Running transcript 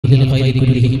للخير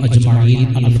كلهم أجمعين.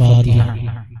 الفاتحة.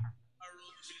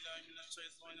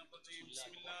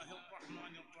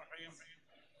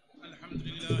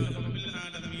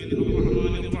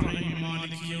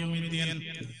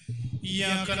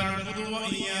 إياك نعبد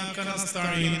وإياك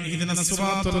نستعين اهدنا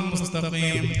الصراط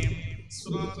المستقيم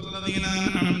صراط الذين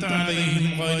أنعمت عليهم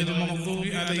غير المغضوب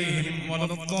عليهم ولا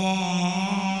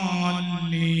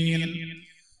الضالين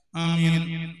آمين.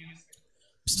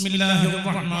 بسم الله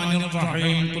الرحمن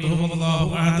الرحيم. قل هو الله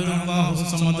أحد الله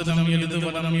الصمد لم يلد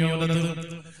ولم يولد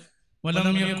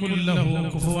ولم يكن له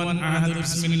كفوا أحد.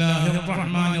 بسم الله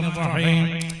الرحمن الرحيم.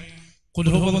 قل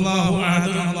هو الله أحد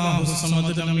الله الصمد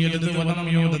لم يلد ولم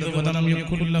يولد ولم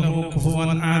يكن له كفوا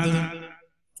أحد.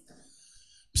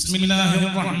 بسم الله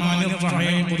الرحمن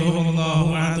الرحيم. قل هو الله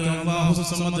أحد الله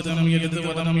الصمد لم يلد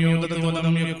ولم يولد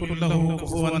ولم يكن له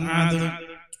كفوا أحد.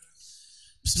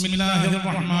 بسم الله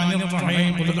الرحمن الرحيم.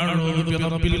 قل أعوذ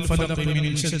برب الفلق من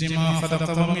شر ما خلق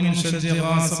ومن شر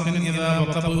غاسق إذا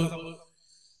وقب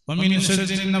ومن شر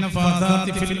النفاثات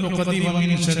في العقد ومن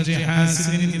شر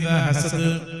حاسد إذا حسد.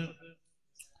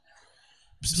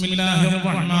 بسم الله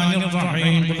الرحمن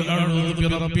الرحيم. قل أعوذ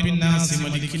برب الناس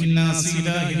ملك الناس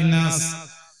إله الناس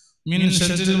من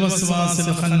شر الوسواس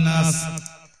الخناس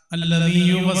الذي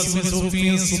يوسوس في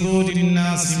صدور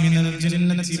الناس من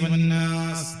الجنة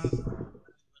والناس.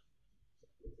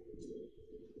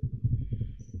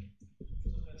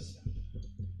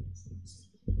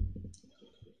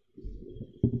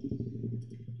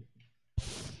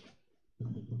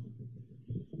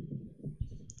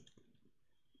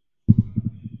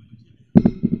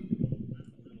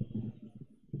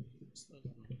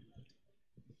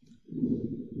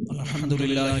 الحمد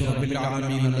لله رب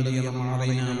العالمين الذي أنعم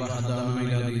علينا وهدانا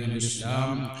إلى دين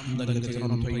الإسلام حمدا كثيرا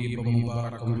طيبا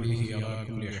مباركا فيه على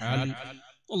كل حال.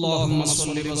 اللهم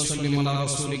صل وسلم على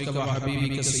رسولك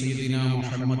وحبيبك سيدنا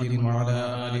محمد وعلى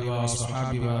آله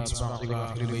وأصحابه وأتباعه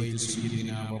وأهل بيت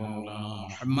سيدنا ومولانا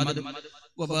محمد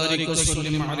وبارك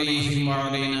وسلم عليهم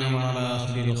وعلينا وعلى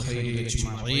أهل الخير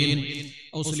أجمعين.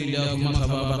 أوصل اللهم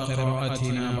ثواب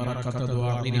قراءتنا بركة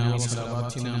دعائنا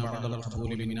وصلواتنا بعد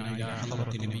القبول منا إلى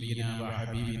حضرة نبينا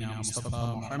وحبيبنا مصطفى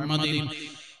محمد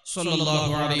صلى الله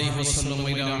عليه وسلم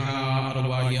إلى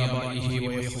أرواح آبائه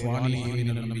وإخوانه من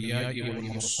الأنبياء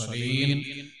والمرسلين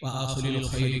وآخر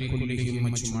الخير كلهم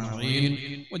أجمعين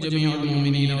وجميع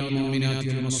المؤمنين والمؤمنات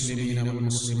والمسلمين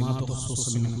والمسلمات خصوصا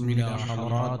منهم إلى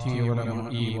حضرات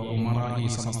علمائي وأمرائي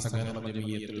سمستقر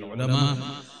جميع العلماء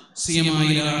سيما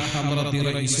إلى حضرة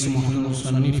رئيس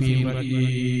المصنفين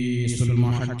رئيس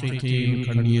المحققين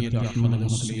كنية أحمد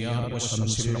المصليات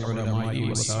وشمس العلماء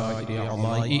وسائر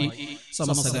أعضائي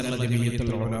سمستقر جميع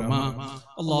العلماء.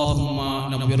 اللهم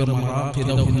نبر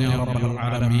مراقدهم يا رب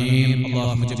العالمين.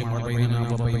 اللهم اجمع بيننا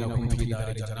وبينهم في دار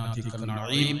جناتك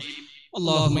النعيم.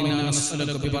 اللهم إنا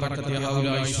نسألك ببركة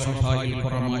هؤلاء الشرفاء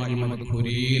الكرماء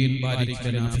المذكورين بارك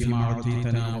لنا فيما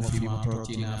أعطيتنا وفيما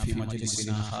تعطينا في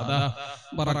مجلسنا هذا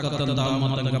بركة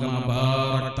دامة كما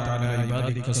باركت على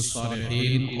عبادك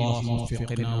الصالحين. اللهم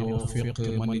وفقنا ووفق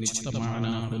من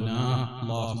اجتمعنا هنا.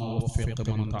 اللهم وفق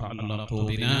من تعلق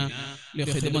بنا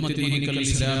لخدمة دينك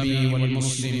الإسلامي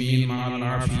والمسلمين مع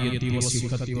العافية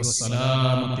والصحة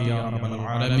والسلامة يا رب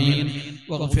العالمين.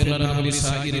 واغفر لنا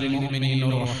ولسائر المؤمنين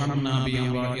وارحمنا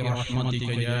بأنواع رحمتك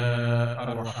يا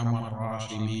أرحم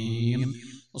الراحمين.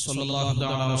 وصلى الله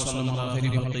تعالى وسلم على خير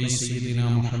خلقه سيدنا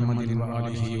محمد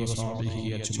وآله وصحبه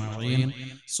أجمعين.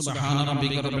 سبحان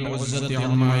ربك رب العزة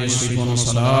عما يصفون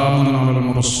وسلام على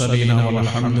المرسلين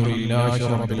والحمد لله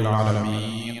رب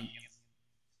العالمين.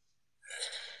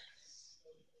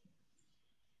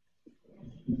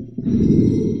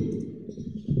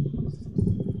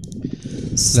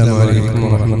 السلام عليكم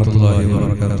ورحمة الله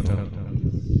وبركاته.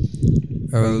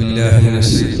 أعوذ بالله من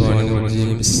الشيطان الرجيم.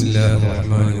 بسم الله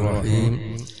الرحمن الرحيم.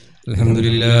 الحمد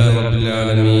لله رب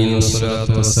العالمين والصلاة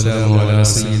والسلام على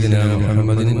سيدنا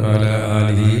محمد وعلى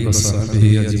آله وصحبه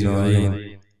أجمعين.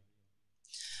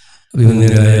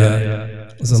 അഭിനന്ദനായ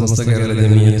സമസ്ത കേരള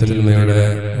ജമിയത്തുൽ ഉലമയുടെ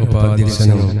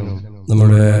ഉപാധ്യക്ഷനും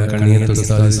നമ്മുടെ കണ്ണിയത്ത്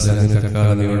ഉസ്താദ് ഇസ്ലാമിക്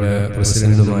അക്കാദമിയുടെ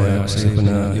പ്രസിഡന്റുമായ ശൈഖുന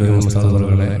ഉസ്താദ്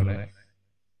അവറുകളെ,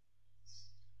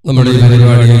 നമ്മുടെ ഈ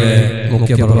പരിപാടിയിലെ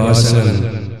മുഖ്യ പ്രഭാഷകൻ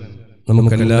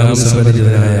നമുക്കെല്ലാം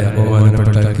സുപരിചിതനായ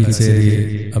ബഹുമാനപ്പെട്ട കിച്ചേരി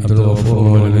അബ്ദുൽ ഗഫൂർ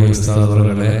മൗലവി ഉസ്താദ്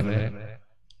അവറുകളെ,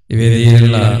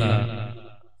 വേദിയിലുള്ള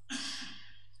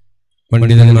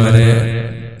പണ്ഡിതന്മാരെ,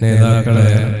 നേതാക്കളെ,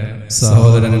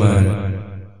 സഹോദരന്മാർ,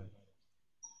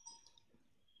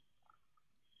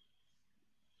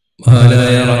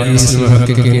 മഹാനായ റഈസുൽ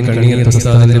മുഹഖഖീൻ കണ്ണിയത്ത്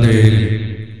ഉസ്താദിന്റെ പേരിൽ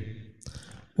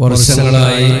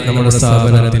വർഷങ്ങളായി നമ്മുടെ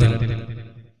സ്ഥാപനത്തിൽ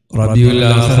റബീഉൽ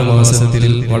ആഖിർ മാസത്തിൽ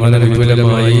വളരെ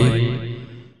വിപുലമായി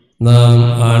നാം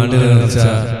ആണ്ട് നേർച്ച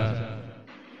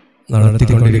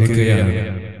നടത്തിക്കൊണ്ടിരിക്കുകയാണ്.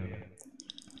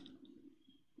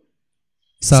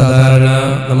 സാധാരണ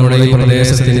നമ്മുടെ ഈ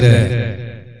പ്രദേശത്തിൻ്റെ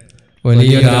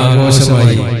വലിയൊരു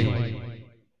ആഘോഷമായി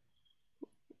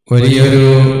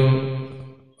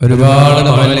ഒരുപാട്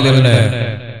മഹല്ലുകളുടെ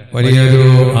വലിയൊരു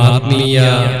ആത്മീയ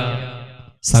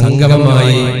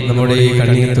സംഗമമായി നമ്മുടെ ഈ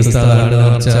കണ്ണിയത്ത് ഉസ്താദ് ആണ്ട്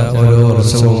നേർച്ച ഓരോ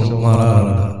വർഷവും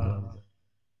മാറാറുണ്ട്.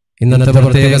 ഇന്നത്തെ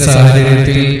പ്രത്യേക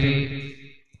സാഹചര്യത്തിൽ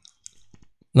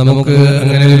നമുക്ക്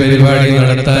അങ്ങനെ ഒരു പരിപാടി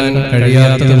നടത്താൻ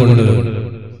കഴിയാത്തത് കൊണ്ട്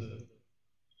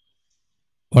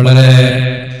വളരെ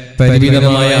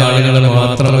പരിമിതമായ ആളുകൾ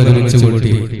മാത്രം ഒരുമിച്ച്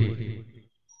കൂട്ടി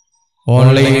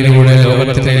ഓൺലൈനിലൂടെ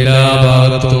ലോകത്തിന്റെ എല്ലാ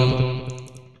ഭാഗത്തും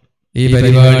ഈ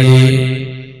പരിപാടി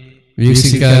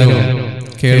വീക്ഷിക്കാനും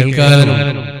കേൾക്കാനും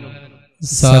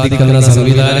സാധിക്കുന്ന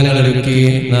സംവിധാനങ്ങൾ ഒരുക്കി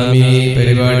നാം ഈ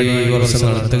പരിപാടി ഈ വർഷം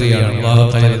നടത്തുകയാണ്. അല്ലാഹു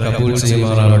തആല കബൂൽ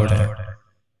ചെയ്യുമാറാവട്ടെ.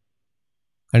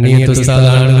 കണ്ണിയത്ത് ഉസ്താദ്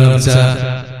ആണ്ട് നേർച്ച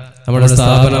നമ്മുടെ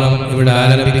സ്ഥാപനം ഇവിടെ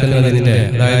ആരംഭിക്കുന്നതിന്റെ,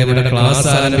 അതായത് ഇവിടെ ക്ലാസ്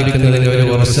ആരംഭിക്കുന്നതിന്റെ ഒരു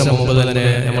വർഷം മുമ്പ് തന്നെ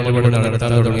നമ്മൾ ഇവിടെ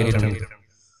നടത്താൻ തുടങ്ങിയിട്ടുണ്ട്.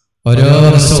 ഓരോ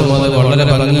വർഷവും അത് വളരെ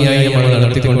ഭംഗിയായി നമ്മൾ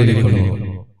നടത്തിക്കൊണ്ടിരിക്കുന്നു.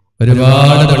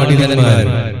 ഒരുപാട് പണ്ഡിതന്മാർ,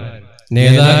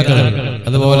 നേതാക്കൾ,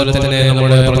 അതുപോലെ തന്നെ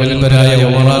നമ്മുടെ പ്രഗത്ഭരായ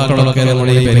ഉമറാക്കളൊക്കെ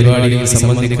നമ്മുടെ ഈ പരിപാടിയിൽ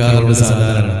സംബന്ധിക്കാറുണ്ട്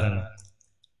സാധാരണ.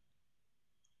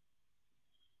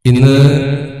 ഇന്ന്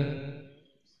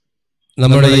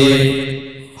നമ്മുടെ ഈ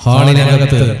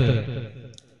ഹാളിനകത്ത്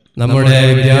നമ്മുടെ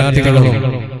വിദ്യാർത്ഥികളും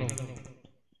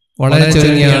വളരെ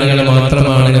ചുരുങ്ങിയ ആളുകൾ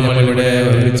മാത്രമാണ് നമ്മളിവിടെ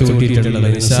ഒരുമിച്ച് കൂട്ടിയിട്ടുള്ളത്.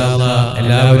 ഇൻഷാ അല്ലാഹ്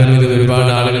എല്ലാവരും ഇത്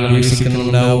ഒരുപാട് ആളുകൾ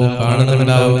വീക്ഷിക്കുന്നുണ്ടാവും,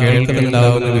 കാണുന്നുണ്ടാവും,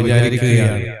 കേൾക്കുന്നുണ്ടാവും എന്ന്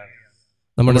വിചാരിക്കുകയാണ്.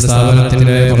 നമ്മുടെ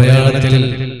സ്ഥാപനത്തിന്റെ പ്രയാണത്തിൽ,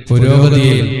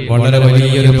 പുരോഗതിയിൽ വളരെ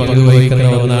വലിയൊരു പങ്ക് വഹിക്കുന്ന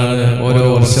ഒന്നാണ് ഓരോ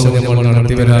വർഷവും നമ്മൾ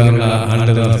നടത്തി വരാനുള്ള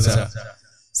ആണ്ട് നേർച്ച.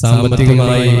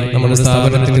 സാമ്പത്തികമായി നമ്മുടെ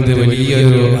സ്ഥാപനത്തിന് ഇത്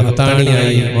വലിയൊരു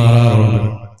അത്താണിയായി മാറാറുണ്ട്.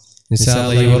 ഇൻഷാ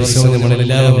അല്ലാഹ് ഈ വർഷവും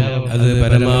നമ്മളെല്ലാവരും അത്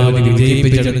പരമാവധി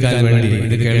വിജയിപ്പിച്ചെടുക്കാൻ വേണ്ടി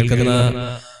ഇത് കേൾക്കുന്ന,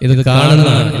 ഇത് കാണുന്ന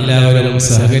എല്ലാവരും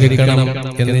സഹകരിക്കണം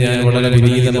എന്ന് ഞാൻ വളരെ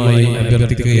വിനീതമായി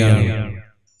അഭ്യർത്ഥിക്കുകയാണ്.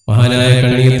 മഹാനായ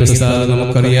കണ്ണിയത്ത് ഉസ്താദ്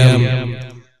നമുക്കറിയാം,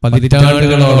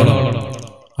 പതിറ്റാണ്ടുകളോളം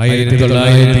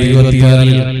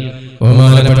 1926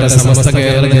 ബഹുമാനപ്പെട്ട സമസ്ത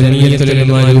കേരള ജമിയത്തുൽ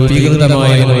ഉലമാ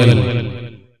രൂപീകൃതമായ മുതൽ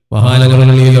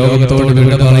മഹാനഗറിൽ ഈ ലോകത്തോട്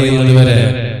വിട പറയുന്നത് വരെ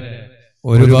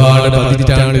ഒരുപാട്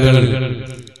പതിറ്റാണ്ടുകൾ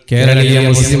കേരളീയ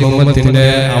മുസ്ലിം ഉമ്മത്തിന്റെ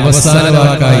അവസാന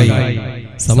വാക്കായി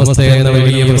സമസ്ത എന്ന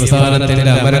വലിയ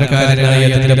പ്രസ്ഥാനത്തിന്റെ അമരക്കാരനായി,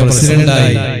 അതിന്റെ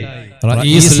പ്രസിഡന്റായി,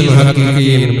 റഈസുൽ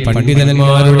മുഹഖഖീൻ,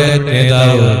 പണ്ഡിതന്മാരുടെ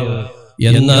നേതാവ്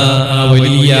എന്ന ആ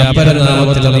വലിയ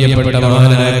അപരനാമത്തിൽ അറിയപ്പെട്ട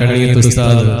മഹാനായ കണ്ണിയത്ത്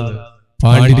ഉസ്താദ്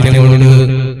പാണ്ഡിത്യം കൊണ്ട്,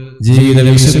 ജീവിത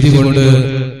വിശുദ്ധി കൊണ്ട്,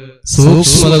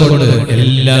 സൂക്ഷ്മത കൊണ്ട്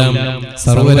എല്ലാം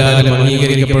സർവ്വരാലും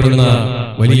അംഗീകരിക്കപ്പെടുന്ന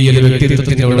വലിയൊരു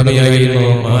വ്യക്തിത്വത്തിന്റെ ഉടമയായിരുന്നു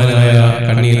മഹാനായ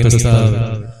കണ്ണിയത്ത് ഉസ്താദ്.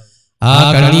 ആ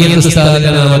കണ്ണിയത്ത്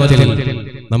ഉസ്താദിന്റെ നാമത്തിൽ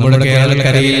നമ്മുടെ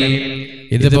കേരളക്കരയിൽ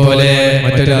ഇതുപോലെ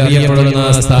മറ്റൊരു അറിയപ്പെടുന്ന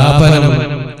സ്ഥാപനം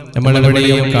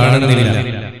നമ്മളെവിടെയും കാണുന്നില്ല.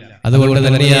 അതുകൊണ്ട്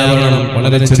തന്നെയാവണം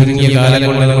വളരെ ചുരുങ്ങിയ കാലം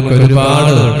കൊണ്ട് നമുക്ക്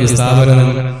ഒരുപാട് ഈ സ്ഥാപനം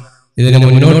ഇതിനെ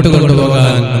മുന്നോട്ട്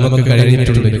കൊണ്ടുപോകാൻ നമുക്ക്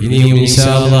കഴിഞ്ഞിട്ടുണ്ട്. ഇനിയും ഇൻഷാ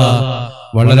അല്ലാഹ്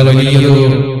വളരെ വലിയൊരു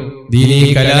ദീനീ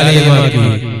കലാലയമാക്കി,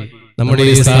 നമ്മുടെ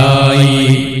ഈ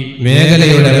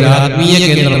മേഖലയുടെ ഒരു ആത്മീയ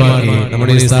കേന്ദ്രമാക്കി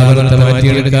നമ്മുടെ ഈ സ്ഥാപനത്തെ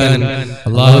മാറ്റിയെടുക്കാൻ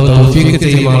അല്ലാഹു തൗഫീഖ്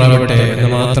ചെയ്യുമാറാവട്ടെ എന്ന്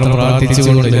മാത്രം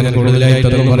പ്രാർത്ഥിച്ചുകൊണ്ട് ഞാൻ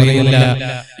കൂടുതലായിട്ടൊന്നും പറയുന്നില്ല.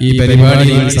 ഈ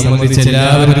പരിപാടിയിൽ സംബന്ധിച്ച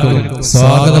എല്ലാവർക്കും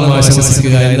സ്വാഗതം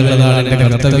ആശംസിക്കുക എന്നുള്ളതാണ് എന്റെ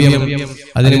കർത്തവ്യം.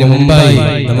 അതിനു മുമ്പായി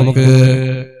നമുക്ക്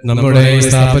നമ്മുടെ ഈ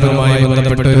സ്ഥാപനവുമായി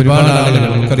ബന്ധപ്പെട്ട ഒരുപാട് ആളുകൾ,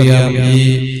 നമുക്കറിയാം, ഈ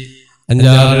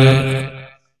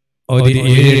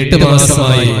 7-8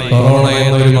 മാസമായി കൊറോണ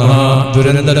എന്ന ഒരു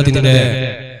മഹാദുരന്തത്തിന്റെ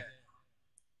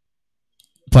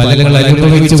ഫലങ്ങൾ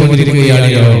അനുഭവിച്ചു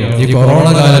കൊണ്ടിരിക്കുകയാണല്ലോ. ഈ കൊറോണ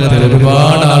കാലത്ത്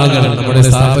ഒരുപാട് ആളുകൾ, നമ്മുടെ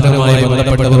സ്ഥാപനവുമായി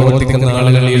ബന്ധപ്പെട്ട് പ്രവർത്തിക്കുന്ന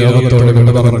ആളുകൾ ഈ ലോകത്തോട് വിട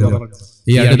പറഞ്ഞു.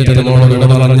 ഈ അടുത്ത് നമ്മോട് വിട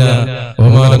പറഞ്ഞ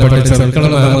ബഹുമാനപ്പെട്ട ചെറുക്കള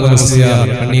മുഹമ്മദ് മുസ്ലിയാർ,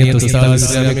 കണ്ണിയത്ത് ഉസ്താദ്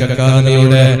ഇസ്ലാമിക്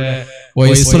അക്കാദമിയുടെ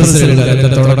വൈസ് പ്രസിഡന്റ്, അതിന്റെ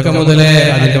തുടക്കം മുതലേ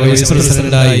അതിന്റെ വൈസ്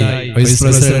പ്രസിഡന്റായി, വൈസ്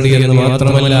പ്രസിഡന്റ് എന്ന്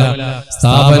മാത്രമല്ല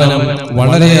സ്ഥാപനം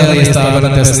വളരെയേറെ ഈ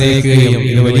സ്ഥാപനത്തെ സ്നേഹിക്കുകയും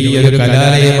ഇത് വലിയൊരു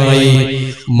കലാലയമായി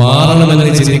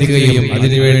മാറണമെന്ന് ചിന്തിക്കുകയും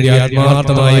അതിനുവേണ്ടി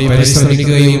ആത്മാർത്ഥമായി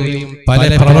പരിശ്രമിക്കുകയും പല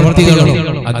പ്രവർത്തികളും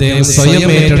അദ്ദേഹം സ്വയം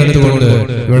ഏറ്റെടുത്തുകൊണ്ട്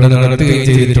ഇവിടെ നടത്തുകയും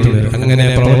ചെയ്തിട്ടുണ്ട്. അങ്ങനെ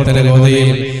പ്രവർത്തന ഗോതയിൽ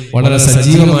വളരെ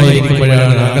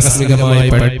സജീവമായിരിക്കുമ്പോഴാണ് ആകസ്മികമായി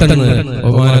പെട്ടെന്ന്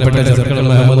ബഹുമാനപ്പെട്ട ചെറുക്കള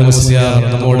മുഹമ്മദ് മുസ്ലിയാർ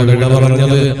നമ്മോട് വിട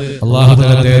പറഞ്ഞത്. അല്ലാഹു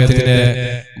തആല അദ്ദേഹത്തിന്റെ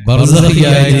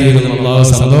ബർസഖിയായ ജീവിതം അല്ലാഹു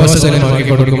സന്തോഷകരമാക്കി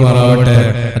കൊടുക്കുമാറാവട്ടെ.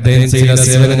 അദ്ദേഹം ചെയ്ത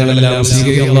സേവനങ്ങളെല്ലാം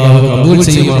അല്ലാഹു കബൂൽ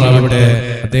ചെയ്യുമാറാവട്ടെ.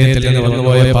 അദ്ദേഹത്തിൽ നിന്ന്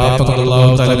വന്നുപോയ പാപങ്ങൾ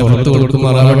അല്ലാഹു തആല പുറത്തു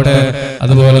കൊടുക്കുമാറാവട്ടെ.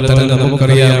 അതുപോലെ തന്നെ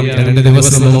നമുക്കറിയാം, 2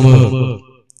 ദിവസം മുമ്പ്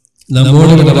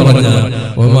നമ്മോട് പറഞ്ഞ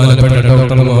ബഹുമാനപ്പെട്ട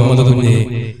ഡോക്ടർ മുഹമ്മദ് കുഞ്ഞി,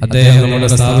 അദ്ദേഹം നമ്മുടെ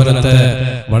സ്ഥാപനത്തെ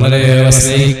വളരെയേറെ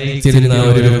സ്നേഹിച്ചിരുന്ന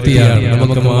ഒരു വ്യക്തിയാണ്.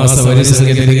 നമുക്ക്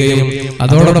മാസപരിസംഖ്യ തരികയും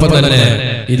അതോടൊപ്പം തന്നെ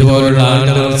ഇതുപോലുള്ള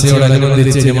ആണ്ട്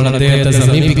നേർച്ചയോടനുബന്ധിച്ച് നമ്മൾ അദ്ദേഹത്തെ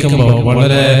സമീപിക്കുമ്പോൾ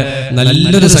വളരെ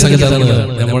നല്ലൊരു സംഖ്യ തന്ന്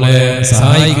നമ്മളെ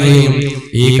സഹായിക്കുകയും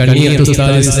ഈ കണ്ണിയത്ത്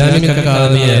ഉസ്താദ് ഇസ്ലാമിക്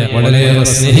അക്കാദമിയെ വളരെയേറെ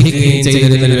സ്നേഹിക്കുകയും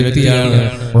ചെയ്തിരുന്ന ഒരു വ്യക്തിയാണ്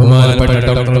ബഹുമാനപ്പെട്ട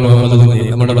ഡോക്ടർ മുഹമ്മദ് കുഞ്ഞി.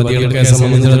 നമ്മുടെ ബദിയടുക്കയെ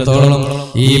സംബന്ധിച്ചിടത്തോളം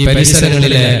ഈ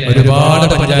പരിസരങ്ങളിലെ ഒരുപാട്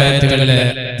പഞ്ചായത്തുകളിലെ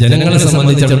ജനങ്ങളെ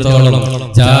സംബന്ധിച്ചിടത്തോളം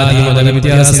ജാതി മത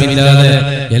വ്യത്യാസമില്ലാതെ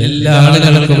എല്ലാ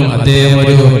ആളുകൾക്കും അദ്ദേഹം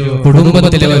ഒരു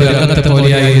കുടുംബത്തിലെ ഒരു അംഗത്തെ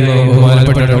പോലെയായിരുന്നു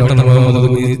ബഹുമാനപ്പെട്ട ഡോക്ടർ മുഹമ്മദ്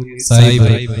കുഞ്ഞി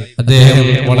സാഹിബ്. അദ്ദേഹം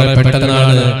വളരെ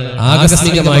പെട്ടെന്നാണ്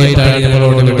ആകസ്മികമായിട്ടാണ്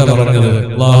ഞങ്ങളോട് വിട പറഞ്ഞത്.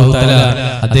 അല്ലാഹു തആല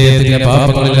അദ്ദേഹത്തിന്റെ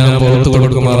പാപങ്ങളെല്ലാം പുറത്തു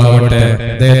കൊടുക്കുമാറാവട്ടെ.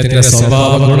 അദ്ദേഹത്തിന്റെ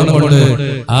സ്വഭാവ ഗുണം കൊണ്ട്,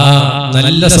 ആ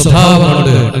നല്ല സ്വഭാവം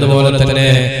കൊണ്ട്, അതുപോലെ തന്നെ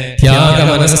ത്യാഗ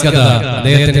മനസ്കത,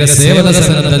 അദ്ദേഹത്തിന്റെ സേവന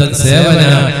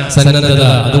സന്നദ്ധത,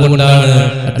 അതുകൊണ്ടാണ്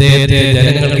അദ്ദേഹത്തെ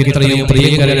ജനങ്ങൾക്ക് ഇത്രയും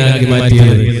പ്രിയങ്കരനാക്കി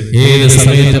മാറ്റിയത്. ഏത്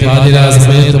സമയത്ത് പാതിരാ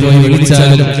സമയത്ത് പോയി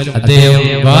വിളിച്ചാലും അദ്ദേഹം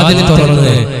വാതിൽ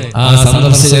തുറന്ന് ആ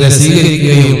സന്ദർശകരെ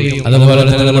സ്വീകരിക്കുകയും അതുപോലെ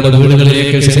തന്നെ നമ്മുടെ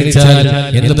വീടുകളിലേക്ക് ക്ഷണിച്ചാൽ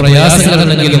എന്ത്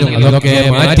പ്രയാസങ്ങളുണ്ടെങ്കിലും അതൊക്കെ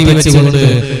മാറ്റിവെച്ചുകൊണ്ട്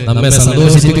നമ്മെ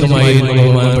സന്തോഷിപ്പിക്കുമായിരുന്നു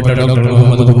ബഹുമാനപ്പെട്ട ഡോക്ടർ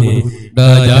മുഹമ്മദ് കുഞ്ഞി.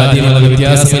 ജാതി മത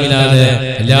വ്യത്യാസമില്ലാതെ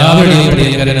എല്ലാവരുടെയും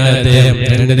പ്രിയങ്കരനായ അദ്ദേഹം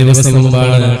 2 ദിവസം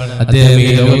മുമ്പാണ് അദ്ദേഹം ഈ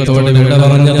ലോകത്തോട് വിട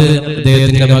പറഞ്ഞത്.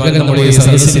 അദ്ദേഹത്തിന്റെ മകൻ നമ്മുടെ ഈ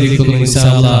സദസ്സിലിരിക്കുന്നു. ഇൻഷാ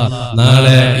അല്ലാഹ്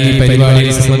നാളെ ഈ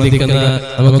പരിപാടിയിൽ സംബന്ധിക്കുന്ന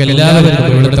നമുക്ക് എല്ലാവർക്കും,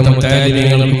 ഇവിടുത്തെ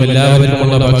മുത്താലിമീങ്ങൾക്കും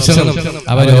എല്ലാവർക്കുമുള്ള ഭക്ഷണം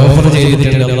അവർ ഓഫർ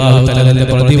ചെയ്തിട്ടുണ്ട്. അല്ലാഹു തആല അതിന്റെ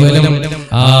പ്രതിഫലം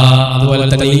അതുപോലെ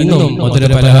തന്നെ ഇന്നും മധുര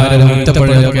പലഹാരവും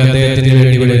ഇത്തപ്പഴമൊക്കെ അദ്ദേഹത്തിന്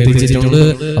വേണ്ടി ഇവിടെ എത്തിച്ചിട്ടുണ്ട്.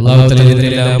 അല്ലാഹു തആല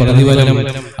ഇതിനെല്ലാം പ്രതിഫലം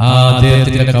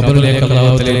അദ്ദേഹത്തിന്റെ ഖബറിലേക്ക്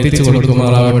അല്ലാഹു തആല എത്തിച്ചു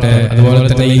കൊടുക്കുമാറാവട്ടെ. അതുപോലെ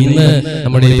തന്നെ ഇന്ന്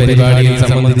നമ്മുടെ ഈ പരിപാടിയിൽ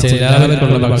സംബന്ധിച്ച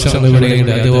എല്ലാവർക്കുള്ള ഭക്ഷണം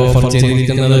ഇവിടെയുണ്ട്. അത് ഓഫർ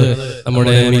ചെയ്തിരിക്കുന്നത്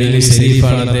നമ്മുടെ മില്ലി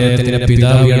ഷരീഫാണ്. അദ്ദേഹത്തിന്റെ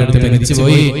പിതാവ് അടുത്ത്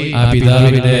മരിച്ചുപോയി. ആ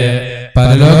പിതാവിന്റെ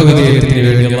പരലോക വിജയത്തിന്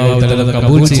വേണ്ടി അല്ലാഹു തആല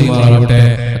കബൂൽ ചെയ്യുമാറാവട്ടെ.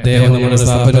 അദ്ദേഹം നമ്മുടെ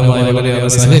സ്ഥാപനവുമായി വളരെയേറെ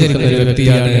സഹകരിക്കുന്ന ഒരു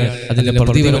വ്യക്തിയാണ്. അതിന്റെ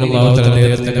പ്രതിഫലം അല്ലാഹു തആല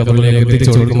അദ്ദേഹത്തിന്റെ ഖബറിലേക്ക് എത്തിച്ചു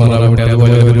കൊടുക്കുമാറാവട്ടെ.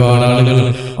 അതുപോലെ ഒരുപാട് ആളുകൾ,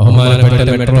 ബഹുമാനപ്പെട്ട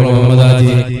മെട്രോ മുഹമ്മദ്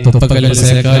ഹാജി, തുപ്പക്കൽ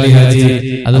സേക്കാലി ഹാജി,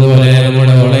 അതുപോലെ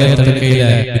നമ്മുടെ വളയത്തടുക്കയിലെ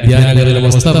വിദ്യാനഗറിലെ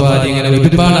മുസ്തഫ ഹാജി, ഇങ്ങനെ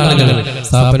ഒരുപാട് ആളുകൾ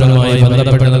സ്ഥാപനവുമായി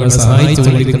ബന്ധപ്പെട്ട് നമ്മൾ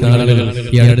സഹായിച്ചുകൊണ്ടിരിക്കുന്ന ആളുകൾ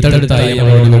ഈ അടുത്തടുത്തായി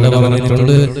നമ്മളോട് വിട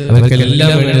പറഞ്ഞിട്ടുണ്ട്.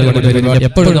 അവർക്കെല്ലാം വേണ്ടി നമ്മുടെ പരിപാടി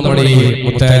എപ്പോഴും നമ്മുടെ ഈ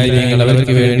മുത്താലിമീങ്ങൾ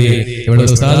അവർക്ക് വേണ്ടി ഇവിടെ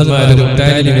ഉസ്താദുമാരും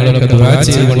മുത്താലിമീങ്ങളൊക്കെ ദുആ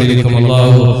ചെയ്തുകൊണ്ടിരിക്കും.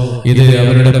 അല്ലാഹു ഇത്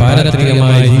അവരുടെ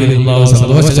പാരത്രികമായ ജീവിതം അല്ലാഹു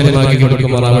സന്തോഷകരമാക്കി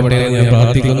കൊടുക്കുമാറാവട്ടെ എന്ന് ഞാൻ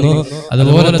പ്രാർത്ഥിക്കുന്നു.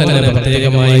 അതുപോലെ തന്നെ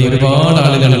പ്രത്യേകമായി ഒരുപാട്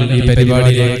ആളുകൾ ഈ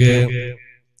പരിപാടിയിലേക്ക്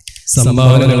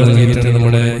സംഭാവനകൾ നൽകിയിട്ടുണ്ട്.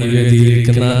 നമ്മുടെ ഈ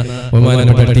വേദിയിലിരിക്കുന്ന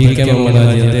ബഹുമാനപ്പെട്ട ടി.കെ. മുഹമ്മദ്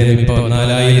ഹാജി, അദ്ദേഹം ഇപ്പോൾ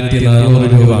 4400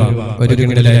 രൂപ ഒരു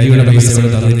കിണ്ടൽ അരിയുടെ പൈസ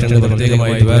തന്നിട്ടുണ്ട്.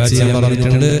 പ്രത്യേകമായി ദുആ ചെയ്യാൻ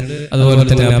പറഞ്ഞിട്ടുണ്ട്. അതുപോലെ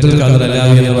തന്നെ അബ്ദുൽ ഖാദർ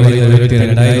അലാവി എന്ന് പറയുന്ന വ്യക്തി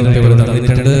 2000 രൂപ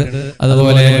തന്നിട്ടുണ്ട്.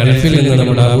 അതുപോലെ ഗൾഫിൽ നിന്ന്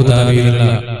നമ്മുടെ അബുദാബിയിലുള്ള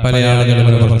പല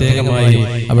ആളുകളും പ്രത്യേകമായി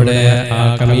അവിടെ ആ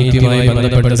കമ്മിറ്റിയുമായി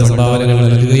ബന്ധപ്പെട്ട സംഭാവനകൾ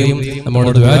നൽകുകയും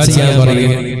നമ്മോട് ദുആ ചെയ്യാൻ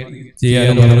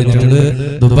ചെയ്യാനും പറഞ്ഞിട്ടുണ്ട്.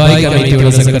 ദുബായ് കമ്മിറ്റിയുടെ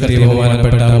സെക്രട്ടറി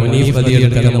ബഹുമാനപ്പെട്ട മുനീഫ്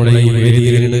ബദിയടുക്ക നമ്മുടെ ഈ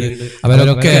വേദിയിലുണ്ട്.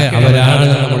 അവരാണ്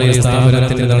നമ്മുടെ ഈ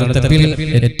സ്ഥാപനത്തിന്റെ നടത്തിപ്പിൽ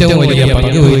ഏറ്റവും വലിയ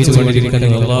പങ്ക്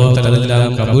വഹിച്ചുകൊണ്ടിരിക്കുന്നത്. അല്ലാഹു തആല അതെല്ലാം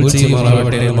കബൂൽ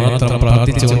ചെയ്യുമാറാവട്ടെ എന്ന് മാത്രം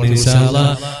പ്രാർത്ഥിച്ചുകൊണ്ട് ഇൻഷാ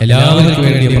അല്ലാഹ് എല്ലാവർക്കും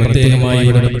വേണ്ടി പ്രത്യേകമായി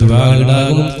ഇവിടെ ദുആ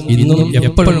ഉണ്ടാകും. ഇന്നും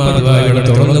എപ്പോഴും ആ ദുആ ഇവിടെ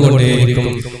തുറന്നുകൊണ്ടേയിരിക്കും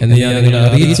എന്ന് ഞാൻ നിങ്ങളെ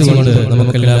അറിയിച്ചുകൊണ്ട്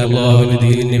നമുക്കെല്ലാം അല്ലാഹുവിന്റെ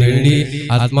ദീനിന് വേണ്ടി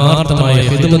ആത്മാർത്ഥമായ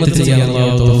ഖിദ്മത്ത് ചെയ്യാൻ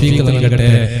അല്ലാഹു തൗഫീഖ്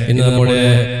നൽകട്ടെ. ഇന്ന് നമ്മുടെ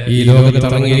ഈ ലോകത്ത്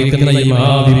ഇറങ്ങിയിരിക്കുന്ന ഈ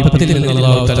മഹാവിപത്തിൽ നിന്ന്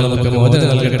അല്ലാഹു തആല നമുക്ക് മോചനം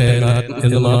നൽകട്ടെ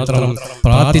എന്ന് മാത്രം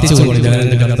പ്രാർത്ഥിച്ചുകൊണ്ട് ഞാൻ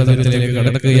എന്റെ കർത്തവ്യത്തിലേക്ക്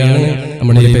കടക്കുകയാണ്.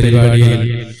 നമ്മുടെ ഈ പരിപാടി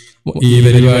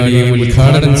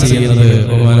ഉദ്ഘാടനം ചെയ്യുന്നത്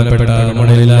ബഹുമാനപ്പെട്ട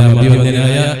നമ്മുടെ എല്ലാം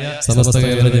അഭിവന്ദനായ സമസ്ത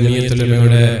കേരള ജമിയത്തുൽ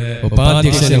ഉലമയുടെ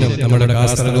ഉപാധ്യക്ഷനും നമ്മുടെ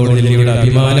കാസർഗോഡ് ജില്ലയുടെ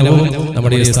അഭിമാനവും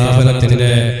നമ്മുടെ ഈ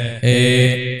സ്ഥാപനത്തിന്റെ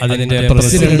അതിന്റെ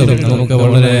പ്രസിഡന്റും നമുക്ക്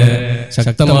വളരെ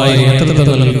ശക്തമായി നേതൃത്വം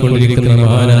നൽകിക്കൊണ്ടിരിക്കുന്ന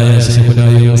മഹാനായ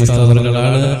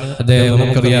ഉസ്താദുകളാണ്. അദ്ദേഹം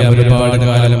നമുക്കറിയാം ഒരുപാട്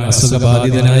കാലം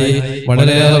അസുഖബാധിതനായി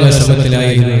വളരെയേറെ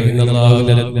വിഷമത്തിലായിരുന്നു.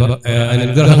 അല്ലാഹുവിന്റെ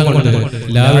അനുഗ്രഹം കൊണ്ട്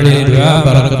എല്ലാവരുടെയും ദുആ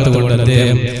ബറക്കത്ത് കൊണ്ട്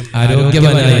അദ്ദേഹം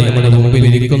ആരോഗ്യവാനായി നമ്മുടെ മുമ്പിൽ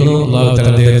ഇരിക്കുന്നു. അല്ലാഹു തആല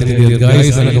അദ്ദേഹത്തിന്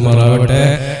ദീർഘായുസ്സ് നൽകുമാറാവട്ടെ,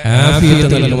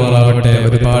 ആഫിയത്ത് നൽകുമാറാവട്ടെ.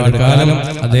 ഒരുപാട് കാലം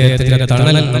അദ്ദേഹത്തിന്റെ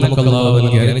തണൽ നമുക്ക് അല്ലാഹു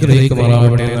നൽകി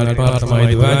അനുഗ്രഹിക്കുമാറാവട്ടെ എന്ന് ആത്മാർത്ഥമായി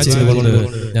ദുആ ചെയ്തുകൊണ്ട്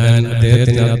ഞാൻ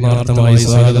അദ്ദേഹത്തിന് ആത്മാർത്ഥമായി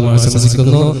സ്വാഗതം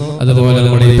ആശംസിക്കുന്നു. അതുപോലെ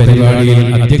നമ്മുടെ ഈ പരിപാടിയിൽ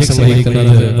അധ്യക്ഷം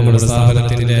വഹിക്കുന്നത് നമ്മുടെ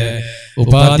സ്ഥാപനത്തിന്റെ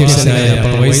ഉപാധ്യക്ഷനായ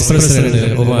വൈസ് പ്രസിഡന്റ്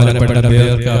ബഹുമാനപ്പെട്ട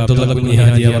അബ്ദുൽ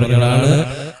ഹാജി അവர்களാണ്.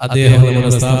 അദ്ദേഹം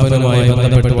നമ്മുടെ സ്ഥാപനവുമായി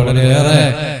ബന്ധപ്പെട്ട് വളരെയേറെ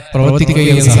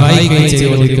പ്രവർത്തിക്കുകയും സഹായിക്കുകയും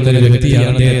ചെയ്തുകൊണ്ടിരിക്കുന്ന ഒരു വ്യക്തിയാണ്.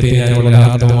 അദ്ദേഹത്തെ ഞാൻ വളരെ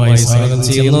ആർദ്രമായി സ്വാഗതം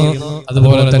ചെയ്യുന്നു.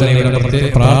 അതുപോലെ തന്നെ ഇവിടെ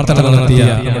പ്രാർത്ഥന നടത്തിയ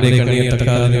നമ്മുടെ കണ്ണിയത്ത്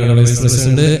അക്കാദമിയുടെ വൈസ്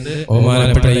പ്രസിഡന്റ്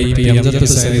ബഹുമാനപ്പെട്ട IP അംജദ്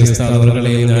ഹുസൈൻ ഉസ്താദ്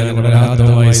അവരുടെയും ഞാൻ വളരെ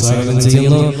ആർദ്രമായി സ്വാഗതം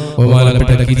ചെയ്യുന്നു.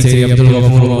 ബഹുമാനപ്പെട്ട KJ അബ്ദുൽ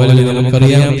ഗഫൂർ മൗലവി,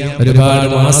 നമുക്കറിയാം ഒരുപാട്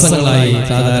മാസങ്ങളായി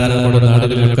സാധാരണ നമ്മുടെ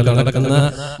നാടുകളിലൊക്കെ നടക്കുന്ന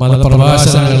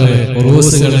മതപ്രഭാഷണങ്ങള്,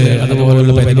 ഉറൂസുകള്,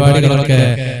 അതുപോലുള്ള പരിപാടികളൊക്കെ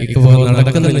ഇപ്പോൾ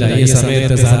നടക്കുന്നില്ല. ഈ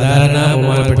സമയത്ത് സാധാരണ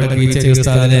ബഹുമാനപ്പെട്ട KJ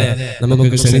ഉസ്താദിനെ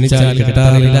നമുക്ക് ക്ഷണിച്ചാൽ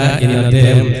കിട്ടാറില്ല. ഇന്ന്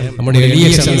അദ്ദേഹം നമ്മുടെ എളിയ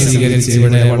ക്ഷണം സ്വീകരിച്ച്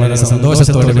ഇവിടെ വളരെ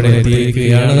സന്തോഷത്തോടെ ഇവിടെ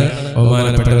എത്തിയിരിക്കുകയാണ്.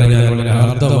 ബഹുമാനപ്പെട്ടവരെ ഞാൻ വളരെ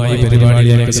ആർദ്രമായി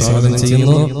പരിപാടിയിലേക്ക് സ്വാഗതം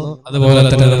ചെയ്യുന്നു. അതുപോലെ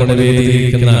തന്നെ നമ്മുടെ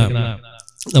വേദിയിലിരിക്കുന്ന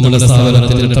നമ്മുടെ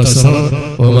സ്ഥാപനത്തിന്റെ ട്രഷറർ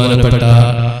ബഹുമാനപ്പെട്ട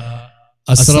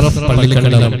അസ്രഫ്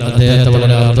പള്ളിക്കണ്ടം, അദ്ദേഹത്തെ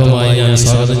വളരെ ആർദ്രമായി ഞാൻ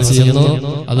സ്വാഗതം ചെയ്യുന്നു.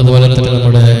 അതുപോലെ തന്നെ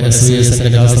നമ്മുടെ SVS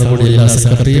കാസർഗോഡ് ജില്ലാ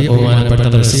സെക്രട്ടറി ബഹുമാനപ്പെട്ട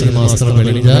റഷീദ് മാസ്റ്റർ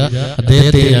വെളിഞ്ച,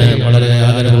 അദ്ദേഹത്തെ ഞാൻ വളരെ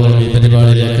ആദരപൂർവ്വം ഈ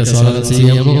പരിപാടിയിലേക്ക് സ്വാഗതം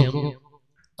ചെയ്യുന്നു.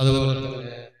 അതുപോലെ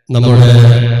നമ്മുടെ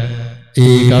ഈ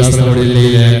കാസർഗോഡ്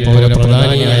ജില്ലയിലെ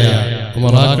പൗരപ്രധാനിയായ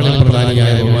ഉമറാക്കളിൽ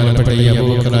പ്രധാനിയായ ബഹുമാനപ്പെട്ട ഈ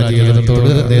അബൂബക്കർ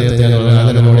അജിയോട് അദ്ദേഹത്തെ ഞാൻ വളരെ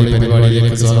ആദരവോടെ ഈ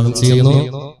പരിപാടിയിലേക്ക് സ്വാഗതം ചെയ്യുന്നു.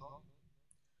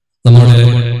 നമ്മുടെ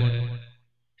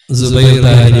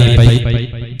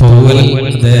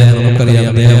നമുക്കറിയാം,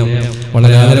 അദ്ദേഹം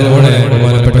വളരെ ആദരവോടെ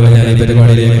ബഹുമാനപ്പെട്ടവരെ ഞാൻ ഈ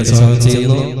പരിപാടിയിലേക്ക് സ്വാഗതം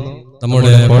ചെയ്യുന്നു.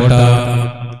 നമ്മുടെ കോട്ട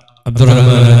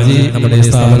അബ്ദുറഹ്മാൻ ഹാജി, നമ്മുടെ ഈ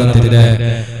സ്ഥാപനത്തിന്റെ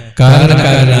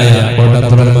കാരണക്കാരനായ കോട്ട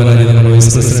അബ്ദുറഹ്മാൻ ഹാജി നമ്മുടെ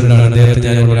വൈസ് പ്രസിഡന്റാണ്. അദ്ദേഹത്തെ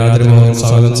ഞാൻ വളരെ ആദരവോടെ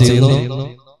സ്വാഗതം ചെയ്യുന്നു.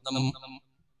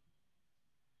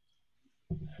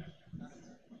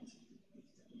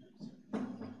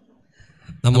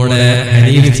 നമ്മുടെ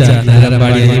ഹനീഫിച്ച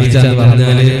നരമ്പാടി ഹനീഫിച്ച എന്ന്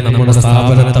പറഞ്ഞാല് നമ്മുടെ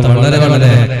സ്ഥാപനത്തെ വളരെ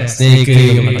വളരെ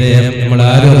സ്നേഹിക്കുകയും അദ്ദേഹം നമ്മുടെ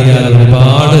ആരോഗ്യ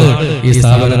ഒരുപാട് ഈ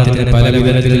സ്ഥാപനത്തിന് പല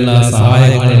വിധത്തിലുള്ള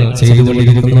സഹായങ്ങൾ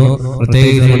ചെയ്തുകൊണ്ടിരിക്കുന്നു.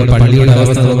 പ്രത്യേകിച്ച് നമ്മുടെ പള്ളിയുടെ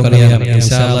അവസ്ഥ നമുക്കറിയാം.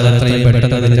 ഇൻഷാ അല്ലാഹ് എത്രയും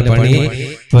പെട്ടെന്ന് അതിന്റെ പണി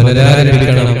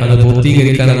പുനരാരംഭിക്കണം, അത്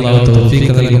പൂർത്തീകരിക്കാൻ അല്ലാഹു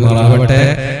തൗഫീഖ് നൽകുമാറാവട്ടെ.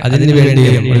 അതിനു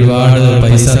വേണ്ടിയും ഒരുപാട്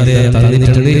പൈസ അദ്ദേഹം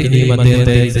തന്നിട്ടുണ്ട്. ഇനിയും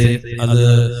അദ്ദേഹത്തെ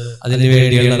അതിനു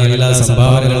വേണ്ടിയുള്ള നല്ല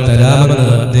സംഭാവനകൾ തരാമെന്ന്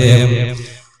അദ്ദേഹം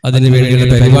അതിനു വേണ്ടിയുള്ള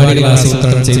പരിപാടികൾ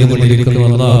ആസൂത്രണം ചെയ്തുകൊണ്ടിരിക്കുന്നു.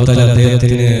 അല്ലാഹു തആല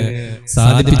അദ്ദേഹത്തിന്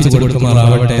സാധിപ്പിച്ചു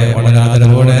കൊടുക്കുമാറാവട്ടെ. വളരെ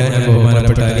ആദരവോടെ ഞാൻ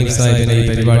ബഹുമാനപ്പെട്ട അനീഫ് സാഹിബിനെ ഈ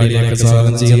പരിപാടിയിലേക്ക്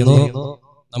സ്വാഗതം ചെയ്യുന്നു.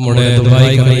 നമ്മുടെ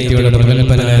ദുബായ് കമ്മിറ്റിയുടെ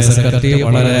പ്രഗത്ഭനായ സെക്രട്ടറി,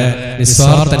 വളരെ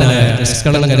നിസ്വാർത്ഥനായ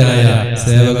നിഷ്കളങ്കനായ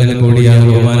സേവകൻ കൂടിയാണ്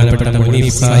ബഹുമാനപ്പെട്ട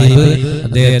മുനീഫ് സാഹിബ്.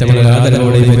 അദ്ദേഹത്തെ വളരെ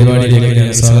ആദരവോടെ ഈ പരിപാടിയിലേക്ക്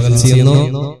ഞാൻ സ്വാഗതം ചെയ്യുന്നു.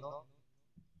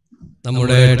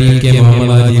 നമ്മുടെ TK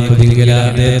മുഹമ്മദ് അലി കുതിങ്കല,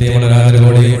 അദ്ദേഹത്തെ വളരെ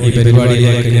ആദരവോടെ ഈ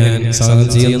പരിപാടിയിലേക്ക് ഞാൻ സ്വാഗതം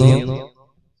ചെയ്യുന്നു.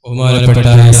 ബഹുമാനപ്പെട്ട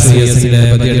SVSന്റെ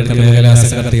ബദിയടുക്ക മേഖലാ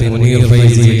സെക്രട്ടറി മുനീർ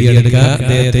ഫൈസി ബദിയടുക്ക,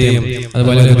 അദ്ദേഹത്തെയും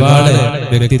അതുപോലെ ഒരുപാട്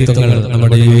വ്യക്തിത്വങ്ങൾ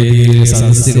നമ്മുടെ ഈ വേദിയിൽ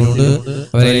സദസ്സിലുണ്ട്.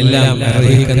 അവരെല്ലാം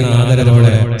അർഹിക്കുന്ന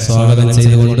ആദരവോടെ സ്വാഗതം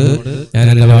ചെയ്തുകൊണ്ട് ഞാൻ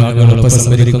എന്റെ വാക്കുകൾ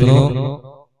ഉപസംഹരിക്കുന്നു.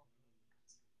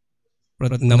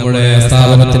 നമ്മുടെ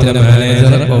സ്ഥാപനത്തിന്റെ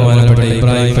മാനേജർ ബഹുമാനപ്പെട്ട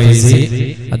ഇബ്രാഹിം ഫൈസി,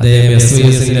 അദ്ദേഹം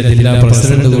SVSന്റെ ജില്ലാ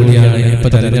പ്രസിഡന്റ് കൂടിയാണ്, ഇപ്പൊ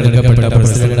തെരഞ്ഞെടുക്കപ്പെട്ട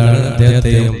പ്രസിഡന്റാണ്.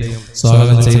 അദ്ദേഹത്തെയും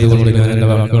സ്വാഗതം ചെയ്തുകൊണ്ട് ഞാൻ എന്റെ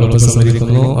വാക്കുകൾ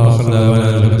ഉപസംഹരിക്കുന്നു.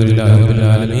 അൽഹംദുലില്ലാഹി റബ്ബിൽ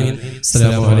ആലമീൻ.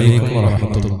 അസ്സലാമു അലൈക്കും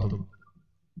വറഹ്മത്തുള്ളാഹി.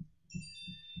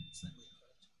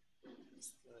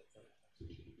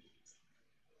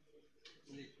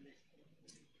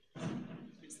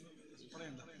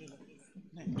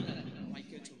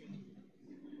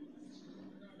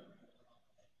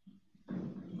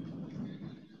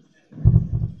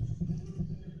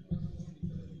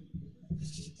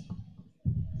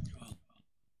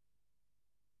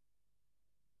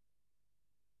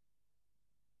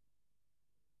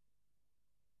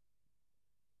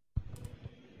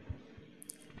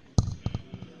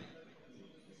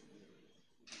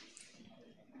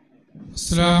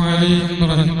 السلام عليكم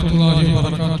ورحمة الله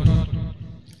وبركاته.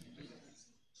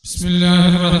 بسم الله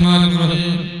الرحمن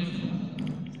الرحيم.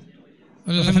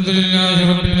 الحمد لله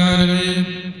رب العالمين،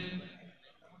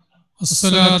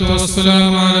 الصلاة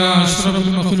والسلام على أشرف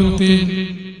المخلوقين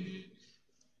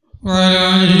وعلى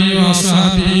آله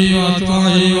وأصحابه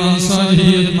وأتباعه وأنصاره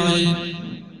أجمعين.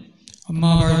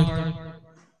 أما بعد،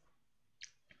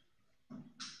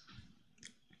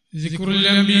 ذكر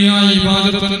الأنبياء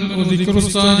عبادة وذكر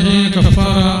الصالحين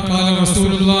كفارة، قال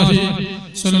رسول الله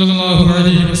صلى الله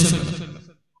عليه وسلم.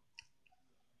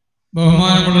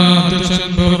 ബഹുമാനമുള്ള അധ്യക്ഷൻ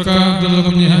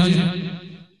ഹാജി,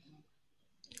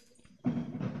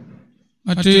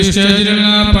 മറ്റ് സ്റ്റേജിലുള്ള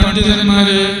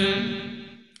പണ്ഡിതന്മാരെ,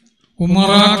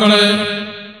 ഉമറാക്കളെ,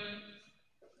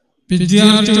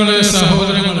 വിദ്യാർത്ഥികളെ,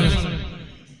 സഹോദരങ്ങളെ,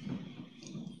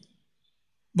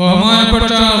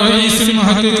 ബഹുമാനപ്പെട്ട റഈസുൽ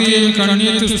മുഹദ്ദിഖീൻ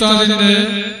കണ്ണിയത്ത് ഉസ്താദിന്റെ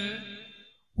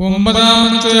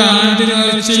 9ാമത്തെ ആണ്ട്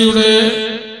നേർച്ചയുടെ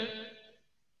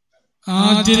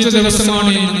ആദ്യത്തെ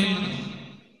ദിവസമാണ് ഇന്ന്.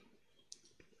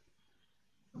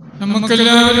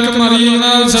 നമുക്കെല്ലാവർക്കും അറിയുന്ന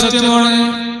ഒരു സത്യമാണ്.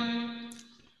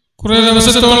 കുറെ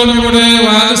ദിവസത്തോളം ഇവിടെ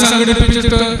വാദം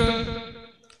സംഘടിപ്പിച്ചിട്ട്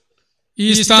ഈ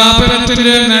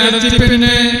സ്ഥാപനത്തിന്റെ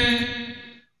നടത്തിപ്പിന്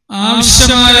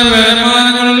ആവശ്യമായ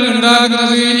വരുമാനങ്ങൾ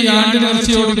ഉണ്ടാകുന്നത് ഈ ആണ്ട്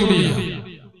നേർച്ചയോടുകൂടിയാണ്.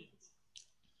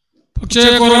 പക്ഷേ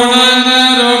കൊറോണ എന്ന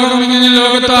രോഗം ഇങ്ങനെ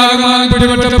ലോകത്താകമാനം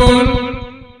പിടിപെട്ടപ്പോൾ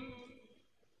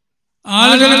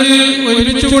ആളുകൾക്ക്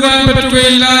ഒരുമിച്ച് കൂടാൻ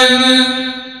പറ്റുകയില്ല എന്ന്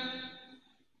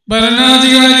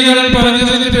ഭരണാധികാരികൾ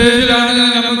പറഞ്ഞതിന്റെ പേരിലാണ്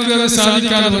നമുക്ക് അത്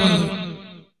സാധിക്കാതെ വന്നത്.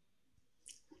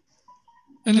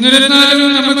 എന്നിരുന്നാലും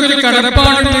നമുക്കൊരു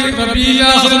കടപ്പാടുണ്ട്. റബീഉൽ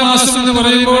ആഖിർ മാസം എന്ന്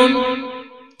പറയുമ്പോൾ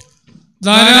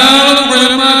ധാരാളം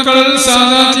ഉലമാക്കൾ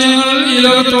സാദാത്യങ്ങൾ ഈ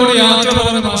ലോകത്തോട് യാത്ര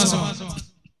പറഞ്ഞ മാസമാണ്.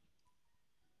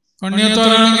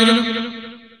 കണ്ണിയത്തോരാണെങ്കിലും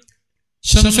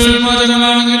ശംസുൽ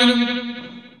ഉലമാകളാണെങ്കിലും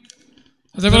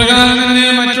അതുപ്രകാരം തന്നെ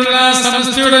മറ്റുള്ള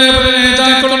സമസ്തയുടെ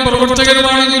നേതാക്കളും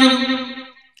പ്രവർത്തകരുമാണെങ്കിലും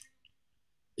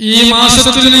ഈ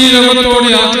മാസത്തിൽ ഈ ലോകത്തോട്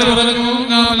യാത്ര പറഞ്ഞു.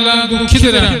 നാം എല്ലാം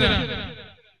ദുഃഖിതരാണ്.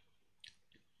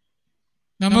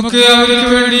 നമുക്ക് അവർക്ക്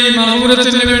വേണ്ടി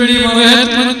മഹൂരത്തിന് വേണ്ടി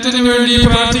മഹത്വത്തിന് വേണ്ടി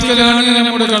പ്രാർത്ഥിക്കലാണ്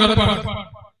നമ്മുടെ കടപ്പാട്.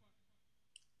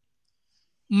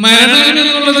 മരണം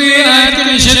എന്നുള്ളത് ആർക്കും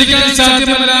നിഷേധിക്കാൻ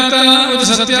സാധ്യമല്ലാത്ത ഒരു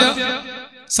സത്യ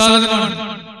സാധനമാണ്.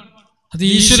 അത്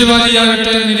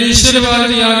ഈശ്വരവാദിയാകട്ടെ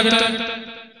നിരീശ്വരവാദിയാകട്ടെ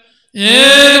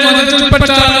ഏത്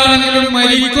മതത്തിൽപ്പെട്ട ആളാണെങ്കിലും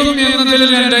മരിക്കും എന്നതിൽ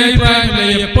രണ്ട് അഭിപ്രായമില്ല.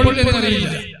 എപ്പോൾ എന്നറിയില്ല,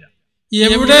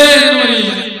 എവിടെ എന്നും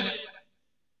അറിയില്ല.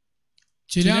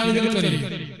 ചില ആളുകൾക്കറിയില്ല.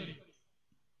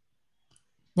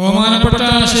 ബഹുമാനപ്പെട്ട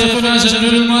ശൈഖുനാ ശംസുൽ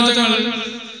ഉലമാകൾ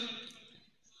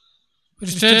ഒരു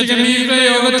സ്റ്റേറ്റ് കമ്മിറ്റിയുടെ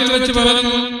യോഗത്തിൽ വെച്ച്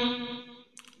പറഞ്ഞു,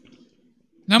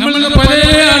 നമ്മൾ പല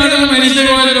ആളുകൾ മരിച്ചു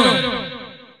പോയല്ലോ.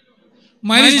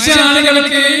 മരിച്ച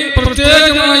ആളുകൾക്ക്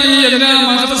പ്രത്യേകമായി എല്ലാ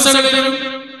മദ്രസകളിലും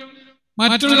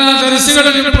മറ്റുള്ള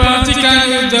ദർസുകളിലും പ്രാർത്ഥിക്കാൻ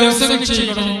ഒരു ദിവസം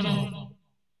ചെയ്യണം.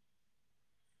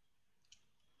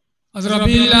 അത്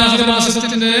റബീഉൽ ആഖിർ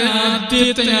മാസത്തിന്റെ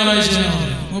ആദ്യത്തെ ഞായറാഴ്ചയാണ്.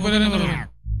 മൂപ്പര് പറഞ്ഞു.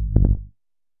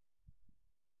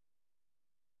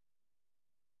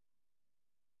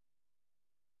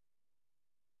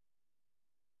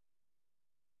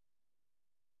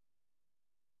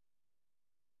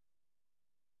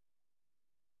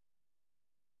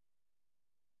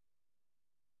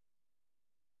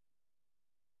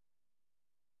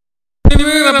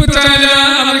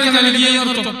 അവർക്ക്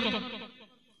നൽകിയെന്നർത്ഥം.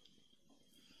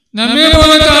 നമ്മെ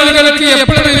പോലത്തെ ആളുകൾക്ക്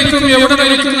എപ്പോൾ മരിക്കും എവിടെ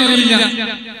മരിക്കും എന്നറിയില്ല.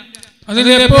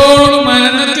 അതിന് എപ്പോഴും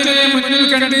മരണത്തിനെ മുന്നിൽ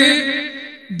കണ്ട്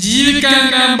ജീവിക്കാൻ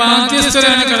നാം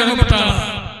ബാധ്യസ്ഥരാണ്, കടമപ്പെട്ട ആളാണ്.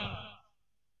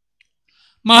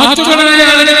 മഹത്തുക്കളായ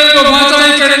ആളുകൾ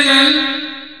വഫാത്തായി കഴിഞ്ഞാൽ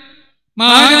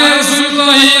മഹാനായ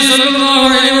റസൂലുള്ളാഹി സ്വല്ലല്ലാഹു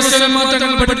അലൈഹി വസല്ലം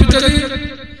തങ്ങൾ പഠിപ്പിച്ചത്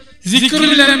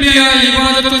സിക്റുൽ അംബിയാ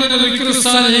ഇബാദത്തുൻ സിക്റുസ്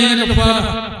സാലിഹീന കഫാറ.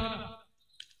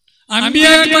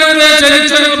 അമ്പിയാക്കളുടെ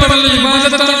ചരിത്രങ്ങൾ പറഞ്ഞ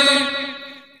ഇബാദത്താണ്.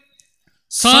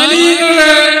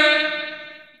 സാലിഹീങ്ങളുടെ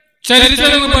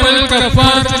ചരിത്രങ്ങൾ പറഞ്ഞ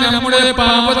കഫാറത്തിന്, നമ്മുടെ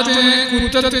പാപത്തിന്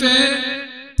കുറ്റത്തിന്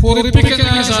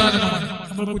പൊറുപ്പിക്കുന്ന സാധനമാണ്.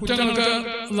 നമ്മൾ കുറ്റങ്ങൾക്ക്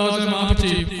അല്ലാഹു മാഫ്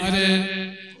ചെയ്യും. അത്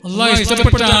അല്ലാഹ്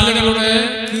ഇഷ്ടപ്പെട്ട ആളുകളുടെ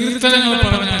കീർത്തനങ്ങൾ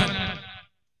പറഞ്ഞാൽ.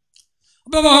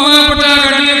 അപ്പൊ ബഹുമാനപ്പെട്ട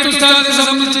കണ്ണിയത്ത് ഉസ്താദിനെ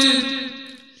സംബന്ധിച്ച്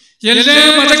എല്ലാ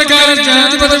മതക്കാരും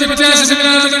ജാതിപത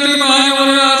വ്യത്യാസമില്ലാതെ കണ്ട്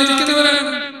മഹാനവരെ ആദരിക്കുന്നവരാണ്.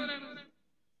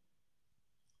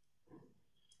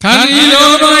 കാരണം ഈ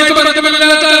ലോകമായിട്ട്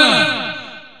ബന്ധമില്ലാത്ത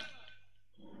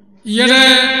ഈയിടെ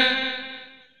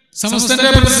സമസ്തന്റെ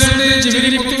പ്രസിഡന്റ് ജിബിരി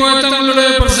മുത്തുമാത്തങ്ങളുടെ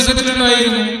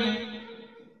പ്രസംഗത്തിലുണ്ടായിരുന്നു.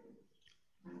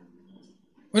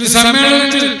 ഒരു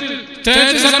സമ്മേളനത്തിൽ,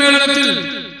 സ്റ്റേജ് സമ്മേളനത്തിൽ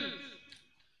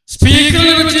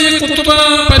സ്പീക്കറിൽ വെച്ച് കുത്തുബ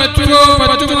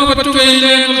പറ്റുകയില്ല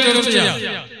എന്നുള്ള ചർച്ചയാണ്.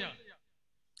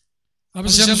 അപ്പൊ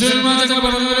ശംസുൽ ഉലമാ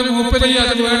പറഞ്ഞ മൂപ്പരി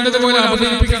അത് വേണ്ടതുപോലെ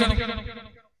അവതരിപ്പിക്കണം.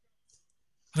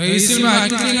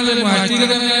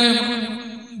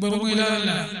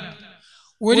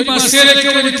 ഒരു മസ്യരയ്ക്ക്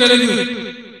ഒരു തെളിവ്,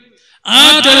 ആ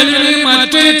തെളിവിന്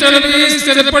മറ്റൊരു തെളിവ്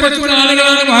സ്ഥിരപ്പെടുത്തുന്ന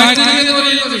ആളുകളാണ് മുഹദ്ദിഥീൻ എന്ന്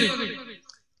പറയുന്നത്.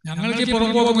 ഞങ്ങൾക്ക്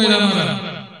പുറംപോകുന്നില്ല.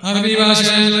 അറബി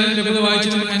ഭാഷയിൽ ലഘുത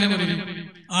വായിച്ചത് അങ്ങനെ പറയും.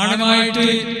 ആഴമായിട്ട്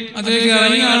അതിലേക്ക്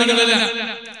ഇറങ്ങിയ ആളുകളല്ല.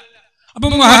 അപ്പൊ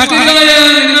മുഹദ്ദിഥീങ്ങളായ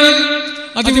നിങ്ങൾ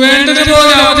അത്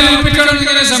വേണ്ടതുപോലെ അവതരിപ്പിക്കണം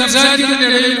ഇങ്ങനെ സംസാരിക്കുന്നതിന്റെ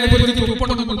ഇടയിൽ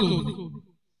തുപ്പണം എന്ന് തോന്നുന്നു.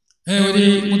 ഒരു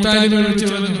മുത്താലിബ് വിളിച്ചു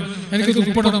പറഞ്ഞു, എനിക്ക്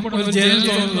തുപ്പണം, ഒരു ജലം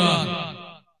തോന്നുക.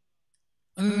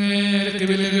 അത് നേരെ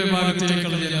വലിയ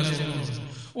ഭാഗത്തിലേക്കുള്ള ജലം.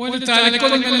 ഒരു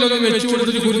തലക്കൊന്നും വെച്ചു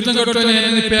കൊടുത്തിട്ട് ഗുരുത്തം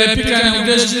തൊട്ടനെ പേപ്പിക്കാനാണ്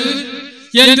ഉദ്ദേശിച്ചത്.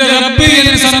 എന്റെ റബ്ബ്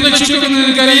എന്നെ സംരക്ഷിക്കുമെന്ന്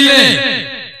എനിക്കറിയില്ലേ,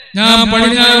 ഞാൻ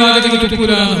പടിഞ്ഞാറ് ഭാഗത്തേക്ക്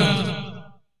തുപ്പൂലാണ്.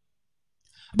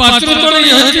 അപ്പൊ അത്രത്തോളം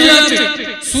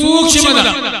സൂക്ഷ്മത.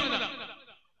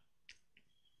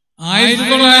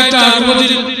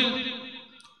 1960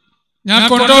 ഞാൻ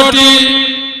കൊണ്ടോട്ടി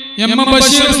എം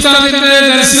ബഷീർ ഉസ്താദിന്റെ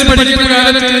ദർസിൽ പഠിക്കുന്ന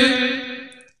കാലത്ത്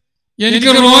എനിക്ക്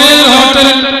റോയൽ ഹോട്ടൽ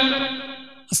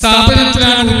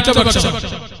സ്ഥാപനത്തിലാണ് ഉച്ചഭക്ഷണം.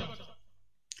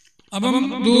 അപ്പം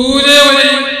ദൂരെ വഴി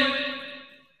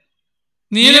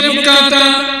നീലമുക്കാത്ത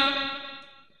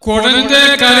കൊടന്റെ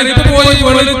കരുപ്പ് പോയി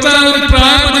വെളുത്ത ഒരു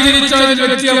പ്രായം അധികരിച്ച ഒരു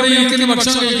വ്യക്തി അവിടെ ഇരിക്കുന്ന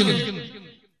ഭക്ഷണം കഴിക്കുന്നു.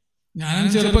 ഞാൻ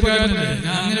ചെറുപ്പക്കാരനല്ലേ,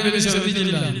 ഞാൻ അങ്ങനെ വലിയ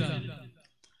ശ്രദ്ധിച്ചില്ല.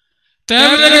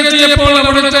 ടേബിളിലേക്ക് എത്തിയപ്പോൾ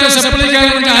അവിടുത്തെ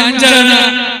സപ്ലൈക്കാരന്റെ 5 അണ,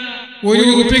 1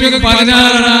 ഉറുപ്പികക്ക് 16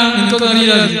 അണ. എനിക്കൊന്നും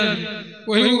അറിയില്ല,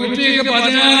 1 ഉറുപ്പികക്ക്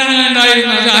 16 അണ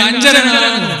ഉണ്ടായിരുന്നു, അത് 5 അണ.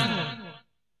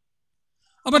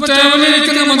 അപ്പൊ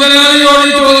ടേബിളിലിരിക്കുന്ന മുതലാളിയോട്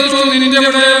ചോദിച്ചു, നിന്റെ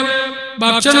ഇവിടെ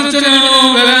ഭക്ഷണത്തിനാണോ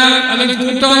വില, അല്ലെങ്കിൽ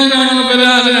കൂട്ടാനാണോ വില,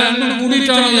 അത് രണ്ടും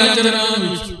കൂടിയിട്ടാണോ 5 അണ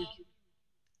ചോദിച്ചു.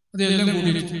 അതെല്ലാം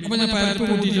കൂടിയിട്ട്. അപ്പൊ ഞാൻ പരപ്പ്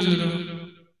കൂട്ടിയിട്ടില്ലല്ലോ.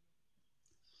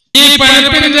 ഈ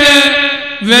പരപ്പിന്റെ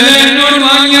വില എന്നോട്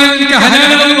വാങ്ങിയാൽ എനിക്ക്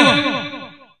ഹലാലാകുമോ?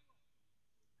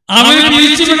 അവന്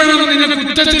പിരിച്ചുവിടണം, നിന്റെ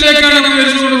കുറ്റത്തിലേക്കാണ് അവൻ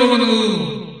വലിച്ചുകൊണ്ട് പോകുന്നത്.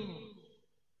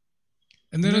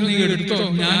 എന്നിട്ട് നീ എടുത്തോ,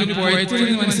 ഞാനൊരു പോയത്തിൽ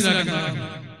മനസ്സിലാക്കുന്നതാണ്.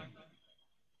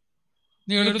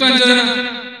 നീ എടുത്തോ 5 അണ.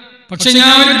 പക്ഷെ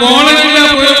ഞാൻ ഒരു ബോളല്ല,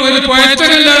 ഒരു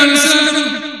പോയത്തല്ല മനസ്സിലാക്കണം.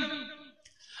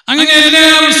 അങ്ങനെ എല്ലാ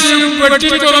വിഷയവും വെട്ടി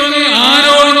തുറന്ന്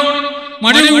ആരോടും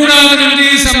മടി കൂടാതെ വേണ്ടി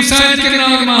സംസാരിക്കുന്ന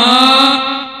മഹാ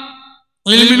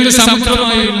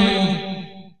സമുദ്രമായിരുന്നു.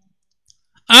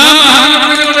 ആ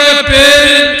മഹാനവരുടെ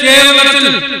പേര് കേരളത്തിൽ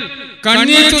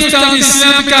കണ്ണിയത്ത് ഉസ്താദ്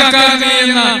ഇസ്ലാമിക് അക്കാദമി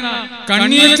എന്ന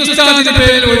കണ്ണിയത്ത് ഉസ്താദിന്റെ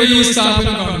പേരിൽ ഒരു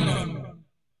സ്ഥാപനം കാണുന്നു.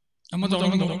 നമ്മൾ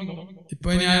തുടങ്ങുന്നു. ഇപ്പൊ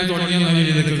ഞാൻ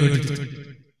തുടങ്ങിയതൊക്കെ കേട്ടു.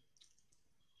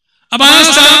 അപ്പൊ ആ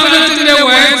സ്ഥാപനത്തിന്റെ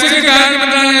വയസ്സിന് കാരണം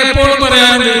എന്താണ് എപ്പോഴും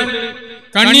പറയാറുണ്ട്.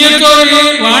 കണ്ണിയത്തോട്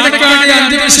വാഴക്കാട്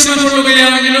അന്ത്യവിഷമം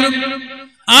കൊള്ളുകയാണെങ്കിലും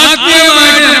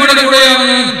ആത്മീയമായിട്ട് നമ്മുടെ കൂടെയാണ്.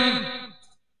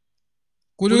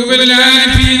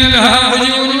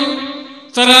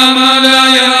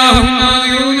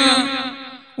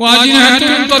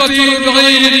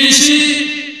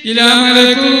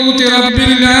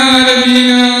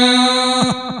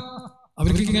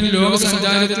 അവർക്ക് ഇങ്ങനെ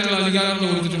ലോകസഞ്ചാരത്തിനുള്ള അധികാരങ്ങൾ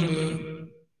കൊടുത്തിട്ടുണ്ട്.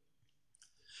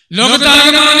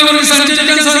 ലോകത്താകമാനവർക്ക്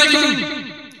സഞ്ചരിക്കാൻ സാധിക്കും.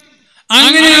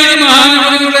 അങ്ങനെയാണ്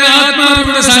മഹാനവരുടെ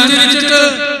ആത്മാവിലൂടെ സഞ്ചരിച്ചിട്ട്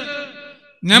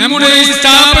നമ്മുടെ ഈ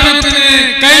സ്ഥാപനത്തിനെ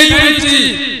കൈപിടിച്ച്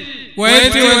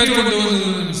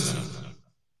കൊണ്ടുപോകുന്നത്.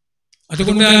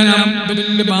 അതുകൊണ്ടാണ് നാം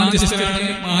വലിയ ബാധ്യസ്ഥരാണ്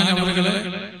മഹാനവറുകളെ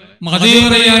മതി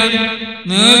പറയാൻ,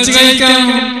 നേർച്ച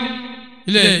കഴിക്കാനും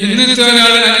ഇല്ലേ. ഇന്നത്തെ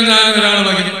ഒരാളെ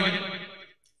വകെ,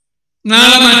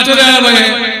 നാളെ മറ്റൊരാളെ വകെ,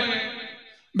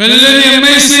 വലിയൊരു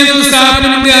MIC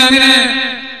സ്ഥാപനമുണ്ട്. അങ്ങനെ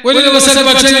ഒരു ദിവസം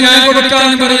പക്ഷേ ഞാൻ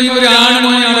കൊടുക്കാന്ന് പറയുന്ന ഒരു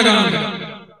ആണുമോനെ കാണില്ല.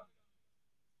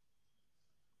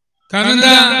 കാരണം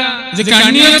എന്താ, ഇത്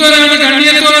കണ്ണിയത്തോടാണ്.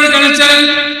 കണ്ണിയത്തോട് കളിച്ചാൽ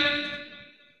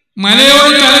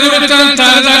മലയോട് തലകൊടുത്താൽ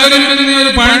തല തകരുമെന്ന്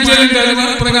ഒരു പഴഞ്ചൊല്ലും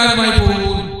പ്രകാരമായി പോകുന്നു.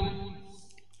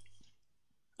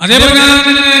 അതേപ്രകാരം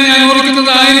തന്നെ ഞാൻ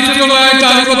ഓർക്കുന്നത്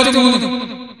 1963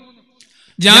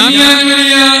 ജാമിയ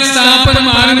വലിയ സ്ഥാപനം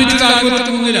ആരംഭിച്ചത്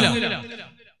 63-ലാണ്.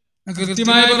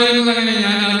 കൃത്യമായി പറയുന്നത് അങ്ങനെ.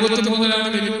 ഞാൻ 63-ലാണ്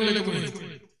വെല്ലുവിളിയിലേക്ക് പോയത്.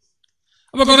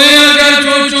 അപ്പൊ കുറെ ആൾക്കാർ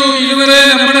ചോദിച്ചു, ഇതുവരെ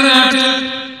നമ്മുടെ നാട്ടിൽ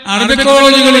അറബിക്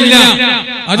കോളേജുകളില്ല,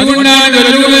 അതുകൊണ്ടാണ്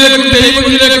വെല്ലുവിളിയിലേക്കും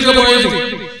ദൈവത്തിലേക്കൊക്കെ പോയത്.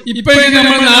 ഇപ്പൊ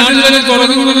നമ്മൾ നാട്ടിലേക്ക്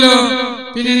തുടങ്ങുന്നല്ലോ,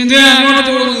 പിന്നെ എന്തിനാ അങ്ങോട്ട്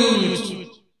പോകുന്നത്?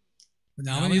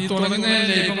 ഞാൻ ഈ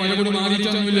തുടങ്ങുന്നതല്ലേ, ഇപ്പൊ മുലകൂടി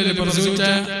മാറിയിട്ടൊന്നുമില്ലല്ലോ. പ്രസവിച്ച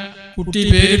കുട്ടി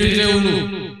പേരിട്ടേ ഉള്ളൂ,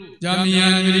 ജാമിയ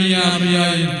വലിയ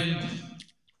അറബിയായി.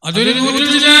 അതൊരു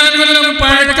 100 കൊല്ലം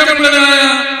പഴക്കമുള്ളതായ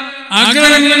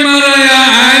അഗ്രഹന്യന്മാരായ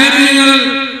ആലിമീങ്ങൾ,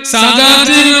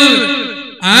 സാദാത്യങ്ങൾ,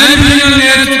 ആലിമീങ്ങൾ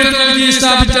നേതൃത്വം നൽകി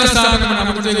സ്ഥാപിച്ച സ്ഥാപനമാണ്.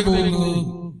 അവിടത്തേക്ക് പോകുന്നത്.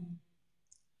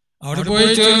 അവിടെ പോയി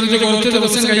ചേർന്നിട്ട് കുറച്ച്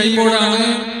ദിവസം കഴിയുമ്പോഴാണ്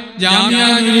ജാമിയ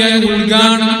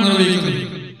ഉദ്ഘാടനം നിർവഹിക്കുന്നത്.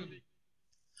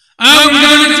 ആ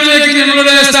ഉദ്ഘാടനത്തിലേക്ക്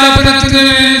ഞങ്ങളുടെ സ്ഥാപനത്തിന്റെ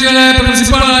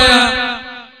പ്രിൻസിപ്പളായ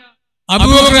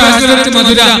അബൂബക്കർ ഹസ്രത്ത്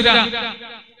മധുര,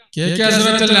 KK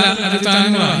ഹസ്രത്തല്ല, അത്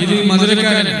താങ്കള, ഇത്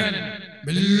മധുരക്കാരനാണ്,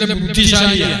 വലിയ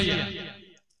ബുദ്ധിശാലിയാണ്.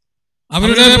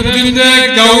 അവരുടെ ബുദ്ധിന്റെ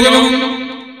ഗൗരവം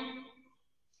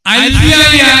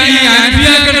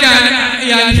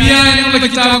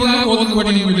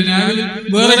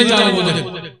വേറെ കിതാബ്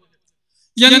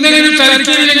എന്തെങ്കിലും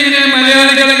തലക്കിലിങ്ങനെ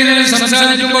മലയാളികൾ ഇങ്ങനെ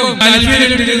സംസാരിക്കുമ്പോൾ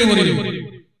അൽഫിയയിലെന്ന് പറയും.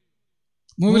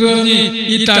 മൂവര് പറഞ്ഞ്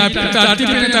ഈ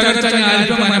തട്ടിപ്പിനെ തകർത്താൻ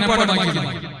അല്പം മനപ്പാടമാക്കി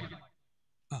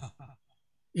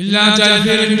ഇല്ലാത്ത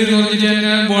അൽഫിയലെന്ന് പറഞ്ഞിട്ട്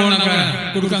തന്നെ ബോളണക്കാൻ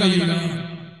കൊടുക്കാൻ കഴിയില്ല.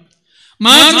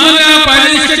 മാത്രമല്ല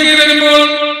പരീക്ഷയ്ക്ക് വരുമ്പോൾ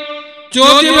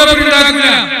ചോദ്യപേപ്പറുണ്ടാക്കില്ല.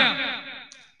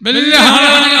 വലിയ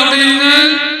ആളാണ് അവിടെ നിന്ന്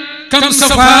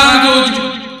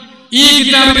ഈ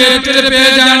കിതാബിന്റെ എത്ര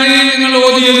പേജാണ് നിങ്ങൾ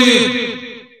ഓതിയത്?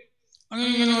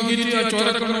 അങ്ങനെ നോക്കിയിട്ട്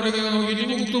ചോരക്കണ്ണോട് നോക്കിയിട്ട്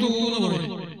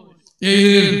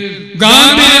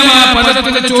ഗാംഭീര്യമായ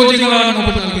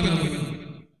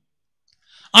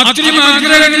അത്രയും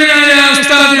ആഗ്രഹങ്ങളായ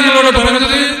ഉസ്താദ് ഞങ്ങളോട്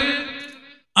പറഞ്ഞത്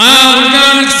ആ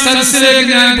ഉദ്ഘാടന സദസ്സിലേക്ക്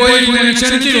ഞാൻ പോയി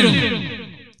ക്ഷണിച്ചിരുന്നു.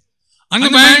 അന്ന്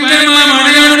ഭയങ്കരമായ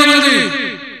മഴയാണുള്ളത്.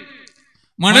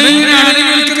 മഴയിങ്ങനെ അടങ്ങി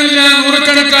നിൽക്കുന്നില്ല.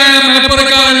 നൂറുകണക്കായ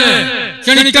മലപ്പുറക്കാരല്ലേ,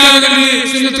 ക്ഷണിക്കാറുണ്ട്,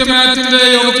 സുന്നത്തുമാത്തിന്റെ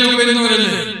യോഗത്തിൽ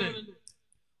വരുന്നവരല്ലേ.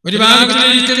 ഒരു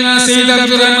ഭാഗത്തിലിരിക്കുന്ന സയ്യിദ്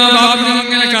അബ്ദുറഹ്മാൻ ബാബു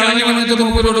ഇങ്ങനെ കളഞ്ഞു വന്നിട്ട്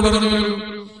മൂപ്പരോട് പറഞ്ഞു,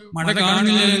 മഴ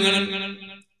കാണുന്നില്ല നിങ്ങൾ,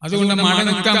 അതുകൊണ്ട് മഴ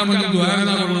നിൽക്കാൻ വേണ്ടി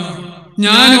ദ്വാരകൊള്ള.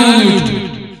 ഞാനോ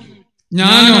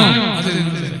ഞാനോ അത്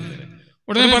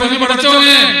ഉടനെ പറഞ്ഞു,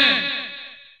 പഠിച്ചോനെ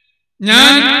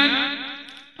ഞാൻ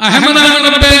അഹമ്മദാണ്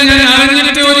റബ്ബേ, ഞാൻ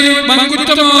അറിഞ്ഞിട്ട് ഒരു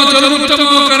മങ്കുറ്റമോ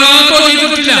ചെറുകുറ്റമോ കറാത്തോ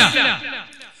ചെയ്തിട്ടില്ല,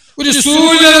 ഒരു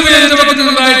സൂര്യതമേ എന്റെ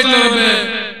പക്കത്തുണ്ടായിട്ടില്ല റബ്ബേ,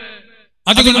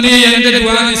 അതുകൊണ്ട് എന്റെ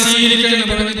ദുആനെ സ്വീകരിക്കണം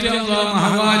പറഞ്ഞിട്ട്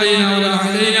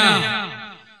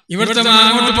ഇവിടുത്തെ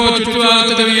അങ്ങോട്ട് പോ,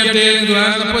 ചുറ്റുഭാഗത്ത് വീയട്ടെ എന്ന് ദുആ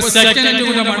സെക്കൻഡ്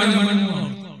കൊണ്ട് മടങ്ങി.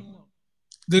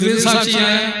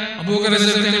 ദീർഘസാക്ഷിയായ അബൂബക്കർ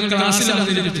ക്ലാസ്സിൽ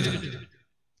അവതരിപ്പിച്ചത്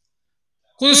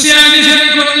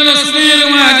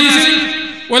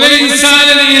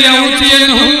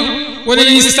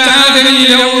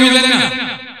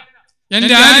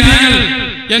എന്റെ ആലിമീങ്ങൾ,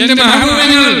 എന്റെ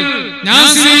മഹബൂബിങ്ങൾ, ഞാൻ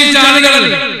സ്നേഹിച്ച ആളുകൾ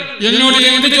എന്നോട്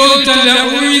എന്ത് ചോദിച്ചാൽ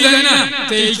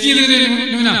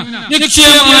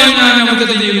നിശ്ചയമായും ഞാൻ അവർക്ക്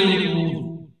ചെയ്തു.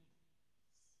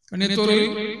 കണ്ണിത്തോറ്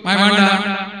മഴ വേണ്ട,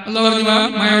 അല്ല പറഞ്ഞു,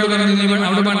 മഴയോട് പറഞ്ഞു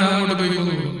അവിടെ വേണ്ട, അങ്ങോട്ട് പോയി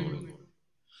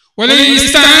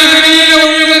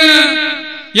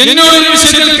എന്നോട്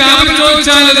വിഷയത്തിൽ കാര്യം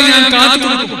ചോദിച്ചാൽ അത് ഞാൻ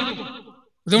കാത്തുകൊടുക്കും.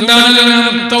 അതുകൊണ്ടാണല്ലോ ഞാൻ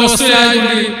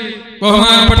തവസ്സയായതുകൊണ്ട്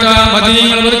ബഹുമാനപ്പെട്ട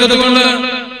മദീനയുടെ ബർക്കത്തുകൊണ്ട്,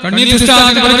 കണ്ണീത്ത്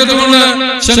ഉസ്താദിന്റെ ബർക്കത്തുകൊണ്ട്,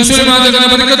 ശംസുൽ മാതയുടെ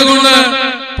ബർക്കത്തുകൊണ്ട്,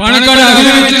 പാണക്കാട്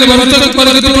അഖിലത്തിന്റെ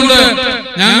ബർക്കത്തുകൊണ്ട്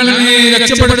ഞങ്ങൾ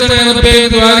രക്ഷപ്പെടുത്തണേ റബ്ബേ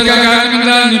ദ്വാരക്കാൻ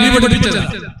കാരണമില്ല നബി പഠിപ്പിച്ചത്.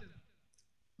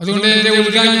 അതുകൊണ്ട് എന്റെ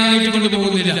ഉദ്ഘാടനം ഞാൻ നീട്ടിക്കൊണ്ട്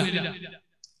പോകുന്നില്ല.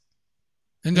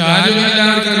 എന്റെ ആരോഗ്യം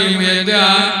എല്ലാവർക്കും അറിയും. എന്റെ ആ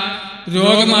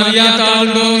രോഗം അറിയാത്ത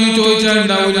ആളുണ്ടോ എന്ന് ചോദിച്ചാൽ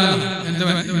ഉണ്ടാവില്ല എന്റെ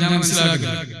ഞാൻ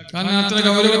മനസ്സിലാക്കുക. കാരണം അത്ര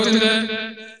ഗൗരവത്തിന്റെ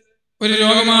ഒരു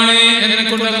രോഗമാണ് എന്നെ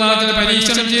കൊണ്ടല്ലാത്ത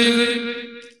പരീക്ഷണം ചെയ്തത്.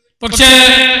 പക്ഷേ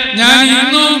ഞാൻ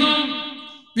ഇന്നും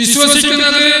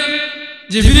വിശ്വസിക്കുന്നത്,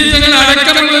 ജിബ്രീൽ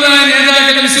അടക്കമുള്ളതായ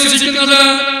നേതാക്കൾ വിശ്വസിക്കുന്നത്,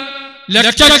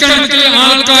 ലക്ഷക്കണക്കിന്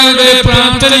ആൾക്കാരുടെ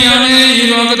പ്രാർത്ഥനയാണ് ഈ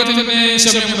രോഗത്തിന്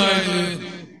ശമനമുണ്ടായത്.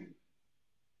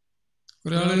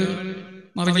 ഒരാള്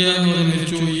മറിയാന്ന്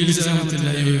മരിച്ചു, ഈലിസലാമത്തില്ല.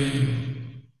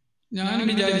 ഞാൻ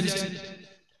വിചാരിച്ചു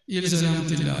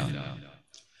ഈലിസലാമത്തില്ല.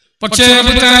 പക്ഷേ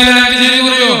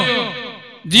പറയോ,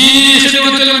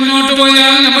 ജീവിതത്തിൽ മുന്നോട്ട്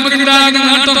പോയാൽ നമുക്കുണ്ടാകുന്ന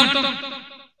നേട്ടം,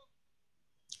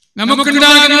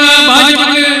 നമുക്കുണ്ടാകുന്ന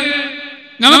ഭാഗ്യമാണ്,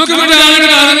 നമുക്ക്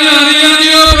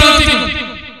അറിയാതെയോ പ്രാർത്ഥിക്കും.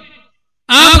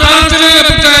 ആ പ്രാർത്ഥനയെ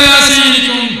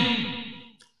സ്വീകരിക്കും.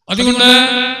 അതുകൊണ്ട്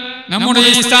നമ്മുടെ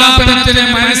ഈ സ്ഥാപനത്തിനെ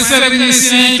മനസ്സറിഞ്ഞ്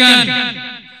സ്നേഹിക്കാൻ,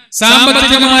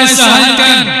 സാമ്പത്തികമായി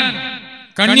സഹായിക്കാൻ,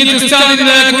 കണ്ണീത്ത്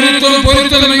ഉസ്താദിന്റെ ഗുരുത്വവും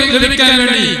പൊരുത്തവും ലഭിക്കാൻ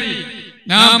വേണ്ടി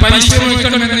നാം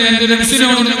പരിശ്രമിക്കണമെന്ന് എന്റെ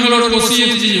നഫ്സിനോട് നിങ്ങളോട്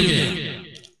വസിയത്ത് ചെയ്യുകയാണ്.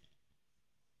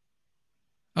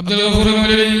 അബ്ദുൽ ഗഫൂർ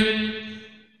മൗലവി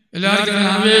എല്ലാവർക്കും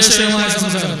ആവേശകരമായ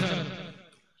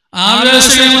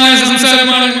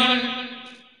സംസാരമാണ്.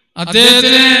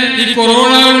 അദ്ദേഹത്തിന് ഈ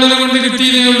കൊറോണ ഉള്ളത് കൊണ്ട്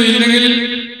കിട്ടിയതേയുള്ളൂ, ഇല്ലെങ്കിൽ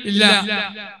ഇല്ല.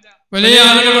 വലിയ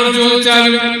ആളുകളോട്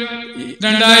ചോദിച്ചാലും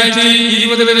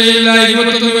 2020 വരെയില്ല,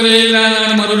 2021 വരെയില്ല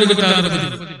എന്നാണ് മറുപടി കിട്ടാറുള്ളത്.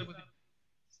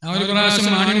 ആ ഒരു പ്രാവശ്യം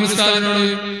മാണി ഉസ്താദിനോട്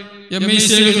MEC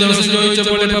ദിവസം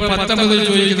ചോദിച്ചപ്പോൾ ഇപ്പൊ 19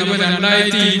 ചോദിക്കുന്നു. അപ്പൊ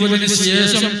 2020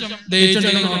 ശേഷം ഡേറ്റ്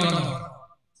ഉണ്ടെന്ന് നോക്കണം.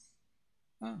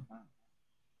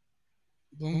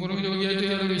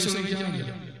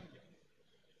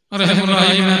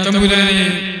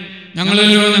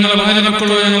 ഞങ്ങളിലോ ഞങ്ങളുടെ ഭാര്യ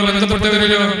മക്കളോ ഞങ്ങൾ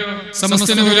ബന്ധപ്പെട്ടവരിലോ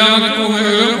സമസ്തന്റെ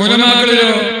ഉലമാക്കളിലോ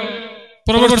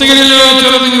പ്രവർത്തകരിലോ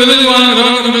ചെറുതും വലുതുമാണ്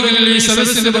രോഗങ്ങളിൽ ഈ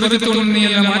സദസ്സിന്റെ ബർക്കത്തുകൊണ്ട് നീ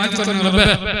എല്ലാം മാറ്റിത്തരണം റബ്ബേ.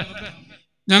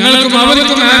 ഞങ്ങൾക്കും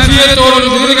അവർക്കും ആഫിയത്തോട്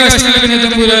ദീർഘായുസ്സ് നൽകുന്ന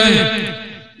തമ്പുരാനെ,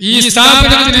 ഈ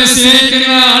സ്ഥാപനത്തിനെ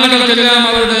സ്നേഹിക്കുന്ന ആളുകൾക്കെല്ലാം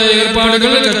അവരുടെ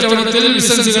ഏർപ്പാടുകൾ, കച്ചവടത്തിൽ,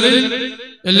 ബിസിനസ്സുകളിൽ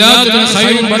എല്ലാത്തിനും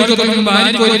ഹൈറും ബർക്കത്തും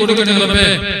ഭാര്യക്കോരി കൊടുക്കണേ റബ്ബേ.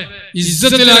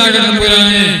 ഇസ്സത്തിലാകണേ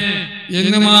തമ്പുരാനെ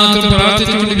എന്ന് മാത്രം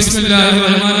പ്രാർത്ഥിച്ചുകൊണ്ട് ബിസ്മില്ലാഹിർ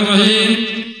റഹ്മാനിർ റഹീം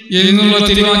എന്നുള്ള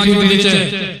തിരുവാക്കി ഉദ്ധരിച്ച്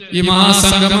ഈ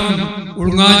മഹാസംഗമം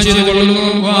ഉൾങ്ങാൻ ചെയ്തു കൊള്ളുന്നു.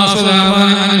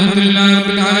 അൽഹംദുലില്ലാഹി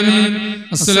റബ്ബിൽ ആലമീൻ.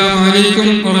 അസ്സലാമു അലൈക്കും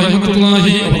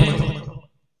വറഹ്മത്തുള്ളാഹി വബറകാതുഹു.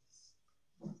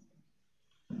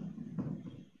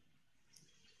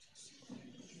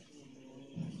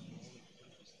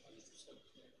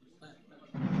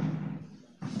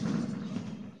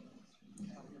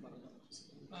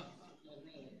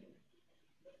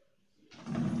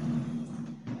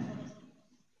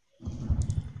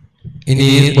 ഇനി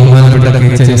ബഹുമാനപ്പെട്ട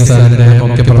ഉസ്താദിന്റെ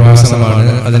മുഖ്യ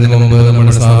പ്രഭാഷണമാണ്. അതിനു മുമ്പ്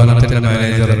നമ്മുടെ സ്ഥാപനത്തിന്റെ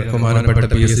മാനേജർ ബഹുമാനപ്പെട്ട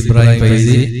PS ഇബ്രാഹിം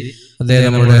ഫൈസി,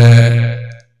 അദ്ദേഹം നമ്മുടെ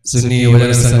സുന്നി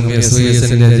യുവജന സംഘം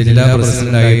SYSന്റെ ജില്ലാ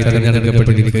പ്രസിഡന്റായി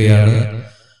തെരഞ്ഞെടുക്കപ്പെട്ടിരിക്കുകയാണ്.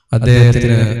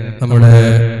 അദ്ദേഹത്തിന് നമ്മുടെ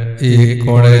ഈ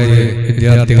കോളേജ്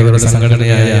വിദ്യാർത്ഥികളുടെ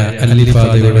സംഘടനയായ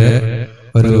അൽ-ഇബാദയുടെ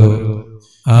ഒരു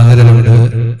ആദരവുണ്ട്.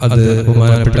 അത്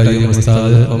ബഹുമാനപ്പെട്ട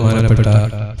ഉസ്താദ് ബഹുമാനപ്പെട്ട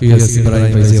PS ഇബ്രാഹിം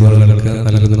ഫൈസി അവർക്ക്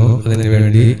നൽകുന്നു.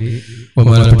 അതിനുവേണ്ടി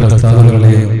ബഹുമാനപ്പെട്ട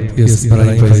ഉസ്താദുകളെയും PS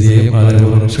ഇബ്രാഹിം ഫൈസിയെയും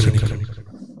ആദരവോടെ ക്ഷണിക്കുന്നു.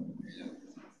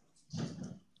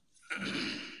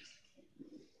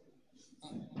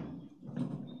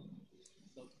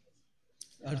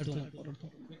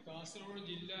 കാസർഗോഡ്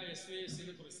ജില്ലാ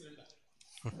SYSന്റെ പ്രസിഡന്റാണ്.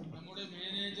 നമ്മുടെ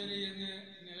മാനേജർ എന്ന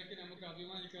നിലയ്ക്ക് നമുക്ക്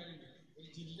അഭിമാനിക്കാറുണ്ട്. ഒരു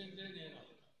ജില്ലന്റെ നേതാവ്,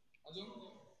 അതും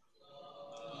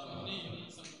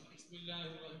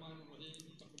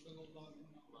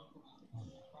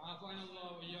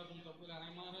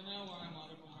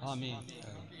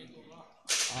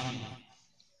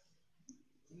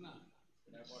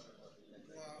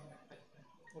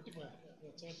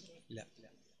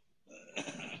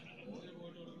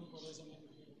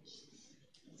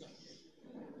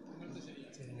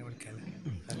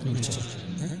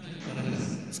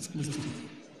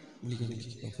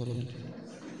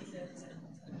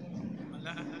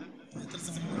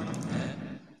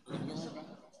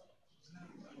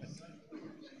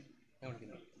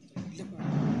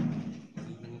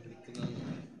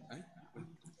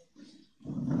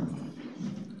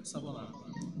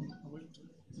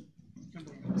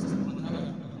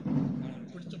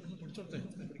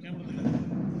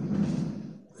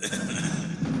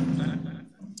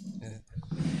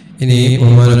ഇനി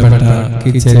ബഹുമാനപ്പെട്ട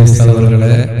കിച്ചേരി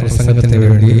ഉസ്താദുകളെ പ്രസംഗത്തിന്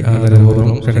വേണ്ടി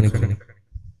ആദരപൂർവ്വം ക്ഷണിക്കുന്നു.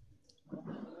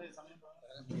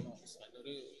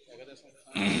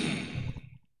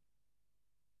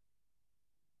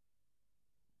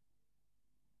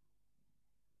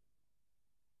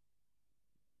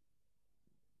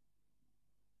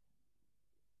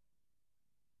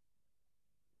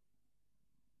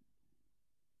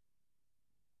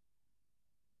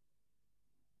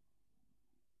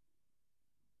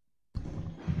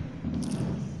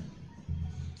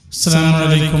 السلام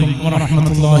عليكم ورحمة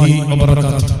الله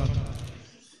وبركاته.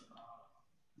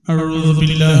 أعوذ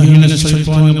بالله من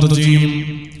الشيطان الرجيم.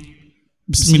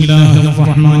 بسم الله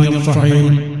الرحمن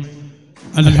الرحيم.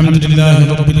 الحمد لله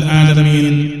رب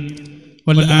العالمين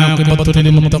والعاقبة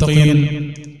للمتقين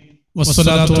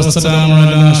والصلاة والسلام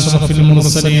على أشرف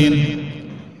المرسلين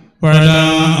وعلى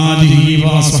آله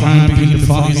وأصحابه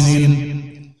الفائزين.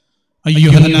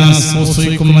 أيها الناس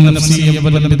أوصيكم ونفسي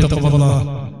أولا بتقوى الله.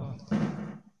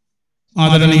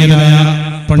 ആദരണീയരായ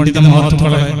പണ്ഡിത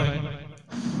മഹത്തുക്കളെ,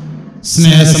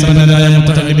 സ്നേഹസമ്പന്നരായ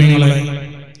മുത്തഅല്ലിമീങ്ങളെ,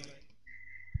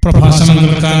 പ്രഭാഷണം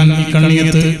കേൾക്കാൻ ഈ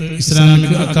കണ്ണിയത്ത്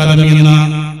ഇസ്ലാമിക് അക്കാദമി എന്ന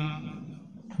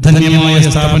ധന്യമായ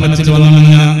സ്ഥാപനത്തിൽ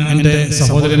വന്നുവന്ന എൻ്റെ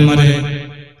സഹോദരന്മാരെ,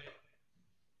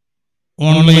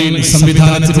 ഓൺലൈൻ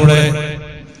സംവിധാനത്തിലൂടെ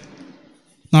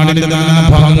നാടിൻ്റെ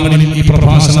നാനാഭാഗങ്ങളിൽ ഈ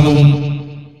പ്രഭാഷണവും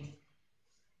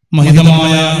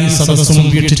മഹിതമായ ഈ സദസ്സും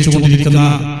വീക്ഷിച്ചുകൊണ്ടിരിക്കുന്ന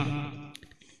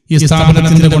ഈ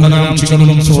സ്ഥാപനത്തിന്റെ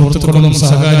ഗുണകാംക്ഷികളും സുഹൃത്തുക്കളും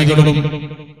സഹകാരികളും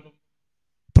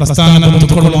പ്രസ്ഥാന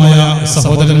ബന്ധുക്കളുമായ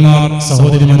സഹോദരന്മാർ,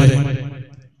 സഹോദരിമാരെ,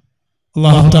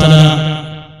 അല്ലാഹു തആല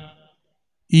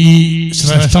ഈ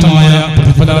ശ്രേഷ്ഠമായ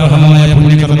പ്രതിഫലാർഹമായ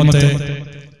പുണ്യകർമ്മത്തെ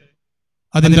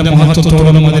അതിന്റെ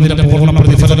മഹത്വത്തോടും അതിന്റെ പൂർണ്ണ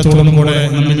പ്രതിഫലത്തോടും കൂടെ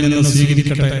നമ്മിൽ നിന്ന്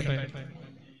സ്വീകരിക്കട്ടെ.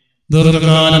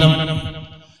 ദീർഘകാലം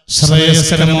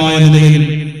ശ്രേയസ്കരമായ നിലയിൽ,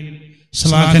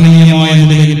 ശ്ലാഘനീയമായ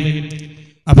നിലയിൽ,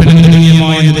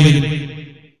 അഭിനന്ദനീയമായ നിലയിൽ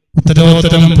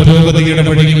ഉത്തരോത്തരം പുരോഗതിയുടെ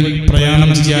വഴിയിൽ പ്രയാണം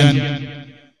ചെയ്യാൻ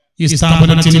ഈ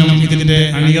സ്ഥാപനത്തിനും ഇതിന്റെ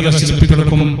അണിയറ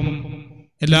ശില്പികൾക്കും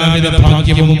എല്ലാവിധ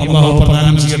ഭാഗ്യവും അല്ലാഹു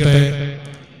പ്രദാനം ചെയ്യട്ടെ.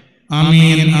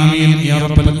 ആമീൻ ആമീൻ യാ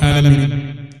റബ്ബൽ ആലമീൻ.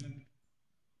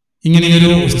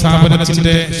 ഇങ്ങനെയൊരു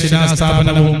സ്ഥാപനത്തിന്റെ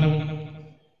ശിലാസ്ഥാപനവും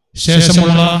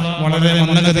ശേഷമുള്ള വളരെ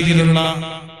മന്ദഗതിയിലുള്ള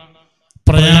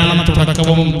പ്രയാണ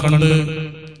തുടക്കവും കണ്ട്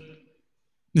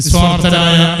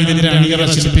നിസ്വാർത്ഥരായ ഇതിന്റെ അണിയറ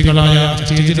ശില്പികളായ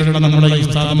സ്റ്റേജിലുള്ള നമ്മുടെ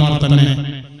ഉസ്താദുമാർ തന്നെ,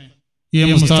 ഈ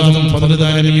ഉസ്താദും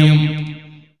ഫദ്ലുദാനിയും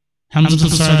ഹംസു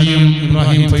സാദിയും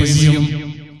ഇബ്രാഹിം ഫൈസിയും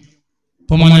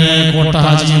ബഹുമാനരായ കോട്ട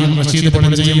ഹാജിയും റഷീദ്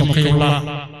പടഞ്ചയും ഒക്കെയുള്ള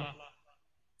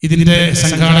ഇതിന്റെ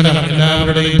സംഘാടകർ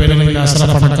എല്ലാവരുടെയും പേരുകളിൽ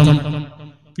അസ്രഫടക്കം,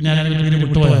 പിന്നെ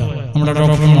വിട്ടുപോയ നമ്മുടെ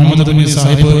ഡോക്ടർ മുഹമ്മദ് തുമി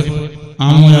സാഹിബ്,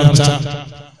 ആമോയാർച്ച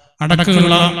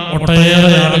അടക്കമുള്ള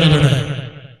ഒട്ടേറെ ആളുകളുടെ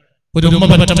ഒരു ഉമ്മ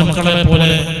പറ്റ മക്കളെ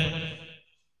പോലെ,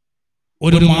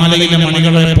 ഒരു മാലയിലെ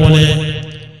മണികളെ പോലെ,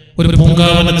 ഒരു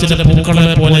പൂങ്കാവനത്തിലെ പൂക്കളെ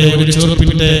പോലെ, ഒരു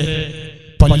ചെറുപ്പിന്റെ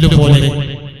പല്ലുപോലെ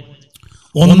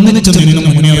ഒന്നിച്ചു നിന്ന്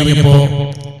മുന്നേറിയപ്പോ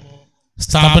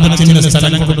സ്ഥാപനത്തിന്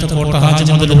സ്ഥലം കൊടുത്ത കോട്ട ഹാജി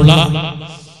മുതലുള്ള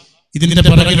ഇതിന്റെ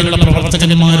പിറകിലുള്ള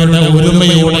പ്രവർത്തകന്മാരുടെ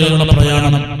ഒരുമയോടെയുള്ള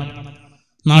പ്രയാണം,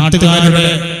 നാട്ടുകാരുടെ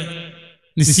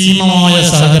നിസ്സീമമായ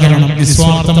സഹകരണം,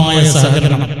 നിസ്വാർത്ഥമായ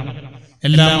സഹകരണം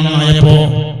എല്ലാം ആയപ്പോ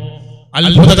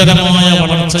അത്ഭുതകരമായ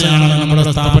വളർച്ചയാണ് നമ്മുടെ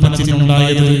സ്ഥാപനത്തിന്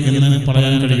ഉണ്ടായത് എന്ന്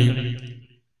പറയാൻ കഴിയും.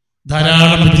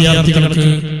 ധാരാളം വിദ്യാർത്ഥികൾക്ക്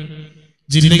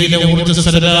ജില്ലയിലെ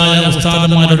ഊർജ്ജസ്വലരായ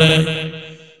ഉസ്താദന്മാരുടെ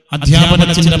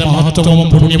അധ്യാപനത്തിന്റെ മഹത്വവും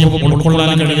പുണ്യവും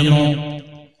ഉൾക്കൊള്ളാൻ കഴിയുന്നു.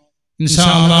 ഇൻഷാ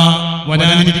അല്ലാഹ്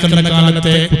വരാനിരിക്കുന്ന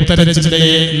കാലത്തെ ഉത്തര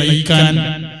ജില്ലയെ നയിക്കാൻ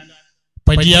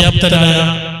പര്യാപ്തരായ,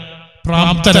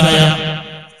 പ്രാപ്തരായ,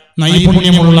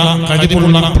 നൈപുണ്യമുള്ള,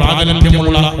 കഴിവുള്ള,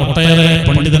 പ്രാഗൽഭ്യമുള്ള ഒട്ടേറെ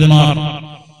പണ്ഡിതന്മാർ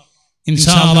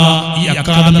ഇൻഷാ അല്ലാഹ് ഈ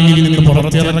അക്കാദമിയിൽ നിന്ന്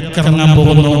പുറത്തിറങ്ങാൻ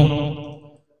പോകുന്നു.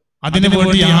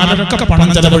 അതിനുവേണ്ടി ആരൊക്കെ പണം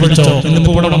ചെലവഴിച്ചോ,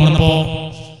 ഇന്നിപ്പോ ഇവിടെ വന്നപ്പോ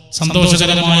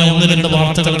സന്തോഷകരമായ 1-2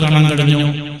 വാർത്തകൾ കാണാൻ കഴിഞ്ഞു.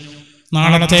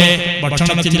 നാളത്തെ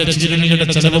ഭക്ഷണത്തിന്റെ ചിരുണിയുടെ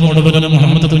ചെലവ് മുഴുവനും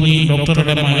മുഹമ്മദ് തുനി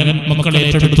ഡോക്ടറുടെ മക്കൾ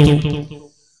ഏറ്റെടുത്തു.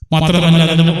 മാത്രമല്ല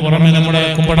അതിന് പുറമെ നമ്മുടെ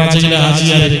കുമ്പടാച്ചയിലെ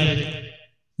ഹാജിയാര്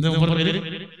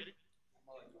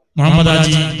മുഹമ്മദ്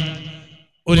ഹാജി,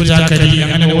 ഒരു ചാക്കരി,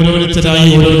 അങ്ങനെ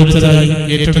ഓരോരുത്തരായി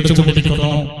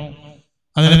ഏറ്റെടുത്തുകൊണ്ടിരിക്കുന്നു.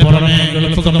 അതിന് പുറമെ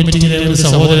ഗൾഫ് കമ്മിറ്റിയിലെ ഒരു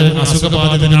സഹോദരൻ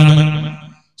അസുഖബാധിതനാണ്,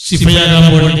 ശിഫയാകാൻ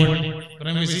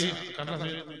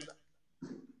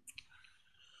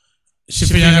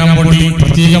വേണ്ടി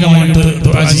പ്രത്യേകമായിട്ട്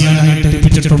ദുആ ചെയ്യാനായിട്ട്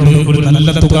ഏൽപ്പിച്ചിട്ടുണ്ട്. ഒരു നല്ല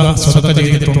തുക സ്വതക്ക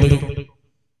ചെയ്തിട്ടുണ്ട്.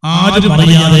 ആരും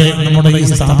അറിയാതെ നമ്മുടെ ഈ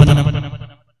സ്ഥാപനം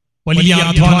വലിയ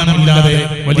അധ്വാനമില്ലാതെ,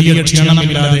 വലിയ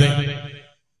ക്ഷീണമില്ലാതെ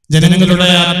ജനങ്ങളുടെ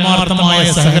ആത്മാർത്ഥമായ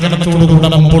സഹകരണത്തോടുകൂടെ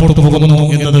മുമ്പോട്ട് പോകുന്നു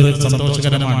എന്നത്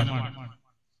സന്തോഷകരമാണ്.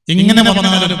 എങ്ങനെ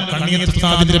വന്നാലും കണ്ണിയത്ത്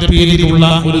ഉസ്താദിന്റെ പേരിലുള്ള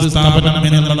ഒരു സ്ഥാപനം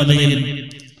എന്നുള്ള നിലയിൽ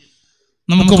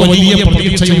നമുക്ക് വലിയ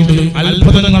പ്രതീക്ഷയുണ്ട്.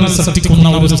 അത്ഭുതങ്ങൾ സൃഷ്ടിക്കുന്ന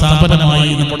ഒരു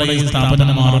സ്ഥാപനമായി നമ്മുടെ ഈ സ്ഥാപനം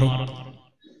മാറും.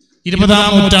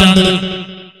 20-ാം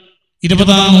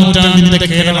നൂറ്റാണ്ടിന്റെ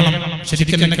കേരളം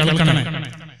ശരിക്കും കേൾക്കണേ.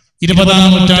 20-ാം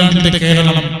നൂറ്റാണ്ടിന്റെ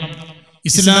കേരളം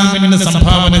ഇസ്ലാമിന്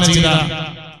സംഭാവന ചെയ്ത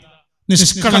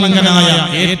നിഷ്കളങ്കനായ,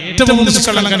 ഏറ്റവും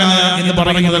നിഷ്കളങ്കനായ എന്ന്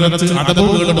പറയുന്നത്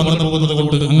അതവുകൾ വന്നു പോകുന്നത്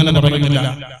കൊണ്ട് അങ്ങനെ പറയുന്നില്ല.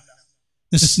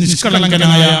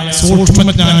 നിഷ്കളങ്കനായ,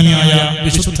 സൂക്ഷ്മജ്ഞാനിയായ,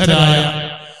 വിശുദ്ധരായ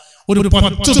ഒരു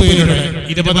 10 പേരുടെ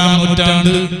 20-ാം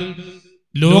നൂറ്റാണ്ട്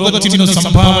ലോകത്തിന്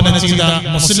സംഭാവന ചെയ്ത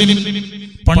മുസ്ലിം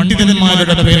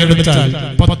പണ്ഡിതന്മാരുടെ പേരെടുത്താൽ,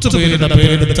 10 പേരുടെ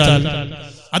പേരെടുത്താൽ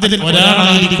അതിൽ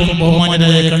ഒരാളായിരിക്കും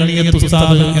ബഹുമാനരായ കണ്ണിയത്ത്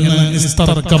ഉസ്താദ് എന്ന്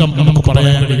നിസ്തർക്കം നമുക്ക്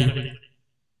പറയാൻ കഴിയും.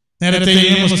 നേരത്തെ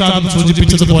ഉസ്താദ്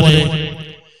സൂചിപ്പിച്ചതുപോലെ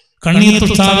കണ്ണിയത്ത്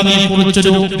ഉസ്താദിനെ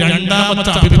കുറിച്ചൊരു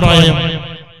 2ാമത്തെ അഭിപ്രായം,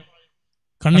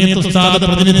 കണ്ണിയത്ത് ഉസ്താദ്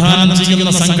പ്രതിനിധാനം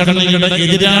ചെയ്യുന്ന സംഘടനയുടെ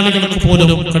എതിരാളികൾക്ക്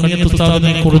പോലും കണ്ണിയത്ത്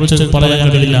ഉസ്താദിനെ കുറിച്ച് പറയാൻ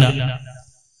കഴിയില്ല.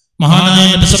 മഹാനായ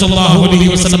നബി സല്ലല്ലാഹു അലൈഹി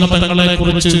വസല്ലം തങ്ങളെ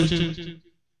കുറിച്ച്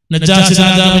നജാശി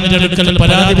രാജാവിന്റെ അടുക്കൽ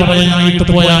പരാതി പറയാനായിട്ട്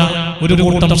പോയ ഒരു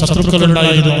കൂട്ടം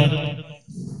ശത്രുക്കളുണ്ടായിരുന്നു.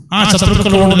 ആ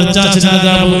ശത്രുക്കളോട് നജാശി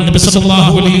രാജാവ് നബി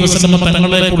സല്ലല്ലാഹു അലൈഹി വസല്ലം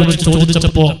തങ്ങളെ കുറിച്ച്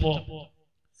ചോദിച്ചപ്പോ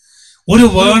ഒരു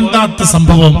വേണ്ടാത്ത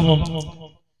സംഭവം,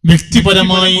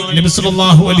 വ്യക്തിപരമായി നബി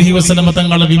സല്ലല്ലാഹു അലൈഹി വസല്ലം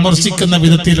തങ്ങളെ വിമർശിക്കുന്ന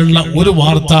വിധത്തിലുള്ള ഒരു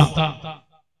വാർത്ത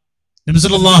നബി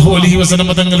സല്ലല്ലാഹു അലൈഹി വസല്ലം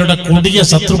തങ്ങളുടെ കൊടിയ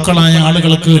ശത്രുക്കളായ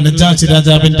ആളുകൾക്ക് നജാശി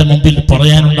രാജാവിന്റെ മുമ്പിൽ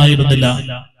പറയാനുണ്ടായിരുന്നില്ല.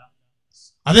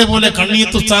 അതേപോലെ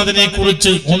കണ്ണിയത്ത് ഉസ്താദിനെ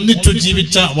കുറിച്ച് ഒന്നിച്ചു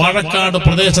ജീവിച്ച വാഴക്കാട്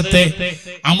പ്രദേശത്തെ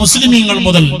അമുസ്ലിമീങ്ങൾ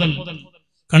മുതൽ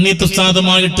കണ്ണിയത്ത്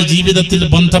ഉസ്താദുമായിട്ട് ജീവിതത്തിൽ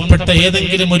ബന്ധപ്പെട്ട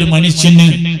ഏതെങ്കിലും ഒരു മനുഷ്യന്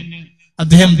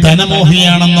അദ്ദേഹം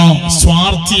ധനമോഹിയാണെന്നോ,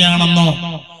 സ്വാർത്ഥിയാണെന്നോ,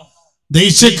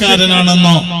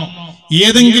 ദേഷ്യക്കാരനാണെന്നോ,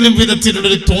 ഏതെങ്കിലും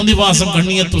വിധത്തിലുള്ളൊരു തോന്നിവാസം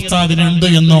കണ്ണിയത്ത് ഉസ്താദിനുണ്ട്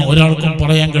എന്നോ ഒരാൾക്കും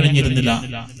പറയാൻ കഴിഞ്ഞിരുന്നില്ല.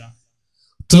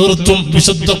 തീർത്തും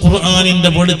വിശുദ്ധ ഖുർആനിന്റെ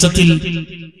വെളിച്ചത്തിൽ,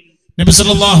 നബി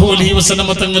സല്ലല്ലാഹു അലൈഹി വസല്ലം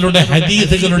തങ്ങളുടെ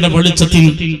ഹദീസുകളുടെ വെളിച്ചത്തിൽ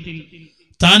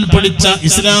താൻ പഠിച്ച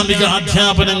ഇസ്ലാമിക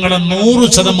അധ്യാപനങ്ങളെ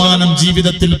 100%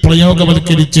 ജീവിതത്തിൽ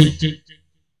പ്രയോഗവൽക്കരിച്ച്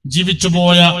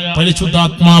ജീവിച്ചുപോയ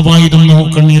പരിശുദ്ധാത്മാവായിരുന്നു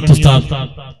കണ്ണിയത്ത് ഉസ്താദ്.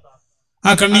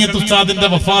 ആ കണ്ണിയത്ത് ഉസ്താദിന്റെ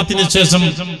വഫാത്തിന് ശേഷം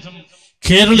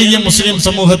കേരളീയ മുസ്ലിം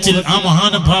സമൂഹത്തിൽ ആ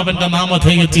മഹാനുഭാവന്റെ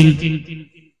നാമധേയത്തിൽ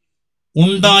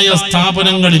ഉണ്ടായ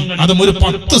സ്ഥാപനങ്ങളിൽ, അതും ഒരു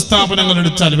 10 സ്ഥാപനങ്ങൾ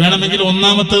എടുത്താൽ വേണമെങ്കിൽ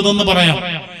ഒന്നാമത്തേതെന്ന് പറയാം.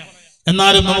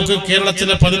 എന്നാലും നമുക്ക്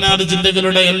കേരളത്തിലെ 14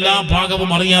 ജില്ലകളുടെ എല്ലാ ഭാഗവും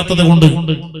അറിയാത്തത് കൊണ്ട്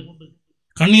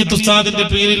കണ്ണിയത്ത് ഉസ്താദിന്റെ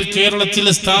പേരിൽ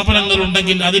കേരളത്തിലെ സ്ഥാപനങ്ങൾ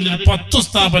ഉണ്ടെങ്കിൽ, അതിൽ 10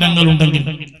 സ്ഥാപനങ്ങൾ ഉണ്ടെങ്കിൽ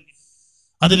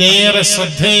അതിലേറെ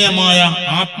ശ്രദ്ധേയമായ,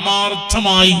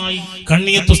 ആത്മാർത്ഥമായി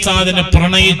കണ്ണിയത്ത് ഉസ്താദിനെ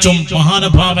പ്രണയിച്ചും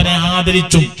മഹാനുഭാവനെ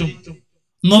ആദരിച്ചും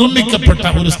നിർമ്മിക്കപ്പെട്ട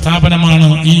ഒരു സ്ഥാപനമാണ്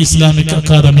ഈ ഇസ്ലാമിക്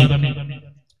അക്കാദമി.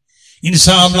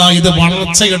 ഇൻഷാ അല്ലാഹ് ഇത്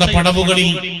വളർച്ചയുടെ പടവുകളിൽ,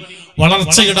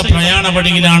 വളർച്ചയുടെ പ്രയാണ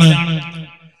വഴിയിലാണ്.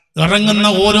 ഇറങ്ങുന്ന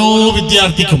ഓരോ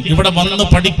വിദ്യാർത്ഥിക്കും, ഇവിടെ വന്ന്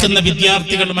പഠിക്കുന്ന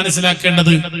വിദ്യാർത്ഥികൾ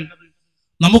മനസ്സിലാക്കേണ്ടത്,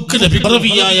 നമുക്ക്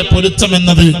ലഭിയായ പൊരുത്തം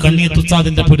എന്നത് കണ്ണിയത്ത്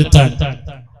ഉസ്താദിന്റെ പൊരുത്താണ്.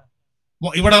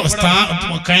 ഇവിടെ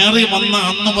കയറി വന്ന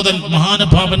അന്ന് മുതൽ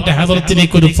മഹാനുഭാവന്റെ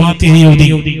ഹദറത്തിലേക്ക് ഒരു ഫാത്തിഹ ഓതി,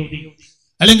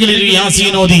 അല്ലെങ്കിൽ ഒരു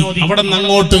യാസീൻ ഓതി, അവിടെ നിന്ന്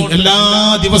അങ്ങോട്ട് എല്ലാ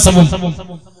ദിവസവും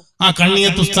ആ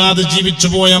കണ്ണിയത്ത് ഉസ്താദ് ജീവിച്ചു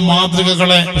പോയ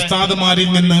മാതൃകകളെ ഉസ്താദുമാരിൽ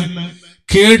നിന്ന്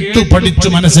കേട്ടു പഠിച്ചു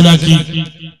മനസ്സിലാക്കി.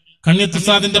 കണ്ണിയത്ത്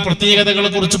ഉസ്താദിന്റെ പ്രത്യേകതകളെ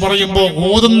കുറിച്ച് പറയുമ്പോൾ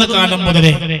ഓതുന്ന കാലം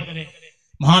മുതലേ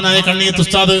മഹാനായ കണ്ണിയത്ത്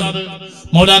ഉസ്താദ്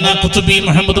മൗലാന ഖുതുബി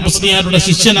മുഹമ്മദ് മുസ്ലിയാരുടെ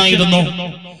ശിഷ്യനായിരുന്നു.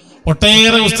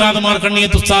 ഒട്ടേറെ ഉസ്താദുമാർ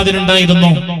കണ്ണിയത്ത്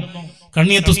ഉസ്താദിനുണ്ടായിരുന്നു.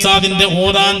 കണ്ണിയത്ത് ഉസ്താദിന്റെ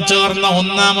ഓതാൻ ചേർന്ന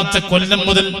ഒന്നാമത്തെ കൊല്ലം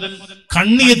മുതൽ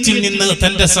കണ്ണിയത്തിൽ നിന്ന്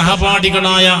തന്റെ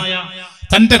സഹപാഠികളായ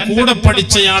തന്റെ കൂടെ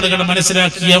പഠിച്ച ആളുകൾ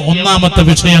മനസ്സിലാക്കിയ ഒന്നാമത്തെ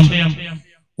വിഷയം,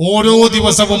 ഓരോ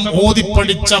ദിവസവും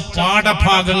ഓതിപ്പഠിച്ച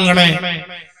പാഠഭാഗങ്ങളെ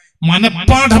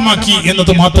മനഃപ്പാഠമാക്കി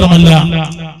എന്നത് മാത്രമല്ല,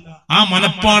 ആ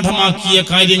മനഃപ്പാഠമാക്കിയ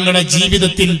കാര്യങ്ങളെ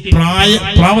ജീവിതത്തിൽ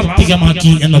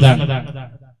പ്രാവർത്തികമാക്കി എന്നതാണ്.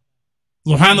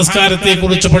 ദുഹാ നിസ്കാരത്തെ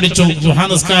കുറിച്ച് പഠിച്ചു, ദുഹാ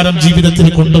നിസ്കാരം ജീവിതത്തിൽ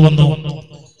കൊണ്ടുവന്നു.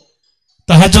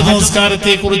 തഹജ്ജുദ്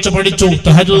നിസ്കാരത്തെ കുറിച്ച് പഠിച്ചു,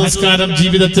 തഹജ്ജുദ് നിസ്കാരം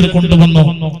ജീവിതത്തിൽ കൊണ്ടുവന്നു.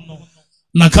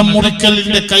 നഖം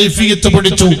മുറിക്കലിന്റെ കൈഫിയത്ത്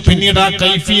പഠിച്ചു, പിന്നീട് ആ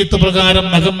കൈഫിയത്ത് പ്രകാരം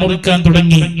നഖം മുറിക്കാൻ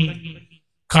തുടങ്ങി.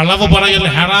 കളവ് പറയൽ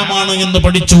ഹറാമാണ് എന്ന്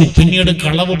പഠിച്ചു, പിന്നീട്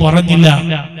കളവ് പറഞ്ഞില്ല.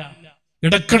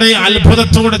 ഇടയ്ക്കിടെ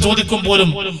അത്ഭുതത്തോടെ ചോദിക്കും പോലും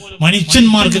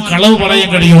മനുഷ്യന്മാർക്ക് കളവ് പറയാൻ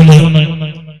കഴിയുമെന്ന്.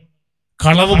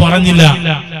 കളവ് പറഞ്ഞില്ല.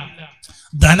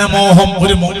 ധനമോഹം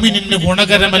ഒരു മുഅ്മിനിന്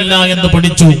ഗുണകരമല്ല എന്ന്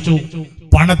പഠിച്ചു,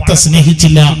 പണത്തെ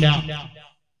സ്നേഹിച്ചില്ല.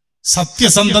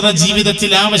 സത്യസന്ധത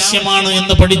ജീവിതത്തിൽ ആവശ്യമാണ്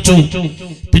എന്ന് പഠിച്ചു,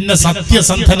 പിന്നെ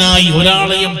സത്യസന്ധനായി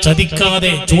ഒരാളെയും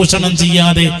ചതിക്കാതെ, ചൂഷണം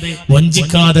ചെയ്യാതെ,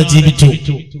 വഞ്ചിക്കാതെ ജീവിച്ചു.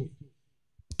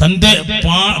 തന്റെ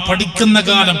പഠിക്കുന്ന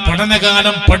കാലം,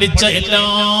 പഠനകാലം പഠിച്ച എല്ലാ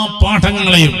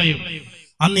പാഠങ്ങളെയും,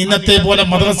 അന്ന് ഇന്നത്തെ പോലെ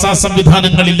മദ്രസാ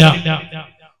സംവിധാനങ്ങളില്ല,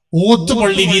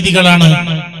 ഓത്തുപള്ളി രീതികളാണ്.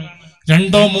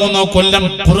 2-3 കൊല്ലം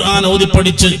ഖുർആൻ ഓതി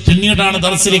പഠിച്ച് പിന്നീടാണ്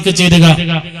ദർസിലേക്ക് ചേരുക.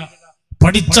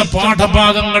 പഠിച്ച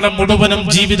പാഠഭാഗങ്ങളെ മുഴുവനും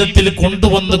ജീവിതത്തിൽ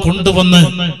കൊണ്ടുവന്ന്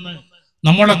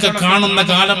നമ്മളൊക്കെ കാണുന്ന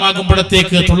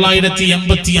കാലമാകുമ്പോഴത്തേക്ക്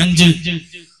 985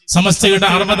 സമസ്തയുടെ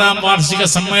 60ാം വാർഷിക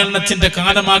സമ്മേളനത്തിന്റെ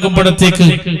കാലമാകുമ്പോഴത്തേക്ക്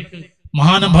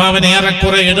മഹാനുഭാവൻ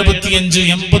ഏറെക്കുറെ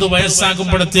 75-80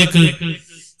 വയസ്സാകുമ്പോഴത്തേക്ക്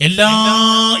എല്ലാ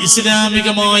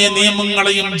ഇസ്ലാമികമായ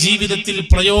നിയമങ്ങളെയും ജീവിതത്തിൽ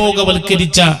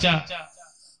പ്രയോഗവൽക്കരിച്ച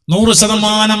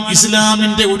 100%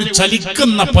 ഇസ്ലാമിന്റെ ഒരു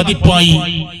ചലിക്കുന്ന പതിപ്പായി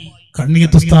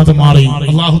കണ്ണിയത്ത് ഉസ്താദ് മാറി.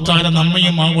 അല്ലാഹു തആല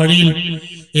നമ്മയും ആ വഴിയിൽ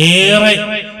ഏറെ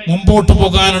മുമ്പോട്ട്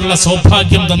പോകാനുള്ള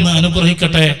സൗഭാഗ്യം തന്ന്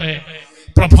അനുഗ്രഹിക്കട്ടെ.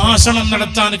 പ്രഭാഷണം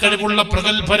നടത്താൻ കഴിവുള്ള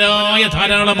പ്രഗത്ഭരായ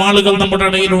ധാരാളം ആളുകൾ നമ്മുടെ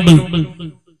ഇടയിലുണ്ട്.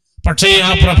 പക്ഷേ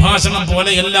ആ പ്രഭാഷണം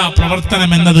പോലെയല്ല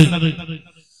പ്രവർത്തനം എന്നത്.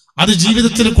 അത്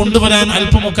ജീവിതത്തിൽ കൊണ്ടുവരാൻ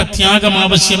അല്പമൊക്കെ ത്യാഗം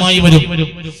ആവശ്യമായി വരും.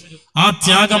 ആ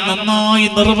ത്യാഗം നന്നായി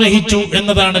നിർവഹിച്ചു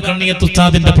എന്നതാണ് കണ്ണിയത്ത്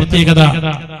ഉസ്താദിന്റെ പ്രത്യേകത.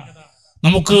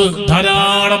 നമുക്ക്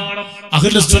ധാരാളം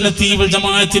അഹ്ലുസുന്നത്തി വൽ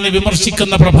ജമാഅത്തിനെ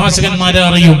വിമർശിക്കുന്ന പ്രഭാഷകന്മാരെ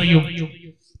അറിയും.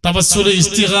 തവസ്സുൽ,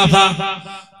 ഇസ്തിഗാഥ,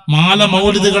 മാല,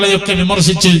 മൗലിദുകളെയൊക്കെ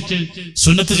വിമർശിച്ച്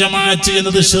സുന്നത്ത് ജമാഅത്ത്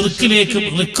എന്നത് ശിർക്കിലേക്ക്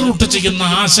റിക്രൂട്ട് ചെയ്യുന്ന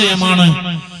ആശയമാണ്,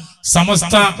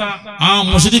 സമസ്ത ആ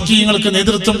മുശ്രിക്കീങ്ങൾക്ക്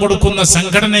നേതൃത്വം കൊടുക്കുന്ന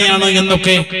സംഘടനയാണ്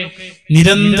എന്നൊക്കെ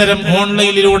നിരന്തരം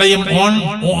ഓൺലൈനിലൂടെയും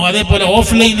അതേപോലെ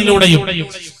ഓഫ്ലൈനിലൂടെയും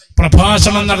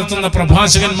പ്രഭാഷണം നടത്തുന്ന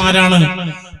പ്രഭാഷകന്മാരാണ്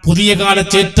പുതിയ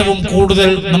കാലത്ത് ഏറ്റവും കൂടുതൽ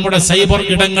നമ്മുടെ സൈബർ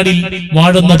ഇടങ്ങളിൽ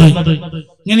വാഴുന്നത്.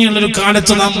 ഇങ്ങനെയുള്ളൊരു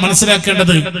കാലത്ത് നാം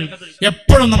മനസ്സിലാക്കേണ്ടത്,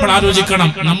 എപ്പോഴും നമ്മൾ ആലോചിക്കണം,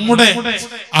 നമ്മുടെ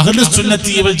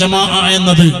അഹ്ലുസുന്നത്തി വൽ ജമാഅ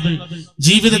എന്നത്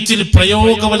ജീവിതത്തിൽ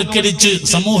പ്രയോഗവൽക്കരിച്ച്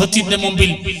സമൂഹത്തിന്റെ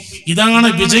മുമ്പിൽ ഇതാണ്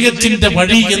വിജയത്തിന്റെ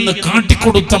വഴി എന്ന്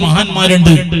കാട്ടിക്കൊടുത്ത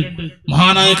മഹാന്മാരുണ്ട്.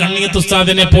 മഹാനായ കണ്ണിയത്ത്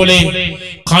ഉസ്താദിനെ പോലെ,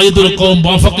 ഖായിദുൽ ഖൗം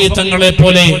ബാഫഖി തങ്ങളെ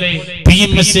പോലെ,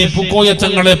 PMS ഫുക്കോയ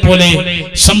തങ്ങളെ പോലെ,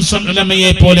 ശംസുൽ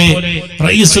ഉലമയെ പോലെ,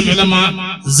 റഈസുൽ ഉലമ,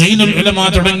 സൈനുൽ ഉലമ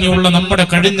തുടങ്ങിയുള്ള നമ്മുടെ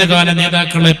കഴിഞ്ഞകാല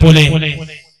നേതാക്കളെ പോലെ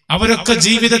അവരൊക്കെ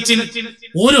ജീവിതത്തിൽ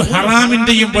ഒരു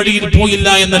ഹറാമിന്റെയും വഴിയിൽ പോയില്ല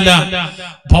എന്നല്ല,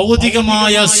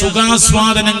 ഭൗതികമായ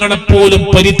സുഖാസ്വാദനങ്ങളെപ്പോലും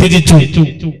പരിത്യജിച്ചു.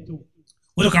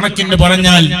 ഒരു കണക്കിന്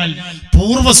പറഞ്ഞാൽ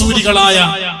പൂർവസൂരികളായ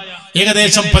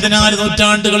ഏകദേശം 14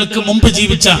 നൂറ്റാണ്ടുകൾക്ക് മുമ്പ്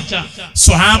ജീവിച്ച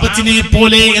സ്വഹാബത്തിനെ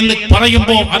പോലെ എന്ന്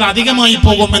പറയുമ്പോൾ അത് അധികമായി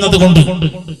പോകും എന്നതുകൊണ്ട്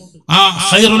ആ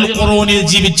ഖൈറുൽ ഖുറൂനിൽ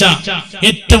ജീവിച്ച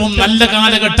ഏറ്റവും നല്ല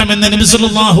കാലഘട്ടം എന്ന് നബി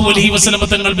സല്ലല്ലാഹു അലൈഹി വസല്ലം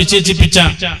തങ്ങൾ വിശേഷിപ്പിച്ച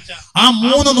ആ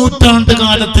 3 നൂറ്റാണ്ട്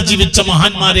കാലത്ത് ജീവിച്ച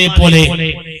മഹാന്മാരെ പോലെ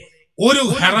ഒരു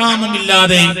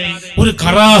ഹറാമുമില്ലാതെ, ഒരു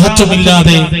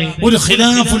കറാഹത്തുമില്ലാതെ, ഒരു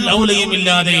ഖിലാഫുൽ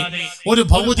ഔലയുമില്ലാതെ, ഒരു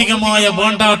ഭൗതികമായ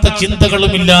വേണ്ടാത്ത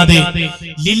ചിന്തകളുമില്ലാതെ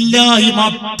ലില്ലാഹി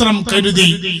മാത്രം കരുതി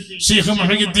ശൈഖ്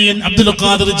മുഹയ്യിദ്ദീൻ അബ്ദുൽ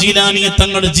ഖാദിർ ജീലാനി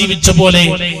തങ്ങൾ ജീവിച്ച പോലെ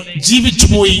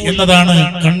ജീവിച്ചുപോയി എന്നതാണ്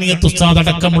കണ്ണിയത്ത് ഉസ്താദ്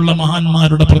അടക്കമുള്ള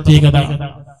മഹാന്മാരുടെ പ്രത്യേകത.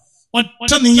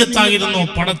 ഒറ്റ നിയ്യത്തായിരുന്നു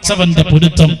പടച്ചവന്റെ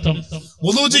പൊരുത്തം.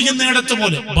 വുളു ചെയ്യുന്നിടത്ത്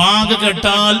പോലും ബാങ്ക്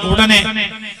കേട്ടാൽ ഉടനെ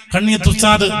കണ്ണിയത്ത്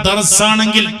ഉസ്താദ്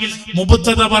ദർസാണെങ്കിൽ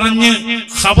മുബത്തദ പറഞ്ഞ്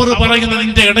ഖബർ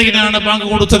പറയുന്നതിന്റെ ഇടയിലാണ് ബാങ്ക്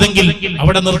കൊടുത്തതെങ്കിൽ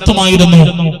അവിടെ നിർത്തുമായിരുന്നു.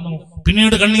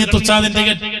 പിന്നീട് കണ്ണിയത്ത് ഉസ്താദിന്റെ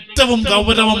ഏറ്റവും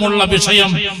ഗൗരവമുള്ള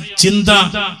വിഷയം, ചിന്ത,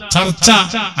 ചർച്ച,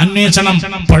 അന്വേഷണം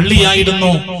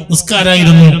പള്ളിയായിരുന്നു,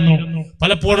 നിസ്കാരായിരുന്നു.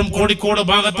 പലപ്പോഴും കോഴിക്കോട്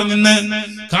ഭാഗത്ത് നിന്ന്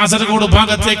കാസർഗോഡ്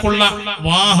ഭാഗത്തേക്കുള്ള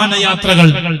വാഹനയാത്രകൾ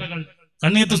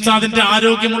കണ്ണിയത്ത് ഉസ്താദിന്റെ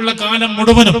ആരോഗ്യമുള്ള കാലം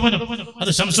മുഴുവനും,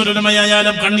 അത് ശംസുൽ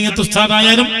ഉലമയായാലും കണ്ണിയത്ത്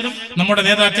ഉസ്താദായാലും നമ്മുടെ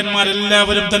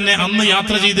നേതാക്കന്മാരെല്ലാവരും തന്നെ അന്ന്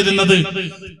യാത്ര ചെയ്തിരുന്നത്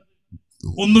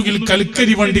ഒന്നുകിൽ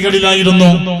കൽക്കരി വണ്ടികളിലായിരുന്നു,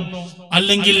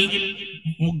 അല്ലെങ്കിൽ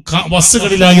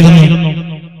ബസ്സുകളിലായിരുന്നു.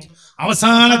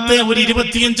 അവസാനത്തെ ഒരു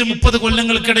 25-30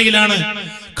 കൊല്ലങ്ങൾക്കിടയിലാണ്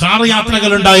കാർ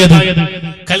യാത്രകൾ ഉണ്ടായത്.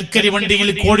 കൽക്കരി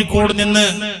വണ്ടിയിൽ കോഴിക്കോട് നിന്ന്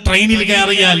ട്രെയിനിൽ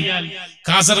കയറിയാൽ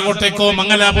കാസർഗോട്ടേക്കോ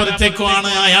മംഗലാപുരത്തേക്കോ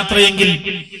ആണ് ആ യാത്രയെങ്കിൽ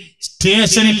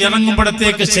സ്റ്റേഷനിൽ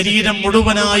ഇറങ്ങുമ്പോഴത്തേക്ക് ശരീരം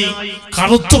മുഴുവനായി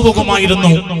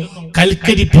കറുത്തുപോകുമായിരുന്നു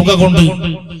കൽക്കരി പുക കൊണ്ട്.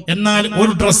 എന്നാൽ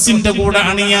ഒരു ഡ്രസ്സിന്റെ കൂടെ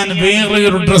അണിയാൻ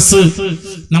വേറെയൊരു ഡ്രസ്സ്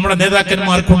നമ്മുടെ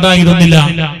നേതാക്കന്മാർക്കുണ്ടായിരുന്നില്ല.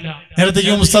 നേരത്തെ ഈ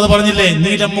ഉസ്താദ് പറഞ്ഞില്ലേ,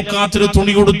 നീലം മുക്കാത്തൊരു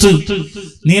തുണി കൊടുത്ത്,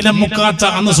 നീലം മുക്കാത്ത,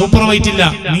 അന്ന് സൂപ്പർ വൈറ്റ് ഇല്ല,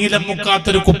 നീലം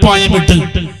മുക്കാത്തൊരു കുപ്പായം ഇട്ട്,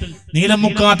 നീലം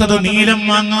മുക്കാത്തത് നീലം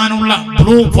വാങ്ങാനുള്ള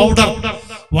ബ്ലൂ പൗഡർ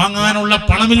വാങ്ങാനുള്ള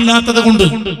പണമില്ലാത്തത് കൊണ്ട്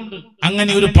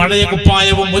അങ്ങനെ ഒരു പഴയ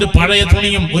കുപ്പായവും ഒരു പഴയ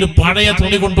തുണിയും ഒരു പഴയ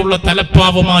തുണി കൊണ്ടുള്ള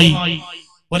തലപ്പാവുമായി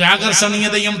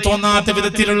ഒരാകർഷണീയതയും തോന്നാത്ത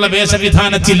വിധത്തിലുള്ള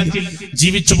വേഷവിധാനത്തിൽ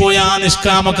ജീവിച്ചുപോയ ആ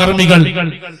നിഷ്കാമ കർമ്മികൾ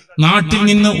നാട്ടിൽ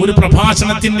നിന്ന് ഒരു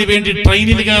പ്രഭാഷണത്തിന് വേണ്ടി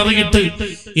ട്രെയിനിൽ കയറിയിട്ട്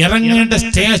ഇറങ്ങേണ്ട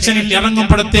സ്റ്റേഷനിൽ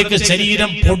ഇറങ്ങുമ്പോഴത്തേക്ക്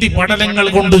ശരീരം പൊടി പടലങ്ങൾ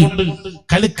കൊണ്ട്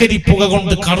കൽക്കരി പുക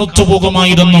കൊണ്ട് കറുത്തു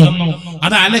പോകുമായിരുന്നു.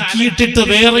 അത് അലക്കിയിട്ടിട്ട്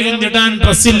വേറെയും ഇടാൻ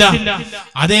ഡ്രസ്സില്ല.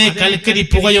 അതേ കൽക്കരി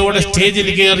പുകയോടെ സ്റ്റേജിൽ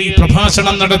കയറി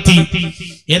പ്രഭാഷണം നടത്തി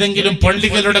ഏതെങ്കിലും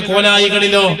പള്ളികളുടെ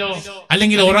കോലായികളിലോ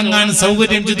അല്ലെങ്കിൽ ഉറങ്ങാൻ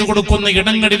സൗകര്യം ചെയ്തു കൊടുക്കുന്ന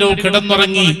ഇടങ്ങളിലോ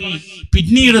കിടന്നുറങ്ങി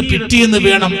പിന്നീട് പിറ്റേന്ന്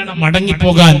വേണം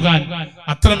മടങ്ങിപ്പോകാൻ.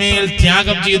 അത്രമേൽ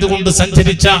ത്യാഗം ചെയ്തുകൊണ്ട്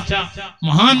സഞ്ചരിച്ച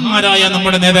മഹാന്മാരായ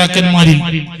നമ്മുടെ നേതാക്കന്മാരിൽ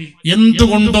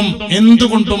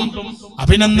എന്തുകൊണ്ടും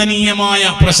അഭിനന്ദനീയമായ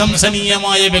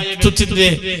പ്രശംസനീയമായ വ്യക്തിത്വത്തിന്റെ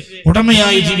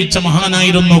ഉടമയായി ജീവിച്ച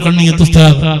മഹാനായിരുന്നു കണ്ണിയത്ത്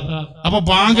ഉസ്താദ്. അപ്പൊ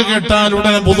ബാങ്ക് കേട്ടാൽ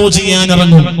ഉടനെ വുളു ചെയ്യാൻ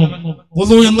ഇറങ്ങും.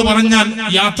 വുളു എന്ന് പറഞ്ഞാൽ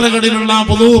യാത്രകളിലുള്ള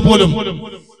വുളു പോലും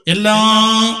എല്ലാ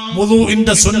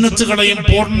വുളുവിന്റെ സുന്നത്തുകളെയും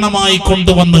പൂർണ്ണമായി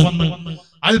കൊണ്ടുവന്ന്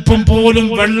അല്പം പോലും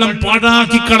വെള്ളം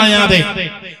പാഴാക്കി കളയാതെ,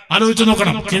 ആലോചിച്ചു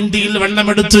നോക്കണം, കിണ്ടിയിൽ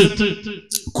വെള്ളമെടുത്ത്,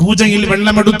 കൂജയിൽ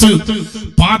വെള്ളമെടുത്ത്,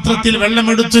 പാത്രത്തിൽ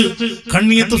വെള്ളമെടുത്ത്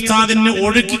കണ്ണിയത്ത് ഉസ്താദിന്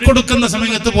ഒഴുക്കി കൊടുക്കുന്ന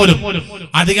സമയത്ത് പോലും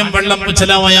അധികം വെള്ളം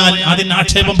ചെലവായാൽ അതിന്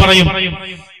ആക്ഷേപം പറയും.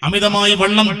 അമിതമായി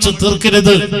വെള്ളം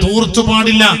തീർക്കരുത്, തൂർത്തു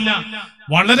പാടില്ല,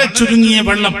 വളരെ ചുരുങ്ങിയ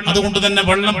വെള്ളം. അതുകൊണ്ട് തന്നെ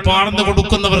വെള്ളം പാർന്നു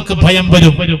കൊടുക്കുന്നവർക്ക് ഭയം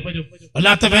വരും.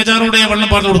 വല്ലാത്ത ബേജാറോടെ വെള്ളം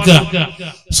പാർന്നു കൊടുക്കുക.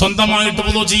 സ്വന്തമായിട്ട്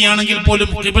വുളു ചെയ്യുകയാണെങ്കിൽ പോലും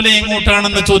ഖിബല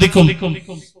എങ്ങോട്ടാണെന്ന് ചോദിക്കും,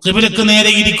 ഖിബലക്ക്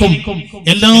നേരെ ഇരിക്കും.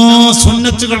 എല്ലാ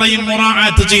സുന്നത്തുകളെയും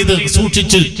മുറാഅത്ത് ചെയ്ത്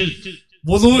സൂക്ഷിച്ച്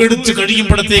വുളു എടുത്ത്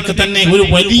കഴിയുമ്പോഴത്തേക്ക് തന്നെ ഒരു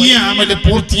വലിയ അമല്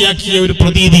പൂർത്തിയാക്കിയ ഒരു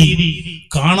പ്രതീതി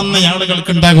കാണുന്ന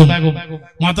ആളുകൾക്ക് ഉണ്ടാകും.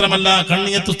 മാത്രമല്ല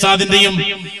കണ്ണിയത്ത് ഉസ്താദിന്റെയും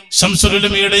ശംസുൽ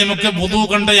ഉലമയുടെയും ഒക്കെ വുളു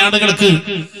കണ്ട ആളുകൾക്ക്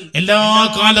എല്ലാ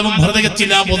കാലവും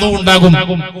ഹൃദയത്തിൽ ആ വുളു ഉണ്ടാകും.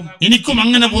 എനിക്കും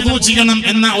അങ്ങനെ വുളു ചെയ്യണം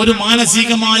എന്ന ഒരു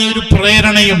മാനസികമായ ഒരു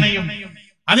പ്രേരണയും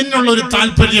അതിനുള്ള ഒരു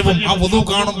താല്പര്യവും ആ വുളു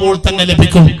കാണുമ്പോൾ തന്നെ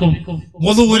ലഭിക്കും.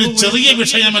 വുളു ഒരു ചെറിയ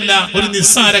വിഷയമല്ല, ഒരു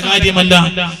നിസ്സാര കാര്യമല്ല,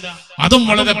 അതും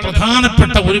വളരെ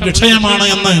പ്രധാനപ്പെട്ട ഒരു വിഷയമാണ്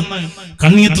എന്ന്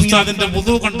കണ്ണിയത്ത് ഉസ്താദിന്റെ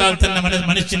വുളു കണ്ടാൽ തന്നെ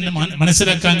മനുഷ്യന്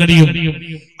മനസ്സിലാക്കാൻ കഴിയും.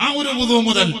 ആ ഒരു വുളു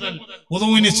മുതൽ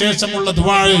വുളുവിന് ശേഷമുള്ള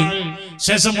ദുആ,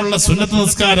 ശേഷമുള്ള സുന്നത്ത്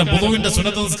നിസ്കാരം, വുളുവിന്റെ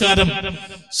സുന്നത്ത് നിസ്കാരം,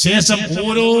 ശേഷം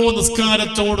ഓരോ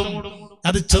നിസ്കാരത്തോടും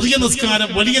അത് ചെറിയ നിസ്കാരം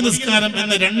വലിയ നിസ്കാരം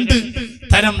എന്ന രണ്ട്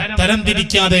തരം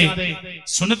തിരിക്കാതെ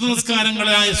സുന്നത്ത്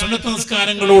നിസ്കാരങ്ങളായ സുന്നത്ത്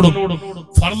നിസ്കാരങ്ങളോടും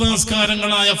ഫർള്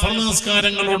നിസ്കാരങ്ങളായ ഫർള്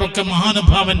നിസ്കാരങ്ങളോടൊക്കെ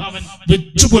മഹാനുഭാവൻ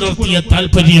വെച്ചു പുലർത്തിയ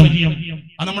താല്പര്യം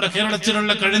നമ്മുടെ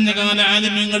കേരളത്തിലുള്ള കഴിഞ്ഞകാല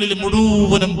ആലിമ്യങ്ങളിൽ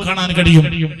മുഴുവനും കാണാൻ കഴിയും.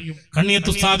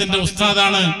 കണ്ണിയത്ത് ഉസ്താദിന്റെ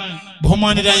ഉസ്താദാണ്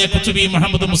ബഹുമാനരായ കുത്തുബി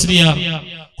മുഹമ്മദ് മുസ്ലിയാർ.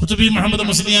 കുത്തുബി മുഹമ്മദ്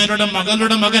മുസ്ലിയാരുടെ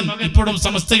മകളുടെ മകൻ ഇപ്പോഴും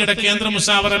സമസ്തയുടെ കേന്ദ്ര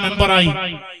മുശാവറ മെമ്പറായി.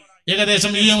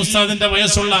 ഏകദേശം ഈ ഉസ്താദിന്റെ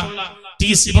വയസ്സുള്ള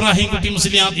ടി.എസ്. ഇബ്രാഹിം കുട്ടി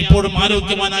മുസ്ലിയാർ ഇപ്പോഴും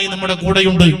ആരോഗ്യവാനായി നമ്മുടെ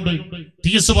കൂടെയുണ്ട്.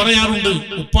 ടി.എസ്. പറയാറുണ്ട്,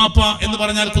 ഉപ്പാപ്പ എന്ന്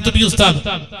പറഞ്ഞാൽ കുത്തുബി ഉസ്താദ്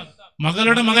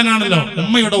മകളുടെ മകനാണല്ലോ,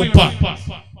 ഉമ്മയുടെ ഉപ്പ.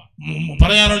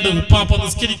 പറയാറുണ്ട്, ഉപ്പാപ്പ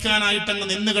നിസ്കരിക്കാനായിട്ടങ്ങ്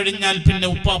നിന്ന് കഴിഞ്ഞാൽ പിന്നെ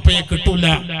ഉപ്പാപ്പയെ കിട്ടൂല.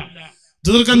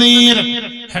 ദീർഘനേരം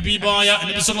ഹബീബായ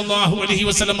നബി സല്ലല്ലാഹു അലൈഹി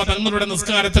വസല്ലം തങ്ങളുടെ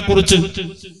നിസ്കാരത്തെ കുറിച്ച്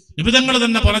നിബിധങ്ങൾ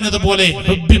തന്നെ പറഞ്ഞതുപോലെ,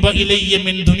 ഹുബ്ബിബ ഇലയ്യ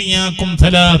മിൻ ദുനിയാകും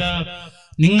സലാത്ത്,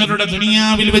 നിങ്ങളുടെ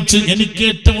ദുനിയാവിൽ വെച്ച് എനിക്ക്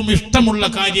ഏറ്റവും ഇഷ്ടമുള്ള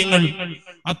കാര്യങ്ങൾ,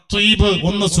 അത്വീബ്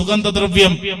ഒന്ന്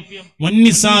സുഗന്ധദ്രവ്യം,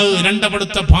 വന്നിസാ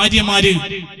രണ്ടവിടുത്തെ ഭാര്യമാര്,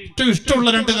 ഏറ്റവും ഇഷ്ടമുള്ള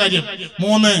 2 കാര്യം.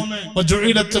 3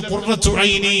 വജുഇലത്ത് ഖുർറത്തു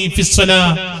ഐനി ഫിസ്സലാ,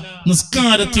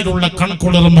 നിസ്കാരത്തിലുള്ള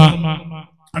കൺകുളിർമ.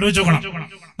 ആലോചിച്ച് നോക്കണം.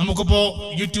 നമുക്കിപ്പോ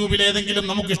യൂട്യൂബിൽ ഏതെങ്കിലും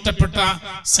നമുക്ക് ഇഷ്ടപ്പെട്ട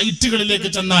സൈറ്റുകളിലേക്ക്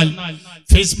ചെന്നാൽ,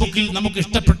 ഫേസ്ബുക്കിൽ നമുക്ക്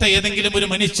ഇഷ്ടപ്പെട്ട ഏതെങ്കിലും ഒരു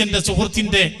മനുഷ്യന്റെ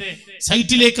സുഹൃത്തിന്റെ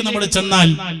സൈറ്റിലേക്ക് നമ്മൾ ചെന്നാൽ,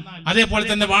 അതേപോലെ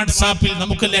തന്നെ വാട്സാപ്പിൽ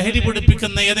നമുക്ക് ലഹരി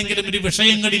പിടിപ്പിക്കുന്ന ഏതെങ്കിലും ഒരു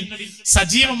വിഷയങ്ങളിൽ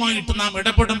സജീവമായിട്ട് നാം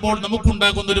ഇടപെടുമ്പോൾ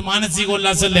നമുക്കുണ്ടാകുന്ന ഒരു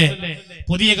മാനസികോല്ലാസല്ലേ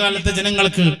പുതിയ കാലത്തെ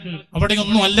ജനങ്ങൾക്ക്.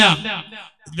 അവിടെയൊന്നും അല്ല.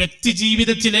 വ്യക്തി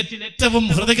ജീവിതത്തിൽ ഏറ്റവും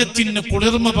ഹൃദയത്തിന്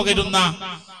കുളിർമ പകരുന്ന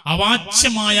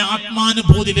അവാച്യമായ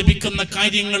ആത്മാനുഭൂതി ലഭിക്കുന്ന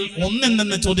കാര്യങ്ങൾ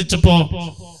ഒന്നെന്ന് ചോദിച്ചപ്പോ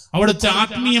അവിടുത്തെ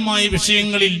ആത്മീയമായ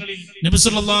വിഷയങ്ങളിൽ നബി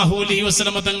സല്ലല്ലാഹു അലൈഹി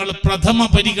വസല്ലം തങ്ങൾ പ്രഥമ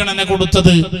പരിഗണന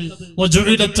കൊടുത്തത്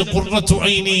വജുഇലത്ത് ഖുർറത്തു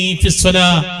ഐനി ഫിസ്സലാ,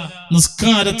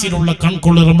 നിസ്കാരത്തിലുള്ള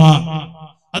കൺകുളിർമ.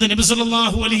 അത് നബി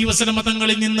സല്ലല്ലാഹു അലൈഹി വസല്ലം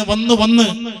തങ്ങളിൽ നിന്ന് വന്ന്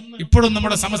ഇപ്പോഴും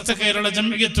നമ്മുടെ സമസ്ത കേരള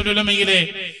ജംഇയ്യത്തുൽ ഉലമയിലെ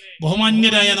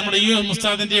ബഹുമാന്യരായ നമ്മുടെ ഈ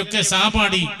ഉസ്താദിന്റെ ഒക്കെ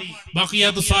സഹപാഠി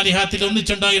ബാഖിയാത്തു സ്വാലിഹാത്തിൽ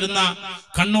ഒന്നിച്ചുണ്ടായിരുന്ന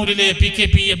കണ്ണൂരിലെ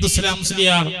PKP അബ്ദുസ്സലാം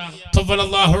മുസ്ലിയാർ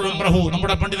തവ്വലല്ലാഹു ഉംറഹു,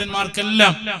 നമ്മുടെ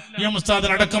പണ്ഡിതന്മാർക്കെല്ലാം ഈ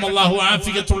ഉസ്താദിന് അടക്കം അല്ലാഹു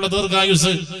ആഫിയത്തുള്ള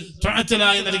ദീർഘായുസ്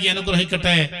തഅത്തലായി നൽകി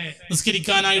അനുഗ്രഹിക്കട്ടെ.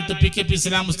 നിസ്കരിക്കാനായിട്ട് PKP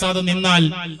ഇസ്ലാം ഉസ്താദ് നിന്നാൽ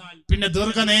പിന്നെ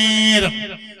ദീർഘനേരം,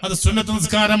 അത് സുന്നത്ത്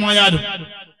നിസ്കാരമായാലും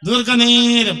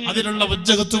ദീർഘനേരം അതിലുള്ള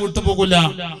വജ്ജകത്ത് വിട്ടുപോകില്ല.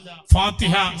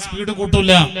 ഫാത്തിഹ സ്പീഡ്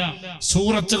കൂട്ടൂല.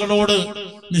 സൂറത്തുകളോട്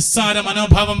നിസ്സാര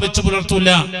മനോഭാവം വെച്ച് പുലർത്തൂല.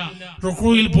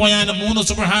 റുക്കൂയിൽ പോയാൽ 3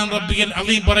 സുബ്ഹാൻ റബ്ബിയൽ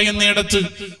അലീം പറയുന്നിടത്ത്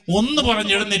 1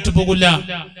 പറഞ്ഞ് എഴുന്നേറ്റ് പോകില്ല.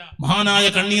 മഹാനായ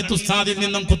കണ്ണിയത്ത് ഉസ്താദിൽ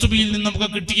നിന്നും കുത്തുബിയിൽ നിന്നും ഒക്കെ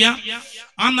കിട്ടിയ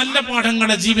ആ നല്ല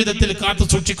പാഠങ്ങളെ ജീവിതത്തിൽ കാത്തു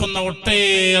സൂക്ഷിക്കുന്ന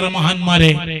ഒട്ടേറെ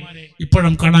മഹാന്മാരെ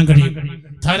ഇപ്പോഴും കാണാൻ കഴിയും.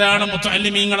 ധാരാളം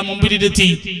മുത്തഅല്ലിമീങ്ങളെ മുമ്പിലിരുത്തി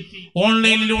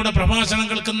ഓൺലൈനിലൂടെ പ്രഭാഷണം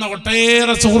കേൾക്കുന്ന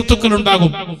ഒട്ടേറെ സുഹൃത്തുക്കൾ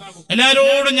ഉണ്ടാകും.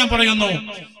 എല്ലാരോടും ഞാൻ പറയുന്നു,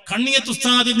 കണ്ണിയത്ത്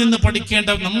ഉസ്താദിൽ നിന്ന് പഠിക്കേണ്ട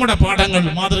നമ്മുടെ പാഠങ്ങൾ,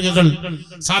 മാതൃകകൾ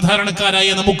സാധാരണക്കാരായ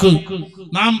നമുക്ക്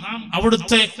നാം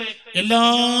അവിടുത്തെ എല്ലാ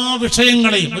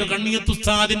വിഷയങ്ങളെയും ഒരു കണ്ണിയത്ത്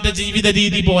ഉസ്താദിന്റെ ജീവിത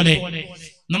രീതി പോലെ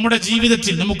നമ്മുടെ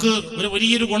ജീവിതത്തിൽ നമുക്ക് ഒരു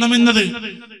വലിയൊരു ഗുണമെന്നത്,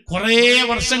 കുറെ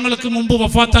വർഷങ്ങൾക്ക് മുമ്പ്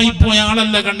വഫാത്തായി പോയ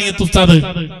ആളല്ല കണ്ണിയത്ത് ഉസ്താദ്.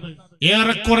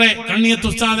 ഏറെക്കുറെ കണ്ണിയത്ത്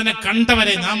ഉസ്താദിനെ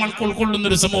കണ്ടവരെ നാം ഉൾക്കൊള്ളുന്ന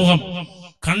ഒരു സമൂഹം,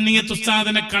 കണ്ണിയത്ത്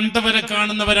ഉസ്താദിനെ കണ്ടവരെ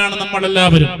കാണുന്നവരാണ്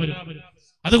നമ്മളെല്ലാവരും.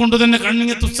 അതുകൊണ്ട് തന്നെ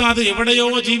കണ്ണിയത്ത് ഉസ്താദ് എവിടെയോ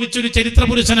ജീവിച്ചൊരു ചരിത്ര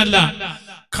പുരുഷനല്ല,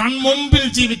 കൺമുമ്പിൽ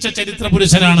ജീവിച്ച ചരിത്ര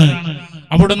പുരുഷനാണ്.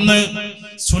 അവിടുന്ന്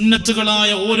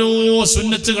സുന്നത്തുകളായ ഓരോ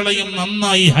സുന്നത്തുകളെയും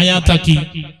നന്നായി ഹയാത്താക്കി.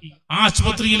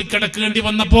 ആശുപത്രിയിൽ കിടക്കേണ്ടി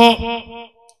വന്നപ്പോ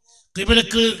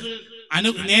ഖിബ്ലക്ക്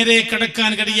നേരെ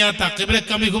കിടക്കാൻ കഴിയാത്ത,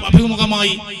 ഖിബ്ലക്ക്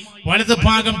അഭിമുഖമായി വലത്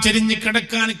ഭാഗം ചെരിഞ്ഞ്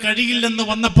കിടക്കാൻ കഴിയില്ലെന്ന്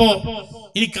വന്നപ്പോ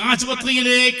എനിക്ക്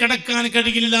ആശുപത്രിയിലേക്ക് കിടക്കാൻ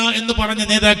കഴിയില്ല എന്ന് പറഞ്ഞ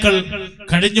നേതാക്കൾ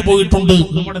കഴിഞ്ഞു പോയിട്ടുണ്ട്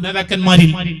നമ്മുടെ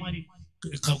നേതാക്കന്മാരിൽ.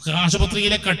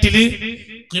 ആശുപത്രിയിലെ കട്ടില്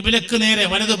ഖിബ്ലക്ക് നേരെ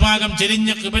വലത് ഭാഗം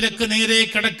ചെരിഞ്ഞ് ഖിബ്ലക്ക് നേരെ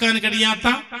കിടക്കാൻ കഴിയാത്ത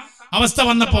അവസ്ഥ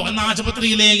വന്നപ്പോ എന്ന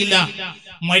ആശുപത്രിയിലേക്കില്ല,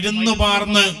 മരുന്ന്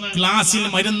പാർന്ന് ഗ്ലാസിൽ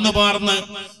മരുന്ന് പാർന്ന്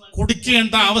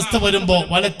കുടിക്കേണ്ട അവസ്ഥ വരുമ്പോ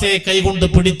വലത്തെ കൈകൊണ്ട്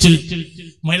പിടിച്ച്,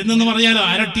 മരുന്നെന്ന് പറഞ്ഞാലോ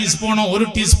 1/2 ടീസ്പൂണോ 1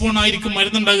 ടീസ്പൂൺ ആയിരിക്കും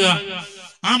മരുന്നുണ്ടാകുക.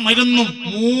 ആ മരുന്നും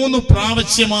 3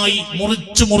 പ്രാവശ്യമായി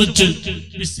മുറിച്ച്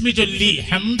ബിസ്മി ചൊല്ലി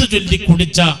ഹംദ് ചൊല്ലി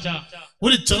കുടിച്ച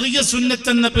ഒരു ചെറിയ സുന്നത്ത്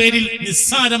എന്ന പേരിൽ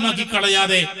നിസ്സാരമാക്കി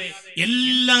കളയാതെ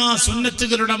എല്ലാ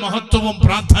സുന്നത്തുകളുടെ മഹത്വവും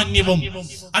പ്രാധാന്യവും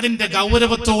അതിന്റെ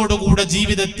ഗൗരവത്തോടുകൂടെ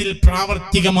ജീവിതത്തിൽ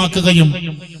പ്രാവർത്തികമാക്കുകയും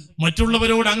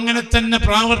മറ്റുള്ളവരോട് അങ്ങനെ തന്നെ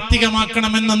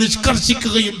പ്രാവർത്തികമാക്കണമെന്ന്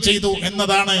നിഷ്കർഷിക്കുകയും ചെയ്തു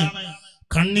എന്നതാണ്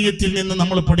കണ്ണിയത്തിൽ നിന്ന്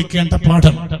നമ്മൾ പഠിക്കേണ്ട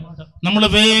പാഠം. നമ്മൾ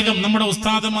വേഗം നമ്മുടെ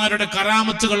ഉസ്താദുമാരുടെ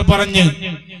കറാമത്തുകൾ പറഞ്ഞ്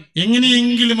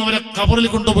എങ്ങനെയെങ്കിലും അവരെ ഖബറിൽ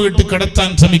കൊണ്ടുപോയിട്ട് കിടത്താൻ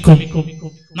ശ്രമിക്കും.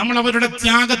 നമ്മൾ അവരുടെ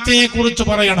ത്യാഗത്തെ കുറിച്ച്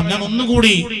പറയണം. ഞാൻ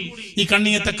ഒന്നുകൂടി ഈ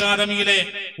കണ്ണിയത്ത് അക്കാദമിയിലെ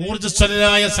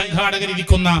ഊർജ്ജസ്വലരായ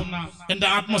സംഘാടകരിരിക്കുന്ന എന്റെ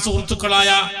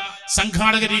ആത്മസുഹൃത്തുക്കളായ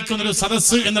സംഘാടകരിരിക്കുന്ന ഒരു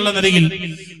സദസ്സ് എന്നുള്ള നിലയിൽ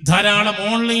ധാരാളം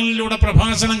ഓൺലൈനിലൂടെ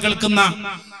പ്രഭാഷണം കേൾക്കുന്ന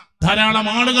ധാരാളം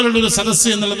ആളുകളുടെ ഒരു സദസ്സ്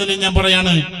എന്നുള്ള നിലയിൽ ഞാൻ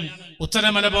പറയാണ്, ഉത്തര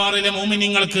മലബാറിലെ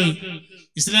മോമിനിങ്ങൾക്ക്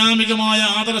ഇസ്ലാമികമായ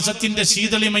ആദർശത്തിന്റെ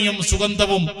ശീതളിമയും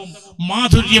സുഗന്ധവും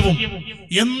മാധുര്യവും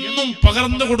എന്നും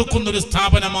പകർന്നു കൊടുക്കുന്ന ഒരു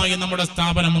സ്ഥാപനമായി നമ്മുടെ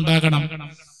സ്ഥാപനം ഉണ്ടാകണം.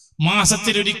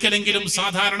 മാസത്തിലൊരിക്കലെങ്കിലും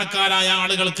സാധാരണക്കാരായ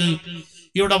ആളുകൾക്ക്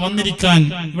ഇവിടെ വന്നിരിക്കാൻ,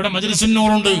 ഇവിടെ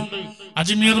മജ്‌ലിസുന്നൂറുണ്ട്,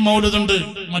 അജ്മീർ മൗലിദുണ്ട്,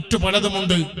 മറ്റു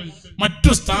പലതുമുണ്ട്.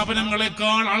 മറ്റു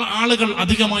സ്ഥാപനങ്ങളെക്കാൾ ആളുകൾ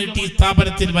അധികമായിട്ട് ഈ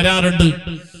സ്ഥാപനത്തിൽ വരാറുണ്ട്.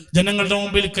 ജനങ്ങളുടെ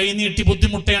മുമ്പിൽ കൈനീട്ടി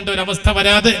ബുദ്ധിമുട്ടേണ്ട ഒരു അവസ്ഥ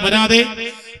വരാതെ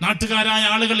നാട്ടുകാരായ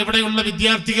ആളുകൾ, ഇവിടെയുള്ള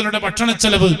വിദ്യാർത്ഥികളുടെ ഭക്ഷണ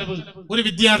ചെലവ്, ഒരു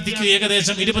വിദ്യാർത്ഥിക്ക്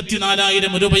ഏകദേശം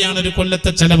 24,000 രൂപയാണ് ഒരു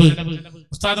കൊല്ലത്തെ ചെലവ്.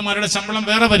 ഉസ്താദുമാരുടെ ശമ്പളം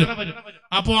വേറെ വരും.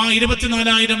 അപ്പോ ആ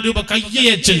 24,000 രൂപ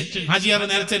കയ്യയച്ച് ഹാജിയാർ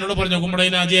നേരത്തെ എന്നോട് പറഞ്ഞു,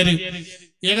 കുമ്പളയിലെ ഹാജിയാർ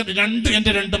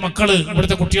എന്റെ 2 മക്കള്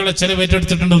ഇവിടുത്തെ കുട്ടികളെ ചെലവ്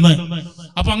ഏറ്റെടുത്തിട്ടുണ്ടെന്ന്.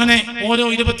 അപ്പൊ അങ്ങനെ ഓരോ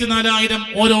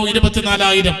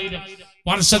 24,000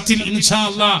 വർഷത്തിൽ ഇൻഷാ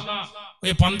അല്ലാഹ്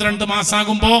 12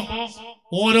 മാസമാകുമ്പോ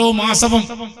ഓരോ മാസവും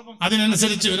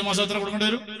അതിനനുസരിച്ച് ഒരു മാസം എത്ര കൊടുക്കേണ്ടി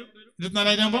വരും?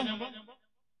 24,000 ആകുമ്പോ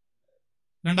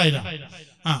 2,000.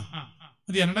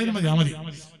 മതി 2,000 മതി.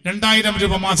 2,000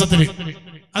 രൂപ മാസത്തിൽ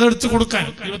അതെടുത്ത് കൊടുക്കാൻ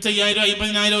 25,000,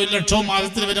 50,000, 1,00,000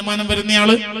 മാസത്തിൽ വരുമാനം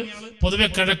വരുന്നയാള് പൊതുവെ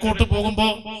കിഴക്കോട്ട് പോകുമ്പോ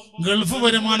ഗൾഫ്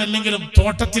വരുമാനം അല്ലെങ്കിലും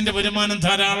തോട്ടത്തിന്റെ വരുമാനം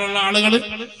ധാരാളമുള്ള ആളുകൾ,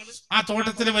 ആ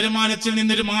തോട്ടത്തിലെ വരുമാനത്തിൽ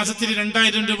നിന്നൊരു മാസത്തിൽ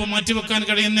 2,000 രൂപ മാറ്റിവെക്കാൻ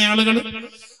കഴിയുന്ന ആളുകൾ,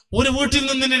 ഒരു വീട്ടിൽ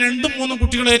നിന്ന് തന്നെ 2-3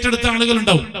 കുട്ടികൾ ഏറ്റെടുത്ത ആളുകൾ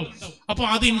ഉണ്ടാവും. അപ്പൊ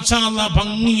അത് ഇൻഷാ അല്ലാഹ്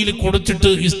ഭംഗിയിൽ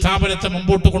കൊടുത്തിട്ട് ഈ സ്ഥാപനത്തെ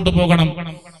മുമ്പോട്ട് കൊണ്ടുപോകണം.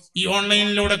 ഈ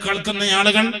ഓൺലൈനിലൂടെ കേൾക്കുന്ന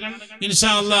ആളുകൾ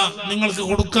ഇൻഷാ അല്ലാഹ് നിങ്ങൾക്ക്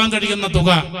കൊടുക്കാൻ കഴിയുന്ന തുക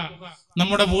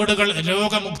നമ്മുടെ വീടുകൾ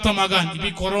രോഗമുക്തമാകാൻ, ഇപ്പൊ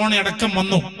ഈ കൊറോണ അടക്കം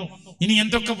വന്നു, ഇനി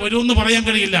എന്തൊക്കെ വരുമെന്ന് പറയാൻ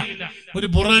കഴിയില്ല. ഒരു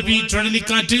ബുറവി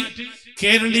ചുഴലിക്കാറ്റ്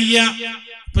കേരളീയ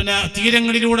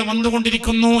തീരങ്ങളിലൂടെ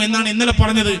വന്നുകൊണ്ടിരിക്കുന്നു എന്നാണ് ഇന്നലെ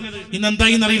പറഞ്ഞത്. ഇന്ന്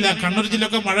എന്തായി എന്നറിയില്ല. കണ്ണൂർ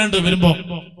ജില്ലയൊക്കെ മഴ ഉണ്ട് വരുമ്പോ.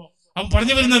 അവൻ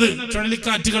പറഞ്ഞു വരുന്നത്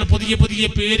ചുഴലിക്കാറ്റുകൾ പുതിയ പുതിയ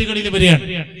പേരുകളിൽ വരികയാണ്.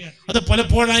 അത്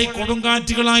പലപ്പോഴായി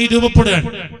കൊടുങ്കാറ്റുകളായി രൂപപ്പെടുകയാണ്.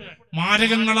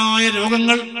 മാരകങ്ങളായ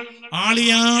രോഗങ്ങൾ,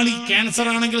 ആളിയാളി ക്യാൻസർ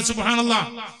ആണെങ്കിൽ സുബ്ഹാനല്ലാഹ്,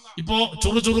 ഇപ്പോ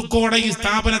ചുറുചുറുക്കോടെ ഈ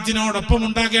സ്ഥാപനത്തിനോടൊപ്പം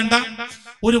ഉണ്ടാകേണ്ട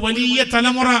ഒരു വലിയ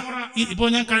തലമുറ. ഇപ്പോ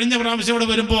ഞാൻ കഴിഞ്ഞ പ്രാവശ്യം ഇവിടെ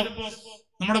വരുമ്പോ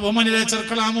നമ്മുടെ ബഹുമാനിയായ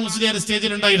ചെർക്കളാമ മുസ്ലിയാർ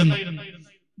സ്റ്റേജിൽ ഉണ്ടായിരുന്നു.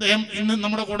 അദ്ദേഹം ഇന്ന്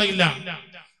നമ്മുടെ കൂടെ ഇല്ല.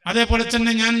 അതേപോലെ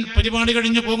തന്നെ ഞാൻ പരിപാടി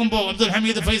കഴിഞ്ഞു പോകുമ്പോ അബ്ദുൽ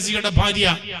ഹമീദ് ഫൈസിയുടെ ഭാര്യ,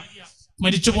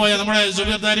 മരിച്ചുപോയ നമ്മുടെ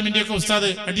സുബൈർദാരിമിന്റെ ഒക്കെ ഉസ്താദ്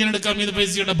അടിയനെടുക്ക ഹമീദ്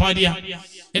ഫൈസിയുടെ ഭാര്യ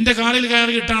എന്റെ കാറിൽ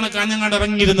കയറിയിട്ടാണ് കാഞ്ഞങ്ങാട്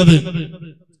ഇറങ്ങിയിരുന്നത്.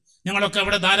 ഞങ്ങളൊക്കെ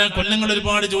അവിടെ ധാരാളം കൊല്ലങ്ങൾ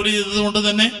ഒരുപാട് ജോലി ചെയ്തത് കൊണ്ട്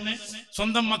തന്നെ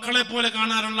സ്വന്തം മക്കളെ പോലെ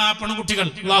കാണാറുള്ള ആ പെൺകുട്ടികൾ,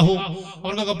 അല്ലാഹു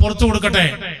അവർക്കൊക്കെ പുറത്തു കൊടുക്കട്ടെ.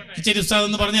 കിച്ചേരി ഉസ്താദ്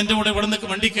എന്ന് പറഞ്ഞ് എന്റെ കൂടെ ഇവിടെ നിന്ന്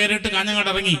വണ്ടി കയറിയിട്ട് കാഞ്ഞങ്ങാട്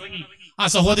ഇറങ്ങി. ആ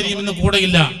സഹോദരിയും ഇന്ന്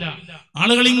കൂടെയില്ല.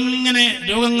 ആളുകൾ ഇങ്ങനെ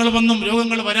രോഗങ്ങൾ വന്നും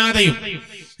രോഗങ്ങൾ വരാതെയും.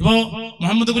 ഇപ്പോ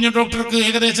മുഹമ്മദ് കുഞ്ഞ് ഡോക്ടർക്ക്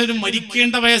ഏകദേശം ഒരു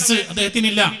മരിക്കേണ്ട വയസ്സ്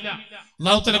അദ്ദേഹത്തിനില്ല.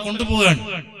 അല്ലാഹു തആല കൊണ്ടുപോവുകയാണ്.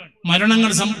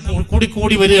 മരണങ്ങൾ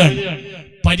കൂടി വരികയാണ്.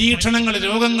 പരീക്ഷണങ്ങൾ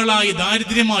രോഗങ്ങളായി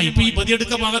ദാരിദ്ര്യമായി. ഇപ്പൊ ഈ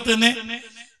ബദിയടുക്ക ഭാഗത്ത് തന്നെ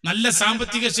നല്ല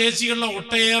സാമ്പത്തിക ശേഷിയുള്ള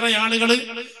ഒട്ടേറെ ആളുകൾ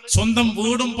സ്വന്തം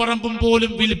വീടും പറമ്പും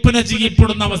പോലും വിൽപ്പന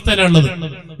ചെയ്യപ്പെടുന്ന അവസ്ഥയിലുള്ളത്.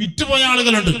 വിറ്റുപോയ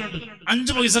ആളുകളുണ്ട്.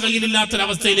 5 പൈസ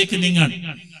കയ്യിലില്ലാത്തൊരവസ്ഥയിലേക്ക് നീങ്ങാൻ.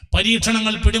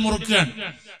 പരീക്ഷണങ്ങൾ പിടിമുറുക്കുകയാണ്.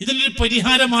 ഇതിനൊരു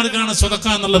പരിഹാര മാർഗമാണ് സ്വതക്ക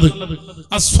എന്നുള്ളത്.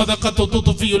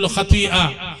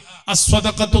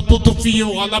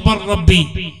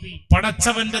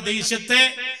 പടച്ചവന്റെ ദേഷ്യത്തെ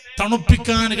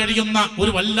തണുപ്പിക്കാൻ കഴിയുന്ന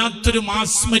ഒരു വല്ലാത്തൊരു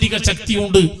മാസ്മരിക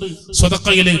ശക്തിയുണ്ട്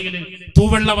സ്വതക്കയില്.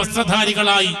 തൂവെള്ള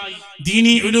വസ്ത്രധാരികളായി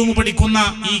ദീനി ഉലൂമ് പഠിക്കുന്ന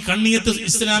ഈ കണ്ണിയത്ത്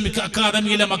ഇസ്ലാമിക്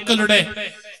അക്കാദമിയിലെ മക്കളുടെ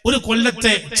ഒരു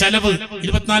കൊല്ലത്തെ ചെലവ്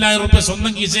 24,000 രൂപ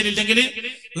സ്വന്തം കീശയിലില്ലെങ്കിൽ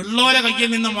ഉള്ളോരെ കയ്യിൽ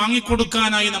നിന്ന്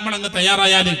വാങ്ങിക്കൊടുക്കാനായി നമ്മൾ അങ്ങ്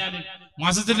തയ്യാറായാല്,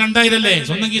 മാസത്തിൽ 2,000 അല്ലേ,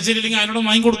 സ്വന്തം കീശയിലില്ലെങ്കിൽ അയാളോട്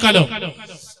വാങ്ങിക്കൊടുക്കാലോ.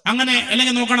 അങ്ങനെ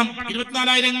അല്ലെങ്കിൽ നോക്കണം,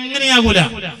 24,000 എങ്ങനെയാകൂല.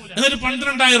 എന്നൊരു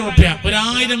 12,000 രൂപ,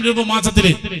 1,000 രൂപ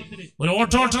മാസത്തില് ഒരു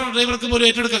ഓട്ടോ ഡ്രൈവർക്ക് പോലും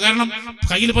ഏറ്റെടുക്കുക. കാരണം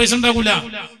കയ്യിൽ പൈസ ഉണ്ടാകൂല.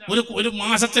 ഒരു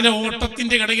മാസത്തിലെ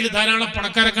ഓട്ടത്തിന്റെ ഇടയിൽ ധാരാളം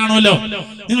പണക്കാരെ കാണുമല്ലോ.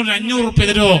 നിങ്ങൾ 500 രൂപ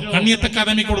തരുമോ കണ്ണിയത്ത്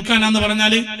അക്കാദമി കൊടുക്കാനാന്ന്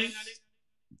പറഞ്ഞാല്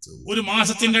ഒരു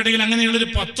മാസത്തിന്റെ ഇടയിൽ അങ്ങനെയുള്ളൊരു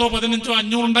 10, 15,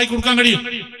 500 ഉണ്ടാക്കി കൊടുക്കാൻ കഴിയും.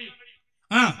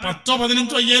 10,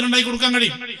 15, 5,000 ഉണ്ടാക്കി കൊടുക്കാൻ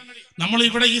കഴിയും. നമ്മൾ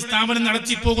ഇവിടെ ഈ സ്ഥാപനം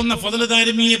നടത്തി പോകുന്ന ഫضل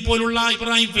ദാരിമിയെ പോലുള്ള,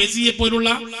 ഇബ്രാഹിം ഫൈസിയെ പോലുള്ള,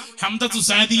 ഹംദത്തു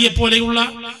സാദിയെ പോലെയുള്ള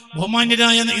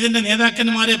ബഹുമാന്യരായ ഇതിന്റെ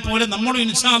നേതാക്കന്മാരെ പോലെ നമ്മൾ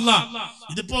ഇൻഷാ അല്ലാഹ്,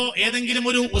 ഇതിപ്പോ ഏതെങ്കിലും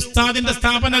ഒരു ഉസ്താദിന്റെ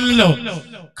സ്ഥാപനമല്ലല്ലോ,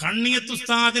 കണ്ണിയത്ത്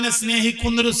ഉസ്താദിനെ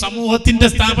സ്നേഹിക്കുന്ന ഒരു സമൂഹത്തിന്റെ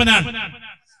സ്ഥാപനമാണ്.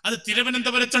 അത്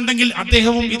തിരുവനന്തപുരത്തുണ്ടെങ്കിൽ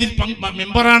അദ്ദേഹവും ഇതിൽ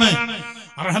മെമ്പറാണ്.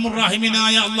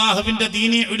 അർഹമുർ-റഹീമിനായ അള്ളാഹുവിന്റെ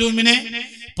ദീനി ഉലൂമിനെ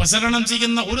പ്രസരണം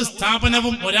ചെയ്യുന്ന ഒരു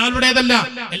സ്ഥാപനവും ഒരാളുടേതല്ല,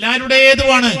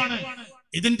 എല്ലാവരുടേതുമാണ്.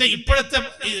 ഇതിന്റെ ഇപ്പോഴത്തെ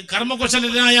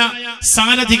കർമ്മകുശലരായ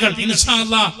സാരഥികൾ ഇൻഷാ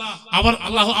അല്ലാഹ്, അവർ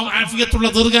അല്ലാഹു ആഫിയത്തുള്ള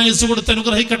ദീർഘായുസ്സ് കൊടുത്ത്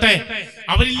അനുഗ്രഹിക്കട്ടെ.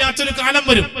 അവരില്ലാത്തൊരു കാലം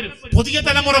വരും, പുതിയ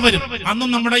തലമുറ വരും. അന്നും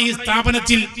നമ്മുടെ ഈ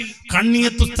സ്ഥാപനത്തിൽ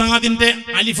കണ്ണിയത്ത് ഉസ്താദിന്റെ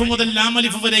അലിഫ് മുതൽ ലാം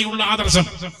അലിഫ് വരെയുള്ള ആദർശം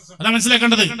അതാ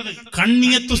മനസ്സിലാക്കേണ്ടത്.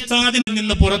 കണ്ണിയത്ത് ഉസ്താദിൽ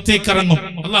നിന്ന് പുറത്തേക്ക് ഇറങ്ങും.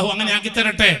 അല്ലാഹു അങ്ങനെ ആക്കി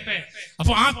തരട്ടെ.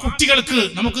 അപ്പൊ ആ കുട്ടികൾക്ക്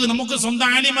നമുക്ക് സ്വന്തം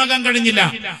ആലിമാകാൻ കഴിഞ്ഞില്ല,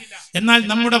 എന്നാൽ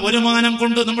നമ്മുടെ വരുമാനം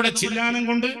കൊണ്ട്, നമ്മുടെ ചില്ലാനം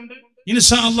കൊണ്ട്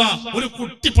ഇൻഷാ അല്ലാഹ് ഒരു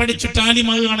കുട്ടി പഠിച്ചിട്ട്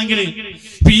ആലിമാകുകയാണെങ്കിൽ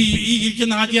ഈ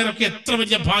ഇരിക്കുന്ന ആചാരൊക്കെ എത്ര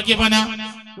വലിയ ഭാഗ്യവാനാ.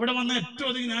 ഇവിടെ വന്ന ഏറ്റവും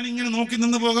അധികം ഞാൻ ഇങ്ങനെ നോക്കി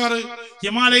നിന്ന് പോകാറ്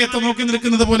ഹിമാലയത്തെ നോക്കി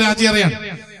നിൽക്കുന്നത് പോലെ ആചാരയാണ്.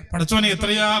 പഠിച്ചോനെ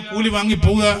എത്രയാ കൂലി വാങ്ങി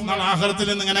പോവുക നാളെ ആഖിറത്തിൽ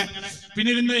നിന്ന് ഇങ്ങനെ. പിന്നെ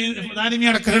ഇതിന്റെ ദാരിമി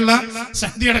അടക്കമുള്ള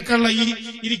ശാന്തി അടക്കമുള്ള ഈ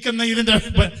ഇരിക്കുന്ന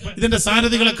ഇതിന്റെ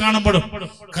സാരഥികളെ കാണുമ്പോഴും,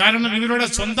 കാരണം ഇവരുടെ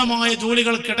സ്വന്തമായ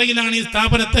ജോലികൾക്കിടയിലാണ് ഈ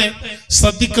സ്ഥാപനത്തെ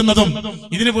ശ്രദ്ധിക്കുന്നതും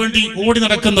ഇതിനു വേണ്ടി ഓടി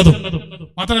നടക്കുന്നതും.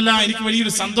 മാത്രമല്ല എനിക്ക്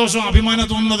വലിയൊരു സന്തോഷവും അഭിമാനം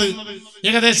തോന്നുന്നത്,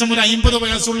 ഏകദേശം ഒരു 50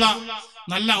 വയസ്സുള്ള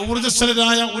നല്ല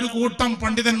ഊർജ്ജസ്വലരായ ഒരു കൂട്ടം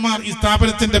പണ്ഡിതന്മാർ ഈ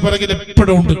സ്ഥാപനത്തിന്റെ പിറകിൽ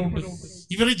എപ്പോഴും ഉണ്ട്.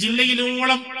 ഇവർ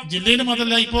ജില്ലയിലും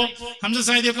അതല്ല, ഇപ്പോ ഹംസ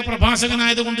സായിദിയൊക്കെ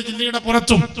പ്രഭാഷകനായതുകൊണ്ട് ജില്ലയുടെ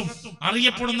പുറത്തും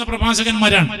അറിയപ്പെടുന്ന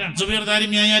പ്രഭാഷകന്മാരാണ്. സുബൈർ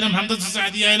ദാരിമി ആയാലും ഹംസ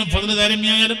സായിദി ആയാലും ഫദ്ൽ ദാരിമി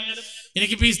ആയാലും,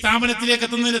 എനിക്കിപ്പോ ഈ സ്ഥാപനത്തിലേക്ക്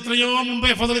എത്തുന്നതിന് എത്രയോ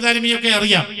മുമ്പേ ഫദ്ൽ ദാരിമിയൊക്കെ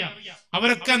അറിയാം.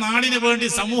 അവരൊക്കെ നാടിന് വേണ്ടി,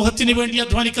 സമൂഹത്തിന് വേണ്ടി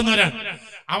അധ്വാനിക്കുന്നവരാണ്.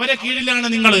 അവരെ കീഴിലാണ്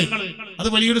നിങ്ങൾ. അത്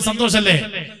വലിയൊരു സന്തോഷല്ലേ?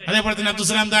 അതേപോലെ തന്നെ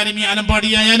അബ്ദുസ്സലാം ദാരിമി ആലമ്പാടി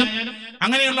ആയാലും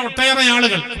അങ്ങനെയുള്ള ഒട്ടേറെ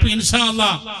ആളുകൾ. ഇപ്പൊ ഇൻഷാ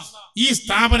അല്ലാഹ് ഈ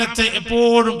സ്ഥാപനത്തെ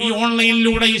എപ്പോഴും ഈ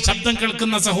ഓൺലൈനിലൂടെ ഈ ശബ്ദം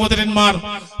കേൾക്കുന്ന സഹോദരന്മാർ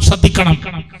ശ്രദ്ധിക്കണം,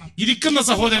 ഇരിക്കുന്ന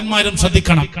സഹോദരന്മാരും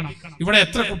ശ്രദ്ധിക്കണം. ഇവിടെ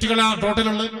എത്ര കുട്ടികളാണ്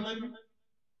ടോട്ടലുള്ളത്?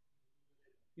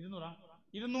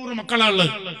 200 മക്കളാണ്.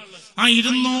 ആ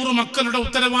 200 മക്കളുടെ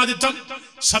ഉത്തരവാദിത്വം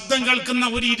ശബ്ദം കേൾക്കുന്ന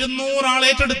ഒരു 200 ആൾ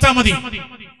ഏറ്റെടുത്താൽ മതി.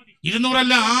 200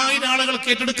 അല്ല, 1000 ആളുകൾക്ക്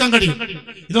ഏറ്റെടുക്കാൻ കഴിയും.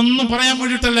 ഇതൊന്നും പറയാൻ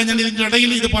വേണ്ടിയിട്ടല്ല, ഞാൻ ഇതിന്റെ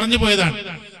ഇടയിൽ ഇത് പറഞ്ഞു പോയതാണ്.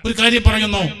 ഒരു കാര്യം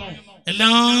പറയുന്നു, എല്ലാ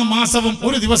മാസവും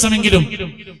ഒരു ദിവസമെങ്കിലും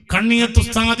കണ്ണിയത്ത്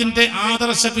ഉസ്താദിന്റെ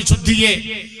ആദർശ വിശുദ്ധിയെ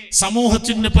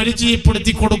സമൂഹത്തിന്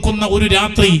പരിചയപ്പെടുത്തി കൊടുക്കുന്ന ഒരു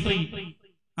രാത്രി,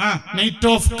 നൈറ്റ്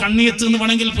ഓഫ് കണ്ണിയത്ത് എന്ന്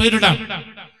വേണമെങ്കിൽ പേരിടാം,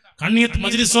 കണ്ണിയത്ത്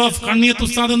മജ്ലിസ് ഓഫ് കണ്ണിയത്ത്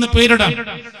ഉസ്താദ് എന്ന് പേരിടാം.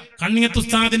 കണ്ണിയത്ത്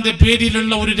ഉസ്താദിന്റെ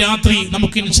പേരിലുള്ള ഒരു രാത്രി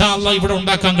നമുക്ക് ഇൻഷാ അല്ലാഹ് ഇവിടെ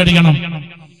ഉണ്ടാക്കാൻ കഴിയണം.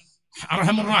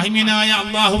 അർഹമുർ റഹീമീനായ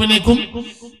അല്ലാഹുവിലേക്കും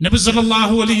നബി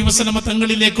സല്ലല്ലാഹു അലൈഹി വസല്ലമ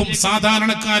തങ്ങളിലേക്കും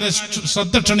സാധാരണക്കാരെ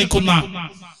ശ്രദ്ധ ക്ഷണിക്കുന്ന,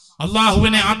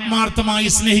 അള്ളാഹുവിനെ ആത്മാർത്ഥമായി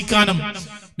സ്നേഹിക്കാനും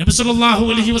നബി സല്ലല്ലാഹു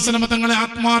അലൈഹി വസല്ലമ തങ്ങളെ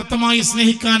ആത്മാർത്ഥമായി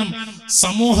സ്നേഹിക്കാനും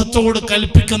സമൂഹത്തോട്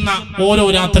കൽപ്പിക്കുന്ന ഓരോ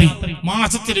രാത്രി,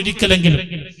 മാസത്തിൽ ഒരിക്കലെങ്കിലും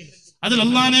അതിൽ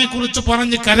അള്ളാഹിനെ കുറിച്ച്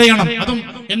പറഞ്ഞ് കരയണം. അതും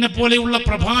എന്നെ പോലെയുള്ള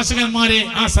പ്രഭാഷകന്മാരെ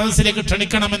ആ സദസ്സിലേക്ക്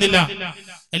ക്ഷണിക്കണമെന്നില്ല.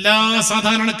 എല്ലാ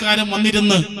സാധാരണക്കാരും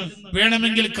വന്നിരുന്ന്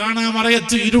വേണമെങ്കിൽ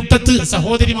കാണാമറയത്ത് ഇരുട്ടത്ത്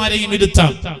സഹോദരിമാരെയും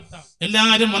ഇരുത്താം.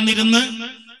 എല്ലാരും വന്നിരുന്ന്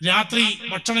രാത്രി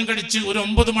ഭക്ഷണം കഴിച്ച് ഒരു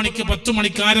 9 മണിക്ക് 10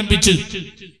 മണിക്ക് ആരംഭിച്ച്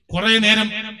കുറെ നേരം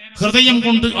ഹൃദയം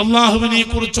കൊണ്ട് അള്ളാഹുവിനെ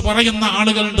കുറിച്ച് പറയുന്ന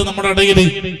ആളുകളുണ്ട് നമ്മുടെ ഇടയിൽ.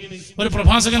 ഒരു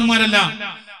പ്രഭാഷകന്മാരല്ല,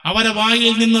 അവരെ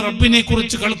വായിൽ നിന്ന് റബ്ബിനെ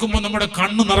കുറിച്ച് കേൾക്കുമ്പോൾ നമ്മുടെ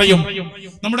കണ്ണ് നിറയും,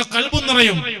 നമ്മുടെ കൽബും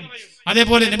നിറയും.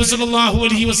 അതേപോലെ നബി സല്ലല്ലാഹു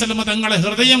അലൈഹി വസല്ലമ തങ്ങളെ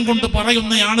ഹൃദയം കൊണ്ട്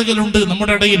പറയുന്ന ആളുകളുണ്ട്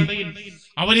നമ്മുടെ ഇടയിൽ.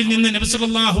 അവരിൽ നിന്ന് നബി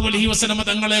സല്ലല്ലാഹു അലൈഹി വസല്ലമ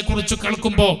തങ്ങളെ കുറിച്ച്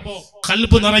കേൾക്കുമ്പോൾ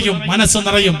കൽബ് നിറയും, മനസ്സ്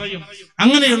നിറയും.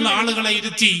 അങ്ങനെയുള്ള ആളുകളെ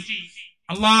ഇരുത്തി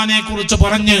അള്ളാഹിനെ കുറിച്ച്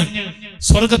പറഞ്ഞ്,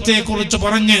 സ്വർഗത്തെ കുറിച്ച്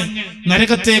പറഞ്ഞ്,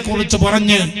 നരകത്തെ കുറിച്ച്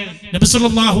പറഞ്ഞ്, നബി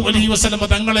സല്ലല്ലാഹു അലൈഹി വസല്ലമ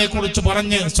തങ്ങളെ കുറിച്ച്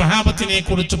പറഞ്ഞ്, സ്വഹാബത്തിനെ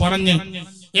കുറിച്ച് പറഞ്ഞ്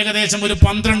ഏകദേശം ഒരു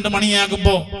 12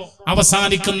 മണിയാകുമ്പോ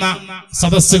അവസാനിക്കുന്ന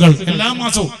സദസ്സുകൾ എല്ലാ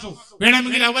മാസവും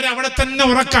വേണമെങ്കിൽ അവരെ അവിടെ തന്നെ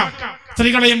ഉറക്കാം,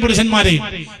 സ്ത്രീകളെയും പുരുഷന്മാരെയും.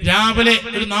 രാവിലെ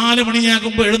ഒരു 4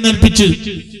 മണിയാകുമ്പോ എഴുന്നേൽപ്പിച്ച്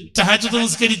തഹജ്ജുദ്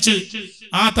നിസ്കരിച്ച്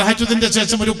ആ തഹജ്ജുദിന്റെ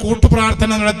ശേഷം ഒരു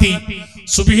കൂട്ടുപ്രാർത്ഥന നടത്തി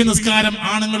സുബ്ഹി നിസ്കാരം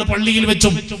ആണുങ്ങൾ പള്ളിയിൽ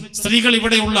വെച്ചും സ്ത്രീകൾ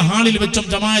ഇവിടെയുള്ള ഹാളിൽ വെച്ചും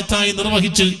ജമാഅത്തായി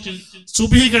നിർവഹിച്ച്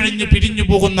സുബ്ഹി കഴിഞ്ഞ് പിരിഞ്ഞു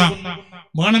പോകുന്ന,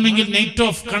 വേണമെങ്കിൽ നൈറ്റ്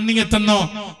ഓഫ് കണ്ണിയത്ത് എന്നോ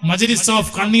മജ്ലിസ്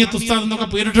ഓഫ് കണ്ണിയത്ത് ഉസ്താദ് എന്നൊക്കെ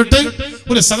പേരിട്ടിട്ട്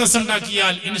ഒരു സദസ്സ്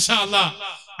ഉണ്ടാക്കിയാൽ ഇൻഷാ അല്ലാഹ്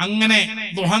അങ്ങനെ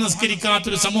ദുഹാ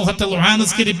നിസ്കരിക്കാത്തൊരു സമൂഹത്തെ ദുഹാ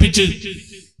നിസ്കരിപ്പിച്ച്,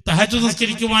 തഹജ്ജുദ്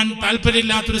നിസ്കരിക്കുവാൻ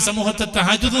താല്പര്യമില്ലാത്തൊരു സമൂഹത്തെ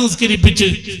തഹജ്ജുദ് നിസ്കരിപ്പിച്ച്,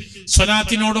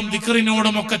 സ്വലാത്തിനോടും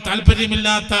ദിക്റിനോടും ഒക്കെ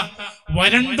താല്പര്യമില്ലാത്ത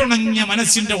വരണ്ടുണങ്ങിയ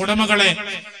മനസ്സിന്റെ ഉടമകളെ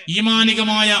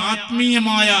ഈമാനികമായ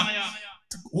ആത്മീയമായ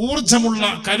ഊർജമുള്ള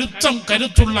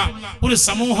കരുത്തുള്ള ഒരു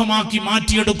സമൂഹമാക്കി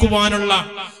മാറ്റിയെടുക്കുവാനുള്ള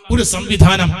ഒരു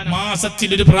സംവിധാനം മാസത്തിൽ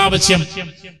ഒരു പ്രാവശ്യം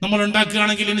നമ്മൾ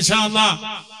ഉണ്ടാക്കുകയാണെങ്കിൽ ഇൻഷാ അല്ലാഹ്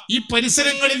ഈ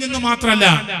പരിസരങ്ങളിൽ നിന്ന് മാത്രമല്ല,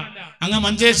 അങ്ങ്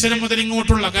മഞ്ചേശ്വരം മുതൽ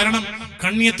ഇങ്ങോട്ടുള്ള, കാരണം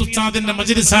കണ്ണിയത്ത് ഉസ്താദിന്റെ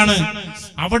മജ്ലിസാണ്,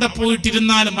 അവിടെ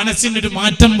പോയിട്ടിരുന്നാൽ മനസ്സിനൊരു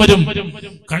മാറ്റം വരും.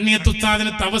 കണ്ണിയത്ത്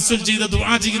ഉസ്താദിനെ തവസ്സുൽ ചെയ്ത്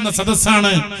ദുആ ചെയ്യുന്ന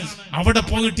സദസ്സാണ്, അവിടെ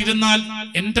പോയിട്ടിരുന്നാൽ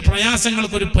എന്റെ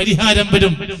പ്രയാസങ്ങൾക്ക് ഒരു പരിഹാരം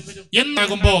വരും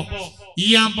എന്നാകുമ്പോ ഈ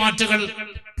പാട്ടുകൾ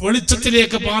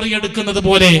വെളിച്ചത്തിലേക്ക് പാറിയെടുക്കുന്നത്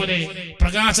പോലെ,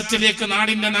 പ്രകാശത്തിലേക്ക്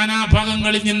നാടിന്റെ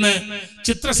നാനാഭാഗങ്ങളിൽ നിന്ന്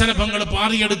ചിത്രശലഭങ്ങൾ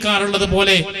പാറിയെടുക്കാറുള്ളത്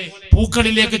പോലെ,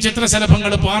 പൂക്കളിലേക്ക്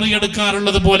ചിത്രശലഭങ്ങൾ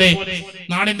പാറിയെടുക്കാറുള്ളത് പോലെ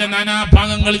നാടിന്റെ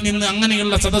നാനാഭാഗങ്ങളിൽ നിന്ന്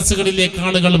അങ്ങനെയുള്ള സദസ്സുകളിലേക്ക്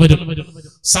ആളുകൾ വരും.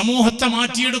 സമൂഹത്തെ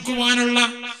മാറ്റിയെടുക്കുവാനുള്ള,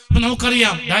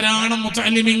 നമുക്കറിയാം ധാരാളം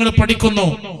മുതഅല്ലിമീങ്ങൾ പഠിക്കുന്നു,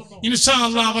 ഇൻഷാ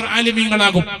അല്ലാഹ് അവർ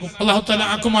ആലിമീങ്ങളാകും, അല്ലാഹു തആല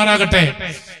ആക്കുമാറാകട്ടെ.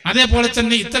 അതേപോലെ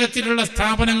തന്നെ ഇത്തരത്തിലുള്ള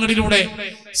സ്ഥാപനങ്ങളിലൂടെ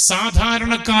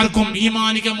സാധാരണക്കാർക്കും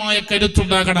ഈമാനികമായ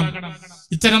കരുത്തുണ്ടാകണം.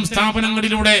 ഇത്തരം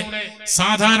സ്ഥാപനങ്ങളിലൂടെ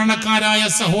സാധാരണക്കാരായ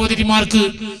സഹോദരിമാർക്ക്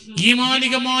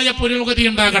ഈമാനികമായ പുരോഗതി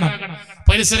ഉണ്ടാകണം.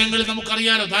 പരിസരങ്ങളിൽ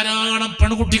നമുക്കറിയാലോ ധാരാളം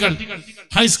പെൺകുട്ടികൾ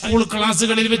ഹൈസ്കൂൾ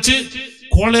ക്ലാസ്സുകളിൽ വെച്ച്,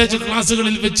 കോളേജ്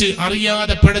ക്ലാസ്സുകളിൽ വെച്ച്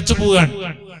അറിയാതെ പിഴച്ചു പോവുകയാണ്,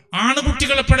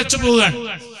 ആണുകുട്ടികളെ പിഴച്ചു പോവുകയാണ്.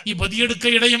 ഈ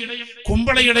ബദിയടുക്കയുടെയും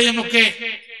കുമ്പളയുടെയും ഒക്കെ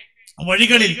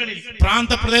വഴികളിൽ,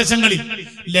 പ്രാന്തപ്രദേശങ്ങളിൽ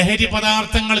ലഹരി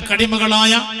പദാർത്ഥങ്ങൾ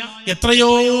കടിമകളായ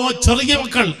എത്രയോ ചെറിയ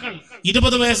മക്കൾ,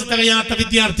 20 വയസ്സ് തികയാത്ത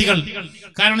വിദ്യാർത്ഥികൾ.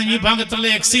 കാരണം ഈ ഭാഗത്തുള്ള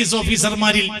എക്സൈസ്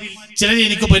ഓഫീസർമാരിൽ ചിലരെ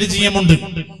എനിക്ക് പരിചയമുണ്ട്.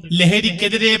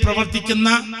 ലഹരിക്കെതിരെ പ്രവർത്തിക്കുന്ന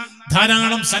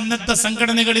ധാരാളം സന്നദ്ധ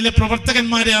സംഘടനകളിലെ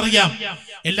പ്രവർത്തകന്മാരെ അറിയാം.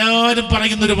 എല്ലാവരും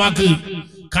പറയുന്നൊരു വാക്ക്,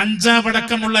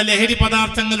 കഞ്ചാവടക്കമുള്ള ലഹരി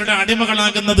പദാർത്ഥങ്ങളുടെ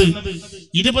അടിമകളാകുന്നത്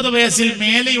 20 വയസ്സിൽ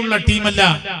മേലെയുള്ള ടീമല്ല,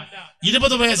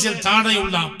 20 വയസ്സിൽ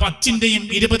താഴെയുള്ള 10ന്റെയും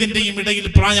 20ന്റെയും ഇടയിൽ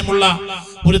പ്രായമുള്ള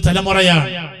ഒരു തലമുറയാണ്.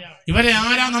 ഇവരെ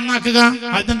ആരാ നന്നാക്കുക?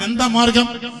 അതിന് എന്താ മാർഗം?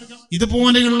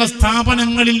 ഇതുപോലെയുള്ള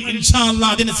സ്ഥാപനങ്ങളിൽ ഇൻഷാ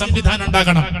അല്ലാഹ് അതിന് സംവിധാനം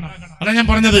ഉണ്ടാകണം. അതാണ് ഞാൻ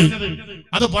പറഞ്ഞത്.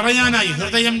 അത് പറയാനായി,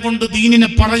 ഹൃദയം കൊണ്ട് ദീനിനെ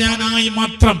പറയാനായി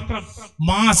മാത്രം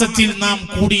മാസത്തിൽ നാം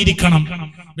കൂടിയിരിക്കണം.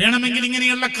 വേണമെങ്കിൽ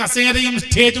ഇങ്ങനെയുള്ള കസേരയും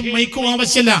സ്റ്റേജും മൈക്കും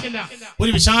ആവശ്യമില്ല.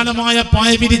 ഒരു വിശാലമായ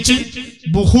പായ വിരിച്ച്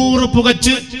ബുഹൂർ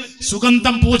പുകച്ച്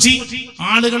സുഗന്ധം പൂശി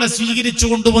ആളുകളെ സ്വീകരിച്ചു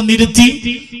കൊണ്ടുവന്നിരുത്തി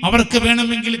അവർക്ക്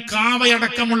വേണമെങ്കിൽ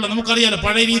കാവയടക്കമുള്ള, നമുക്കറിയാലോ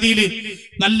പഴയ രീതിയിൽ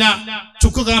നല്ല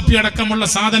ചുക്ക് കാപ്പി അടക്കമുള്ള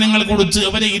സാധനങ്ങൾ കൊടുത്ത്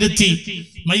അവരെ ഇരുത്തി,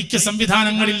 മൈക്ക്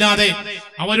സംവിധാനങ്ങളില്ലാതെ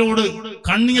അവരോട്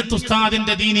കണ്ണിയത്ത്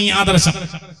ഉസ്താദിന്റെ ദീനീ ആദർശം,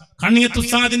 കണ്ണിയത്ത്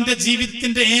ഉസ്താദിന്റെ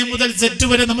ജീവിതത്തിന്റെ എ മുതൽ സെറ്റ്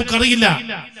വരെ നമുക്കറിയില്ല.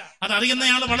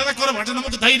 അതറിയുന്നയാൾ വളരെ കുറവ്. പക്ഷെ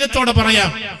നമുക്ക് ധൈര്യത്തോടെ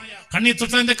പറയാം, കണ്ണിയത്ത്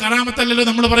ഉസ്താദിന്റെ കറാമത്തല്ലല്ലോ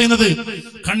നമ്മൾ പറയുന്നത്.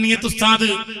 കണ്ണിയത്ത് ഉസ്താദ്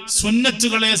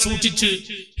സുന്നത്തുകളെ സൂക്ഷിച്ച്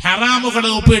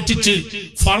ഹറാമുകളെ ഉപേക്ഷിച്ച്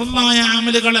ഫർളായ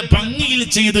അമലുകളെ ഭംഗിയിൽ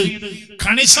ചെയ്ത്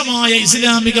കണിശമായ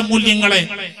ഇസ്ലാമിക മൂല്യങ്ങളെ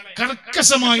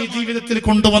കർക്കശമായി ജീവിതത്തിൽ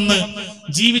കൊണ്ടുവന്ന്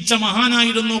ജീവിച്ച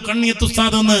മഹാനായിരുന്നു കണ്ണിയത്ത്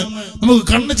ഉസ്താദ് എന്ന് നമുക്ക്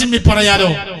കണ്ണു ചിമ്മി പറയാലോ.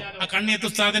 ആ കണ്ണിയത്ത്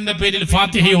ഉസ്താദിന്റെ പേരിൽ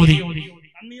ഫാത്തിഹ ഓതി.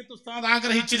 കണ്ണിയത്ത് ഉസ്താദ്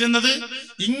ആഗ്രഹിച്ചിരുന്നത്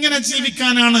ഇങ്ങനെ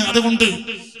ജീവിക്കാനാണ്. അതുകൊണ്ട്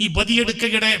ഈ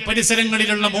ബദിയടുക്കയുടെ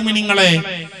പരിസരങ്ങളിലുള്ള മോമിനിങ്ങളെ,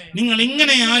 നിങ്ങൾ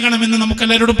ഇങ്ങനെ ആകണമെന്ന് നമുക്ക്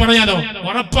എല്ലാവരോടും പറയാലോ.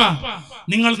 ഉറപ്പാ,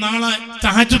 നിങ്ങൾ നാളെ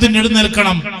തഹജ്ജുദിന്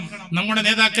എഴുന്നേൽക്കണം. നമ്മുടെ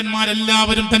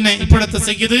നേതാക്കന്മാരെല്ലാവരും തന്നെ, ഇപ്പോഴത്തെ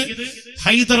സയ്യിദ്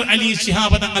ഹൈദർ അലി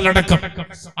ശിഹാബ് തങ്ങൾ അടക്കം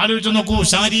ആലോചിച്ച് നോക്കൂ,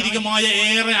 ശാരീരികമായ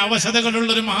ഏറെ അവശതകളുള്ള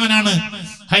ഒരു മഹാനാണ്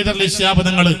ഹൈദർ അലി ശിഹാബ്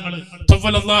തങ്ങൾ.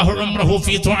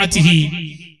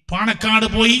 പാണക്കാട്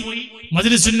പോയി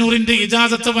മജ്ലിസുന്നൂറിന്റെ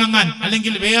ഇജാസത്ത് വാങ്ങാൻ,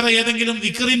 അല്ലെങ്കിൽ വേറെ ഏതെങ്കിലും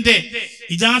ദിക്റിന്റെ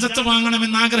ഇജാസത്ത്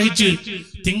വാങ്ങണമെന്ന് ആഗ്രഹിച്ച്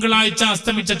തിങ്കളാഴ്ച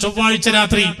അസ്തമിച്ച ചൊവ്വാഴ്ച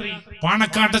രാത്രി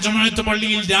പാണക്കാട്ടെ ജുമുഅത്ത്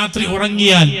പള്ളിയിൽ രാത്രി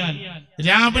ഉറങ്ങിയാൽ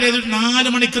രാവിലെ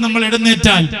 4 മണിക്ക് നമ്മൾ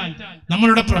എഴുന്നേറ്റാൽ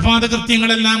നമ്മളുടെ പ്രഭാത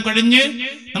കൃത്യങ്ങളെല്ലാം കഴിഞ്ഞ്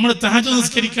നമ്മൾ തഹജ്ജുദ്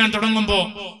നിസ്കരിക്കാൻ തുടങ്ങുമ്പോ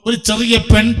ഒരു ചെറിയ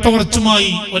പെൺ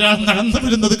ടോർച്ചുമായി ഒരാൾ നടന്നു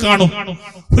വരുന്നത് കാണും.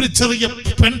 ഒരു ചെറിയ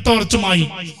പെൺ ടോർച്ചുമായി.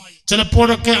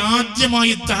 ചിലപ്പോഴൊക്കെ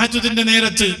ആദ്യമായി തഹജ്ജുദിന്റെ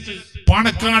നേരത്ത്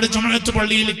പാണക്കാട് ജുമുഅത്ത്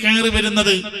പള്ളിയിൽ കയറി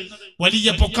വരുന്നത് വലിയ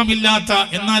പൊക്കമില്ലാത്ത,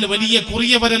 എന്നാൽ വലിയ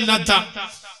കുറിയവരല്ലാത്ത,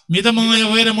 മിതമായ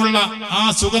ഉയരമുള്ള ആ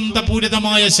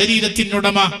സുഗന്ധപൂരിതമായ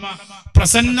ശരീരത്തിനുടമ,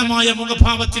 പ്രസന്നമായ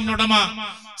മുഖഭാവത്തിനുടമ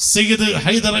സയ്യിദ്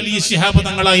ഹൈദർ അലി ശിഹാബ്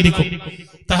തങ്ങളായിരിക്കും.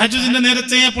 തഹജ്ജുദിന്റെ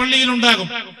നേരത്തെ പള്ളിയിൽ ഉണ്ടാകും.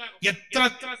 എത്ര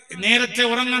നേരത്തെ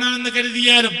ഉറങ്ങണമെന്ന്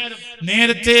കരുതിയാലും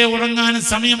നേരത്തെ ഉറങ്ങാൻ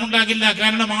സമയമുണ്ടാകില്ല.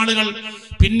 കാരണം ആളുകൾ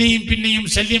പിന്നെയും പിന്നെയും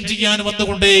ശല്യം ചെയ്യാൻ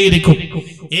വന്നുകൊണ്ടേയിരിക്കും.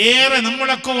 ഏറെ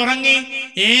നമ്മളൊക്കെ ഉറങ്ങി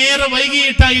ഏറെ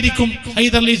വൈകിയിട്ടായിരിക്കും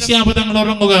ഹൈദർ അലി ശിഹാബ് തങ്ങൾ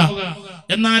ഉറങ്ങുക.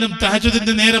 എന്നാലും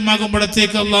തഹജ്ജുദിന്റെ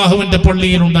നേരമാകുമ്പോഴത്തേക്ക് അള്ളാഹുവിന്റെ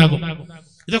പള്ളിയിൽ ഉണ്ടാകും.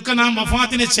 ഇതൊക്കെ നാം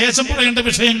വഫാത്തിന് ശേഷം പറയേണ്ട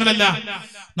വിഷയങ്ങളല്ല.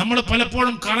 നമ്മൾ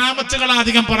പലപ്പോഴും കറാമത്തുകൾ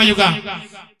അധികം പറയുക,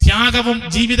 ത്യാഗവും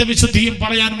ജീവിത വിശുദ്ധിയും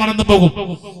പറയാൻ മറന്നു പോകും.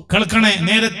 കേൾക്കണേ,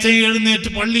 നേരത്തെ എഴുന്നേറ്റ്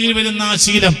പള്ളിയിൽ വരുന്ന ആ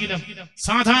ശീലം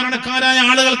സാധാരണക്കാരായ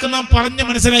ആളുകൾക്ക് നാം പറഞ്ഞ്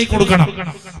മനസ്സിലാക്കി കൊടുക്കണം.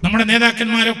 നമ്മുടെ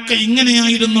നേതാക്കന്മാരൊക്കെ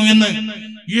ഇങ്ങനെയായിരുന്നു എന്ന്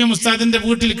ഉസ്താദിന്റെ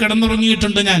വീട്ടിൽ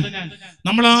കിടന്നുറങ്ങിയിട്ടുണ്ട് ഞാൻ.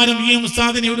 നമ്മളാരും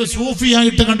ഉസ്താദിനെ ഒരു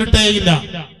സൂഫിയായിട്ട് കണ്ടിട്ടേയില്ല.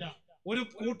 ഒരു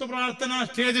കൂട്ടുപ്രാർത്ഥന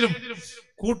സ്റ്റേജിലും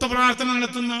കൂട്ടുപ്രാർത്ഥന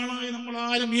നടത്തുന്ന ആളായി നമ്മൾ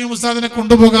ആരും ഉസ്താദിനെ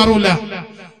കൊണ്ടുപോകാറുമില്ല.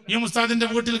 ഉസ്താദിന്റെ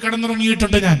വീട്ടിൽ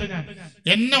കിടന്നുറങ്ങിയിട്ടുണ്ട് ഞാൻ.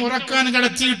 എന്നെ ഉറക്കാൻ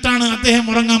കിടത്തിയിട്ടാണ് അദ്ദേഹം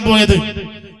ഉറങ്ങാൻ പോയത്.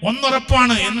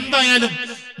 ഒന്നുറപ്പാണ്, എന്തായാലും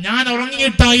ഞാൻ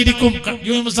ഉറങ്ങിയിട്ടായിരിക്കും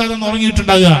ഉസ്താദ് എന്ന്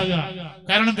ഉറങ്ങിയിട്ടുണ്ടാകുക.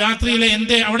 കാരണം രാത്രിയിലെ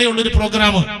എന്റെ അവിടെയുള്ളൊരു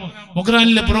പ്രോഗ്രാം,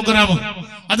 മുഗ്രാനിലെ പ്രോഗ്രാം,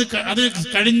 അത്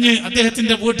കഴിഞ്ഞ്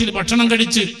അദ്ദേഹത്തിന്റെ വീട്ടിൽ ഭക്ഷണം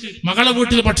കഴിച്ച്, മകളെ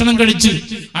വീട്ടിൽ ഭക്ഷണം കഴിച്ച്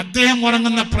അദ്ദേഹം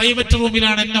ഉറങ്ങുന്ന പ്രൈവറ്റ്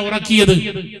റൂമിലാണ് എന്നെ ഉറക്കിയത്.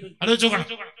 ആലോചിച്ചോക്കണം,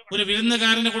 ഒരു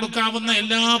വിരുന്നുകാരന് കൊടുക്കാവുന്ന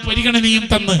എല്ലാ പരിഗണനയും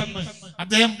തന്ന്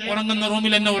അദ്ദേഹം ഉറങ്ങുന്ന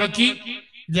റൂമിൽ എന്നെ ഉറക്കി.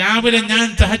 രാവിലെ ഞാൻ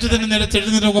തഹജ്ജുദിന് നേരത്തെ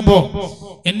എഴുന്നേറ്റ് നോക്കുമ്പോ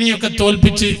എന്നെയൊക്കെ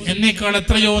തോൽപ്പിച്ച് എന്നേക്കാൾ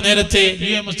എത്രയോ നേരത്തെ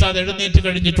ഉസ്താദ് എഴുന്നേറ്റ്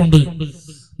കഴിഞ്ഞിട്ടുണ്ട്.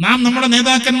 നാം നമ്മുടെ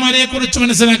നേതാക്കന്മാരെ കുറിച്ച്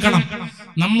മനസ്സിലാക്കണം.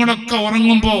 നമ്മളൊക്കെ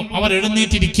ഉറങ്ങുമ്പോ അവർ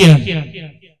എഴുന്നേറ്റിരിക്കുകയാണ്.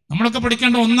 നമ്മളൊക്കെ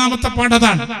പഠിക്കേണ്ട ഒന്നാമത്തെ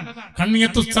പാഠതാണ്.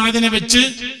 കണ്ണിയത്ത് ഉസ്താദിനെ വെച്ച്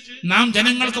നാം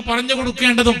ജനങ്ങൾക്ക് പറഞ്ഞു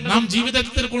കൊടുക്കേണ്ടതും നാം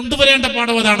ജീവിതത്തിൽ കൊണ്ടുവരേണ്ട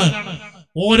പാഠം അതാണ്.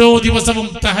 ഓരോ ദിവസവും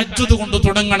തഹജ്ജുദ് കൊണ്ട്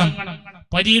തുടങ്ങണം.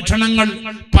 പരീക്ഷണങ്ങൾ,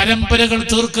 പരമ്പരകൾ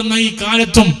തീർക്കുന്ന ഈ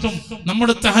കാലത്തും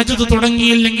നമ്മുടെ തഹജ്ജുദ്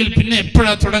തുടങ്ങിയില്ലെങ്കിൽ പിന്നെ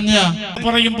എപ്പോഴാ തുടങ്ങുക?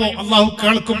 പറയുമ്പോ അള്ളാഹു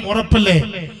കേൾക്കും. ഉറപ്പല്ലേ?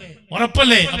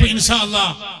 ഉറപ്പല്ലേ? അപ്പൊ ഇൻഷാ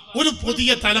അല്ലാഹ് ഒരു പുതിയ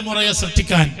തലമുറയെ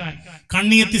സൃഷ്ടിക്കാൻ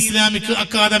കണ്ണിയത്ത് ഇസ്ലാമിക്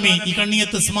അക്കാദമി, ഈ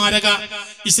കണ്ണിയത്ത് സ്മാരക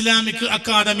ഇസ്ലാമിക്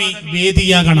അക്കാദമി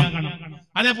വേദിയാകണം.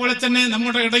 അതേപോലെ തന്നെ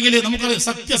നമ്മുടെ ഇടയിൽ നമുക്ക്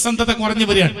സത്യസന്ധത കുറഞ്ഞു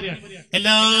വരികയാണ്.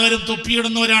 എല്ലാവരും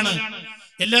തൊപ്പിയിടുന്നവരാണ്,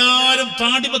 എല്ലാവരും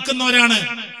താടി വെക്കുന്നവരാണ്,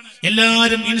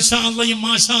 എല്ലാവരും ഇൻഷാ അല്ലാഹയും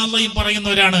മാഷാ അല്ലാഹയും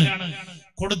പറയുന്നവരാണ്.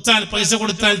 കൊടുത്താൽ പൈസ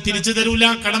കൊടുത്താൽ തിരിച്ചു തരൂല,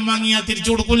 കടം വാങ്ങിയാൽ തിരിച്ചു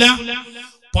കൊടുക്കൂല,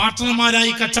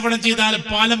 പാർട്ട്ണർമാരായി കച്ചവടം ചെയ്താൽ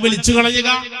പാലം വലിച്ചു കളയുക,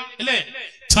 അല്ലേ?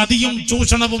 ചതിയും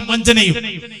ചൂഷണവും വഞ്ചനയും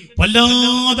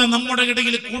വല്ലാതെ നമ്മുടെ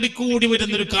ഇടയിൽ കൂടിക്കൂടി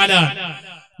വരുന്നൊരു കാലാണ്.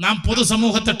 നാം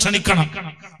പൊതുസമൂഹത്തെ ക്ഷണിക്കണം,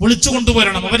 വിളിച്ചു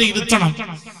കൊണ്ടുവരണം, അവരെ ഇരുത്തണം,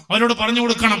 അവരോട് പറഞ്ഞു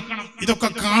കൊടുക്കണം. ഇതൊക്കെ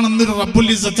കാണുന്നൊരു റബ്ബുൽ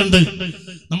ഇസ്സത്തുണ്ട്.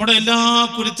 നമ്മുടെ എല്ലാ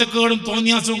കുരുത്തക്കേടും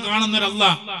തോന്നിയാസവും കാണുന്നൊരു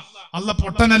അല്ല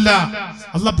പൊട്ടനല്ല,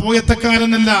 അല്ല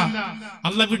പോയത്തക്കാരനല്ല,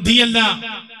 അല്ല വിഡ്ഢിയല്ല,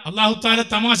 അല്ലാഹു തആല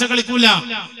തമാശ കളിക്കൂല.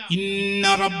 ഇന്ന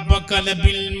റബ്ബക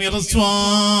ലബിൽ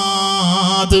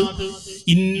മിർസ്വാദ്,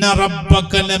 ഇന്ന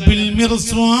റബ്ബക ലബിൽ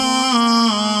മിർസ്വാദ്.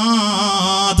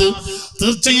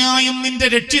 തീർച്ചയായും നിന്റെ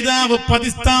രക്ഷിതാവ്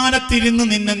പതിസ്ഥാനത്തിരുന്ന്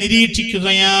നിന്നെ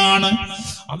നിരീക്ഷിക്കുകയാണ്.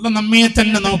 അല്ല നമ്മെ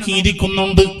തന്നെ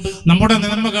നോക്കിയിരിക്കുന്നുണ്ട്. നമ്മുടെ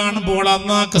നന്മ കാണുമ്പോൾ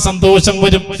അള്ളാഹ്ക്ക് സന്തോഷം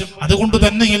വരും. അതുകൊണ്ട്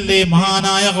തന്നെയല്ലേ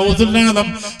മഹാനായ ഗൗസുൽ ആദം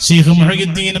ശൈഖ്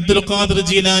മുഹയ്യിദ്ദീൻ അബ്ദുൽ ഖാദിർ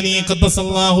ജീലാനി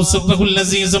ഖദ്ദസല്ലാഹു സിർറഹുൽ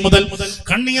അസീസ് മുതൽ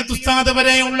കണ്ണിയത്ത് ഉസ്താദ്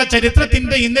വരെയുള്ള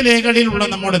ചരിത്രത്തിന്റെ ഇന്നലെകളിലുള്ള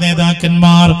നമ്മുടെ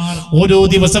നേതാക്കന്മാർ ഓരോ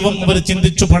ദിവസവും അവർ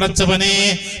ചിന്തിച്ചു, പടച്ചവനെ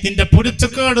നിന്റെ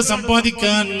പൊരുത്തക്കേട്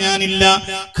സമ്പാദിക്കാൻ ഞാനില്ല,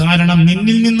 കാരണം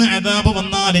നിന്നിൽ നിന്ന് അദാബ്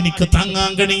വന്നാൽ എനിക്ക്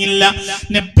താങ്ങാൻ കഴിയില്ല.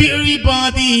 നബ്ബി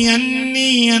ഇബാദി അന്നി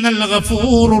അനൽ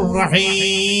ഗഫൂറുർ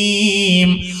റഹീം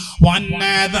വഅന്ന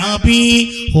അദാബി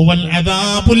ഹുവൽ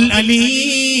അദാബുൽ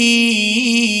അലീം.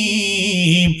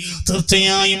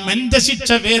 തീർച്ചയായും എന്റെ ശിക്ഷ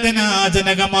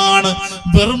വേദനാജനകമാണ്.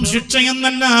 വെറും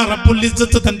ശിക്ഷയെന്നല്ല റബ്ബുൽ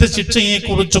ഇസ്സത്ത് തന്റെ ശിക്ഷയെ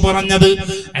കുറിച്ച് പറഞ്ഞത്.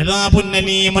 അദാബുൻ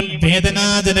അലീമുൻ,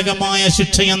 വേദനാജനകമായ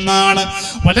ശിക്ഷയെന്നാണ്.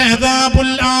 വല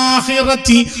അദാബുൽ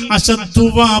ആഖിറതി അശദ്ദു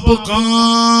വഅബ്ഖാ.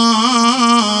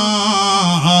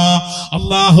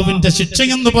 അല്ലാഹുവിന്റെ ശിക്ഷ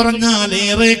എന്ന് പറഞ്ഞാൽ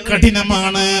ഏറെ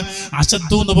കഠിനമാണ്,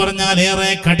 അശദ്ദു എന്ന് പറഞ്ഞാൽ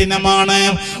ഏറെ കഠിനമാണ്,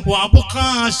 വഅബ്ഖാ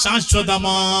ശാശ്വതമാണ്.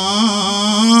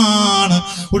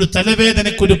 ഒരു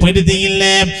തലവേദനക്കൊരു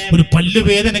പരിധിയില്ലേ, ഒരു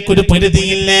പല്ലുവേദനക്കൊരു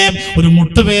പരിധിയില്ലേ, ഒരു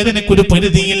മുട്ടുവേദനക്കൊരു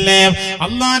പരിധിയില്ലേ.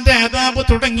 അള്ളാന്റെ അദാബ്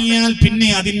തുടങ്ങിയാൽ പിന്നെ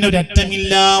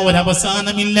അതിനൊരറ്റമില്ല,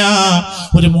 ഒരവസാനമില്ല,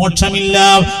 ഒരു മോക്ഷമില്ല.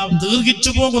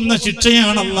 ദീർഘിച്ചു പോകുന്ന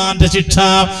ശിക്ഷയാണ് അള്ളാന്റെ ശിക്ഷ.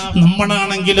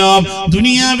 നമ്മളാണെങ്കിലോ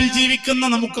ദുനിയാവിൽ ജീവിക്കുന്ന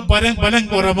നമുക്ക് ബലം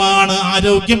കുറവാണ്,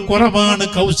 ആരോഗ്യം കുറവാണ്,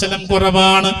 കൗശലം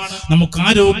കുറവാണ്. നമുക്ക്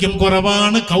ആരോഗ്യം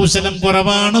കുറവാണ്, കൗശലം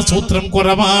കുറവാണ്, സൂത്രം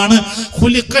കുറവാണ്.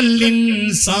 ഖുലിഖൽ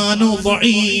ഇൻസാനു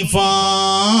ദഈഫാ.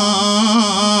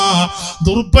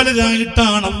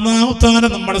 ദുർബലരായിട്ടാണ് അല്ലാഹു തആല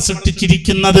നമ്മളെ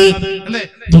സൃഷ്ടിച്ചിരിക്കുന്നത്, അല്ലേ?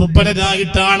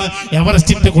 ദുർബലരായിട്ടാണ്.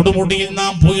 എവറസ്റ്റിന്റെ കൊടുമുടിയിൽ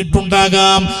നാം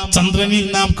പോയിട്ടുണ്ടാകാം, ചന്ദ്രനിൽ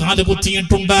നാം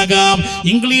കാലുകുത്തിയിട്ടുണ്ടാകാം,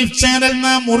 ഇംഗ്ലീഷ് ചാനൽ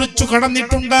നാം മുറിച്ചു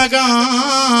കടന്നിട്ടുണ്ടാകാം,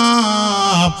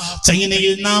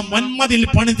 ചൈനയിൽ നാം വൻമതിൽ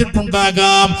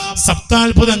പണിതിട്ടുണ്ടാകാം.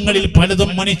 സപ്താത്ഭുതങ്ങളിൽ പലതും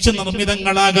മനുഷ്യ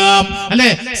നിർമ്മിതങ്ങളാകാം, അല്ലെ?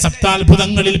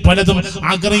 സപ്താത്ഭുതങ്ങളിൽ പലതും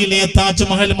ആഗ്രയിലെ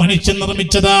താജ്മഹൽ മനുഷ്യൻ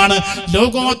നിർമ്മിച്ചതാണ്.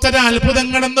 ലോകോത്തര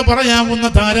അത്ഭുതങ്ങൾ എന്ന് പറയാവുന്ന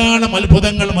ധാരാളം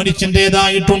അത്ഭുതങ്ങൾ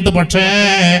മനുഷ്യന്റേതായിട്ടുണ്ട്. പക്ഷേ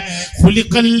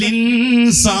ഖുലിഖൽ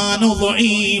ഇൻസാനു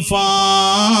ദഈഫാ.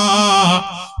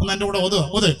 എന്റെ കൂടെ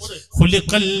ഓത്.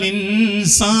 ഖുലിഖൽ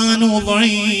ഇൻസാനു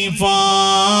ദഈഫാ.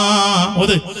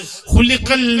 ഓത്.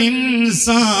 ഖുലിഖൽ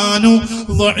ഇൻസാനു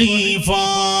ദഈഫാ.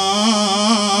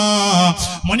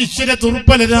 മനുഷ്യരെ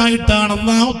ദുർബലരായിട്ടാണ്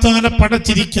അല്ലാഹു തആല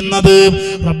പടച്ചിരിക്കുന്നത്.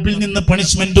 റബ്ബിൽ നിന്ന്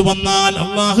പണിഷ്മെന്റ് വന്നാൽ,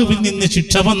 അല്ലാഹുവിൽ നിന്ന്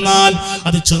ശിക്ഷ വന്നാൽ,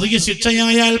 അത് ചെറിയ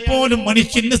ശിക്ഷയായാൽ പോലും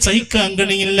മനുഷ്യന് സഹിക്കാൻ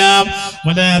കഴിയില്ല.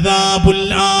 വലഅദാബുൽ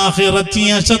ആഖിറതി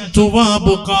അശദ്ദു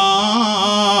വഅബ്ഖാ.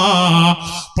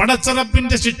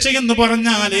 പടച്ചറപ്പിന്റെ ശിക്ഷ എന്ന്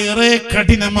പറഞ്ഞാൽ ഏറെ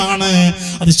കഠിനമാണ്,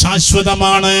 അത്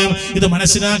ശാശ്വതമാണ്. ഇത്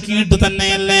മനസ്സിലാക്കിയിട്ട്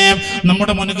തന്നെയല്ലേ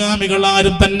നമ്മുടെ മുൻഗാമികൾ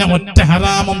ആരും തന്നെ ഒറ്റ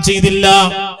ഹറാമും ചെയ്തില്ല.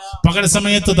 പകൽ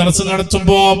സമയത്ത് ദർസ്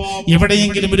നടത്തുമ്പോ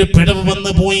എവിടെയെങ്കിലും ഒരു പിഴവ്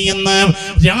വന്നു പോയി എന്ന്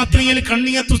രാത്രിയിൽ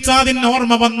കണ്ണിയത്ത് ഉസ്താദിന്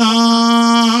ഓർമ്മ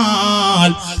വന്നാൽ,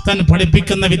 താൻ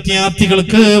പഠിപ്പിക്കുന്ന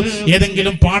വിദ്യാർത്ഥികൾക്ക്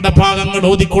ഏതെങ്കിലും പാഠഭാഗങ്ങൾ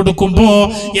ഓതിക്കൊടുക്കുമ്പോ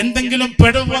എന്തെങ്കിലും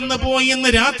പിഴവ് വന്നു പോയി എന്ന്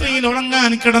രാത്രിയിൽ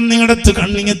ഉറങ്ങാൻ കിടന്നിടത്ത്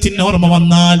കണ്ണിയത്തിന് ഓർമ്മ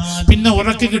വന്നാൽ പിന്നെ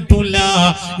ഉറക്ക് കിട്ടൂല.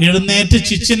 എഴുന്നേറ്റ്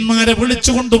ശിഷ്യന്മാരെ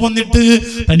വിളിച്ചു കൊണ്ടുവന്നിട്ട്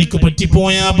തനിക്ക്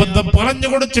പറ്റിപ്പോയ അബദ്ധം പറഞ്ഞു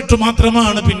കൊടുത്തിട്ട്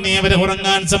മാത്രമാണ് പിന്നെ അവരെ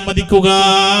ഉറങ്ങാൻ സമ്മതിക്കുക.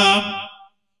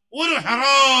 ഒരു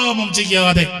ഹറാമും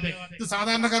ചെയ്യാതെ. ഇത്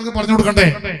സാധാരണക്കാർക്ക് പറഞ്ഞു കൊടുക്കണ്ടേ?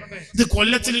 ഇത്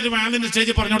കൊല്ലത്തിൽ ഒരു വാലിന്റെ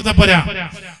സ്റ്റേജ് പറഞ്ഞു കൊടുത്താൽ പോരാ.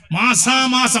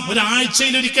 മാസാമാസം,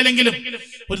 ഒരാഴ്ചയിലൊരിക്കലെങ്കിലും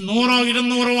ഒരു 100,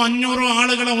 200, 500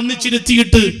 ആളുകളെ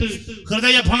ഒന്നിച്ചിരുത്തിയിട്ട്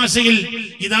ഹൃദയഭാഷയിൽ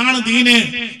ഇതാണ് ദീന്,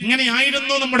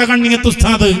 ഇങ്ങനെയായിരുന്നു നമ്മുടെ കണ്ണിയത്ത്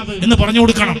ഉസ്താദ് എന്ന് പറഞ്ഞു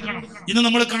കൊടുക്കണം. ഇന്ന്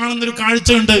നമ്മൾ കാണുന്നൊരു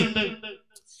കാഴ്ചയുണ്ട്.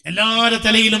 എല്ലാവരുടെ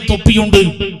തലയിലും തൊപ്പിയുണ്ട്,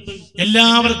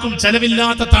 എല്ലാവർക്കും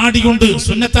ചെലവില്ലാത്ത താടിയുണ്ട്,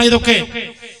 സുന്നത്തായതൊക്കെ.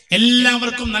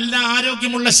 എല്ലാവർക്കും നല്ല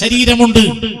ആരോഗ്യമുള്ള ശരീരമുണ്ട്,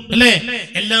 അല്ലേ?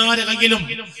 എല്ലാവരുടെ കയ്യിലും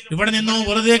ഇവിടെ നിന്നോ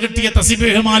വെറുതെ കിട്ടിയ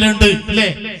തസ്ബീഹ് മാല ഉണ്ട്, അല്ലേ?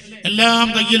 എല്ലാം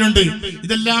കയ്യിലുണ്ട്.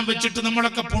 ഇതെല്ലാം വെച്ചിട്ട്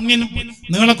നമ്മളൊക്കെ പുണ്യൻ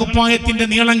നീളക്കുപ്പായത്തിന്റെ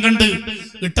നീളം കണ്ട്,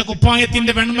 ഇട്ട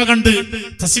കുപ്പായത്തിന്റെ വെണ്മ കണ്ട്,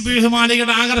 തസ്ബീഹ്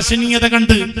മാലയുടെ ആകർഷണീയത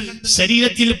കണ്ട്,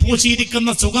 ശരീരത്തിൽ പൂശിയിരിക്കുന്ന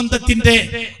സുഗന്ധത്തിന്റെ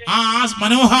ആ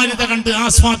മനോഹാരിത കണ്ട്,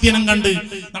 ആസ്വാദ്യനം കണ്ട്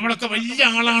നമ്മളൊക്കെ വലിയ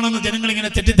ആളാണെന്ന് ജനങ്ങൾ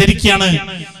ഇങ്ങനെ തെറ്റിദ്ധരിക്കുകയാണ്.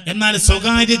 എന്നാൽ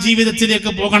സ്വകാര്യ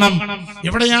ജീവിതത്തിലേക്ക് പോകണം.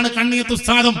 എവിടെയാണ് കണ്ണിയത്ത്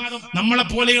ഉസ്താദും നമ്മളെ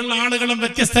പോലെയുള്ള ആളുകളും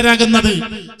വ്യത്യസ്തരാകുന്നത്?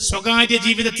 സ്വകാര്യ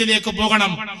ജീവിതത്തിലേക്ക്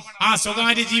പോകണം. ആ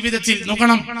സ്വകാര്യ ജീവിതത്തിൽ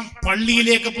നോക്കണം,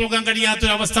 പള്ളിയിലേക്ക് പോകാൻ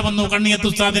കഴിയാത്തൊരു അവസ്ഥ വന്നു കണ്ണിയത്ത്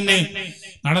ഉസ്താദിന്.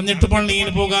 നടന്നിട്ട് പള്ളിയിൽ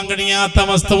പോകാൻ കഴിയാത്ത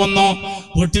അവസ്ഥ വന്നു.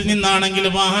 വീട്ടിൽ നിന്നാണെങ്കിൽ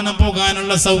വാഹനം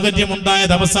പോകാനുള്ള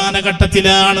സൗകര്യമുണ്ടായത് അവസാന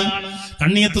ഘട്ടത്തിലാണ്.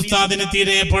 കണ്ണിയത്ത് ഉസ്താദിന്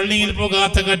തീരെ പള്ളിയിൽ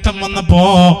പോകാത്ത ഘട്ടം വന്നപ്പോ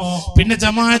പിന്നെ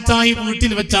ജമാഅത്തായി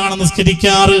വീട്ടിൽ വെച്ചാണ്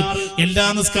നിസ്കരിക്കാറ്. എല്ലാ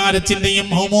നിസ്കാരത്തിന്റെയും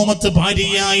ഹൗമൂമത്ത്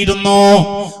ഭാര്യയായിരുന്നു.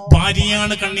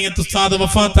 ഭാര്യയാണ് കണ്ണിയത്ത് ഉസ്താദ്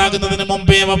വഫാത്താകുന്നതിന്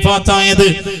മുമ്പേ വഫാത്തായത്.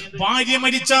 ഭാര്യ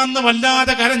മരിച്ചാന്ന്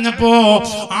വല്ലാതെ കരഞ്ഞപ്പോ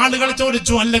ആളുകൾ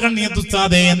ചോദിച്ചു, അല്ല കണ്ണിയത്ത്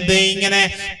ഉസ്താദേ, എന്തേ ഇങ്ങനെ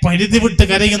പരിധി വിട്ട്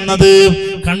കരയുന്നത്?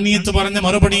 കണ്ണിയത്ത് പറഞ്ഞ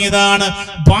മറുപടി ഇതാണ്,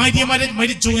 ഭാര്യ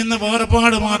മരിച്ചു എന്ന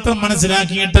വേർപാട് മാത്രം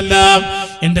മനസ്സിലാക്കിയിട്ടല്ല,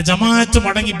 എന്റെ ജമാഅത്ത്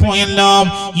മടങ്ങിപ്പോയല്ലോ,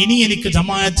 ഇനി എനിക്ക്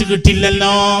ജമാഅത്ത്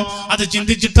കിട്ടില്ലല്ലോ, അത്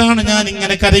ചിന്തിച്ചിട്ടാണ് ഞാൻ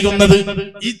ഇങ്ങനെ കരയുന്നത്.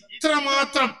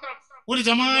 ഇത്രമാത്രം ഒരു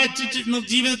ജമാഅത്ത്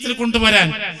ജീവിതത്തിൽ കൊണ്ടുവരാൻ.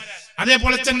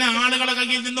 അതേപോലെ തന്നെ ആളുകളെ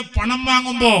കയ്യിൽ നിന്ന് പണം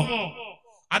വാങ്ങുമ്പോ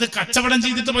അത് കച്ചവടം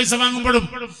ചെയ്തിട്ട് പൈസ വാങ്ങുമ്പോഴും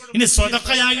ഇനി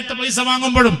സ്വതക്കയായിട്ട് പൈസ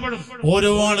വാങ്ങുമ്പോഴും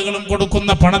ഓരോ ആളുകളും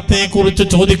കൊടുക്കുന്ന പണത്തെ കുറിച്ച്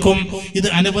ചോദിക്കും, ഇത്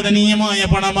അനുവദനീയമായ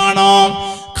പണമാണോ,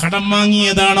 കടം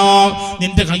വാങ്ങിയതാണോ,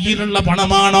 നിന്റെ കയ്യിലുള്ള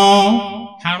പണമാണോ?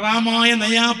 ഹറാമായ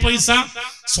നയാ പൈസ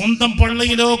സ്വന്തം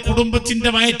പള്ളിയിലോ കുടുംബത്തിന്റെ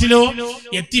വയറ്റിലോ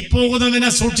എത്തിപ്പോകുന്നതിനെ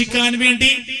സൂക്ഷിക്കാൻ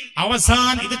വേണ്ടി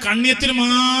അവസാനം ഇത് കണ്ണിയത്തിന്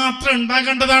മാത്രം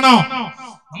ഉണ്ടാകേണ്ടതാണോ?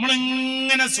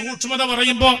 നമ്മളിങ്ങനെ സൂക്ഷ്മത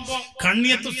പറയുമ്പോ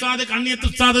കണ്ണിയത്ത് ഉസ്താദ്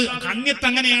കണ്ണിയത്ത്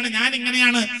അങ്ങനെയാണ്, ഞാൻ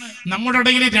ഇങ്ങനെയാണ്. നമ്മുടെ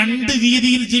ഇടയിൽ രണ്ട്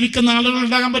രീതിയിൽ ജീവിക്കുന്ന ആളുകൾ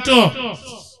ഉണ്ടാകാൻ പറ്റുമോ?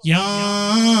 യാ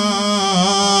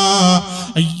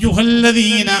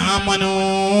അയ്യുഹല്ലദീന ആമനൂ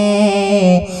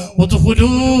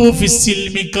ഉദ്ഖുലൂ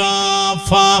ഫിസ്സിൽമി കാഫ,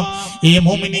 ഏ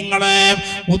മുഅ്മിനീങ്ങളെ,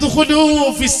 ഉദ്ഖുലൂ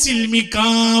ഫിസ്സിൽമി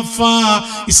കാഫ,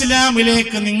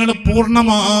 ഇസ്ലാമിലേക്ക് നിങ്ങൾ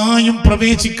പൂർണ്ണമായും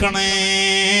പ്രവേശിക്കണേ.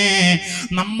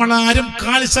 നമ്മളാരും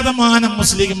 1%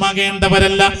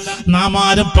 മുസ്ലിമാകേണ്ടവരല്ല, നാം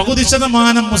ആരും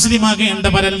 50%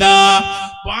 മുസ്ലിമാകേണ്ടവരല്ല.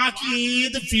 ബാക്കി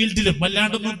ഏത് ഫീൽഡിലും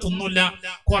വല്ലാണ്ടൊന്നും തിന്നില്ല,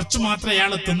 കുറച്ച് മാത്രമേ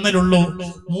അയാൾ തിന്നലുള്ളൂ.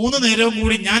 3 നേരവും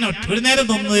കൂടി ഞാൻ ഒരു നേരം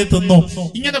തിന്നു,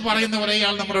 ഇങ്ങനെ പറയുന്ന കുറെ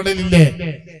ആൾ നമ്മുടെ ഇടയിലില്ലേ?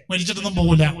 മരിച്ചിട്ടൊന്നും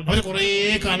പോകില്ല, അവര് കുറെ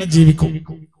കാലം ജീവിക്കും.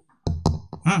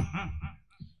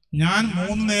 ഞാൻ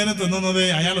 3 നേരം തിന്നുന്നത്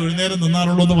അയാൾ ഒരു നേരം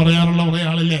തിന്നാറുള്ളൂ എന്ന് പറയാറുള്ള കുറെ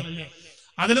ആളില്ലേ?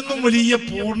 അതിലൊന്നും വലിയ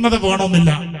പൂർണ്ണത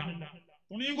വേണമെന്നില്ല.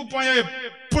 തുണിയും കുപ്പായ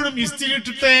എപ്പോഴും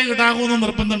ഇസ്തിരിട്ടിട്ടേ ഇടാകുമെന്ന്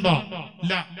നിർബന്ധമുണ്ടോ?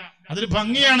 ഇല്ല. അതൊരു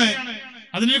ഭംഗിയാണ്,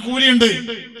 അതിനൊരു കൂലിയുണ്ട്.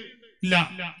 ഇല്ല,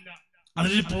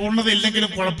 അതിന് പൂർണ്ണത ഇല്ലെങ്കിലും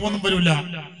കുഴപ്പമൊന്നും വരില്ല.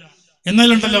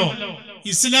 എന്നാലുണ്ടല്ലോ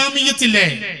ഇസ്ലാമിയത്തില്ലേ,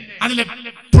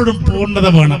 അതിലെപ്പോഴും പൂർണ്ണത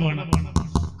വേണം.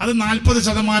 അത്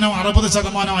 40%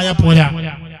 60% ആയാൽ പോരാ.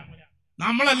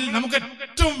 നമുക്ക്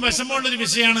ഏറ്റവും വിഷമമുള്ളൊരു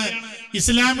വിഷയമാണ്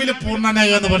ഇസ്ലാമിലെ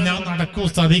പൂർണ്ണനാകുക എന്ന് പറഞ്ഞാൽ. നടക്കൂ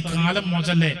ഉസ്താദ്, ഈ കാലം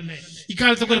മോശല്ലേ,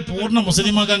 ഇക്കാലത്തൊക്കെ ഒരു പൂർണ്ണ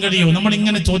മുസ്ലിമാകാൻ കഴിയുമോ? നമ്മൾ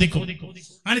ഇങ്ങനെ ചോദിക്കും.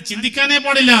 അങ്ങനെ ചിന്തിക്കാനേ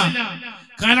പാടില്ല.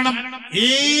 കാരണം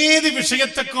ഏത്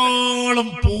വിഷയത്തെക്കാളും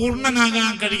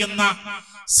പൂർണ്ണനാകാൻ കഴിയുന്ന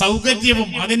സൗകര്യവും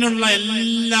അതിനുള്ള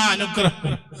എല്ലാ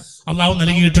അനുഗ്രഹവും അള്ളാഹു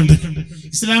നൽകിയിട്ടുണ്ട്.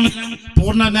 ഇസ്ലാമിൽ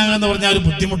പൂർണ്ണനാകുക എന്ന് പറഞ്ഞാൽ ഒരു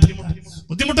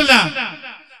ബുദ്ധിമുട്ടല്ല.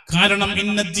 കാരണം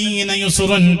ദീൻ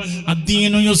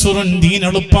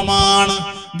എളുപ്പമാണ്.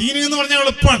 ദീൻ എന്ന് പറഞ്ഞാൽ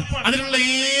എളുപ്പമാണ്, അതിനുള്ള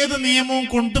ഏത് നിയമവും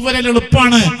കൊണ്ടുവരൽ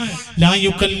എളുപ്പമാണ്. ലാ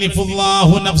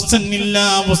യുകല്ലിഫുല്ലാഹു നഫ്സൻ ഇല്ലാ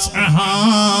വസ്അഹാ,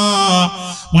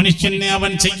 മനുഷ്യനെ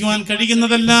അവൻ ചെയ്യാൻ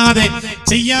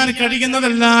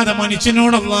കഴിയുന്നതല്ലാതെ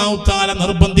മനുഷ്യനോട് അല്ലാഹു തആല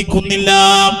നിർബന്ധിക്കുന്നില്ല.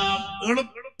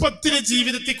 എളുപ്പത്തിൽ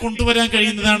ജീവിതത്തിൽ കൊണ്ടുവരാൻ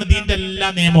കഴിയുന്നതാണ് ദീന്റെ എല്ലാ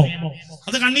നിയമവും.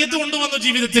 അത് കണ്ണിയത്ത് കൊണ്ടുവന്നു,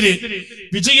 ജീവിതത്തിൽ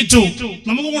വിജയിച്ചു.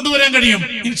 നമുക്ക് കൊണ്ടുവരാൻ കഴിയും,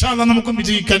 ഇൻഷാ അല്ലാഹ് നമുക്കും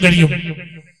വിജയിക്കാൻ കഴിയും.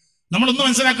 നമ്മളൊന്ന്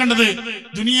മനസ്സിലാക്കേണ്ടത്,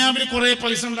 ദുനിയാവിൽ കുറെ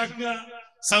പൈസ ഉണ്ടാക്കുക,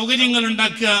 സൗകര്യങ്ങൾ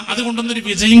ഉണ്ടാക്കുക, അതുകൊണ്ടൊന്നൊരു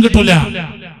വിജയം കിട്ടൂല.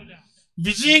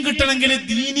 വിജയം കിട്ടണമെങ്കിൽ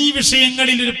ദീനീ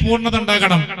വിഷയങ്ങളിൽ ഒരു പൂർണ്ണത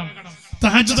ഉണ്ടാകണം.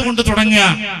 തഹജ്ജുദ് കൊണ്ട് തുടങ്ങുക,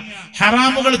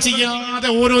 ഹറാമുകൾ ചെയ്യാതെ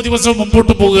ഓരോ ദിവസവും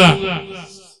മുമ്പോട്ട് പോകുക,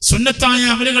 സുന്നത്തായ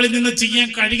അമലുകളിൽ നിന്ന് ചെയ്യാൻ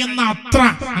കഴിയുന്ന അത്ര,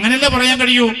 അങ്ങനെയല്ലേ പറയാൻ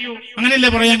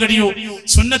കഴിയൂ.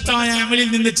 സുന്നത്തായ അമലിൽ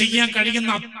നിന്ന് ചെയ്യാൻ കഴിയുന്ന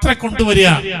അത്ര കൊണ്ടുവരിക.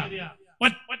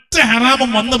 ഒറ്റ ഹറാമും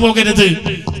വന്നു പോകരുത്.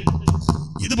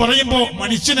 ഇത് പറയുമ്പോ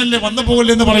മനുഷ്യനല്ലേ വന്നു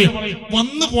പോകല്ലേ എന്ന് പറയും.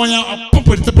 വന്നു പോയാൽ അപ്പം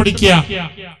പൊരുത്തപ്പെടിക്കുക,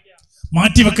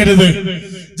 മാറ്റിവെക്കരുത്.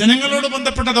 ജനങ്ങളോട്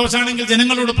ബന്ധപ്പെട്ട ദോഷമാണെങ്കിൽ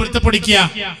ജനങ്ങളോട് പൊരുത്തപ്പെടിക്കുക,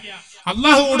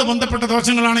 അള്ളാഹുവോട് ബന്ധപ്പെട്ട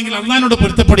ദോഷങ്ങളാണെങ്കിൽ അള്ളാഹിനോട്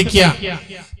പൊരുത്തപ്പെടിക്കുക.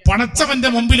 പടച്ചവന്റെ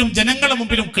മുമ്പിലും ജനങ്ങളുടെ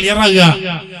മുമ്പിലും ക്ലിയർ ആകുക.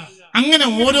 അങ്ങനെ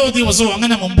ഓരോ ദിവസവും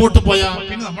അങ്ങനെ മുമ്പോട്ട് പോയാ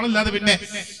പിന്നെ നമ്മളല്ലാതെ പിന്നെ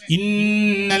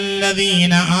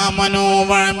ഇന്നല്ലദീന ആമനൂ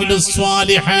വഅമിലുസ്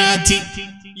സ്വാലിഹാത്തി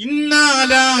ഇന്നാ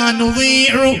ലാ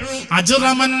നുദീഉ അജ്റ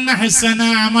മൻ അഹ്സന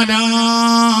അമലാ.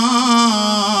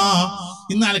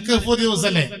 ഇന്ന് അൽക്കഹഫ്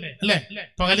ദിവസല്ലേ അല്ലേ?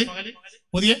 പകല്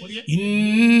പുതിയ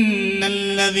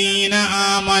ഇന്നല്ലദീന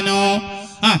ആമനൂ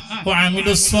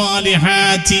വഅമിലുസ്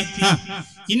സ്വാലിഹാത്തി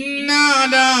ഇന്നാ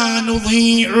ലാ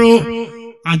നുദീഉ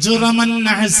അജ്റ മൻ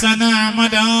അഹ്സന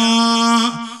അമലാ.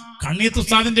 കണ്ണിയത്ത്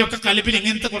ഉസ്താദിന്റെ ഒക്കെ കലിപ്പിൽ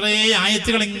ഇങ്ങനത്തെ കുറെ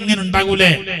ആയത്തുകൾ ഇങ്ങനെ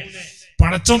ഉണ്ടാകൂലേ?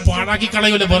 പടച്ചോൻ പാടാക്കി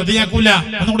കളയൂല, വെറുതെ ആക്കൂല.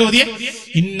 ഒന്നും കൂടി ഓതിയേ,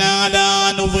 ഇന്നാ ലാ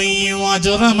നുദീഉ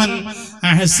അജ്റ മൻ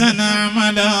അഹ്സന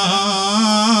അമലാ.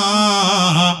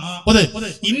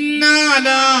 ഇന്നാ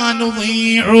ലാ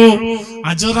നുദീഉ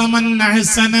അജ്റ മൻ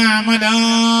അഹ്സന അമലാ.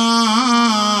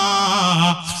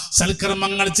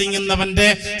 സൽക്കർമ്മങ്ങൾ ചെയ്യുന്നവന്റെ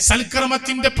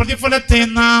സൽക്കർമ്മത്തിന്റെ പ്രതിഫലത്തെ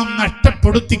നാം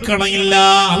നഷ്ടപ്പെടുത്തി കളയില്ല.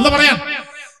 അല്ലാഹു പറയാൻ,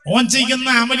 ഓൻ ചെയ്യുന്ന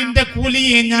അമലിന്റെ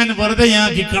കൂലിയെ ഞാൻ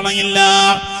വെറുതെയാക്കി കളയില്ല.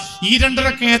 ഈ 2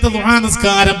 റക്അത്ത് ദുആ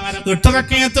നിസ്കാരം, 8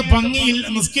 റക്അത്ത് ഭംഗിയിൽ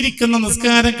നിസ്കരിക്കുന്ന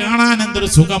നിസ്കാരം കാണാൻ എന്തൊരു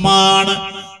സുഖമാണ്.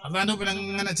 അതാണ്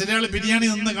അങ്ങനെ ചില ആള് ബിരിയാണി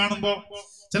നിന്ന് കാണുമ്പോ,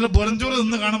 ചില ബൊറഞ്ചോറ്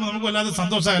നിന്ന് കാണുമ്പോൾ നമുക്ക് വല്ലാതെ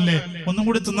സന്തോഷമല്ലേ, ഒന്നും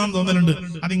കൂടി തിന്നാൻ തോന്നലുണ്ട്.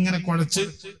 അതിങ്ങനെ കുഴച്ച്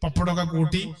പപ്പടമൊക്കെ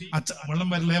കൂട്ടി, വെള്ളം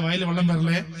വരലേ, വയൽ വെള്ളം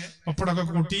വരലേ, പപ്പടമൊക്കെ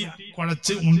കൂട്ടി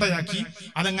കുഴച്ച് ഉണ്ടയാക്കി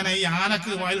അതെങ്ങനെ ഈ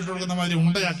ആനക്ക് വായിലിട്ട് കൊടുക്കുന്ന മാതിരി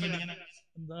ഉണ്ടയാക്കി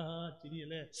എന്താ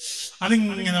ചിരിയല്ലേ,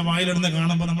 അതിങ്ങനെ വായിലിടുന്ന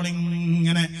കാണുമ്പോ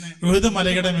നമ്മളിങ്ങനെ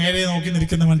എഴുതുമലയുടെ മേലെ നോക്കി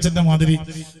നിൽക്കുന്ന മനുഷ്യന്റെ മാതിരി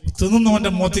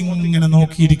തിന്നുന്നവന്റെ മുഖത്ത് ഇങ്ങനെ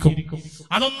നോക്കിയിരിക്കും.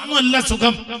 അതൊന്നുമല്ല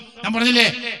സുഖം. ഞാൻ പറഞ്ഞില്ലേ,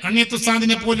 കണ്ണിയത്ത്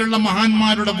ഉസ്താദിനെ പോലുള്ള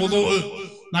മഹാന്മാരുടെ വുദൂ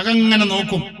നഖങ്ങനെ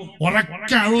നോക്കും,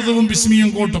 ഉറക്ക അഴുതവും ബിസ്മിയും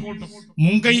കൂട്ടും.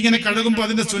 മുൻകൈ ഇങ്ങനെ കഴുകുമ്പോ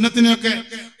അതിന്റെ സുന്നത്തിനെയൊക്കെ,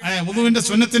 വുദൂവിന്റെ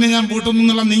സുന്നത്തിനെ ഞാൻ വീട്ടുന്നു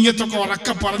എന്നുള്ള നീയത്തൊക്കെ ഉറക്ക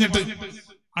പറഞ്ഞിട്ട്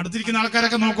അടുത്തിരിക്കുന്ന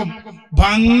ആൾക്കാരൊക്കെ നോക്കും.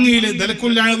 ഭംഗിയില്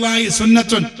ദലക്കുല്ലായി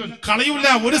സുന്നത്തുൻ കളയൂല,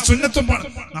 ഒരു സുന്നത്തും.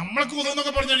 നമ്മൾക്ക് വുദൂ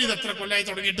എന്നൊക്കെ പറഞ്ഞു ഇത് എത്ര കൊല്ലായി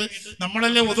തുടങ്ങിയിട്ട്,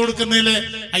 നമ്മളല്ലേ വുദൂ എടുക്കുന്നതില്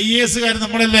IAS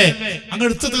നമ്മളല്ലേ, അങ്ങ്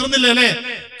എടുത്ത് തീർന്നില്ലേ അല്ലേ?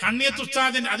 കണ്ണിയത്ത്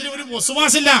ഉസ്താദിന് അതിലൊരു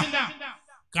വസ്വാസില്ല.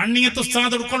 കണ്ണിയത്ത്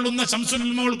ഉസ്താദ് ഉൾക്കൊള്ളുന്ന, ശംസുൽ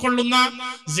ഉലമ ഉൾക്കൊള്ളുന്ന,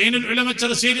 സൈനുൽ ഉലമ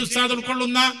ചെറുശ്ശേരി ഉസ്താദ്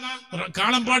ഉൾക്കൊള്ളുന്ന,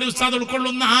 കാളമ്പാടി ഉസ്താദ്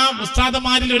ഉൾക്കൊള്ളുന്ന ആ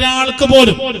ഉസ്താദമാരിൽ ഒരാൾക്ക്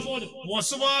പോലും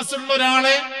വസ്വാസുള്ള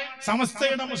ഒരാളെ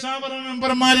സമസ്തയുടെ മുശാവറ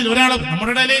മെമ്പർമാരിൽ ഒരാളെ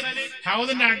നമ്മുടെ ഇടയില്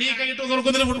ഹൗദിന്റെ അടി കൈയിട്ട്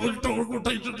തുറക്കുന്നതിൽ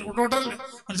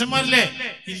മനുഷ്യന്മാരില്ലേ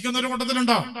ഇരിക്കുന്ന ഒരു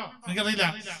കൂട്ടത്തിലുണ്ടോ എനിക്കറിയില്ല.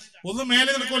 ഒന്നും മേലെ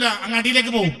നിൽക്കൂല, അങ്ങ്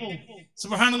അടിയിലേക്ക് പോകും.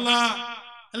 സുബ്ഹാനല്ലാഹ്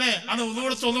അല്ലെ? അത്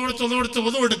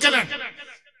ഒതു എടുക്കലാണ്.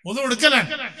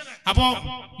 അപ്പോ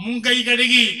മുൻകൈ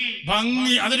കഴുകി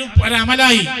ഭംഗി, അതൊരു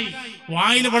അമലായി.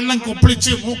 വായിൽ വെള്ളം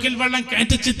കൊപ്പിളിച്ച് മൂക്കിൽ വെള്ളം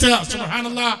കയറ്റി ചിത്തുക.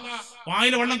 സുബ്ഹാനല്ലാഹ്,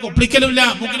 വായിൽ വെള്ളം കൊപ്പിളിക്കലുമില്ല,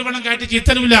 മൂക്കിൽ വെള്ളം കയറ്റി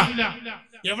ചിത്തലുമില്ല.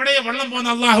 എവിടെ വെള്ളം പോകുന്ന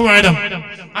അല്ലാഹു ആലം.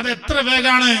 അത് എത്ര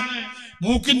വേഗാണ്.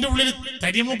 മൂക്കിന്റെ ഉള്ളിൽ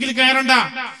തരിമൂക്കിൽ കയറണ്ട,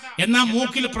 എന്നാ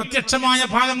മൂക്കിൽ പ്രത്യക്ഷമായ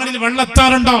ഭാഗങ്ങളിൽ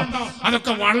വെള്ളെത്താറുണ്ടോ?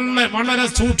 അതൊക്കെ വളരെ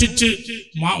സൂക്ഷിച്ച്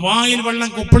വായിൽ വെള്ളം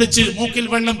കൊപ്പിളിച്ച് മൂക്കിൽ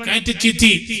വെള്ളം കയറ്റി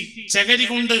ചീറ്റി ചകരി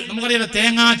കൊണ്ട്, നമുക്കറിയാലോ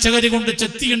തേങ്ങാ ചകരി കൊണ്ട്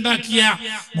ചെത്തി ഉണ്ടാക്കിയ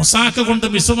മുസാക്ക് കൊണ്ട്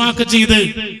മിസുമാക്ക് ചെയ്ത്,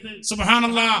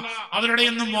 സുബ്ഹാനല്ലാഹ്,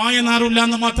 അവരുടെയൊന്നും വായ നാറൂല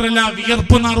എന്ന് മാത്രമല്ല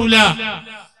വിയർപ്പ് നാറൂല.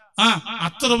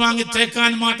 അത്തറ് വാങ്ങി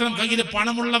തേക്കാൻ മാത്രം കയ്യിൽ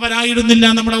പണമുള്ളവരായിരുന്നില്ല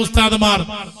നമ്മുടെ ഉസ്താദുമാർ.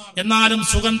 എന്നാലും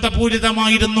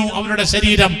സുഗന്ധപൂരിതമായിരുന്നു അവരുടെ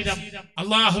ശരീരം.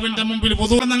 അള്ളാഹുവിന്റെ മുമ്പിൽ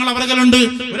വുദൂ ഞങ്ങൾ അവர்களுണ്ട്.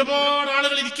 ഒരുപാട്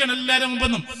ആളുകൾ ഇരിക്കണം എല്ലാരും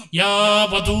മുമ്പൊന്നും. യാ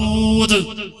വദൂദ്,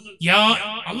 യാ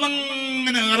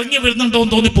അള്ളങ്ങനെ ഇറങ്ങി വരുന്നുണ്ടോ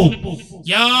എന്ന് തോന്നിപ്പോവും.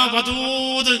 യാ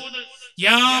വദൂദ്,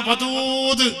 യാ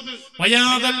വദൂദ്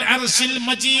വയാദൽ അർശിൽ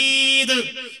മജീദ്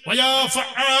വയാ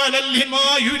ഫഅലൽ ലിമാ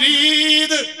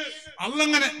യുരീദ്.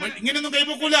 അള്ളങ്ങനെ ഇങ്ങനെയൊന്നും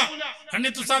കൈപോക്കൂല.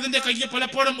 കണ്ണിയത്ത് ഉസ്താദിന്റെ കയ്യ്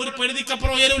പലപ്പോഴും ഒരു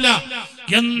പരിധിക്കപ്പുറം ഉയരൂല.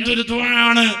 എന്തൊരു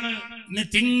ദുആണ്.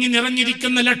 തിങ്ങി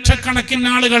നിറഞ്ഞിരിക്കുന്ന ലക്ഷക്കണക്കിന്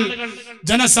ആളുകൾ,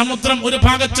 ജനസമുദ്രം ഒരു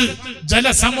ഭാഗത്ത്,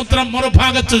 ജലസമുദ്രം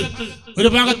മറുഭാഗത്ത്, ഒരു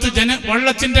ഭാഗത്ത്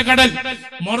വെള്ളത്തിന്റെ കടൽ,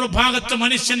 മറുഭാഗത്ത്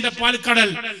മനുഷ്യന്റെ പാൽക്കടൽ.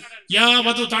 യാ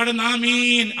വദൂ താടുന്ന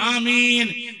ആമീൻ ആമീൻ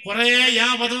കുറെ യാ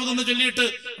വദൂ എന്ന് ചൊല്ലിയിട്ട്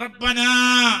റബ്ബനാ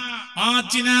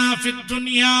ആതിനാ ഫിദ്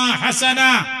ദുനിയാ ഹസന,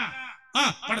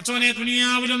 പടച്ചോനെ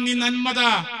ദുനിയാവിലും നീ നന്മത,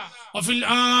 വഫിൽ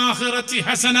ആഖിറതി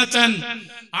ഹസനതൻ,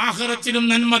 ആഖിറത്തിലും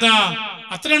നന്മത.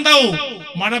 അത്ര ഉണ്ടാവും.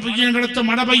 മഴ പെയ്യേണ്ടിടത്ത്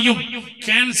മഴ പെയ്യും,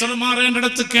 ക്യാൻസർ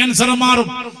മാറേണ്ടിടത്ത് ക്യാൻസർ മാറും.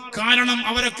 കാരണം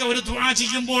അവരൊക്കെ ഒരു ദുആ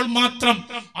ചെയ്യുമ്പോൾ മാത്രം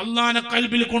അല്ലാഹുവിനെ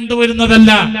ഖൽബിൽ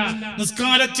കൊണ്ടുവരുന്നതല്ല,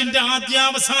 നിസ്കാരത്തിന്റെ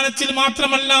ആദ്യാവസാനത്തിൽ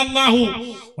മാത്രമല്ല. അല്ലാഹു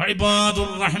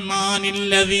വഇബാദുർ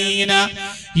റഹ്മാനില്ലദീന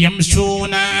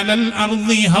യംശൂന അലൽ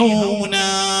അർളി ഹൗനാ,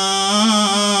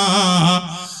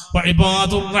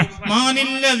 وعباد الرحمن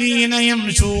الذين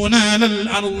يمشون على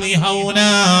الأرض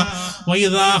هونا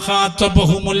وإذا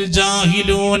خاطبهم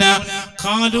الجاهلون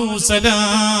قالوا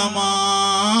سلاما.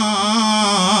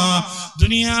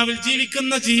 ദുനിയാവിൽ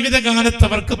ജീവിക്കുന്ന ജീവിതകാലത്ത്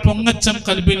അവർക്ക് പൊങ്ങച്ചം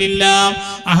കൽബിലില്ല,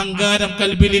 അഹങ്കാരം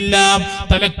കൽബിലില്ല,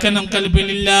 തലക്കനം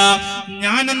കൽബിലില്ല,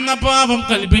 ഞാനെന്ന പാപം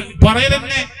കൽബിൽ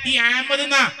പറയലെന്നെ. ഈ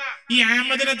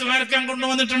അഹമ്മദിനെ ദ്വാരക്കാൻ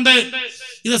കൊണ്ടുവന്നിട്ടുണ്ട്.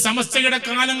 ഇത് സമസ്തയുടെ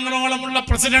കാലങ്ങളോളമുള്ള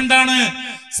പ്രസിഡന്റാണ്.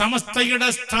 സമസ്തയുടെ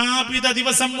സ്ഥാപിത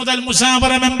ദിവസം മുതൽ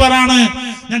മുശാവറ മെമ്പറാണ്.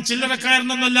 ഞാൻ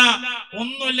ചില്ലറക്കാരനൊന്നുമല്ല.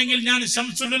 ഒന്നുമില്ലെങ്കിൽ ഞാൻ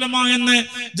ശംസുൽ ഉലമ എന്ന്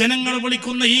ജനങ്ങൾ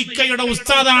വിളിക്കുന്ന ഈക്കയുടെ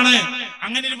ഉസ്താദാണ്.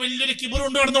 അങ്ങനെ ഒരു വലിയൊരു കിബർ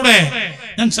കൊണ്ട് നടന്നൂടെ?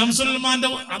 ഞാൻ ശംസുൽ ഉലമാന്റെ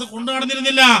അത് കൊണ്ടു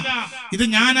നടന്നിരുന്നില്ല. ഇത്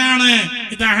ഞാനാണ്,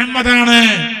 ഇത് അഹമ്മദാണ്.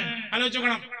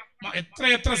 ആലോചിക്കണം,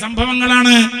 എത്ര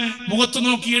സംഭവങ്ങളാണ്. മുഖത്ത്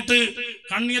നോക്കിയിട്ട്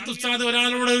കണ്ണിയത്ത് ഉസ്താദ്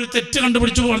ഒരാളോട് ഒരു തെറ്റ്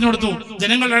കണ്ടുപിടിച്ചു പറഞ്ഞു കൊടുത്തു.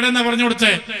 ജനങ്ങളുടെ ഇടയെന്നാ പറഞ്ഞു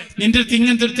കൊടുത്തേ, നിന്റെ അടുത്ത്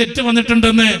ഇങ്ങനത്തെ ഒരു തെറ്റ്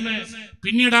വന്നിട്ടുണ്ടെന്ന്.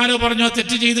 പിന്നീട് ആരോ പറഞ്ഞു ആ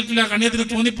തെറ്റ് ചെയ്തിട്ടില്ല, കണ്ണിയത്തിന്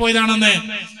തോന്നിപ്പോയതാണെന്ന്.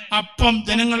 അപ്പം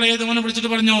ജനങ്ങളെ ഏതോനെ വിളിച്ചിട്ട്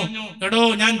പറഞ്ഞു, എടോ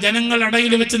ഞാൻ ജനങ്ങളുടെ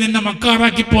ഇടയിൽ വെച്ച് നിന്നെ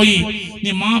മക്കാറാക്കി പോയി,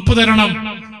 നീ മാപ്പ് തരണം.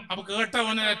 അപ്പൊ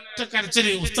കേട്ടവനെ ഒറ്റ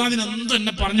കരച്ചില്, ഉസ്താദിന് എന്ത്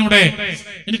എന്നെ പറഞ്ഞൂടെ?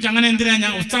 എനിക്ക് അങ്ങനെ എന്തിനാ?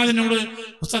 ഞാൻ ഉസ്താദിനോട്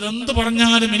ഉസ്താദ് എന്ത്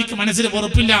പറഞ്ഞാലും എനിക്ക് മനസ്സിൽ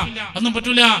വെറുപ്പില്ല, ഒന്നും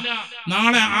പറ്റൂല.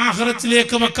 നാളെ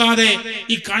ആഖിറത്തിലേക്ക് വെക്കാതെ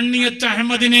ഈ കണ്ണിയത്ത്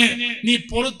അഹമ്മദിന് നീ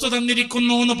പൊറത്തു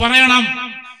തന്നിരിക്കുന്നു എന്ന് പറയണം.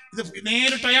 ഇത്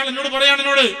നേരിട്ട് അയാൾ എന്നോട് പറയാണ്,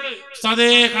 എന്നോട്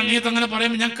ഉസ്താദേ കണ്ണിയത്ത് അങ്ങനെ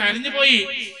പറയുമ്പോൾ ഞാൻ കരഞ്ഞു പോയി,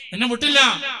 എന്നെ വിട്ടില്ല,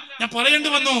 ഞാൻ പറയേണ്ടി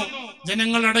വന്നു.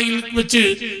 ജനങ്ങളുടെ ഇടയിൽ വെച്ച്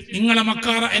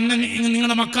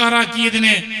നിങ്ങളെ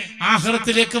മക്കാറാക്കിയതിന്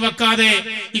ആഖിറത്തിലേക്ക് വെക്കാതെ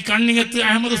ഈ കണ്ണിയത്ത്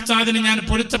അഹമ്മദ് ഉസ്താദിന് ഞാൻ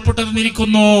പൊരുത്തപ്പെട്ടു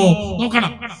തന്നിരിക്കുന്നു.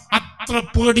 നോക്കണം, അത്ര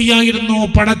പേടിയായിരുന്നു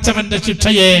പടച്ചവന്റെ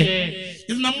ശിക്ഷയെ.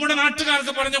 ഇത് നമ്മുടെ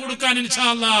നാട്ടുകാർക്ക് പറഞ്ഞു കൊടുക്കാൻ ഇൻഷാ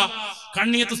അല്ലാഹ്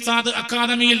കണ്ണിയത്ത് ഉസ്താദ്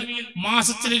അക്കാദമിയിൽ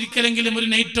മാസത്തിലൊരിക്കലെങ്കിലും ഒരു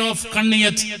നൈറ്റ് ഓഫ്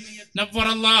കണ്ണിയത്ത്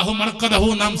നവ്വറല്ലാഹു മർക്കദഹു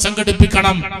നാം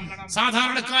സംഘടിപ്പിക്കണം.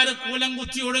 സാധാരണക്കാര് കൂലം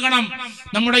കുത്തി ഒഴുകണം.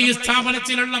 നമ്മുടെ ഈ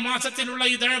സ്ഥാപനത്തിലുള്ള മാസത്തിലുള്ള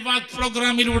ഈ ദഅവ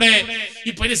പ്രോഗ്രാമിലൂടെ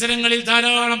ഈ പരിസരങ്ങളിൽ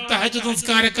ധാരാളം തഹജ്ജുദ്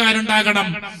നിസ്കാരക്കാരുണ്ടാകണം.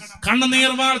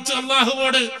 കണ്ണുനീർ വാർച്ച്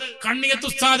അല്ലാഹുവോട് കണ്ണിയത്ത്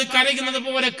ഉസ്താദ് കരയുന്നത്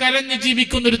പോലെ കരഞ്ഞു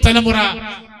ജീവിക്കുന്ന ഒരു തലമുറ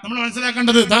നമ്മൾ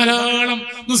മനസ്സിലാക്കേണ്ടത്. ധാരാളം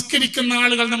നിസ്കരിക്കുന്ന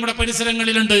ആളുകൾ നമ്മുടെ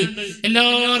പരിസരങ്ങളിലുണ്ട്,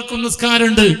 എല്ലാവർക്കും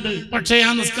നിസ്കാരമുണ്ട്. പക്ഷേ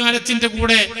ആ നിസ്കാരത്തിന്റെ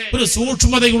കൂടെ ഒരു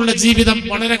സൂക്ഷ്മതയുള്ള ജീവിതം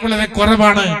വളരെ വളരെ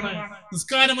കുറവാണ്.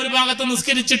 നിസ്കാരം ഒരു ഭാഗത്ത്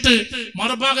നിസ്കരിച്ചിട്ട്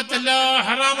മറുഭാഗത്ത് എല്ലാ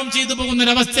ഹറാമും ചെയ്തു പോകുന്ന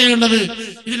ഒരവസ്ഥയുള്ളത്.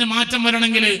 ഇതിന് മാറ്റം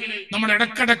വരണമെങ്കിൽ നമ്മൾ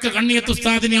ഇടക്കിടക്ക് കണ്ണിയത്ത്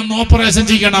ഉസ്താദിനെ ഒന്ന് ഓപ്പറേഷൻ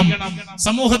ചെയ്യണം.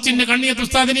 സമൂഹത്തിന്റെ കണ്ണിയത്ത്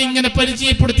ഉസ്താദിനെ ഇങ്ങനെ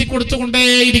പരിചയപ്പെടുത്തി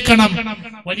കൊടുത്തുകൊണ്ടേയിരിക്കണം.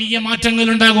 വലിയ മാറ്റങ്ങൾ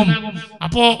ഉണ്ടാകും.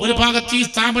 അപ്പോ ഒരു ഭാഗത്ത് ഈ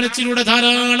സ്ഥാപനത്തിലൂടെ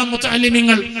ധാരാളം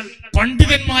മുതഅല്ലിമീങ്ങൾ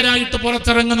പണ്ഡിതന്മാരായിട്ട്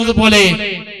പുറത്തിറങ്ങുന്നത് പോലെ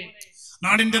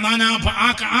നാടിന്റെ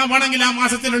ആവണമെങ്കിൽ ആ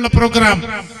മാസത്തിലുള്ള പ്രോഗ്രാം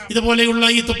ഇതുപോലെയുള്ള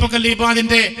ഈ തുപ്പക്കൽ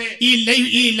ഇബാദിന്റെ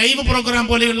ഈ ലൈവ് പ്രോഗ്രാം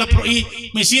പോലെയുള്ള ഈ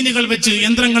മെഷീനുകൾ വെച്ച്,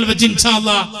 യന്ത്രങ്ങൾ വെച്ച് ഇൻഷാ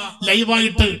അല്ലാഹ്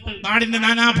ലൈവായിട്ട് നാടിന്റെ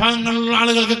നാനാഭാഗങ്ങളിലുള്ള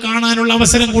ആളുകൾക്ക് കാണാനുള്ള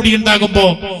അവസരം കൂടി ഉണ്ടാകുമ്പോ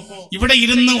ഇവിടെ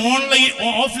ഇരുന്ന്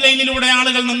ഓഫ്ലൈനിലൂടെ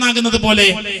ആളുകൾ നന്നാകുന്നത് പോലെ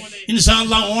ഇൻഷാ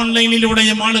അല്ലാഹ്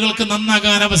ഓൺലൈനിലൂടെയും ആളുകൾക്ക്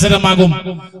നന്നാകാൻ അവസരമാകും.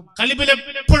 കൽബിൽ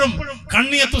എപ്പോഴും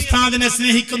കണ്ണിയത്ത് ഉസ്താദിനെ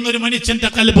സ്നേഹിക്കുന്ന ഒരു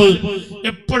മനുഷ്യന്റെ കൽബ്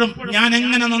എപ്പോഴും ഞാൻ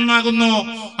എങ്ങനെ നന്നാകുന്നു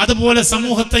അതുപോലെ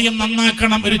സമൂഹത്തെയും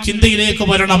നന്നാക്കണം ഒരു ചിന്തയിലേക്ക്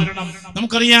വരണം.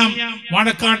 നമുക്കറിയാം,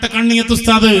 വാഴക്കാട്ടെ കണ്ണിയത്ത്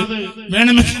ഉസ്താദ്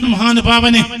വേണമെങ്കിൽ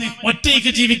മഹാനുഭാവനെ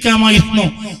ഒറ്റയ്ക്ക് ജീവിക്കാമായിരുന്നു.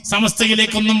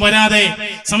 സമസ്തയിലേക്കൊന്നും വരാതെ,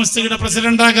 സമസ്തയുടെ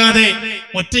പ്രസിഡന്റ് ആകാതെ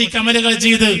ഒറ്റയ്ക്ക് അമലുകൾ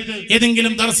ചെയ്ത്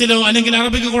ഏതെങ്കിലും ദർസിലോ അല്ലെങ്കിൽ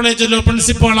അറബിക് കോളേജിലോ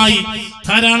പ്രിൻസിപ്പാളായി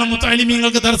ധാരാളം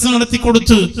മുതഅല്ലിമീങ്ങൾക്ക് ദർസ് നടത്തി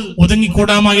കൊടുത്ത്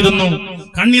ഒതുങ്ങിക്കൂടാമായിരുന്നു.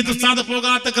 കണ്ണിയത്ത് ഉസ്താദ്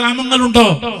പോകാത്ത ഗ്രാമങ്ങളുണ്ടോ?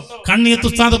 കണ്ണിയത്ത്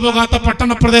ഉസ്താദ് പോകാത്ത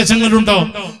പട്ടണ പ്രദേശങ്ങളുണ്ടോ?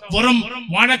 വെറും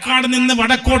വാഴക്കാട് നിന്ന്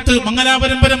വടക്കോട്ട്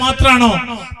മംഗലാപുരം വരെ മാത്രാണോ?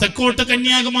 തെക്കോട്ട്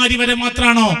കന്യാകുമാരി വരെ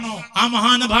മാത്രാണോ? ആ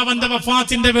മഹാനുഭാവന്റെ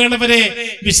വഫാത്തിന്റെ വേള വരെ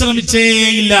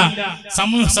വിശ്രമിച്ചേയില്ല.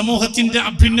 സമൂഹത്തിന്റെ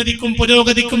അഭ്യുന്നതിക്കും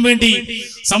പുരോഗതിക്കും വേണ്ടി,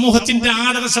 സമൂഹത്തിന്റെ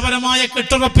ആദർശപരമായ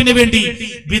കെട്ടുറപ്പിന് വേണ്ടി,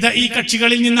 ബിദ്അഈ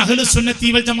കക്ഷികളിൽ നിന്ന് അഹ്ലുസ്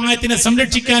സുന്നത്തി വൽ ജമാഅത്തിനെ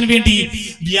സംരക്ഷിക്കാൻ വേണ്ടി,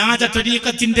 വ്യാജ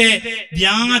ത്വരീഖത്തിന്റെ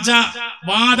വ്യാജ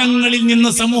വാദങ്ങളിൽ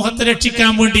നിന്ന് സമൂഹത്തെ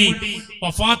രക്ഷിക്കാൻ വേണ്ടി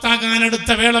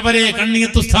വഫാത്താകാനടുത്ത വേള വരെ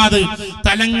കണ്ണിയത്ത് ഉസ്താദ്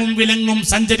തലങ്ങും വിലങ്ങും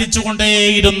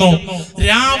സഞ്ചരിച്ചുകൊണ്ടേയിരുന്നു.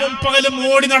 രാവും പകലും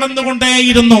ഓടി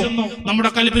നടന്നുകൊണ്ടേയിരുന്നു.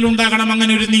 നമ്മുടെ കൽബിൽ ഉണ്ടാകണം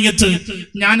അങ്ങനെ ഒരു നിയ്യത്ത്.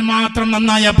 ഞാൻ മാത്രം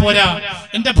നന്നായാ പോരാ,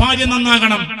 എന്റെ ഭാര്യ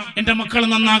നന്നാകണം, എന്റെ മക്കൾ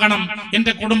നന്നാകണം,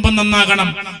 എന്റെ കുടുംബം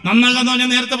നന്നാകണം. നന്നാകാന്ന് ഞാൻ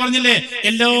നേരത്തെ പറഞ്ഞില്ലേ,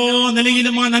 എല്ലാ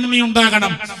നിലയിലും ആ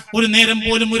നന്മയുണ്ടാകണം. ഒരു നേരം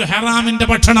പോലും ഒരു ഹറാമിന്റെ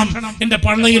ഭക്ഷണം എന്റെ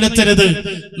പള്ളയിലെത്തരുത്.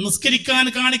 നിസ്കരിക്കാൻ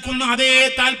കാണിക്കുന്ന അതേ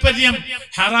താല്പര്യം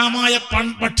ഹറാമായ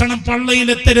ഭക്ഷണം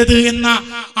പള്ളയിലെത്തരുത് എന്ന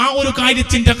ആ ഒരു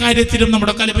കാര്യത്തിലും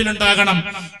നമ്മുടെ കൽബിലുണ്ടാകണം.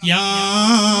 യാ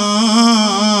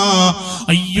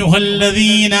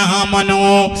അയ്യുഹല്ലദീന ആമനൂ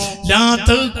ലാ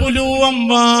തഖുലൂ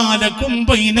അംവാലകും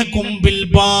ബൈനകും ബിൽ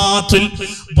ബാത്തിൽ.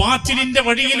 ബാത്തിലിന്റെ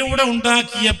വഴിയിലൂടെ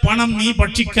ഉണ്ടാക്കിയ പണം നീ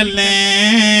ഭക്ഷിക്കല്ലേ.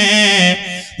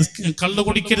 കള്ളു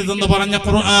കുടിക്കരുതെന്ന് പറഞ്ഞ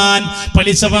ഖുർആൻ,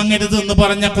 പലിശ വാങ്ങരുത് എന്ന്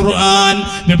പറഞ്ഞ ഖുർആൻ,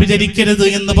 വ്യഭിചരിക്കരുത്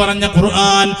എന്ന് പറഞ്ഞ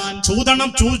ഖുർആൻ,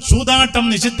 ചൂതാട്ടം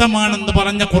നിഷിദ്ധമാണെന്ന്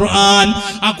പറഞ്ഞ ഖുർആൻ,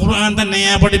 ആ ഖുർആൻ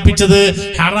തന്നെയാ പഠിപ്പിച്ചത്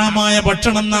ഹറാമായ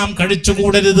ഭക്ഷണം നാം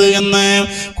കഴിച്ചുകൂടരുത് എന്ന്.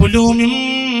 കുലൂ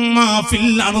മിമ്മാ ഫിൽ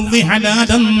അർളി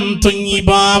ഹലാലൻ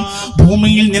ത്വയ്യിബാ,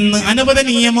 ഭൂമിയിൽ നിന്ന്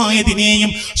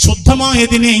അനുവദനീയമായതിനെയും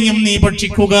ശുദ്ധമായതിനെയും നീ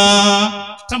ഭക്ഷിക്കുക.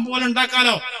 ഇഷ്ടം പോലെ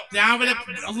ഉണ്ടാക്കാലോ. രാവിലെ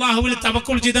അള്ളാഹുവിൽ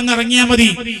തവക്കുൽ ചെയ്തങ്ങ് ഇറങ്ങിയാൽ മതി.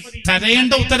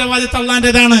 തരയേണ്ട ഉത്തരവാദിത്തം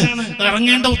അള്ളാന്റേതാണ്,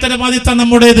 ഇറങ്ങേണ്ട ഉത്തരവാദിത്തം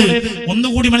നമ്മുടേത്.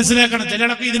 ഒന്നുകൂടി മനസ്സിലാക്കണം.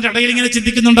 ചിലടൊക്കെ ഇതിന്റെ ഇടയിൽ ഇങ്ങനെ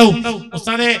ചിന്തിക്കുന്നുണ്ടാവും,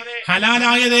 ഉസ്താദേ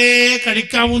ഹലാലായതേ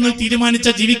കഴിക്കാവൂന്ന് തീരുമാനിച്ച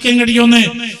ജീവിക്കാൻ കഴിയുമെന്ന്.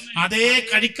 അതേ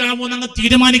കഴിക്കാവൂന്നങ്ങ്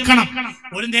തീരുമാനിക്കണം.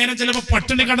 ഒരു നേരം ചിലപ്പോ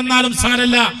പട്ടിണി കടന്നാലും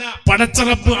സാരല്ല,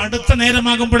 പടച്ചറപ്പ് അടുത്ത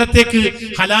നേരമാകുമ്പോഴത്തേക്ക്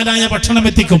ഹലാലായ ഭക്ഷണം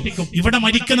എത്തിക്കും. ഇവിടെ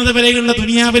മരിക്കുന്നത് വരെയുള്ള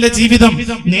ദുനിയാവിലെ ജീവിതം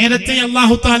നേരത്തെ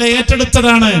അല്ലാഹു തആല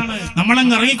ഏറ്റെടുത്തതാണ്.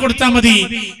 നമ്മളങ്ങ് ഇറങ്ങിക്കൊടുത്താൽ മതി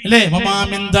അല്ലേ? വമാ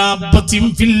മിൻ ദാബത്തിൻ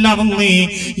ഫിൽ അർളി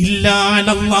ഇല്ലാ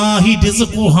അലല്ലാഹി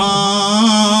റിസ്ഖുഹാ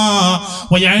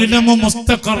വയഅലമു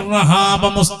മുസ്തഖറഹാ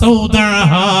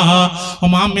വമുസ്തൗദഅഹാ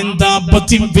വമാ മിൻ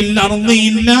ദാബത്തിൻ ഫിൽ അർളി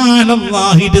ഇല്ലാ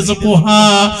അലല്ലാഹി റിസ്ഖുഹാ.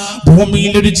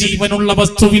 ഭൂമിയിൽ ഒരു ജീവനുള്ള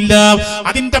വസ്തുവില്ല,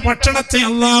 അതിന്റെ ഭക്ഷണത്തെ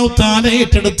അല്ലാഹു തആല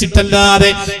ഏറ്റെടുത്തിട്ടല്ലാതെ.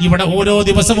 ഇവിടെ ഓരോ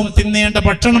ദിവസവും തിന്നേണ്ട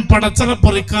ഭക്ഷണം പടച്ചറപ്പ്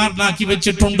റിക്കാർഡാക്കി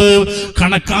വെച്ചിട്ടുണ്ട്,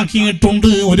 കണക്കാക്കിയിട്ടുണ്ട്,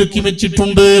 ഒരുക്കി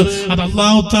വെച്ചിട്ടുണ്ട്. അത്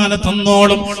അല്ലാഹു തആല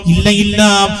തന്നോളും. ഇല്ല,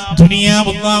 ദുനിയാവ്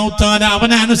അല്ലാഹു തആല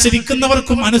അവനെ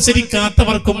അനുസരിക്കുന്നവർക്കും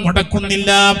അനുസരിക്കാത്തവർക്കും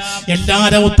മുടക്കുന്നില്ല.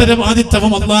 എല്ലാവരുടെ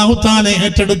ഉത്തരവാദിത്തവും അല്ലാഹു തആല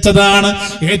ഏറ്റെടുത്തതാണ്.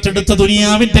 ഏറ്റെടുത്ത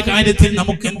ദുനിയാവിന്റെ കാര്യത്തിൽ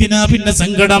നമുക്ക് എന്തിനാ പിന്നെ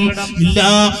സങ്കടം? ഇല്ല.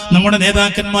 നമ്മുടെ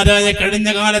നേതാക്കന്മാരായ കഴിഞ്ഞ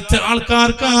കാലത്തെ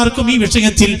ആൾക്കാർക്കാർക്കും ഈ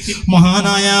വിഷയത്തിൽ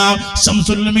മഹാനായ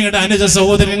ശംസുലുലമയുടെ അനുജ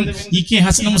സഹോദരൻ ഇ.കെ.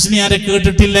 ഹസൻ മുസ്ലിയാരെ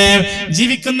കേട്ടിട്ടില്ലേ?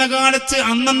 ജീവിക്കുന്ന കാലത്ത്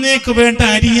അന്നേക്ക് വേണ്ട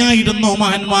അരിയായിരുന്നു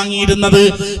മഹാൻ വാങ്ങിയിരുന്നത്,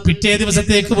 പിറ്റേ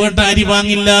ദിവസത്തേക്ക് വേണ്ട അരി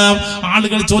വാങ്ങില്ല.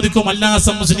 ആളുകൾ ചോദിക്കും,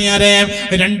 അല്ലാസം മുസ്ലിയാരെ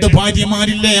 2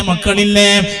 ഭാര്യമാരില്ലേ, മക്കളില്ലേ,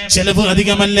 ചെലവ്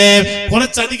അധികമല്ലേ,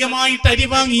 കുറച്ചധികമായിട്ട് അരി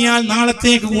വാങ്ങിയാൽ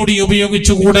നാളത്തേക്ക് കൂടി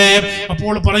ഉപയോഗിച്ചുകൂടെ?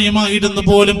 അപ്പോൾ പറയുമായിരുന്നു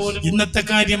പോലും, ഇന്നത്തെ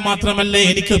കാര്യം മാത്രമല്ലേ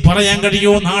എനിക്ക് പറയാൻ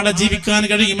കഴിയൂ, നാളെ ജീവിക്കാൻ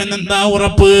കഴിയുമെന്നെന്താ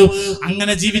ഉറപ്പ്?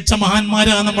 അങ്ങനെ ജീവിച്ച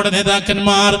മഹാന്മാരാ നമ്മുടെ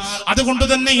നേതാക്കന്മാർ. അതുകൊണ്ട്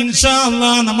തന്നെ ഇൻഷാ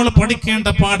അല്ലാഹ് നമ്മൾ പഠിക്കേണ്ട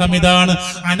പാഠം ഇതാണ്.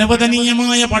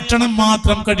 അനുവദനീയമായ ഭക്ഷണം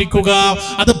മാത്രം കഴിക്കുക,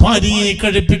 അത് ഭാര്യയെ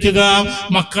കഴിപ്പിക്കുക,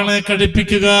 മക്കളെ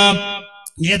കഴിപ്പിക്കുക.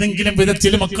 ഏതെങ്കിലും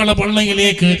വിധത്തിൽ മക്കളെ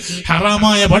പള്ളയിലേക്ക്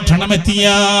ഹറാമായ ഭക്ഷണം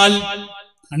എത്തിയാൽ,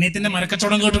 അണിയത്തിന്റെ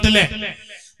മരക്കച്ചവടം കേട്ടിട്ടില്ലേ?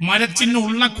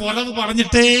 മരത്തിനുള്ള കുറവ്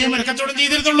പറഞ്ഞിട്ടേ മരക്കച്ചവടം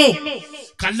ചെയ്തിരുന്നുള്ളൂ.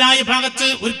 കല്ലായ ഭാഗത്ത്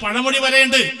ഒരു പഴമൊഴി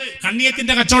വരെയുണ്ട്,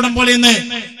 കണ്ണിയത്തിന്റെ കച്ചവടം പോലെയെന്ന്.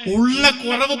 ഉള്ള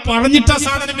കുറവ് പറഞ്ഞിട്ടാ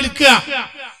സാധനം വിൽക്കുക.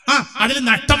 അതിൽ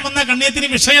നഷ്ടം വന്ന കണ്ണിയത്തിന്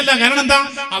വിഷയമല്ല. കാരണം എന്താ?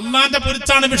 അള്ളാന്റെ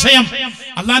പൊരുത്താണ് വിഷയം.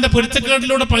 അള്ളാന്റെ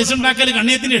പൊരുത്തക്കേടിലൂടെ പൈസ ഉണ്ടാക്കൽ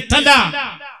കണ്ണിയത്തിന് ഇഷ്ടമല്ല.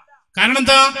 കാരണം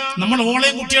എന്താ? നമ്മൾ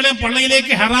ഓളെയും കുട്ടികളെയും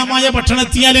പള്ളയിലേക്ക് ഹറാമായ ഭക്ഷണം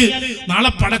എത്തിയാല്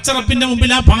നാളെ പടച്ചറപ്പിന്റെ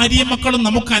മുമ്പിൽ ആ ഭാര്യയും മക്കളും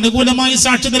നമുക്ക് അനുകൂലമായി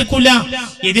സാക്ഷി നിൽക്കൂല,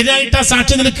 എതിരായിട്ടാ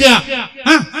സാക്ഷി നിൽക്കുക.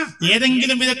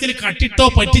 ഏതെങ്കിലും വിധത്തിൽ കട്ടിട്ടോ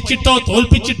പറ്റിച്ചിട്ടോ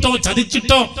തോൽപ്പിച്ചിട്ടോ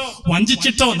ചതിച്ചിട്ടോ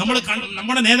വഞ്ചിച്ചിട്ടോ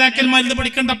നമ്മുടെ നേതാക്കന്മാരിൽ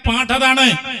പഠിക്കേണ്ട പാഠതാണ്.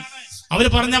 അവർ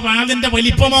പറഞ്ഞ വാതിന്റെ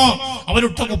വലിപ്പമോ,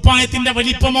 അവരിട്ട കുപ്പായത്തിന്റെ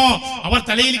വലിപ്പമോ, അവർ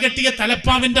തലയിൽ കെട്ടിയ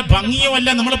തലപ്പാവിന്റെ ഭംഗിയോ അല്ല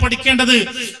നമ്മൾ പഠിക്കേണ്ടത്.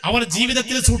 അവർ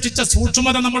ജീവിതത്തിൽ സൂക്ഷിച്ച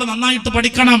സൂക്ഷ്മത നമ്മൾ നന്നായിട്ട്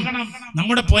പഠിക്കണം.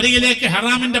 നമ്മുടെ പുരയിലേക്ക്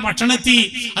ഹറാമിന്റെ ഭക്ഷണമെത്തി,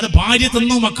 അത് ഭാര്യ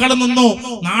തിന്നു, മക്കൾ നിന്നു.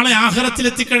 നാളെ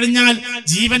ആഖിറത്തിലെത്തിക്കഴിഞ്ഞാൽ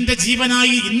ജീവന്റെ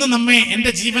ജീവനായി ഇന്ന് നമ്മെ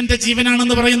എന്റെ ജീവന്റെ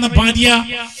ജീവനാണെന്ന് പറയുന്ന ഭാര്യ,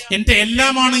 എന്റെ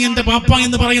എല്ലാമാണ് എന്റെ പാപ്പ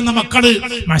എന്ന് പറയുന്ന മക്കള്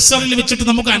മഹ്ശറിൽ വെച്ചിട്ട്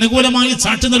നമുക്ക് അനുകൂലമായി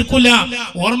സാക്ഷി നിൽക്കൂല.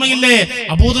 ഓർമ്മയില്ലേ?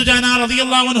 അബൂദുജാന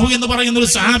റളിയല്ലാഹു അൻഹു എന്ന് പറയുന്ന ഒരു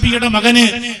സഹാബിയുടെ മകന്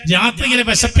രാത്രിയിലെ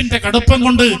വിശപ്പിന്റെ കടുപ്പം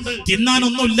കൊണ്ട്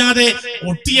തിന്നാനൊന്നുമില്ലാതെ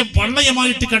ഒട്ടിയ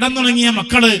പള്ളയുമായിട്ട് കിടന്നുണങ്ങിയ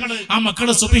മക്കള്, ആ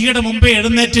മക്കള് സുബ്ഹിയുടെ മുമ്പേ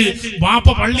എഴുന്നേറ്റ് വാപ്പ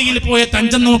പള്ളിയിൽ പോയ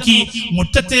തഞ്ചം നോക്കി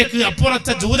മുറ്റത്തേക്ക്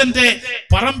അപ്പുറത്തെ ജൂതന്റെ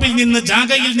പറമ്പിൽ നിന്ന്,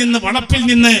 ജാഗയിൽ നിന്ന്, വളപ്പിൽ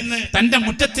നിന്ന് തന്റെ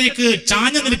മുറ്റത്തേക്ക്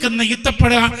ചാഞ്ഞു നിൽക്കുന്ന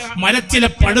ഈത്തപ്പഴ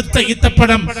മരത്തിലെ പഴുത്ത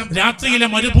ഈത്തപ്പഴം രാത്രിയിലെ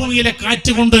മരുഭൂമിയിലെ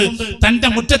കാറ്റുകൊണ്ട് തന്റെ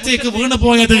മുറ്റത്തേക്ക്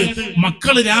വീണുപോയത്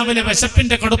മക്കള് രാവിലെ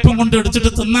വിശപ്പിന്റെ കടുപ്പം കൊണ്ട്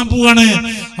എടുത്തിട്ട് തിന്നാൻ പോവാണ്.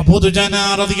 അബൂദുജാന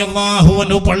റളിയല്ലാഹു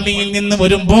അൻഹു പള്ളിയിൽ നിന്ന്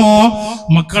വരുമ്പോ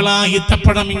മക്കളാ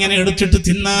ഈത്തപ്പഴം ഇങ്ങനെ എടുത്തിട്ട്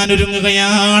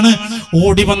തിന്നാനൊരുങ്ങുകയാണ്.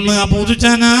 ഓടി വന്ന്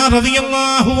അബൂദുജാന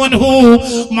റളിയല്ലാഹു അൻഹു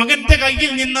മകന്റെ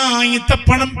കയ്യിൽ നിന്ന് ആ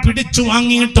ഈത്തപ്പഴം പിടിച്ചു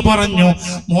വാങ്ങിയിട്ട് പറഞ്ഞു,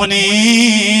 മോനെ,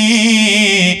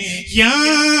 യാ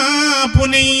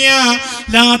പുനയ്യ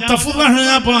ലാ തഫ്ളഹ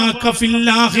അബാക ഫിൽ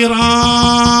ആഖിറ,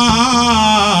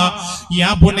 യാ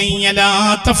ബുനയ്യ ലാ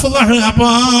തഫ്ളഹ്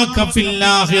അബാക ഫിൽ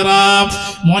ആഖിറ,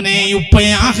 മോനെ ഉപ്പയെ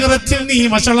ആഖിറത്തിൽ നീ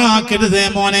വഷളാക്കരുത്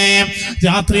മോനെ.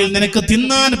 രാത്രിയിൽ നിനക്ക്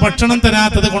തിന്നാൻ ഭക്ഷണം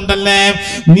തരാത്തത് കൊണ്ടല്ലേ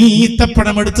നീ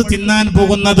ഈത്തപ്പഴം എടുത്ത് തിന്നാൻ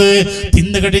പോകുന്നത്.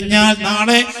 തിന്നു കഴിഞ്ഞാൽ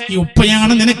നാളെ ഈ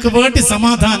ഉപ്പയാണ് നിനക്ക് വേണ്ടി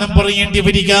സമാധാനം പറയേണ്ടി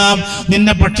വരിക.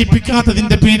 നിന്നെ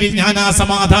ഭക്ഷിപ്പിക്കാത്തതിന്റെ പേരിൽ ഞാൻ ആ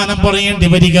സമാധാനം പറയേണ്ടി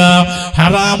വരിക.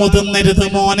 ഹറാമു തിന്നരുത്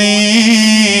മോനെ.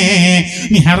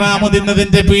 നീ ഹറാമു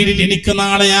തിന്നതിന്റെ പേരിൽ എനിക്ക്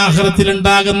നാളെ ആഖിറത്തിൽ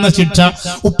ഉണ്ടാകുന്ന ശിക്ഷ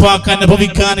ഉപ്പാക്ക്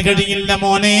അനുഭവിക്കാൻ കഴിയില്ല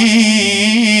മോനെ.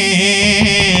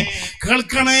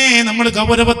 കേൾക്കണേ, നമ്മൾ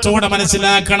ഗൗരവത്തോടെ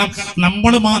മനസ്സിലാക്കണം.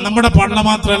 നമ്മുടെ പള്ള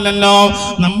മാത്രമല്ലല്ലോ,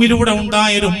 നമ്മിലൂടെ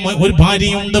ഉണ്ടായ ഒരു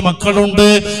ഭാര്യയുണ്ട്, മക്കളുണ്ട്,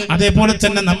 അതേപോലെ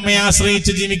തന്നെ നമ്മെ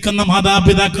ആശ്രയിച്ച് ജീവിക്കുന്ന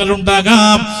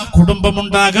മാതാപിതാക്കളുണ്ടാകാം,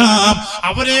 കുടുംബമുണ്ടാകാം.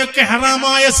 അവരെയൊക്കെ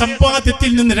ഹറാമായ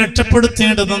സമ്പാദ്യത്തിൽ നിന്ന്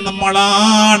രക്ഷപ്പെടുത്തേണ്ടത്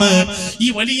നമ്മളാണ്. ഈ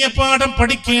വലിയ പാഠം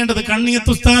പഠിക്കേണ്ടത്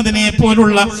കണ്ണിയത്ത് ഉസ്താദിനെ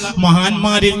പോലുള്ള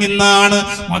മഹാന്മാരിൽ നിന്നാണ്.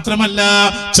 മാത്രമല്ല,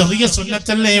 ചെറിയ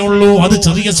സുന്നത്തല്ലേ ഉള്ളൂ, അത്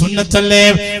ചെറിയ സുന്നത്തല്ലേ.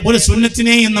 ഒരു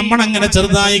സുന്നത്തിനെയും നമ്മളങ്ങനെ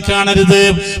ചെറുതായി കാണരുത്.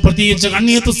 പ്രത്യേകിച്ച്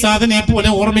കണ്ണിയത്ത് ഉസ്താദിനെ പോലെ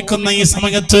ഓർമ്മിക്കുന്ന ഈ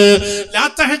സമയത്ത് ലാ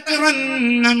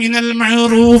തഹ്ഖിറന്ന മിനൽ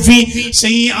മഅറൂഫി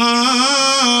ശൈആ,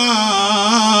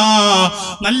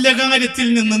 നല്ല കാര്യത്തിൽ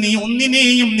നിന്ന് നീ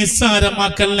ഒന്നിനെയും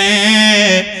നിസ്സാരമാക്കല്ലേ.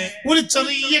 ഒരു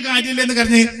ചെറിയ കാര്യമില്ലെന്ന്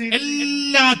കരുതി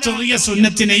എല്ലാ ചെറിയ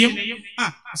സുന്നത്തിനെയും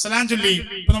സലാം ചൊല്ലി.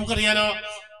 ഇപ്പൊ നമുക്കറിയാലോ,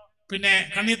 പിന്നെ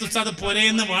കണ്ണിയത്ത് ഉസ്താദ്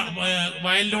പുരയെന്ന്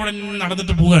വയലിലൂടെ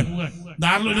നടന്നിട്ട് പോകാൻ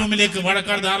ദാറുൽ ഉലൂമിലേക്ക്,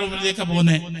 വാഴക്കാട് ദാറുൽ ഉലൂമിലേക്ക്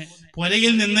പോകുന്നേ.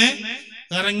 പുരയിൽ നിന്ന്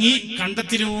ഇറങ്ങി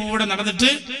കണ്ടത്തിലൂടെ നടന്നിട്ട്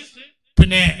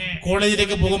പിന്നെ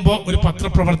കോളേജിലേക്ക് പോകുമ്പോ ഒരു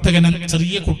പത്രപ്രവർത്തകൻ,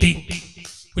 ചെറിയ കുട്ടി,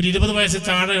 ഒരു 20 വയസ്സ്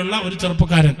താഴെയുള്ള ഒരു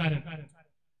ചെറുപ്പക്കാരൻ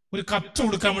ഒരു കത്ത്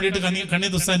കൊടുക്കാൻ വേണ്ടിയിട്ട്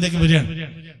കണ്ണിയത്ത് ഉസ്താദിലേക്ക് വരികയാണ്.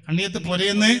 കണ്ണിയത്ത്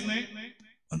പുരയെന്ന്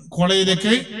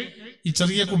കോളേജിലേക്ക് ഈ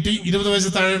ചെറിയ കുട്ടി 20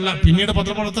 വയസ്സ് താഴെയുള്ള, പിന്നീട്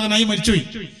പത്രപ്രവർത്തകനായി മരിച്ചുപോയി,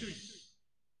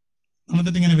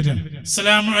 എന്നിട്ട് ഇങ്ങനെ വരികയാണ്.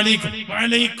 അസ്സലാമു അലൈക്കും.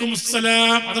 വഅലൈക്കും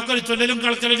അസ്സലാം. അതൊക്കെ ഒരു ചൊല്ലലും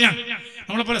കളക്കലാണ്.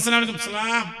 നമ്മളെ പോലെ അസ്സലാമു അലൈക്കും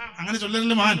സലാം അങ്ങനെ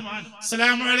ചൊല്ലലും മഹാൻ.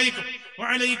 അസ്സലാമു അലൈക്കും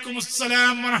വഅലൈക്കും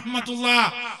അസ്സലാം വറഹ്മത്തുള്ളാഹ്.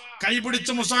 കൈ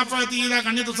പിടിച്ച് മുസാഫഹത്ത് ചെയ്ത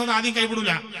കണ്ണിയത്ത് ഉസ്താദ് ആദ്യം കൈ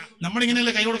വിടൂല.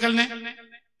 നമ്മളിങ്ങനെയല്ലേ കൈ കൊടുക്കലിനെ,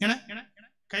 ഇങ്ങനെ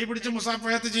കൈ പിടിച്ച്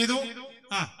മുസാഫഹത്ത് ചെയ്തു.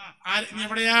 നീ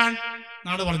എവിടെയാണ്?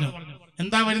 നാട് പറഞ്ഞു.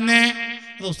 എന്താ വരുന്നേ?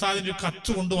 അത് ഉസ്താദിന്റെ ഒരു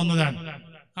കത്ത് കൊണ്ടുവന്നതാണ്.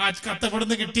 ആ കത്ത്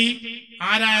എവിടുന്ന് കിട്ടി,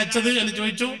 ആരാ അയച്ചത് എന്ന്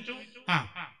ചോദിച്ചു.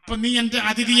 അപ്പൊ നീ എന്റെ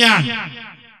അതിഥിയാണ്,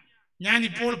 ഞാൻ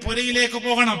ഇപ്പോൾ പുരയിലേക്ക്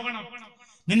പോകണം,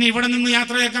 നിന്നെ ഇവിടെ നിന്ന്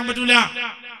യാത്രയാക്കാൻ പറ്റൂല.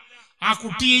 ആ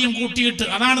കുട്ടിയെയും കൂട്ടിയിട്ട്,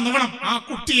 അതാണ് നോക്കണം, ആ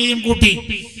കുട്ടിയെയും കൂട്ടി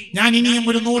ഞാൻ ഇനിയും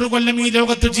ഒരു 100 കൊല്ലം ഈ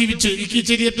ലോകത്ത് ജീവിച്ച്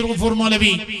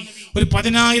മൗലവി ഒരു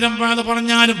 10,000 വാല്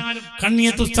പറഞ്ഞാലും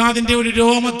കണ്ണിയത്ത് ഉസ്താദിന്റെ ഒരു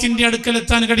രോമത്തിന്റെ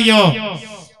അടുക്കലെത്താൻ കഴിയോ?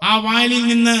 ആ വായലിൽ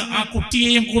നിന്ന് ആ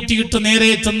കുട്ടിയെയും കൂട്ടിയിട്ട് നേരെ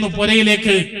ചെന്നു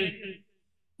പുരയിലേക്ക്.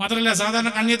 മാത്രമല്ല, സാധാരണ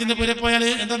കണ്ണിയത്തിന്റെ പുര പോയാൽ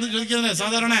എന്താന്ന് ചോദിക്കുന്നത്,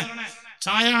 സാധാരണ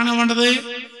ചായ ആണോ വേണ്ടത്,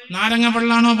 നാരങ്ങ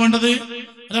വെള്ളാണോ വേണ്ടത്?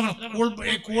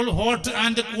 Cool hot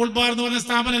and cool bar എന്ന് പറഞ്ഞ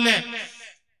സ്ഥാപനല്ലേ,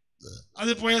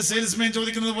 അത് പോയ സെയിൽസ്മാൻ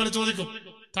ചോദിക്കുന്നത് പോലെ ചോദിക്കും,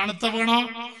 തണുത്ത വേണോ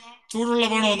ചൂടുള്ള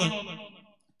വേണോ എന്ന്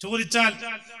ചോദിച്ചാൽ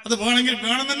അത് വേണമെങ്കിൽ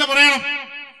വേണം തന്നെ പറയണം.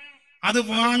 അത്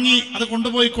വാങ്ങി അത്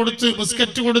കൊണ്ടുപോയി കൊടുത്ത്,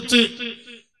 ബിസ്ക്കറ്റ് കൊടുത്ത്,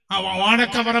 ആ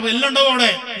വാഴക്ക പറവ് എല്ലാം ഉണ്ടാവും,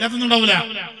 അവിടെ എല്ലാത്തൊന്നും ഉണ്ടാവില്ല,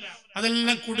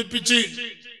 അതെല്ലാം കുടിപ്പിച്ച്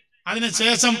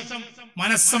അതിനുശേഷം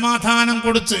മനസ്സമാധാനം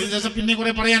കൊടുത്ത്, ഇതിനുശേഷം പിന്നെ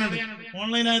കുറെ പറയാനുണ്ട്,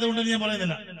 ഓൺലൈൻ ആയതുകൊണ്ട് ഞാൻ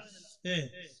പറയുന്നില്ല.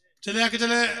 ചില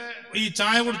ഈ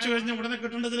ചായ കുടിച്ചു കഴിഞ്ഞ് ഉടനെ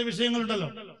കിട്ടേണ്ട ചില വിഷയങ്ങളുണ്ടല്ലോ,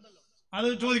 അത്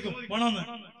ചോദിക്കും വേണമെന്ന്.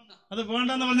 അത്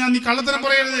വേണ്ടെന്ന് പറഞ്ഞാൽ നീ കള്ളത്തരം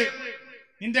പറയരുത്,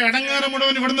 നിന്റെ ഇടങ്ങേറ്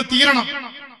മുഴുവൻ ഇവിടുന്ന് തീരണം.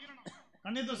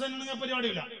 കണ്ണിയത്ത് ഉസ്താദിന്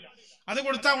പരിപാടിയില്ല. അത്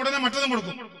കൊടുത്താൽ ഉടനെ മറ്റതും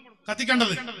കൊടുക്കും,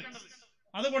 കത്തിക്കേണ്ടത്.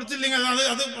 അത് കൊടുത്തില്ലെങ്കിൽ അത്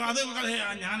അത് അത്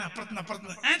ഞാൻ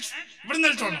അപ്പുറത്തുനിന്ന് ഇവിടെ നിന്ന്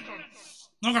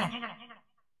നോക്കണം.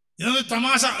 ഇതൊരു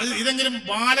തമാശ, ഇതെങ്കിലും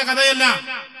ബാലകഥയല്ല,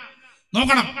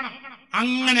 നോക്കണം.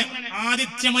 അങ്ങനെ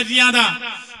ആദിത്യ മര്യാദ,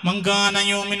 മങ്കാന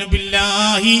യുമിനു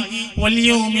ബില്ലാഹി വൽ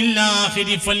യൗമിൽ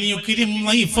ആഖിരി ഫൽയുക്രിം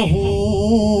വൈഫഹു.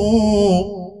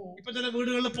 ഇപ്പൊ ചില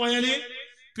വീടുകളിൽ പോയാല്,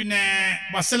 പിന്നെ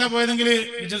ബസ്സിലാ പോയതെങ്കിൽ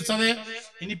വിചാരിച്ചത്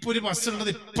ഇനിയിപ്പോ ഒരു ബസ്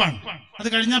ഉള്ളത് ഇപ്പാണ്, അത്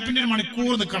കഴിഞ്ഞാൽ പിന്നെ ഒരു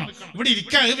മണിക്കൂർ നിൽക്കണം, ഇവിടെ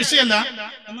ഇരിക്കാൻ വിഷയമല്ല,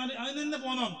 എന്നാൽ അതിൽ നിന്ന്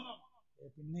പോന്നോ,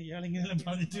 പിന്നെ ഇയാളിങ്ങനെ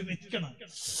പറഞ്ഞിട്ട് നിൽക്കണം.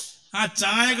 ആ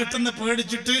ചായ കിട്ടുന്ന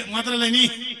പേടിച്ചിട്ട് മാത്രല്ല,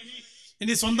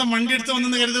 ഇനി സ്വന്തം വണ്ടി എടുത്ത്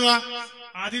വന്നെന്ന് കരുതുക.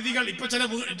 അതിഥികൾ ഇപ്പൊ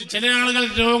ചില ആളുകൾ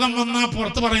രോഗം വന്നാ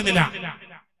പുറത്ത് പറയുന്നില്ല.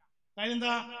 കാര്യം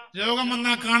എന്താ? രോഗം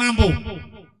വന്നാ കാണാൻ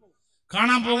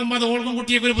പോകുമ്പോ അത് ഓൾക്കും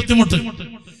കുട്ടിയൊക്കെ ഒരു ബുദ്ധിമുട്ട്.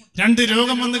 2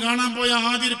 രോഗം വന്ന് കാണാൻ പോയ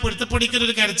ആദ്യം ഒരു പൊരുത്തപ്പടിക്കൽ,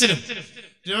 ഒരു കരച്ചിലും,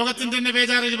 രോഗത്തിന്റെ തന്നെ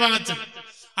ബേജാറ് ഒരു ഭാഗത്ത്.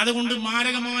 അതുകൊണ്ട്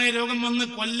മാരകമായ രോഗം വന്ന്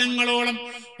കൊല്ലങ്ങളോളം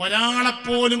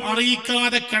ഒരാളെപ്പോലും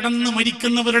അറിയിക്കാതെ കിടന്ന്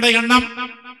മരിക്കുന്നവരുടെ എണ്ണം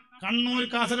കണ്ണൂർ,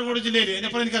 കാസർഗോഡ് ജില്ലയിൽ,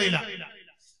 അതിനപ്പുറം എനിക്കറിയില്ല,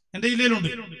 എന്റെ ജില്ലയിലുണ്ട്,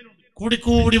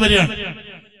 കൂടിക്കൂടി വരികയാണ്.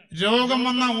 രോഗം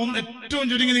വന്ന ഏറ്റവും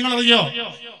ചുരുങ്ങി നിങ്ങൾ അറിയോ,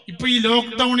 ഇപ്പൊ ഇപ്പൊ ഈ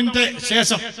ലോക്ക്ഡൌണിന്റെ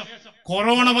ശേഷം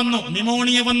കൊറോണ വന്നു,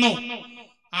 ന്യൂമോണിയ വന്നു,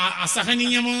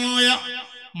 അസഹനീയമായ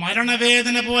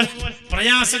മരണവേദന പോലെ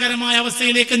പ്രയാസകരമായ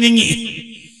അവസ്ഥയിലേക്ക് നീങ്ങി.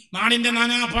 നാടിന്റെ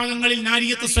നാനാഭാഗങ്ങളിൽ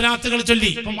നാരിയത്ത് സ്വലാത്തുകൾ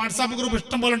ചൊല്ലി. ഇപ്പൊ വാട്സാപ്പ് ഗ്രൂപ്പ്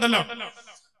ഇഷ്ടം പോലെ ഉണ്ടല്ലോ.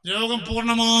 രോഗം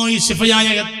പൂർണ്ണമായി ശിഫയായ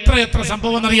എത്ര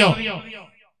സംഭവം എന്നറിയോ?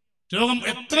 രോഗം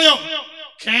എത്രയോ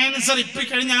ക്യാൻസർ ഇപ്പൊ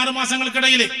കഴിഞ്ഞ 6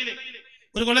 മാസങ്ങൾക്കിടയിൽ,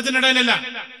 ഒരു കൊല്ലത്തിനിടയിലല്ല.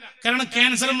 കാരണം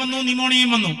ക്യാൻസറും വന്നു,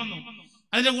 ന്യൂമോണിയയും വന്നു,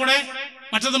 അതിന്റെ കൂടെ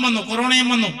മറ്റതും വന്നു, കൊറോണയും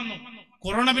വന്നു.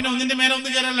 കൊറോണ പിന്നെ ഒന്നിന്റെ മേലെ ഒന്ന്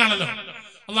കയറലാണല്ലോ.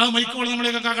 അള്ളാഹു മരിക്കോളൂ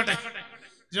നമ്മളെയൊക്കെ കാക്കട്ടെ.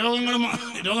 രോഗം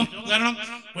കാരണം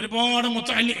ഒരുപാട്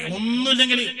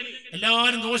ഒന്നുമില്ലെങ്കിൽ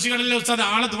എല്ലാവരും ദോഷികളില്ലേ ഉസ്താദ്,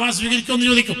 ആളെ ദുആ സ്വീകരിക്കുമെന്ന്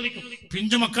ചോദിക്കും.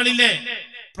 പിഞ്ചു മക്കളില്ലേ,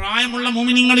 പ്രായമുള്ള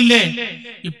മുഅ്മിനീങ്ങളില്ലേ?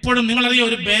 ഇപ്പോഴും നിങ്ങളറിയോ,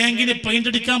 ഒരു ബാങ്കിന് പെയിന്റ്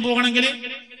അടിക്കാൻ പോകണമെങ്കിൽ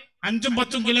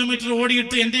 5-10 കിലോമീറ്റർ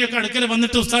ഓടിയിട്ട് എന്റെയൊക്കെ അടുക്കൽ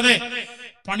വന്നിട്ട് ഉസ്താദെ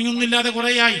പണിയൊന്നുമില്ലാതെ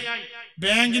കുറേയായി,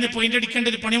 ബാങ്കിന് പെയിന്റ് അടിക്കേണ്ട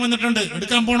ഒരു പണി വന്നിട്ടുണ്ട്,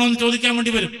 എടുക്കാൻ പോണോന്ന് ചോദിക്കാൻ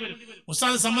വേണ്ടി വരും.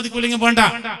 ഉസ്താദ് സമ്മതിക്കൂല്ലെങ്കിൽ വേണ്ട,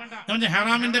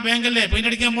 ഹറാമിന്റെ ബാങ്കല്ലേ, പെയിന്റ്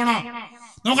അടിക്കാൻ പോണോ?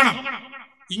 നോക്കണം.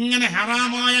 ഇങ്ങനെ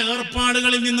ഹറാമായ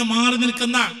ഏർപ്പാടുകളിൽ നിന്ന് മാറി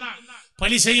നിൽക്കുന്ന,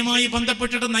 പലിശയുമായി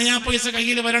ബന്ധപ്പെട്ടിട്ട് നയാ പൈസ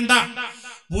കയ്യിൽ വരണ്ട,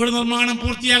 വീട് നിർമ്മാണം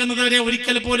പൂർത്തിയാകുന്നതുവരെ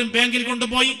ഒരിക്കൽ പോലും ബാങ്കിൽ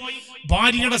കൊണ്ടുപോയി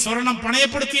ഭാര്യയുടെ സ്വർണം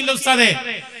പണയപ്പെടുത്തിയില്ല ഉസ്താദെ,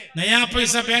 നയാ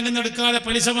പൈസ ബാങ്കിൽ നിന്ന് എടുക്കാതെ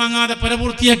പലിശ വാങ്ങാതെ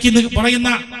പരപൂർത്തിയാക്കി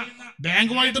പറയുന്ന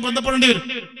ബാങ്കുമായിട്ട് ബന്ധപ്പെടേണ്ടി വരും.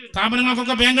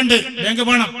 സ്ഥാപനങ്ങൾക്കൊക്കെ ബാങ്കുണ്ട്, ബാങ്ക്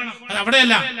വേണം, അത്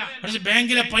അവിടെയല്ല. പക്ഷെ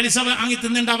ബാങ്കിലെ പലിശ വാങ്ങി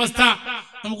തിന്നേണ്ട അവസ്ഥ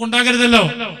നമുക്കുണ്ടാകരുതല്ലോ.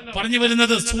 പറഞ്ഞു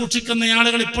വരുന്നത്, സൂക്ഷിക്കുന്ന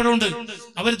ആളുകൾ ഇപ്പോഴുണ്ട്.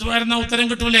 അവർ വരുന്ന ഉത്തരം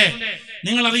കിട്ടൂലേ?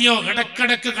 നിങ്ങൾ അറിയോ,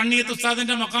 ഇടക്കിടക്ക് കണ്ണിയത്ത്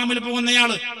ഉസ്താദിന്റെ മഖാമിൽ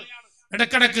പോകുന്നയാള്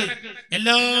ഇടക്കിടക്ക്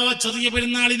എല്ലാ ചെറിയ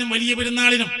പെരുന്നാളിനും വലിയ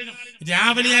പെരുന്നാളിനും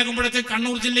രാവിലെ ആകുമ്പോഴത്തെ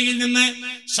കണ്ണൂർ ജില്ലയിൽ നിന്ന്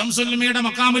ശംസുല്ലമയുടെ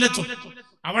മഖാമിലെത്തും.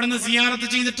 അവിടെ നിന്ന് സിയാറത്ത്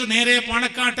ചെയ്തിട്ട് നേരെ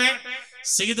പാണക്കാട്ടെ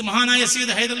മഹാനായ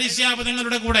സയ്യിദ് ഹൈദർ ശിഹാബ്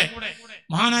തങ്ങളുടെ കൂടെ,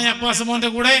 മഹാനായ അബ്ബാസ് മോന്റെ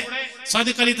കൂടെ,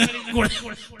 സാദിഖ് അലി കൂടെ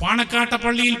പാണക്കാട്ട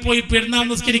പള്ളിയിൽ പോയി പെരുന്നാൾ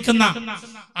നിസ്കരിക്കുന്ന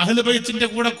അഹ്ലു ബൈത്തിന്റെ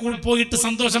കൂടെ പോയിട്ട്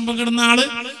സന്തോഷം പങ്കിടുന്ന ആള്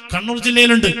കണ്ണൂർ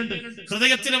ജില്ലയിലുണ്ട്.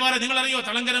 ഹൃദയത്തിൽ വേറെ, നിങ്ങളറിയോ,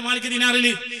 തളങ്കര മാലിക്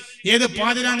ദിനാറില് ഏത്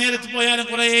പാതിരാ നേരത്ത് പോയാലും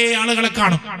കുറെ ആളുകളെ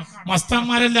കാണും.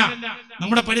 മസ്താന്മാരല്ല,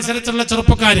 നമ്മുടെ പരിസരത്തുള്ള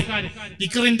ചെറുപ്പക്കാര്.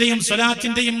 ദിക്റിന്റെയും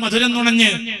സ്വലാത്തിന്റെയും മധുരം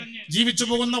നുണഞ്ഞ് ജീവിച്ചു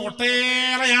പോകുന്ന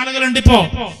ഒട്ടേറെ ആളുകളുണ്ട് ഇപ്പോ.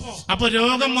 അപ്പൊ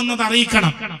രോഗം വന്നത്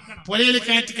അറിയിക്കണം. പുലയിൽ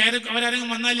കയറി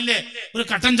അവരാരെങ്കിലും വന്നാലില്ലേ ഒരു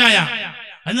കട്ടൻ ചായ,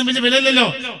 അതിന് വലിയ വിലയില്ലല്ലോ.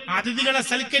 അതിഥികളെ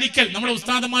സൽക്കരിക്കൽ നമ്മുടെ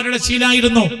ഉസ്താദന്മാരുടെ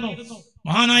ശീലായിരുന്നു.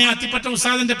 മഹാനായ അത്തിപ്പറ്റ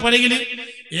ഉസ്താദിന്റെ പുലയിൽ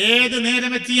ഏത്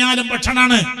നേരം എത്തിയാലും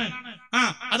ഭക്ഷണാണ്.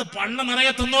 അത് പള്ള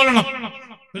നിറയെ തിന്നോളണം.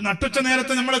 ഒരു നട്ടുച്ച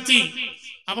നേരത്തെ നമ്മളെത്തി.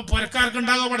 അപ്പൊ പുരക്കാർക്ക്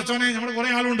ഉണ്ടാകോ പഠിച്ചോനെ, നമ്മുടെ കുറെ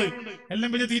ആളുണ്ട്, എല്ലാം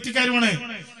വലിയ തീറ്റിക്കാരുമാണ്.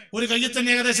 ഒരു കയ്യിൽ തന്നെ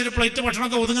ഏകദേശം ഒരു പ്ലേറ്റ്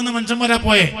ഭക്ഷണമൊക്കെ ഒതുങ്ങുന്ന മനുഷ്യന്മാരാ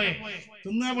പോയെ.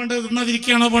 തിന്നാ വേണ്ടത്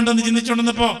തിന്നാതിരിക്കുകയാണോ വേണ്ടെന്ന്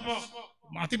ചിന്തിച്ചുകൊണ്ടിരുന്നപ്പോ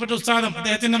അത്തിപ്പറ്റ ഉസ്താദും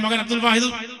അദ്ദേഹത്തിന്റെ മകൻ അബ്ദുൽ വാഹിദ്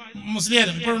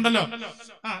മുസ്ലിയാരും ഇപ്പോഴുണ്ടല്ലോ,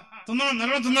 തിന്നണം,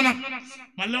 നല്ലോണം തിന്നണം,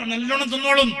 നല്ലോണം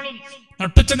തിന്നോളും.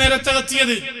 നട്ടുച്ച നേരത്തെ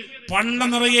എത്തിയത് പള്ള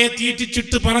നിറയെ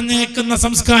തീറ്റിച്ചിട്ട് പറഞ്ഞേക്കുന്ന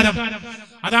സംസ്കാരം.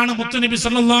 അതാണ് മുത്തുനബി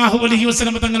സല്ലല്ലാഹു അലൈഹി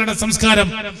വസല്ലം തങ്ങളുടെ സംസ്കാരം.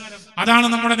 അതാണ്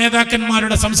നമ്മുടെ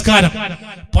നേതാക്കന്മാരുടെ സംസ്കാരം.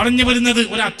 പറഞ്ഞു വരുന്നത്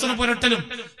ഒരു അച്ഛന് പുരട്ടലും,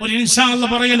 ഒരു ഇൻഷാ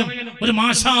അല്ലാഹ് പറയലും, ഒരു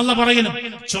മാഷാ അല്ലാഹ് പറയലും,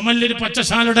 ചുമലിലൊരു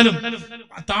പച്ചശാലിടലും,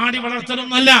 താടി വളർത്തലും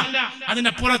അല്ല.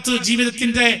 അതിനപ്പുറത്ത്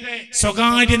ജീവിതത്തിന്റെ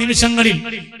സ്വകാര്യ നിമിഷങ്ങളിൽ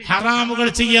ഹറാമുകൾ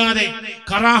ചെയ്യാതെ,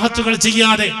 കറാഹത്തുകൾ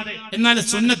ചെയ്യാതെ, എന്നാൽ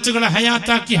സുന്നത്തുകളെ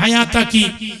ഹയാത്താക്കി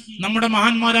നമ്മുടെ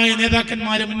മഹാന്മാരായ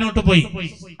നേതാക്കന്മാര് മുന്നോട്ട് പോയി.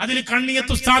 അതിൽ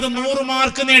കണ്ണിയത്ത് ഉസ്താദ് 100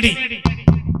 മാർക്ക്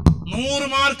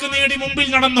നേടി മുമ്പിൽ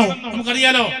നടന്നു.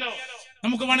 നമുക്കറിയാലോ,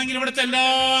 നമുക്ക് വേണമെങ്കിൽ ഇവിടുത്തെ എല്ലാ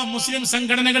മുസ്ലിം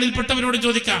സംഘടനകളിൽപ്പെട്ടവരോട്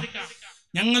ചോദിക്കാം,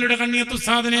 ഞങ്ങളുടെ കണ്ണിയത്ത്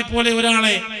ഉസ്താദിനെ പോലെ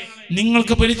ഒരാളെ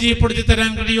നിങ്ങൾക്ക് പരിചയപ്പെടുത്തി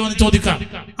തരാൻ കഴിയുമോ എന്ന് ചോദിക്കാം.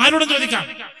 ആരോടും ചോദിക്കാം,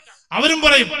 അവരും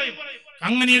പറയും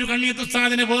അങ്ങനെ ഒരു കണ്ണിയത്ത്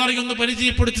ഉസ്താദിനെ വേറെ ഒന്ന്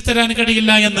പരിചയപ്പെടുത്തി തരാൻ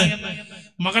കഴിയില്ല എന്ന്.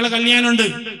 മകളെ കല്യാണമുണ്ട്,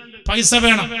 പൈസ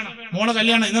വേണം. മോളെ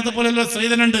കല്യാണം ഇന്നത്തെ പോലെയുള്ള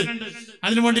സ്ത്രീധനുണ്ട്,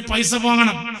 അതിനുവേണ്ടി പൈസ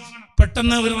വാങ്ങണം.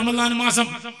 പെട്ടെന്ന് ഒരു റമദാൻ മാസം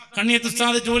കണ്ണിയത്ത്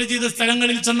ഉസ്താദ് ജോലി ചെയ്ത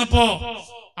സ്ഥലങ്ങളിൽ ചെന്നപ്പോ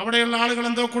അവിടെയുള്ള ആളുകൾ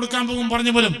എന്തോ കൊടുക്കാൻ പോകും.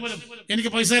 പറഞ്ഞു പോലും, എനിക്ക്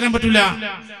പൈസ തരാൻ പറ്റില്ല,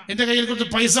 എന്റെ കയ്യിൽ കുറച്ച്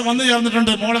പൈസ വന്നു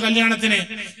ചേർന്നിട്ടുണ്ട് മോളെ കല്യാണത്തിന്,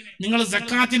 നിങ്ങൾ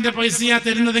സക്കാത്തിന്റെ പൈസയാ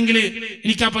തരുന്നതെങ്കിൽ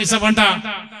എനിക്ക് ആ പൈസ വേണ്ട,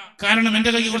 കാരണം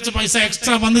എന്റെ കയ്യിൽ കുറച്ച് പൈസ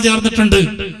എക്സ്ട്രാ വന്നു ചേർന്നിട്ടുണ്ട്.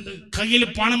 കയ്യിൽ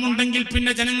പണമുണ്ടെങ്കിൽ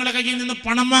പിന്നെ ജനങ്ങളുടെ കയ്യിൽ നിന്ന്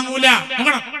പണം വാങ്ങൂല.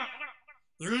 നോക്കണം,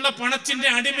 ഉള്ള പണത്തിന്റെ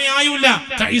അടിമയായൂല.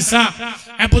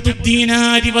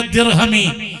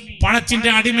 പണത്തിന്റെ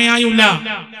അടിമയായൂല,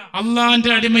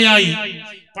 അള്ളാന്റെ അടിമയായി.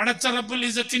 പടച്ച റബ്ബുൽ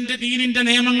ഇസ്സത്തിന്റെ ദീനിന്റെ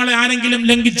നിയമങ്ങളെ ആരെങ്കിലും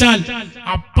ലംഘിച്ചാൽ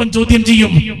അപ്പം ചോദ്യം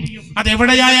ചെയ്യും.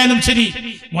 അതെവിടെയായാലും ശരി,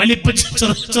 വലിപ്പ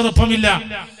ചെറുപ്പമില്ല.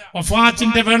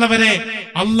 വഫാത്തിന്റെ വേള വരെ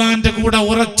അള്ളാന്റെ കൂടെ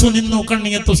ഉറച്ചു നിന്നു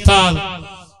കണ്ണിയത്ത് ഉസ്താദ്.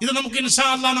 ഇത് നമുക്ക് ഇൻഷാ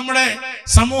അല്ലാഹ് നമ്മുടെ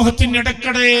സമൂഹത്തിന്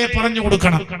ഇടയ്ക്കിടെ പറഞ്ഞു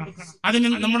കൊടുക്കണം. അതിന്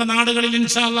നമ്മുടെ നാടുകളിൽ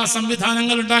ഇൻഷാ അല്ലാഹ്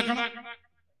സംവിധാനങ്ങൾ ഉണ്ടാക്കണം.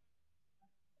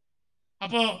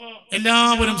 അപ്പോ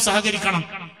എല്ലാവരും സഹകരിക്കണം.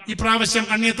 ഈ പ്രാവശ്യം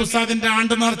കണ്ണിയത്ത് ഉസ്താദിന്റെ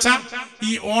ആണ്ട് നേർച്ച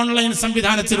ഈ ഓൺലൈൻ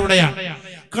സംവിധാനത്തിലൂടെയാണ്.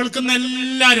 കേൾക്കുന്ന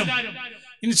എല്ലാവരും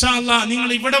ഇൻഷാ അല്ലാഹ് നിങ്ങൾ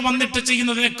ഇവിടെ വന്നിട്ട്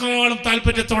ചെയ്യുന്നതിനേക്കാളും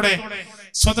താല്പര്യത്തോടെ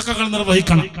സ്വതക്കകൾ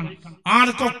നിർവഹിക്കണം.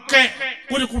 ആർക്കൊക്കെ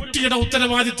ഒരു കുട്ടിയുടെ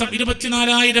ഉത്തരവാദിത്തം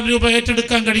 24,000 രൂപ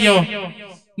ഏറ്റെടുക്കാൻ കഴിയോ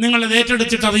നിങ്ങളത്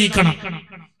ഏറ്റെടുത്തിട്ട് അറിയിക്കണം.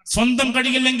 സ്വന്തം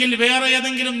കഴിയില്ലെങ്കിൽ വേറെ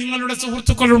ഏതെങ്കിലും നിങ്ങളുടെ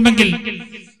സുഹൃത്തുക്കളുണ്ടെങ്കിൽ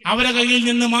അവരെ കയ്യിൽ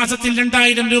നിന്ന് മാസത്തിൽ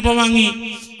 2,000 രൂപ വാങ്ങി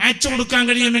അയച്ചു കൊടുക്കാൻ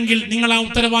കഴിയുമെങ്കിൽ നിങ്ങൾ ആ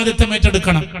ഉത്തരവാദിത്തം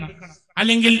ഏറ്റെടുക്കണം.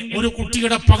 അല്ലെങ്കിൽ ഒരു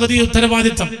കുട്ടിയുടെ പകുതി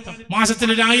ഉത്തരവാദിത്തം മാസത്തിൽ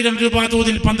 1,000 രൂപ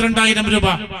തോതിൽ 12,000 രൂപ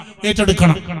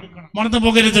ഏറ്റെടുക്കണം. മറന്നു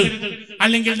പോകരുത്.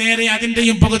 അല്ലെങ്കിൽ നേരെ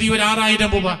അതിന്റെയും പകുതി ഒരു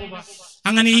 6,000 രൂപ.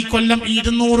 അങ്ങനെ ഈ കൊല്ലം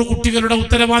 200 കുട്ടികളുടെ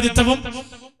ഉത്തരവാദിത്തവും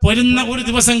വരുന്ന ഒരു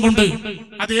ദിവസം കൊണ്ട്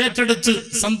അത് ഏറ്റെടുത്ത്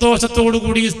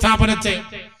സന്തോഷത്തോടുകൂടി ഈ സ്ഥാപനത്തെ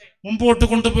മുമ്പോട്ട്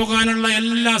കൊണ്ടുപോകാനുള്ള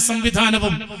എല്ലാ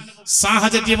സംവിധാനവും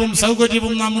സാഹചര്യവും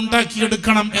സൗകര്യവും നാം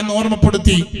ഉണ്ടാക്കിയെടുക്കണം എന്ന്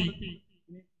ഓർമ്മപ്പെടുത്തി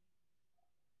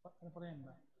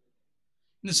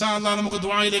ഇൻഷാ അല്ലാഹ് നമുക്ക്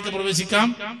ദുആയിലേക്ക് പ്രവേശിക്കാം.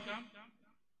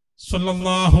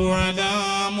 സല്ലല്ലാഹു അലാ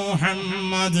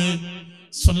മുഹമ്മദ്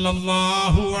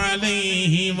സല്ലല്ലാഹു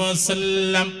അലൈഹി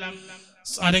വസല്ലം.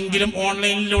 ആരെങ്കിലും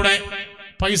ഓൺലൈനിലൂടെ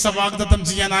പൈസ വാഗ്ദത്തം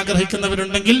ചെയ്യാൻ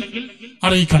ആഗ്രഹിക്കുന്നവരുണ്ടെങ്കിൽ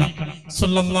അറിയിക്കണം.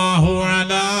 സല്ലല്ലാഹു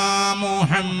അലാ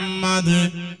മുഹമ്മദ്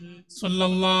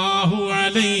സല്ലല്ലാഹു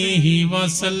അലൈഹി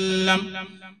വസല്ലം.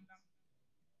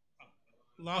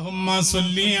 اللهم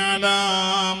صل على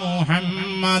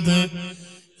محمد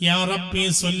يا ربي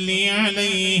صل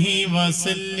عليه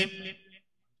وسلم.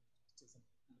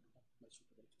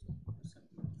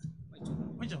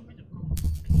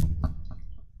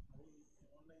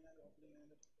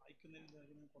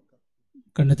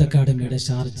 കണ്ണിയത്ത് അക്കാദമിയുടെ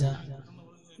Sharjah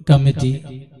committee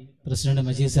president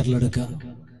Majeed സറിലെടുക്കുക.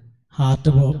 Heart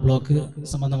block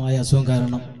സംബന്ധമായ അസുഖം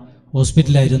കാരണം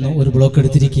ഹോസ്പിറ്റലായിരുന്നു. ഒരു ബ്ലോക്ക്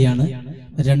എടുത്തിരിക്കുകയാണ്.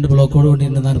 2 ബ്ലോക്കോട് കൂടി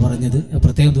ഉണ്ടെന്നാണ് പറഞ്ഞത്.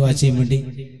 പ്രത്യേകം ദുആ ചെയ്യാൻ വേണ്ടി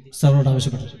സാറിനോട്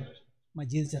ആവശ്യപ്പെട്ടു.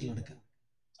 മജീദ്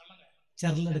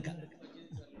ചെറലെടുക്കുക.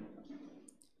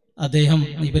 അദ്ദേഹം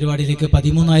ഈ പരിപാടിയിലേക്ക്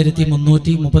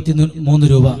 13,333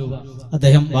 രൂപ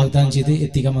അദ്ദേഹം വാഗ്ദാനം ചെയ്ത്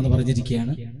എത്തിക്കാമെന്ന്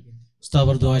പറഞ്ഞിരിക്കുകയാണ്.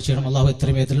 ഉസ്താദ് ദുആ ചെയ്യണം. അള്ളാഹു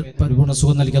എത്രയും വേഗത്തിൽ പരിപൂർണ്ണ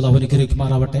സുഖം നൽകി അള്ളാഹു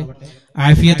അനുഗ്രഹിക്കുമാറാവട്ടെ.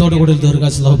 ആഫിയത്തോടു കൂടി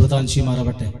ദീർഘായുസ്സ് അള്ളാഹു പ്രദാനം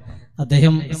ചെയ്യുമാറാവട്ടെ.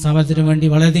 അദ്ദേഹം സ്ഥാപനത്തിന് വേണ്ടി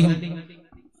വളരെയധികം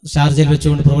ഷാർജയിൽ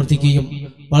വെച്ചുകൊണ്ട് പ്രവർത്തിക്കുകയും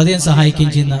വളരെയധികം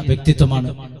സഹായിക്കുകയും ചെയ്യുന്ന വ്യക്തിത്വമാണ്.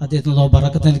 അദ്ദേഹത്തിന് അള്ളാഹു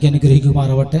ബറക്കത്ത് നൽകി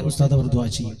അനുഗ്രഹിക്കുമാറാവട്ടെ. ഉസ്താദ് ദുആ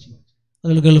ചെയ്യും.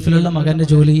 അതുപോലെ ഗൾഫിലുള്ള മകന്റെ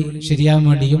ജോലി ശരിയാകാൻ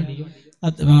വേണ്ടിയും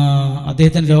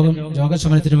അദ്ദേഹത്തിന്റെ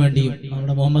രോഗശമനത്തിന് വേണ്ടിയും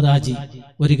നമ്മുടെ മുഹമ്മദ് ഹാജി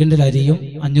 1 കിൻഡൽ അരിയും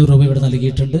 500 രൂപ ഇവിടെ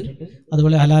നൽകിയിട്ടുണ്ട്.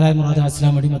 അതുപോലെ ഹലാലായ മുറാദ്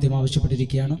ഹാസിലാൻ വേണ്ടി അദ്ദേഹം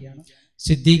ആവശ്യപ്പെട്ടിരിക്കുകയാണ്.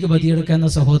 സിദ്ദീഖ് ബദിയടുക്ക എന്ന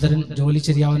സഹോദരൻ ജോലി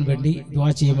ശരിയാവാൻ വേണ്ടി ദുആ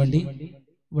ചെയ്യാൻ വേണ്ടി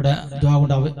ഇവിടെ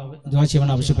ദുആ ചെയ്യാൻ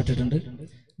ആവശ്യപ്പെട്ടിട്ടുണ്ട്.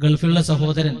 ഗൾഫിലുള്ള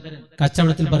സഹോദരൻ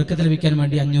കച്ചവടത്തിൽ ബർക്കത്ത് ലഭിക്കാൻ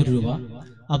വേണ്ടി 500 രൂപ.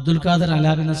 അബ്ദുൽ ഖാദർ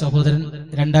അലാബ് എന്ന സഹോദരൻ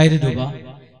 2,000 രൂപ.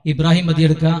 ഇബ്രാഹിം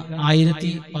ബദിയടുക്ക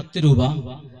 1,010 രൂപ.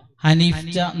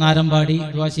 ഹനീഫ്ജ നാരമ്പാടി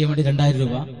ദുആ ചെയ്യാൻ വേണ്ടി 2,000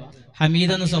 രൂപ.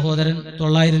 ഹമീദ് എന്ന സഹോദരൻ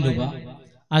 900 രൂപ.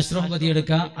 അഷ്റഫ്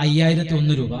ബദിയടുക്ക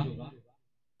 5,001 രൂപ.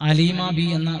 അലീമ ബി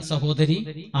എന്ന സഹോദരി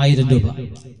 1,000 രൂപ.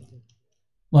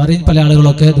 വേറെയും പല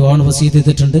ആളുകളൊക്കെ ദുആ വസീയത്ത്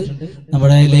ചെയ്തിട്ടുണ്ട്.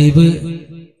 നമ്മുടെ ലൈവ്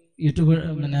യൂട്യൂബ്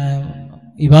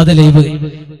ഇബാദ ലൈവ്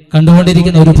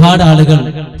കണ്ടുകൊണ്ടിരിക്കുന്ന ഒരുപാട് ആളുകൾ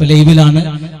ഇപ്പൊ ലൈവിലാണ്.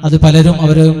 അത് പലരും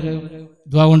അവര്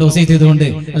ദുആ കൊണ്ട് വസീയത്ത് ചെയ്തുകൊണ്ട്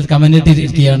അത് കമന്റ്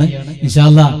ഇട്ടിരിക്കുകയാണ്. ഇൻഷാ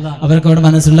അല്ലാഹ് അവർക്ക് അവിടെ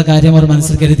മനസ്സിലുള്ള കാര്യം അവർ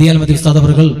മനസ്സിൽ കരുതിയാൽ മതി. ഉസ്താദ്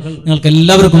അവர்கள் നിങ്ങൾക്ക്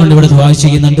എല്ലാവർക്കും വേണ്ടി ഇവിടെ ദുആ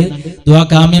ചെയ്യുന്നുണ്ട്. ദുആ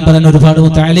കാമ്യം പറയുന്ന ഒരുപാട്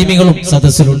മുതഅല്ലിമീങ്ങളും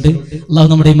സദസ്സിലുണ്ട്. അല്ലാഹു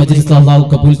നമ്മുടെ ഈ മജ്ലിസ് അല്ലാഹു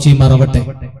കബൂൽ ചെയ്യുമാറാവട്ടെ.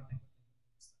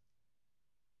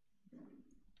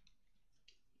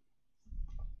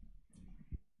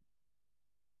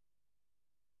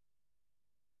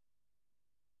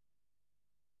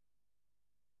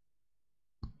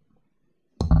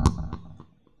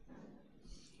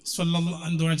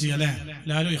 ദുആ ചെയ്യാം അല്ലേ?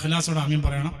 എല്ലാവരും ഇഖ്ലാസോടെ ആമീൻ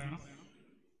പറയണം.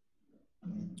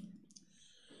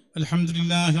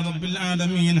 അൽഹംദുലില്ലാഹി റബ്ബിൽ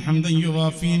ആലമീൻ ഹംദൻ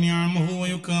യുവാഫി നിഅമഹു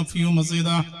വയുകാഫി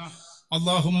മസീദാ.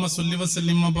 اللهم صل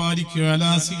وسلم وبارك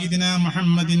على سيدنا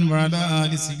محمد وعلى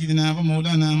آل سيدنا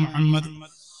ومولانا محمد.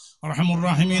 أرحم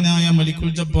الراحمين يا ملك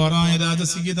الجبار يا راج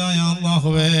سيدا يا الله.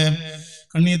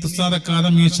 കണ്ണിയത്ത് ഉസ്താദ്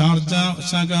അക്കാദമി ഷാർജ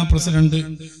ശാഖ പ്രസിഡന്റ്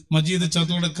മജീദ്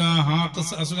ചതുളക്ക ഹാർട്ട്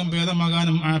അസുഖം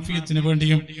ഭേദമാകാനും ആഫിയത്തിന്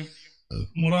വേണ്ടിയും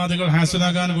മുറാദുകൾ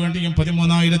ഹാസിലാകാൻ വേണ്ടിയും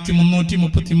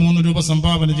 13,333 രൂപ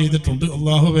സംഭാവന ചെയ്തിട്ടുണ്ട്.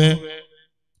 അല്ലാഹുവേ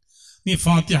നീ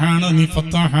ഫാത്തിഹാണ്, നീ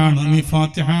ഫത്താഹാണ്, നീ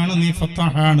ഫാത്തിഹാണ്, നീ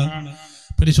ഫത്താഹാണ്.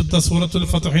 പരിശുദ്ധ സൂറത്തുൽ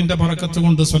ഫത്ഹിന്റെ ബറക്കത്ത്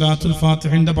കൊണ്ട് സ്വലാത്തുൽ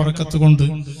ഫാത്തിഹിന്റെ ബറക്കത്ത് കൊണ്ട്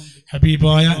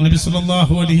ഹബീബായ നബി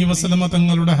സല്ലല്ലാഹു അലൈഹി വസല്ലമ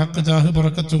തങ്ങളുടെ ഹഖ് ജാഹ്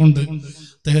ബറക്കത്ത് കൊണ്ട്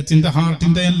അദ്ദേഹത്തിന്റെ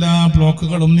ഹാർട്ടിന്റെ എല്ലാ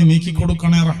ബ്ലോക്കുകളും നീ നീക്കി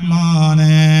കൊടുക്കണേ റഹ്മാനെ.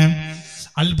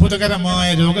 അത്ഭുതകരമായ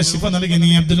രോഗശിഫ നൽകി നീ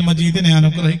അബ്ദുൽ മജീദിനെ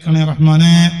അനുഗ്രഹിക്കണേ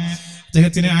റഹ്മാനെ.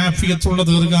 അദ്ദേഹത്തിന് ആഫിയത്തുള്ള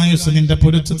ദീർഘായുസ് നിന്റെ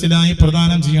പൊരുത്തത്തിലായി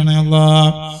പ്രദാനം ചെയ്യണേ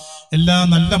അല്ലാഹ്. എല്ലാ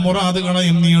നല്ല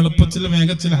മുറാദുകളെയും നീ എളുപ്പത്തിൽ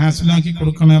വേഗത്തിൽ ഹാസിലാക്കി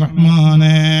കൊടുക്കണേ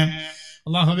റഹ്മാനെ.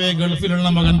 അല്ലാഹുവേ, ഗൾഫിലുള്ള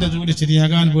മകന്റെ ജോലി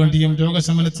ശരിയാകാൻ വേണ്ടിയും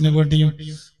രോഗശമനത്തിന് വേണ്ടിയും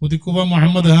ഉദിക്കുവ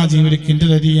മുഹമ്മദ് ഹാജി ഒരു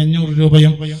കിൻഡൽ അരി 500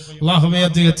 രൂപയും അല്ലാഹുവേ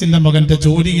അദ്ദേഹത്തിന്റെ മകന്റെ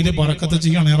ജോലിയിൽ ബറക്കത്ത്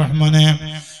ചെയ്യണേ റഹ്മാനെ.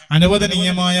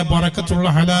 അനുവദനീയമായ ബറക്കത്തുള്ള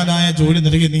ഹലാലായ ജോലി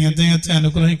നൽകി നീ അദ്ദേഹത്തെ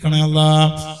അനുഗ്രഹിക്കണേ അല്ലാഹ്.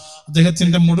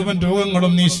 അദ്ദേഹത്തിന്റെ മുഴുവൻ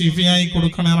രോഗങ്ങളും നീ ശിഫയായി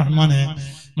കൊടുക്കണേ റഹ്മാനെ.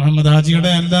 മുഹമ്മദ് ഹാജിയുടെ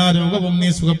എല്ലാ രോഗവും നീ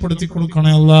സുഖപ്പെടുത്തി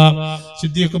കൊടുക്കണേ അല്ലാഹ്.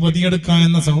 സിദ്ദീഖ് ബദിയടുക്ക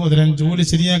എന്ന സഹോദരൻ ജോലി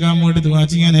ശരിയാകാൻ വേണ്ടി ദുആ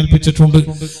ചെയ്യാൻ ഏൽപ്പിച്ചിട്ടുണ്ട്.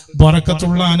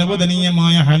 ബറക്കത്തുള്ള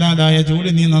അനുവദനീയമായ ഹലാലായ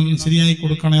ജോലി നീ ശരിയായി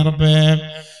കൊടുക്കണേ റബ്ബേ.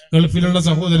 ഗൾഫിലുള്ള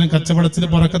സഹോദരൻ കച്ചവടത്തിൽ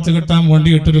ബറക്കത്ത് കിട്ടാൻ വേണ്ടി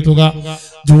ഇട്ടൊരു തുക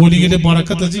ജോലിയിൽ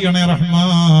ബറക്കത്ത് ചെയ്യണേ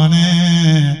റഹ്മാനെ.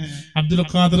 അബ്ദുൽ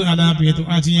ഖാദിർ അലാബി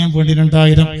ദുആ ചെയ്യാൻ വേണ്ടി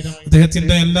 2000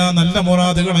 അദ്ദേഹത്തിന്റെ എല്ലാ നല്ല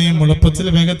മുറാദുകളെയും എളുപ്പത്തിൽ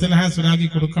വേഗത്തിൽ ഹാസിലാക്കി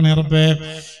കൊടുക്കണേ റബ്ബേ.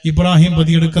 ഇബ്രാഹിം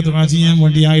ബദിയടുക്ക ദുആ ചെയ്യാൻ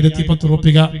വേണ്ടി 1010 രൂപ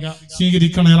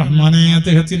സ്വീകരിക്കണേ റഹ്മാനെ.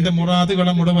 അദ്ദേഹത്തിന്റെ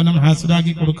മുറാദുകളെ മുഴുവനും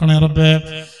ഹാസിലാക്കി കൊടുക്കണേ റബ്ബേ.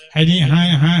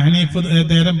 ഹനീഫ്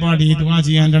ദേരമ്പാടി ദുആ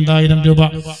ചെയ്യാൻ 2000 രൂപ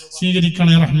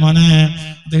സ്വീകരിക്കണേ റഹ്മാനെ.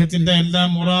 അദ്ദേഹത്തിന്റെ എല്ലാ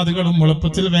മുറാദുകളും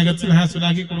എളുപ്പത്തിൽ വേഗത്തിൽ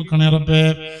ഹാസിലാക്കി കൊടുക്കണേ റബ്ബേ.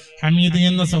 ഹമീദ്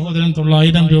എന്ന സഹോദരൻ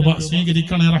 900 രൂപ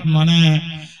സ്വീകരിക്കണേ റഹ്മാനെ.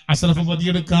 അഷ്റഫ്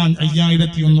ബദിയെടുക്കാൻ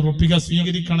 5001 രൂപ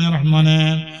സ്വീകരിക്കണേ റഹ്മാനെ.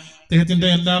 അദ്ദേഹത്തിന്റെ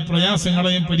എല്ലാ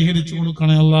പ്രയാസങ്ങളെയും പരിഹരിച്ചു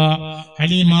കൊടുക്കണേ അല്ലാഹ്.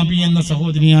 ഹലീമാബി എന്ന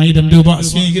സഹോദരി 1000 രൂപ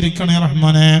സ്വീകരിക്കണേ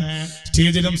റഹ്മാനെ.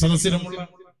 സ്റ്റേജിലും സദസ്സിലുമുള്ള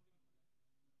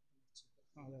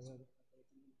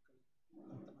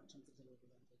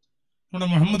നമ്മുടെ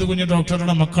മുഹമ്മദ് കുഞ്ഞ്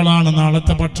ഡോക്ടറുടെ മക്കളാണ്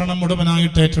നാളത്തെ ഭക്ഷണം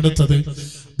മുഴുവനായിട്ട് ഏറ്റെടുത്തത്.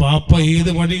 പാപ്പ ഏത്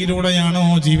വഴിയിലൂടെയാണോ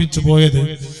ജീവിച്ചു പോയത്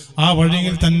ആ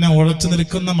വഴിയിൽ തന്നെ ഉറച്ചു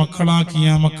നിൽക്കുന്ന മക്കളാക്കിയ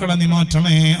മക്കളെ നീ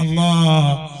മാറ്റണേ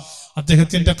അല്ലാഹ്.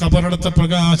 അദ്ദേഹത്തിന്റെ ഖബറടത്തെ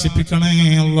പ്രകാശിപ്പിക്കണേ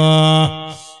അല്ലാഹ്.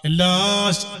 എല്ലാ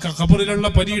ഖബറിലുള്ള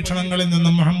പരീക്ഷണങ്ങളിൽ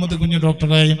നിന്നും മുഹമ്മദ് കുഞ്ഞ്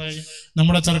ഡോക്ടറെയും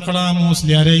നമ്മുടെ ചർക്കള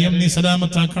മൂസ്ലിയാരെയും നീ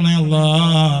സലാമത്താക്കണേ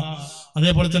അല്ലാഹ്.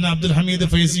 അതേപോലെ തന്നെ അബ്ദുൽ ഹമീദ്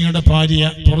ഫൈസിയുടെ ഭാര്യ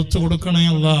പുറത്തു കൊടുക്കണേ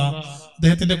അല്ലാഹ്.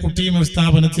 അദ്ദേഹത്തിന്റെ കുട്ടിയും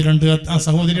സ്ഥാപനത്തിലുണ്ട്. ആ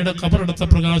സഹോദരിയുടെ ഖബറടത്തെ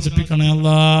പ്രകാശിപ്പിക്കണേ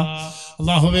അല്ലാഹ്.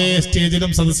 അല്ലാഹുവേ,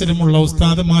 സ്റ്റേജിലും സദസ്സിലുമുള്ള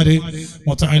ഉസ്താദുമാര്,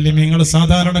 മുതഅല്ലിമീങ്ങൾ,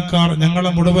 സാധാരണക്കാർ,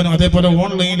 ഞങ്ങളെ മുഴുവനും, അതേപോലെ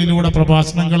ഓൺലൈനിലൂടെ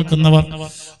പ്രഭാഷണം കേൾക്കുന്നവർ,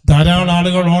 ധാരാളം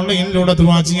ആളുകൾ ഓൺലൈനിലൂടെ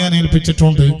ദുആ ചെയ്യാൻ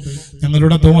ഏൽപ്പിച്ചിട്ടുണ്ട്.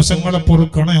 ഞങ്ങളുടെ ദോഷങ്ങളെ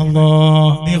പൊറുക്കണേ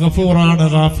അല്ലാഹ്. നീ ഗഫൂറാണ്,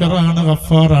 ഗാഫിറാണ്,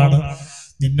 ഗഫാറാണ്.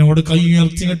 നിന്നോട് കൈ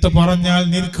ഉയർത്തിയിട്ട് പറഞ്ഞാൽ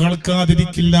നീ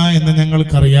കേൾക്കാതിരിക്കില്ല എന്ന്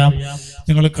ഞങ്ങൾക്കറിയാം.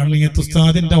 ഞങ്ങൾ കണ്ണിയത്ത്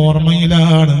ഉസ്താദിന്റെ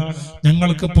ഓർമ്മയിലാണ്.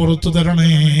 ഞങ്ങൾക്ക് പുറത്തു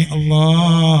തരണേ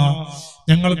അല്ലാഹ്.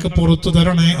 ഞങ്ങൾക്ക് പുറത്തു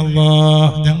തരണേ അല്ലാഹ്.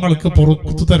 ഞങ്ങൾക്ക്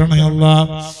പുറത്തു തരണേ അല്ലാഹ്.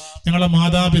 ഞങ്ങളെ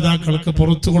മാതാപിതാക്കൾക്ക്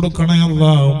പുറത്തു കൊടുക്കണേ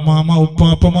അല്ലാഹ്. ഉമ്മാമ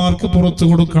ഉപ്പാപ്പമാർക്ക് പുറത്തു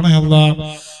കൊടുക്കണേ അല്ലാഹ്.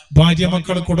 ഭാര്യ,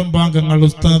 മക്കൾ, കുടുംബാംഗങ്ങൾ,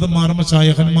 ഉസ്താദുമാർ,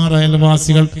 മശായിഖന്മാർ,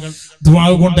 അയൽവാസികൾ, ദുആ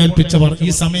കൊണ്ട് ഏൽപ്പിച്ചവർ, ഈ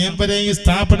സമയം വരെ ഈ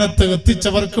സ്ഥാപനത്തെ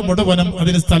എത്തിച്ചവർക്ക് മുഴുവനും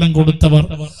അതിന് സ്ഥലം കൊടുത്തവർ,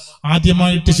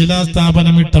 ആദ്യമായിട്ട്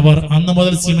ശിലാസ്ഥാപനം ഇട്ടവർ, അന്ന്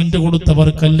മുതൽ സിമന്റ് കൊടുത്തവർ,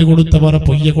 കല്ല് കൊടുത്തവർ,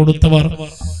 പൊയ്യ കൊടുത്തവർ,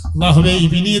 അല്ലാഹുവേ, ഈ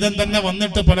വിനീതൻ തന്നെ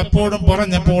വന്നിട്ട് പലപ്പോഴും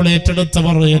പറഞ്ഞപ്പോൾ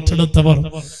ഏറ്റെടുത്തവർ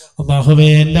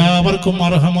അല്ലാഹുവേ, എല്ലാവർക്കും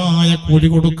അർഹമായ കൂലി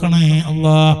കൊടുക്കണേ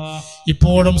അല്ലാഹ്.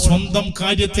 ഇപ്പോഴും സ്വന്തം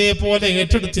കാര്യത്തെ പോലെ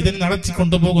ഏറ്റെടുത്ത് ഇതിനെ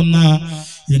നടത്തിക്കൊണ്ടുപോകുന്ന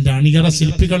ഇതിന്റെ അണിയറ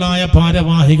ശില്പികളായ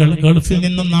ഭാരവാഹികൾ, ഗൾഫിൽ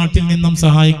നിന്നും നാട്ടിൽ നിന്നും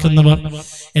സഹായിക്കുന്നവർ,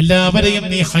 എല്ലാവരെയും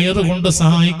നീ ഖൈറ് കൊണ്ട്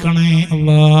സഹായിക്കണേ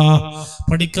അല്ലാഹ്.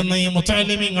 പഠിക്കുന്ന ഈ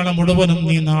മുതഅല്ലിമീങ്ങളെ മുഴുവനും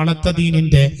നീ നാളത്തെ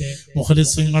ദീനിന്റെ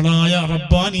മുഖ്ലിസുകളായ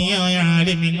റബ്ബാനിയായ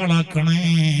ആലിമീങ്ങളാക്കണേ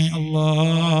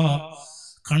അല്ലാഹ്.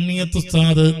 കണ്ണിയത്ത്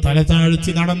ഉസ്താദ് തല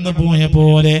താഴ്ത്തി നടന്നു പോയ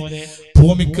പോലെ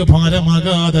ഭൂമിക്ക്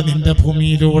ഭാരമാകാതെ നിന്റെ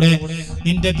ഭൂമിയിലൂടെ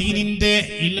നിന്റെ ദീനിന്റെ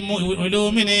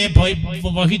ഉലൂമിനെ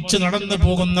വഹിച്ചു നടന്നു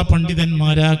പോകുന്ന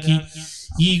പണ്ഡിതന്മാരാക്കി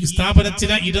ഈ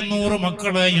സ്ഥാപനത്തിലെ 200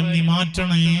 മക്കളെയും നീ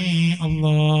മാറ്റണേ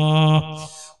അല്ലാഹ്.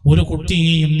 ഒരു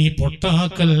കുട്ടിയെയും നീ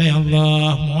പൊട്ടാക്കല്ലേ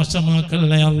അല്ലാഹ്,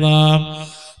 മോശമാക്കല്ലേ അല്ലാഹ്.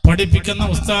 പഠിപ്പിക്കുന്ന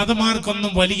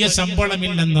ഉസ്താദുമാർക്കൊന്നും വലിയ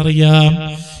ശമ്പളമില്ലെന്നറിയാം.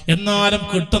 എന്നാലും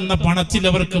കിട്ടുന്ന പണത്തിൽ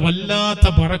അവർക്ക് വല്ലാത്ത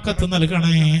ബറക്കത്ത്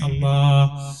നൽകണേ അല്ലാഹ്.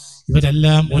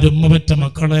 ഇവരെല്ലാം ഒരുമ്മ പറ്റ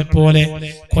മക്കളെ പോലെ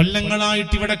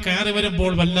കൊല്ലങ്ങളായിട്ട് ഇവിടെ കയറി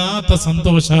വരുമ്പോൾ വല്ലാത്ത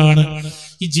സന്തോഷാണ്.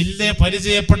 ഈ ജില്ലയെ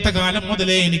പരിചയപ്പെട്ട കാലം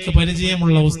മുതലേ എനിക്ക്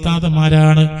പരിചയമുള്ള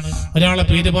ഉസ്താദുമാരാണ്. ഒരാളെ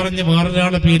പേര് പറഞ്ഞ്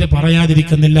വേറൊരാളെ പേര്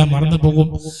പറയാതിരിക്കുന്നില്ല, മറന്നു പോകും.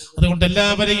 അതുകൊണ്ട്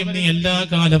എല്ലാവരെയും നീ എല്ലാ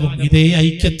കാലവും ഇതേ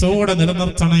ഐക്യത്തോടെ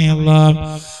നിലനിർത്തണേ അല്ലാഹ്.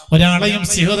 ഒരാളെയും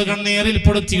സിഹറ് കണ്ണീരിൽ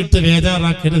പെടുത്തിയിട്ട്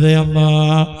വേദാറാക്കരുതേ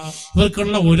അല്ലാഹ്.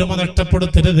 ഇവർക്കുള്ള ഒരുമ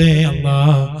നഷ്ടപ്പെടുത്തരുതേ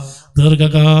അല്ലാഹ്.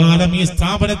 ദീർഘകാലം ഈ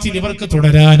സ്ഥാപനത്തിൽ ഇവർക്ക്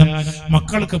തുടരാനും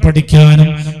മക്കൾക്ക് പഠിക്കാനും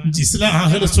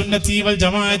അഹ്ലു സുന്നത്തി വൽ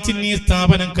ജമാഅത്തിന് ഈ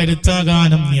സ്ഥാപനം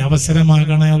കരുത്താകാനും നീ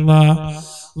അവസരമാകണേ അല്ലാഹ്.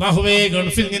 അല്ലാഹുവേ,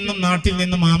 ഗൾഫിൽ നിന്നും നാട്ടിൽ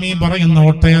നിന്നും ആമീൻ പറയുന്ന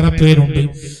ഒട്ടേറെ പേരുണ്ട്.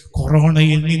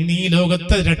 കൊറോണയിൽ നിന്ന് ഈ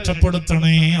ലോകത്തെ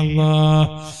രക്ഷപ്പെടുത്തണേ അല്ലാഹ്.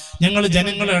 ഞങ്ങൾ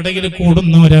ജനങ്ങളുടെ ഇടയിൽ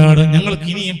കൂടുന്നവരാണ്. ഞങ്ങൾക്ക്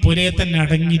ഇനിയും പുരയെ തന്നെ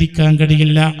അടങ്ങിയിരിക്കാൻ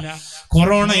കഴിയില്ല.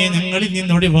 കൊറോണയെ ഞങ്ങളിൽ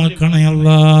നിന്ന് ഒഴിവാക്കണേ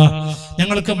അല്ലാ.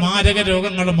 ഞങ്ങൾക്ക് മാരക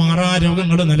രോഗങ്ങൾ, മാറാ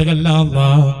രോഗങ്ങൾ നൽകല്ല അല്ലാ.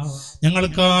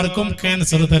 ഞങ്ങൾക്ക് ആർക്കും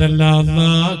ക്യാൻസർ തരല്ല അല്ലാ,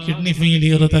 കിഡ്നി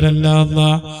ഫെയിലിയർ തരല്ല അല്ലാ.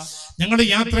 ഞങ്ങൾ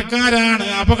യാത്രക്കാരാണ്,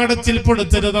 അപകടത്തിൽ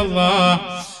പെടുത്തരുതല്ലാ.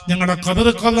 ഞങ്ങളുടെ ഖദർ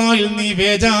ഖലായിൽ നീ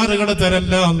ബേജാറുകൾ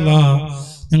തരല്ല അല്ലാ.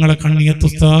 ഞങ്ങളെ കണ്ണിയത്ത്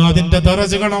ഉസ്താദിന്റെ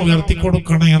ദറജകളെ ഉയർത്തി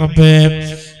കൊടുക്കണേ റബ്ബേ.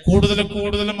 കൂടുതൽ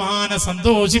കൂടുതൽ മഹാനെ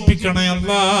സന്തോഷിപ്പിക്കണേ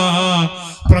അല്ലാ,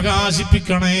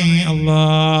 പ്രകാശിപ്പിക്കണേ അല്ലാ.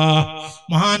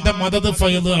 മഹാന്റെ മദദ്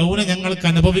ഫൈദ് അവന് ഞങ്ങൾക്ക്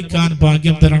അനുഭവിക്കാൻ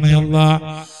ഭാഗ്യം തരണേ അല്ലാ.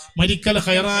 മരിക്കൽ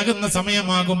ഹൈറാകുന്ന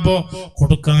സമയമാകുമ്പോ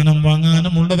കൊടുക്കാനും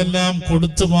വാങ്ങാനും ഉള്ളതെല്ലാം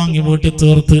കൊടുത്തു വാങ്ങി വീട്ടിൽ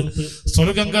തീർത്ത്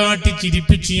സ്വർഗം കാട്ടി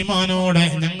ചിരിപ്പിച്ച് ഈമാനോടെ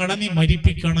ഞങ്ങളെ നീ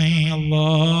മരിപ്പിക്കണേ അല്ലാ.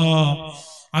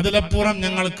 അതിലപ്പുറം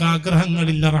ഞങ്ങൾക്ക്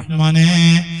ആഗ്രഹങ്ങളില്ല റഹ്മാനേ.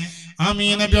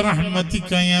 ആമീൻ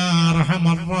ബിറഹ്മതിക യാ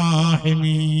അർഹമർ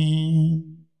റഹീമീൻ.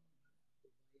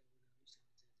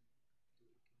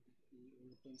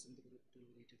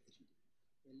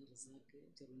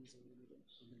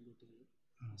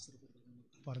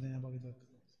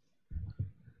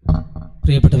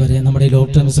 പ്രിയപ്പെട്ടവരെ, നമ്മുടെ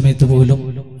ലോക്ക്ഡൌൺ സമയത്ത് പോലും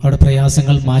അവിടെ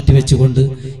പ്രയാസങ്ങൾ മാറ്റിവെച്ചുകൊണ്ട്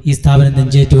ഈ സ്ഥാപനം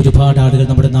നെഞ്ചേറ്റ ഒരുപാട് ആളുകൾ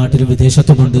നമ്മുടെ നാട്ടിലും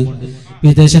വിദേശത്തുമുണ്ട്.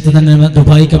 വിദേശത്ത് തന്നെ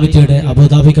ദുബായ് കമ്മിറ്റിയുടെ,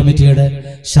 അബുദാബി കമ്മിറ്റിയുടെ,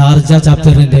 ഷാർജ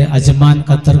ചാപ്റ്ററിന്റെ, അജ്മാൻ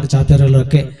ഖത്തർ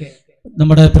ചാപ്റ്ററുകളൊക്കെ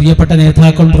നമ്മുടെ പ്രിയപ്പെട്ട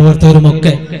നേതാക്കളും പ്രവർത്തകരും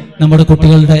ഒക്കെ നമ്മുടെ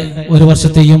കുട്ടികളുടെ ഒരു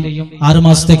വർഷത്തെയും 6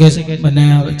 മാസത്തേക്ക്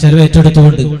ചെലവ്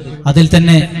ഏറ്റെടുത്തുകൊണ്ട് അതിൽ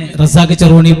തന്നെ റസാഖ്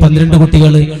ചെറുവണി 12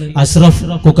 കുട്ടികൾ, അഷ്റഫ്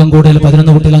കുക്കൻകൂടൽ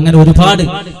 11 കുട്ടികൾ, അങ്ങനെ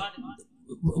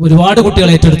ഒരുപാട് കുട്ടികൾ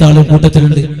ഏറ്റെടുത്ത ആളും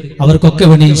കൂട്ടത്തിലുണ്ട്. അവർക്കൊക്കെ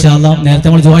വേണ്ടി ഇൻഷാ അല്ലാഹ് നേരത്തെ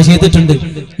നമ്മൾ ദുആ ചെയ്തിട്ടുണ്ട്.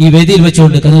 ഈ വേദിയിൽ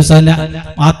വെച്ചുകൊണ്ട് കന്നൂസാന്റെ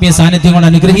ആത്മീയ സാന്നിധ്യം കൊണ്ട്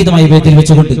അനുഗ്രഹീതമായ വേദിയിൽ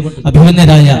വെച്ചുകൊണ്ട്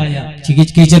അഭിമന്യരായ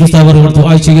കീച്ചർ ഉസ്താദ് അവർ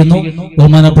ദുആ ചെയ്യുന്നു.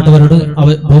 ബഹുമാനപ്പെട്ടവരോട്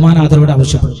ബഹുമാനാദരവോടെ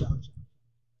ആവശ്യപ്പെടുന്നു.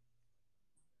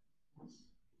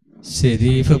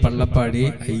 ഷെരീഫ് പള്ളപ്പാടി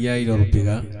 5000 ഉറുപ്പിക,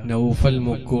 നൗഫൽ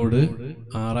മുക്കോട്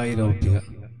 6000 ഉറുപ്പിക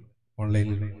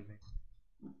ഓൺലൈനിൽ.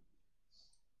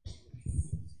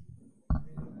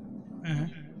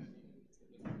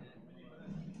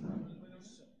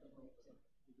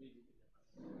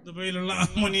 ദുബൈയിലുള്ള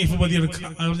മുനീഫ് ബദിയടുക്ക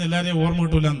അവർ എല്ലാവരെയും ഓർമ്മ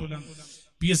കിട്ടൂല.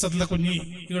 PS അതിലെ കുഞ്ഞി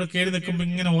ഇവിടെ കയറി നിൽക്കുമ്പോ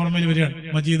ഇങ്ങനെ ഓർമ്മയിൽ വരികയാണ്.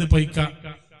 മജീദ് പൈക്ക,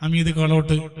 അമീദ്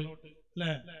കളോട്ട്,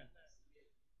 അല്ലേ,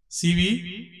 CV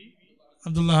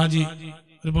അബ്ദുള്ള ഹാജി,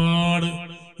 ഒരുപാട്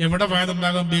എവിടെ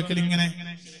പോയതുണ്ടാകും ബേക്കൽ ഇങ്ങനെ.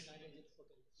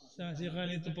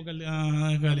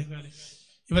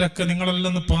 ഇവരൊക്കെ നിങ്ങളെല്ലാം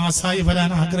ഒന്ന് പാസ്സായി വരാൻ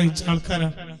ആഗ്രഹിച്ച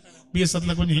ആൾക്കാരാണ്. PS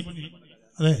അതിലെ കുഞ്ഞി,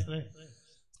 അതെ,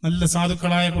 നല്ല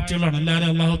സാധുക്കളായ കുട്ടികളാണ്. എല്ലാവരും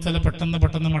അല്ലാഹു തആല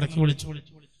പെട്ടെന്ന് മടക്കി വിളിച്ചു.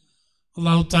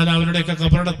 അല്ലാഹു തആല അവരുടെയൊക്കെ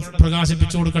ഖബറുടെ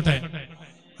പ്രകാശിപ്പിച്ചു കൊടുക്കട്ടെ.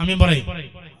 ആമീൻ പറയും.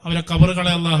 അവരെ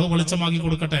ഖബറുകളെ അല്ലാഹു വെളിച്ചമാക്കി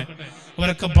കൊടുക്കട്ടെ.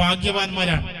 അവരൊക്കെ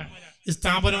ഭാഗ്യവാന്മാരാണ്. ഈ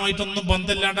സ്ഥാപനമായിട്ടൊന്നും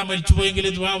ബന്ധമില്ലാണ്ട് മരിച്ചുപോയെങ്കിൽ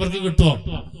ഇത് അവർക്ക് കിട്ടുമോ?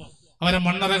 അവരെ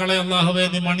മണ്ണറകളെ അല്ലാഹുവേ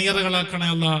നീ മണിയറകളാക്കണേ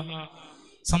അല്ലാ.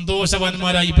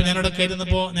 സന്തോഷവാന്മാരായി. ഇപ്പൊ ഞാനിവിടെ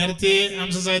കയറുന്നപ്പോ നേരത്തെ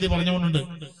ഹംസ സായിദ് പറഞ്ഞുകൊണ്ടുണ്ട്,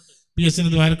 PS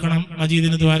ദ്വാരക്കണം,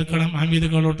 മജീദിന് ദ്വാരക്കണം, ഹമീദ്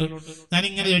കളോട്ട്.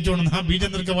 ഞാനിങ്ങനെ ചോദിച്ചുകൊണ്ട്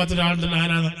ബീജം നിർക്കപാത്ത ഒരാളുണ്ടല്ലോ,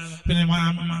 ആരാണ്? പിന്നെ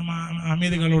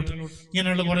ഹമീദ് കളോട്ട്.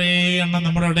 ഇങ്ങനെയുള്ള കുറെ എണ്ണം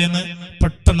നമ്മുടെ ഇടയിൽ നിന്ന്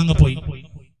പെട്ടെന്ന് പോയി.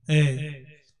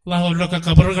 അള്ളാഹു അവരുടെയൊക്കെ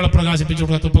ഖബറുകളെ പ്രകാശിപ്പിച്ചു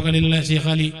കൊടുക്കുക. തുപ്പക്കലിലെ ഷെയ്ഖ്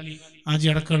അലി ആജി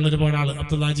അടക്കമുള്ള ഒരുപാട് ആള്,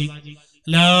 അബ്ദുല്ലാജി,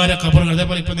 എല്ലാവരും ഖബറുകൾ.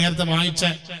 അതേപോലെ ഇപ്പൊ നേരത്തെ വായിച്ച,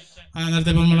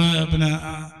 നേരത്തെ ഇപ്പൊ നമ്മള് പിന്നെ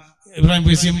ഇബ്രാഹിം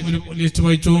ഫൈസിയും ഒരു ലിസ്റ്റ്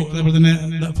വായിച്ചു. അതേപോലെ തന്നെ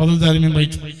ഫതുൽ ദാരിമിയും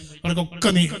വായിച്ചു. അവർക്കൊക്കെ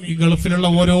നീ ഈ ഗൾഫിലുള്ള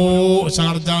ഓരോ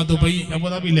ഷാർജ, ദുബൈ,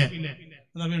 അബുദാബി ഇല്ലേ,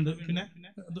 അബുദാബി ഉണ്ട്, പിന്നെ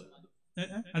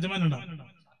അജ്മാൻ ഉണ്ടോ,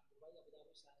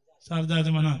 ഷാർജ,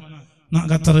 അജ്മാൻ,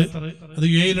 ഖത്തർ, അത്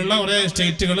UAE-ലുള്ള ഒരേ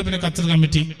സ്റ്റേറ്റുകൾ, പിന്നെ ഖത്തർ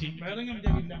കമ്മിറ്റി,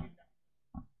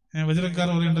 വജ്രക്കാർ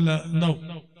കുറെ ഉണ്ടല്ലോ, ഉണ്ടാവും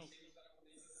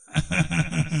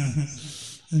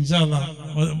ഇൻഷാ അല്ലാഹ്.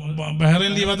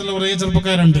 ബഹ്റൈൻ ലീവാത്തുള്ള കുറേ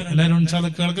ചെറുപ്പക്കാരുണ്ട്. എല്ലാവരും ഇൻഷാ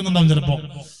അല്ലാഹ് കേൾക്കുന്നുണ്ടാവും ചിലപ്പോ.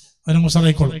 അവരും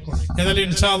ഉഷാറായിക്കോളും. ഏതായാലും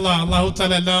ഇൻഷാ അല്ലാഹ് അല്ലാഹു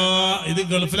തആല എല്ലാ ഇത്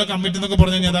ഗൾഫിലെ കമ്മിറ്റി എന്നൊക്കെ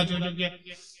പറഞ്ഞു കഴിഞ്ഞാൽ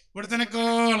ഇവിടെ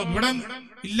തന്നെക്കാളും ഇവിടെ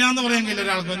ഇല്ലാന്ന് പറയാൻ കഴിയില്ല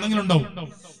ഒരാൾക്ക്. എന്തെങ്കിലും ഉണ്ടാവും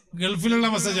ഗൾഫിലുള്ള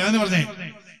മെസ്സേജ്. അതിന് പറഞ്ഞേ,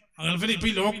 ഗൾഫിൽ ഇപ്പൊ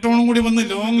ഈ ലോക്ക്ഡൌണും കൂടി വന്ന്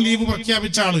ലോങ് ലീവ്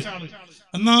പ്രഖ്യാപിച്ച ആള്,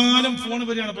 എന്നാലും ഫോൺ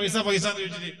വരികയാണ് പൈസ എന്ന്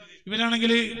ചോദിച്ചിട്ട്.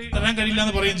 ഇവരാണെങ്കിൽ തരാൻ കഴിയില്ല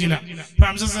എന്ന് പറയുകയും ചെയ്യില്ല. ഇപ്പൊ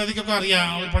ഹംസ സാദിക്കൊക്കെ അറിയാം,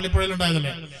 അവർ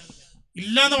പള്ളിപ്പുഴയിലുണ്ടായതല്ലേ.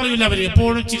 ഇല്ലാന്ന് പറയില്ല. അവര്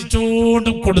എപ്പോഴും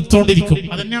ചിരിച്ചോണ്ടും കൊടുത്തോണ്ടിരിക്കും.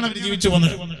 അതന്നെയാണ് അവർ ജീവിച്ചു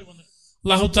വന്നത്.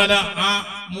 അല്ലാഹു തആല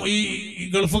ഈ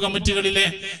ഗൾഫ് കമ്മിറ്റികളിലെ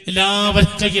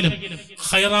എല്ലാവർക്കും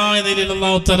ഖൈറായ നിലയിൽ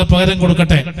അല്ലാഹു തആല പകരം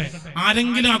കൊടുക്കട്ടെ.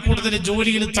 ആരെങ്കിലും ആ കൂട്ടത്തിലെ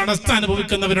ജോലിയിൽ തടസ്സം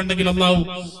അനുഭവിക്കുന്നവരുണ്ടെങ്കിൽ അല്ലാഹു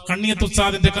കണ്ണിയത്ത്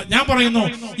ഉസ്താദിന്റെ, ഞാൻ പറയുന്നു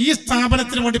ഈ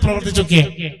സ്ഥാപനത്തിന് വേണ്ടി പ്രവർത്തിച്ചൊക്കെ.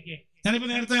 ഞാനിപ്പോ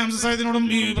നേരത്തെ ഹംസ സായിദിനോടും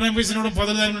ഇബ്രാഹിം ഫൈസിനോടും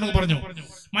ഫദലുദാരിനോടും പറഞ്ഞു,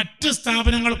 മറ്റ്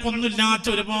സ്ഥാപനങ്ങൾക്കൊന്നുമില്ലാത്ത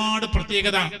ഒരുപാട്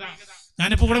പ്രത്യേകത.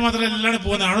 ഞാനിപ്പോ ഇവിടെ മാത്രമല്ല എല്ലാവരും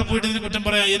പോകുന്നത്. അവിടെ പോയിട്ട് ഇതിന് കുറ്റം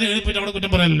പറയാം, ഇതിനെ എഴുതിപ്പോയിട്ട് അവിടെ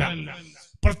കുറ്റം പറയാനില്ല.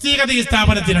 പ്രത്യേകത ഈ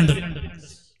സ്ഥാപനത്തിനുണ്ട്.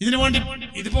 ഇതിനു വേണ്ടി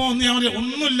ഇതിപ്പോ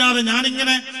ഒന്നുമില്ലാതെ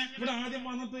ഞാനിങ്ങനെ ഇവിടെ ആദ്യം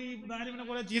വന്നിട്ട് ഈ ദാരിമിനെ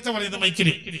പോലെ ചീത്ത പറയുന്നത്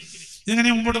മൈക്കില്, ഇതെങ്ങനെ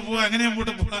മുമ്പോട്ട് പോവാ, എങ്ങനെ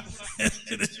മുമ്പോട്ട് പോവാ.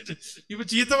 ഇപ്പൊ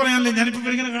ചീത്ത പറയാനല്ലേ ഞാനിപ്പോ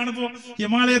ഇവരിങ്ങനെ കാണുമ്പോ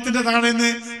ഹിമാലയത്തിന്റെ താഴെ നിന്ന്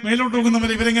മേലോട്ട്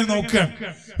പോകുന്നവരെ ഇവരെങ്ങനെ നോക്കുക,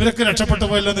 ഇവരൊക്കെ രക്ഷപ്പെട്ടു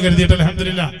പോയല്ലോ എന്ന് കരുതിയിട്ട്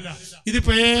അൽഹംദുലില്ലാഹ്.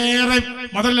 ഇതിപ്പോ ഏറെ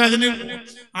മതല്ല. അതിന്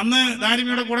അന്ന്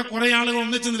ദാരിമിയുടെ കൂടെ കുറെ ആളുകൾ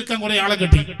ഒന്നിച്ച് നിൽക്കാൻ കുറെ ആളെ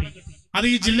കിട്ടി. അത്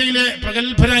ഈ ജില്ലയിലെ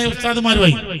പ്രഗത്ഭരായ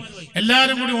ഉസ്താദുമാരുമായി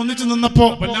എല്ലാവരും കൂടി ഒന്നിച്ചു നിന്നപ്പോ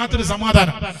വല്ലാത്തൊരു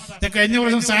സമാധാനം. ഞാൻ കഴിഞ്ഞ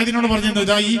വർഷം സാദിനോട് പറഞ്ഞിരുന്നു,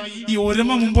 ഇതാ ഈ ഒരുമ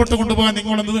മുമ്പോട്ട് കൊണ്ടുപോകാൻ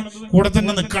നിങ്ങളൊന്ന് കൂടെ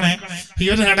തന്നെ നിൽക്കണേ,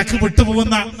 ഇവര് ഇടക്ക്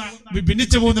വിട്ടുപോകുന്ന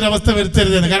ഭിന്നിച്ചു പോകുന്നൊരു അവസ്ഥ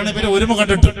വരുത്തരുതെന്ന്. കാരണം ഇവര് ഒരുമ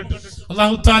കണ്ടിട്ട്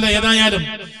അല്ലാഹു തആല ഏതായാലും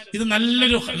ഇത്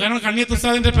നല്ലൊരു, കാരണം കണ്ണിയത്ത്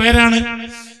ഉസ്താദിന്റെ പേരാണ്.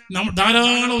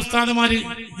 ധാരാളം ഉസ്താദുമാര്,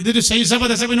 ഇതൊരു ശൈശവ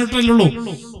ദശമിനിട്ടുള്ളൂ,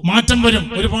 മാറ്റം വരും,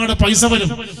 ഒരുപാട് പൈസ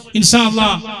വരും ഇൻഷാ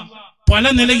അല്ലാഹ്. പല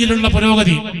നിലയിലുള്ള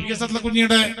പുരോഗതി.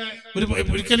 കുഞ്ഞിയുടെ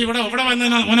ഒരിക്കലും ഇവിടെ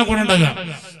വന്ന മോനെ കൂടെ ഉണ്ടാകുക.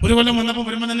 ഒരു കൊല്ലം വന്നപ്പോ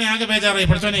വരുമ്പോ തന്നെ ആകെ ബേജാറായി,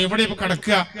 പഠിച്ചവനെ എവിടെ ഇപ്പൊ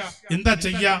കിടക്കുക, എന്താ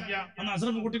ചെയ്യാ. അന്ന്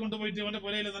അസ്രഫ് കൂട്ടി കൊണ്ടുപോയിട്ട് അവന്റെ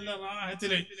പുരയില് നല്ല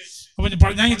റാഹത്തില്.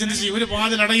 അപ്പൊ ഞാൻ ചിന്തിച്ചു, ഒരു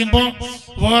വാതിൽ അടയുമ്പോ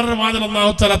വേറൊരു വാതിൽ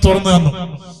അല്ലാഹു തആല തുറന്നു തന്നു.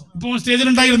 ഇപ്പൊ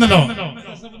സ്റ്റേജിലുണ്ടായിരുന്നല്ലോ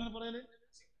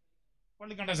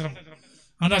പള്ളിക്കണ്ട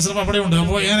അവന്റെ അസ്രഫ് അവിടെ ഉണ്ട്.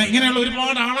 അപ്പൊ ഇങ്ങനെയുള്ള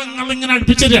ഒരുപാട് ആളങ്ങൾ ഇങ്ങനെ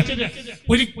അടുപ്പിച്ചിട്ട്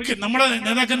ഒരിക്കൽ നമ്മുടെ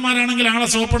നേതാക്കന്മാരാണെങ്കിൽ ആളെ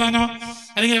സോപ്പിടാനോ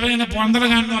അല്ലെങ്കിൽ ഇവരിങ്ങനെ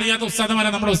പന്തളകാനോ അറിയാത്ത ഉസ്താദുമാരാ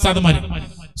നമ്മുടെ ഉസ്താദുമാര്.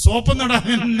 സോപ്പൊന്നിടാൻ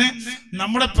തന്നെ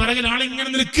നമ്മുടെ പിറകിൽ ആളിങ്ങനെ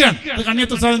നിൽക്കുകയാണ്. അത്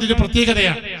കണ്ണിയത്ത് ഉസ്താദിന്റെ ഒരു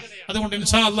പ്രത്യേകതയാണ്. അതുകൊണ്ട്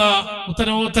ഇൻഷാ അല്ലാഹ്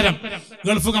ഉത്തരോത്തരം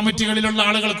ഗൾഫ് കമ്മിറ്റികളിലുള്ള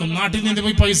ആളുകൾക്കും നാട്ടിൽ നിന്ന്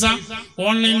പോയി പൈസ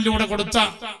ഓൺലൈനിലൂടെ കൊടുത്ത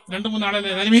 2-3 ആളല്ലേ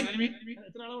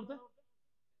എത്ര ആളെ കൊടുത്ത?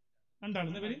 2 ആൾ.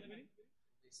 പേര്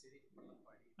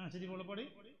ശരി, കൊള്ളപ്പാടി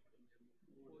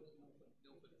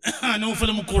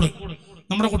നൗഫൽ മുക്കോട്.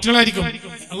 നമ്മുടെ കുട്ടികളായിരിക്കും.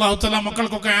 അല്ലാഹു തആല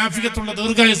മക്കൾക്കൊക്കെ ആഫിയത്തുള്ള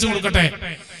ദീർഘായുസ്സ് കൊടുക്കട്ടെ.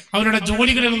 അവരുടെ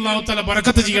ജോലികളിൽ അല്ലാഹു തആല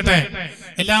ബറക്കത്ത് ചെയ്യട്ടെ.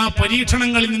 എല്ലാ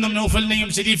പരീക്ഷണങ്ങളിൽ നിന്നും നൗഫലിനെയും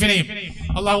ഷരീഫിനെയും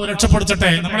അല്ലാഹു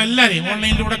രക്ഷപ്പെടുത്തട്ടെ. നമ്മളെല്ലാരെയും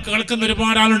ഓൺലൈനിലൂടെ കേൾക്കുന്ന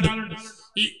ഒരുപാട് ആളുണ്ട്.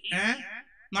 ഈ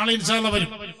നാളെ ഇൻഷാ അല്ലാഹ് വരും.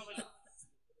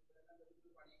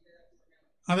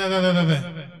 അതെ അതെ അതെ അതെ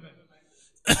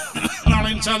നാളെ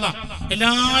ഇൻഷാ അല്ലാഹ്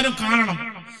എല്ലാരും കാണണം.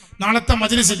 നാളത്തെ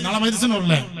മജ്ലിസിൽ, നാളെ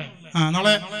മജ്ലിസിനുള്ളേ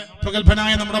നാളെ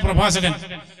പ്രഗത്ഭനായ നമ്മുടെ പ്രഭാഷകൻ,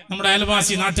 നമ്മുടെ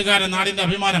അയൽവാസി, നാട്ടുകാരൻ, നാടിന്റെ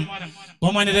അഭിമാനം,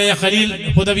 ബഹുമാന്യരായ ഖലീൽ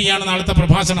ഹുദവിയാണ് നാളത്തെ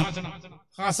പ്രഭാഷണം.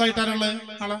 ഖാസായിട്ടാരുള്ളത്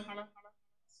നാളെ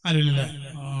ആരുമില്ലേ?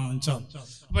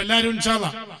 അപ്പൊ എല്ലാവരും ഇൻഷാ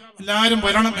അല്ലാഹ് എല്ലാവരും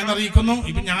വരണം എന്നറിയിക്കുന്നു.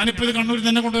 ഇപ്പൊ ഞാനിപ്പോ ഇത് കണ്ണൂരിൽ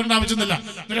തന്നെ കൊണ്ടുവരേണ്ട ആവശ്യമൊന്നുമില്ല,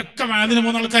 ഇവരൊക്കെ വാതിന്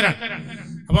പോകുന്ന ആൾക്കാരാണ്.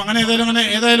 അപ്പൊ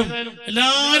ഏതായാലും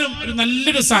എല്ലാവരും ഒരു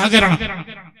നല്ലൊരു സഹകരണം.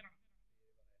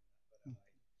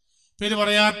 പേര്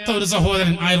പറയാത്ത ഒരു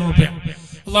സഹോദരൻ 1000 രൂപ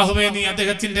അല്ലാഹുവേ നീ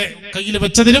അദ്ദേഹത്തിന്റെ കയ്യിൽ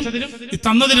വെച്ചതിലും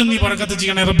തന്നതിലും നീ ബറക്കത്ത്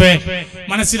ചെയ്യണേ റബ്ബേ.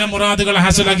 മനസ്സിലെ മുറാദുകൾ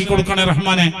ഹാസിലാക്കി കൊടുക്കണേ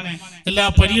റഹ്മാനെ. എല്ലാ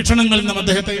പരീക്ഷണങ്ങളിൽ നിന്നും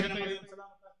അദ്ദേഹത്തെ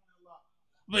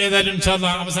ഏതായാലും ഇൻഷാ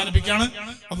അല്ലാഹ് അവസാനിപ്പിക്കുകയാണ്.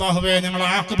 അല്ലാഹുവേ ഞങ്ങളെ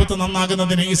ആഖിബത്ത്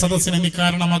നന്നാകുന്നതിന് ഈ സദസ്സിനെ നീ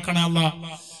കാരണമാക്കണേ അല്ലാഹ്.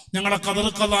 ഞങ്ങളെ ഖദർ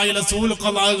ഖലായിലെ സൂൽ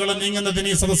ഖലാകൾ നീങ്ങുന്നതിന്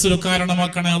ഈ സദസ്സിൽ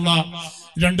കാരണമാക്കണേ അല്ലാഹ്.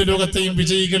 2 ലോകത്തെയും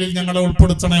വിജയികളിൽ ഞങ്ങളെ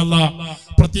ഉൾപ്പെടുത്തണേ അല്ലാഹ്.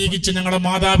 പ്രത്യേകിച്ച് ഞങ്ങളുടെ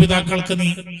മാതാപിതാക്കൾക്ക് നീ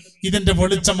ഇതിന്റെ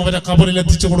വെളിച്ചം അവരെ ഖബറിൽ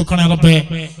എത്തിച്ചു കൊടുക്കണേ റബ്ബേ.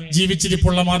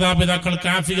 ജീവിച്ചിരിപ്പുള്ള മാതാപിതാക്കൾക്ക്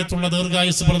ആഫിയത്തുള്ള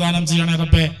ദീർഘായുസ് പ്രദാനം ചെയ്യണേ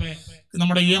റബ്ബേ.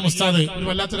 നമ്മുടെ ഉസ്താദ് ഒരു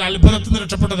വല്ലാത്തൊരു അത്ഭുതത്തിൽ നിന്ന്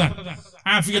രക്ഷപ്പെട്ടതാണ്.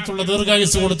 ആഫിയത്തുള്ള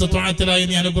ദീർഘായുസ് കൊടുത്ത് ത്വാഅത്തിലായി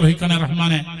നീ അനുഗ്രഹിക്കണേ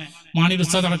റഹ്മാനെ. മാണി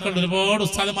ഉസ്താദ് അടക്കമുള്ള ഒരുപാട്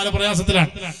ഉസ്താദുമാരെ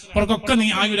പ്രയാസത്തിലാണ്. അവർക്കൊക്കെ നീ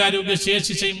ആയുരാരോഗ്യ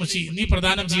ശേഷി നീ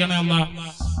പ്രദാനം ചെയ്യണേ അല്ലാഹ്.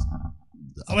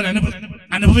 അവൻ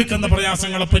അനുഭവിക്കുന്ന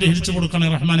പ്രയാസങ്ങളെ പരിഹരിച്ചു കൊടുക്കണേ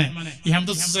റഹ്മാനെ. ഈ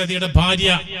ഹംദു സദീയുടെ ഭാര്യ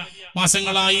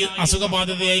മാസങ്ങളായി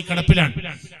അസുഖബാധിതയായി കിടപ്പിലാണ്.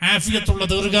 ആഫിയത്തുള്ള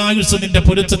ദീർഘായുസ് നിന്റെ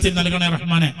പൊരുത്തത്തിൽ നൽകണേ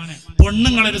റഹ്മാനെ.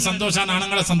 പെണ്ണുങ്ങളൊരു സന്തോഷമാണ്,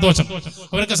 ആണുങ്ങളെ സന്തോഷം.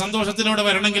 അവർക്ക് സന്തോഷത്തിലൂടെ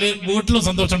വരണമെങ്കിൽ വീട്ടിലും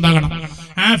സന്തോഷം ഉണ്ടാകണം.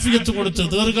 ആഫിയത്ത് കൊടുത്ത്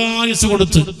ദീർഘായുസ്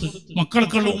കൊടുത്ത്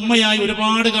മക്കൾക്കുള്ള ഉമ്മയായി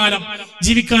ഒരുപാട് കാലം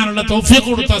ജീവിക്കാനുള്ള തൗഫീഖ്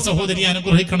കൊടുത്ത സഹോദരിയെ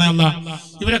അനുഗ്രഹിക്കണേ അല്ലാഹ്.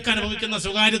 ഇവരൊക്കെ അനുഭവിക്കുന്ന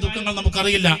സ്വകാര്യ ദുഃഖങ്ങൾ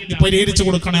നമുക്കറിയില്ല, നീ പരിഹരിച്ചു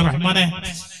കൊടുക്കണേ റഹ്മാനെ.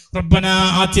 ربنا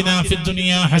آتنا في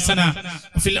الدنيا حسنة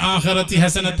وفي الآخرة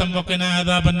حسنة وقنا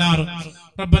عذاب النار.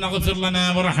 ربنا اغفر لنا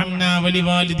وارحمنا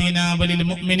ولوالدينا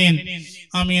وللمؤمنين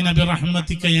آمين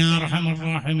برحمتك يا أرحم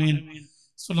الراحمين.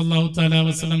 صلى الله تعالى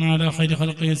وسلم على خير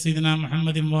خلقه سيدنا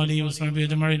محمد وآله وصحبه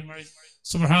أجمعين.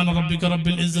 سبحان ربك رب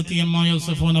العزة عما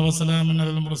يصفون وسلام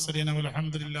على المرسلين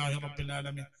والحمد لله رب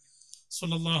العالمين.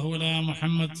 صلى الله على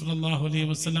محمد صلى الله عليه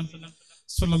وسلم.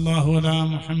 صلى الله على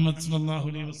محمد صلى الله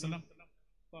عليه وسلم.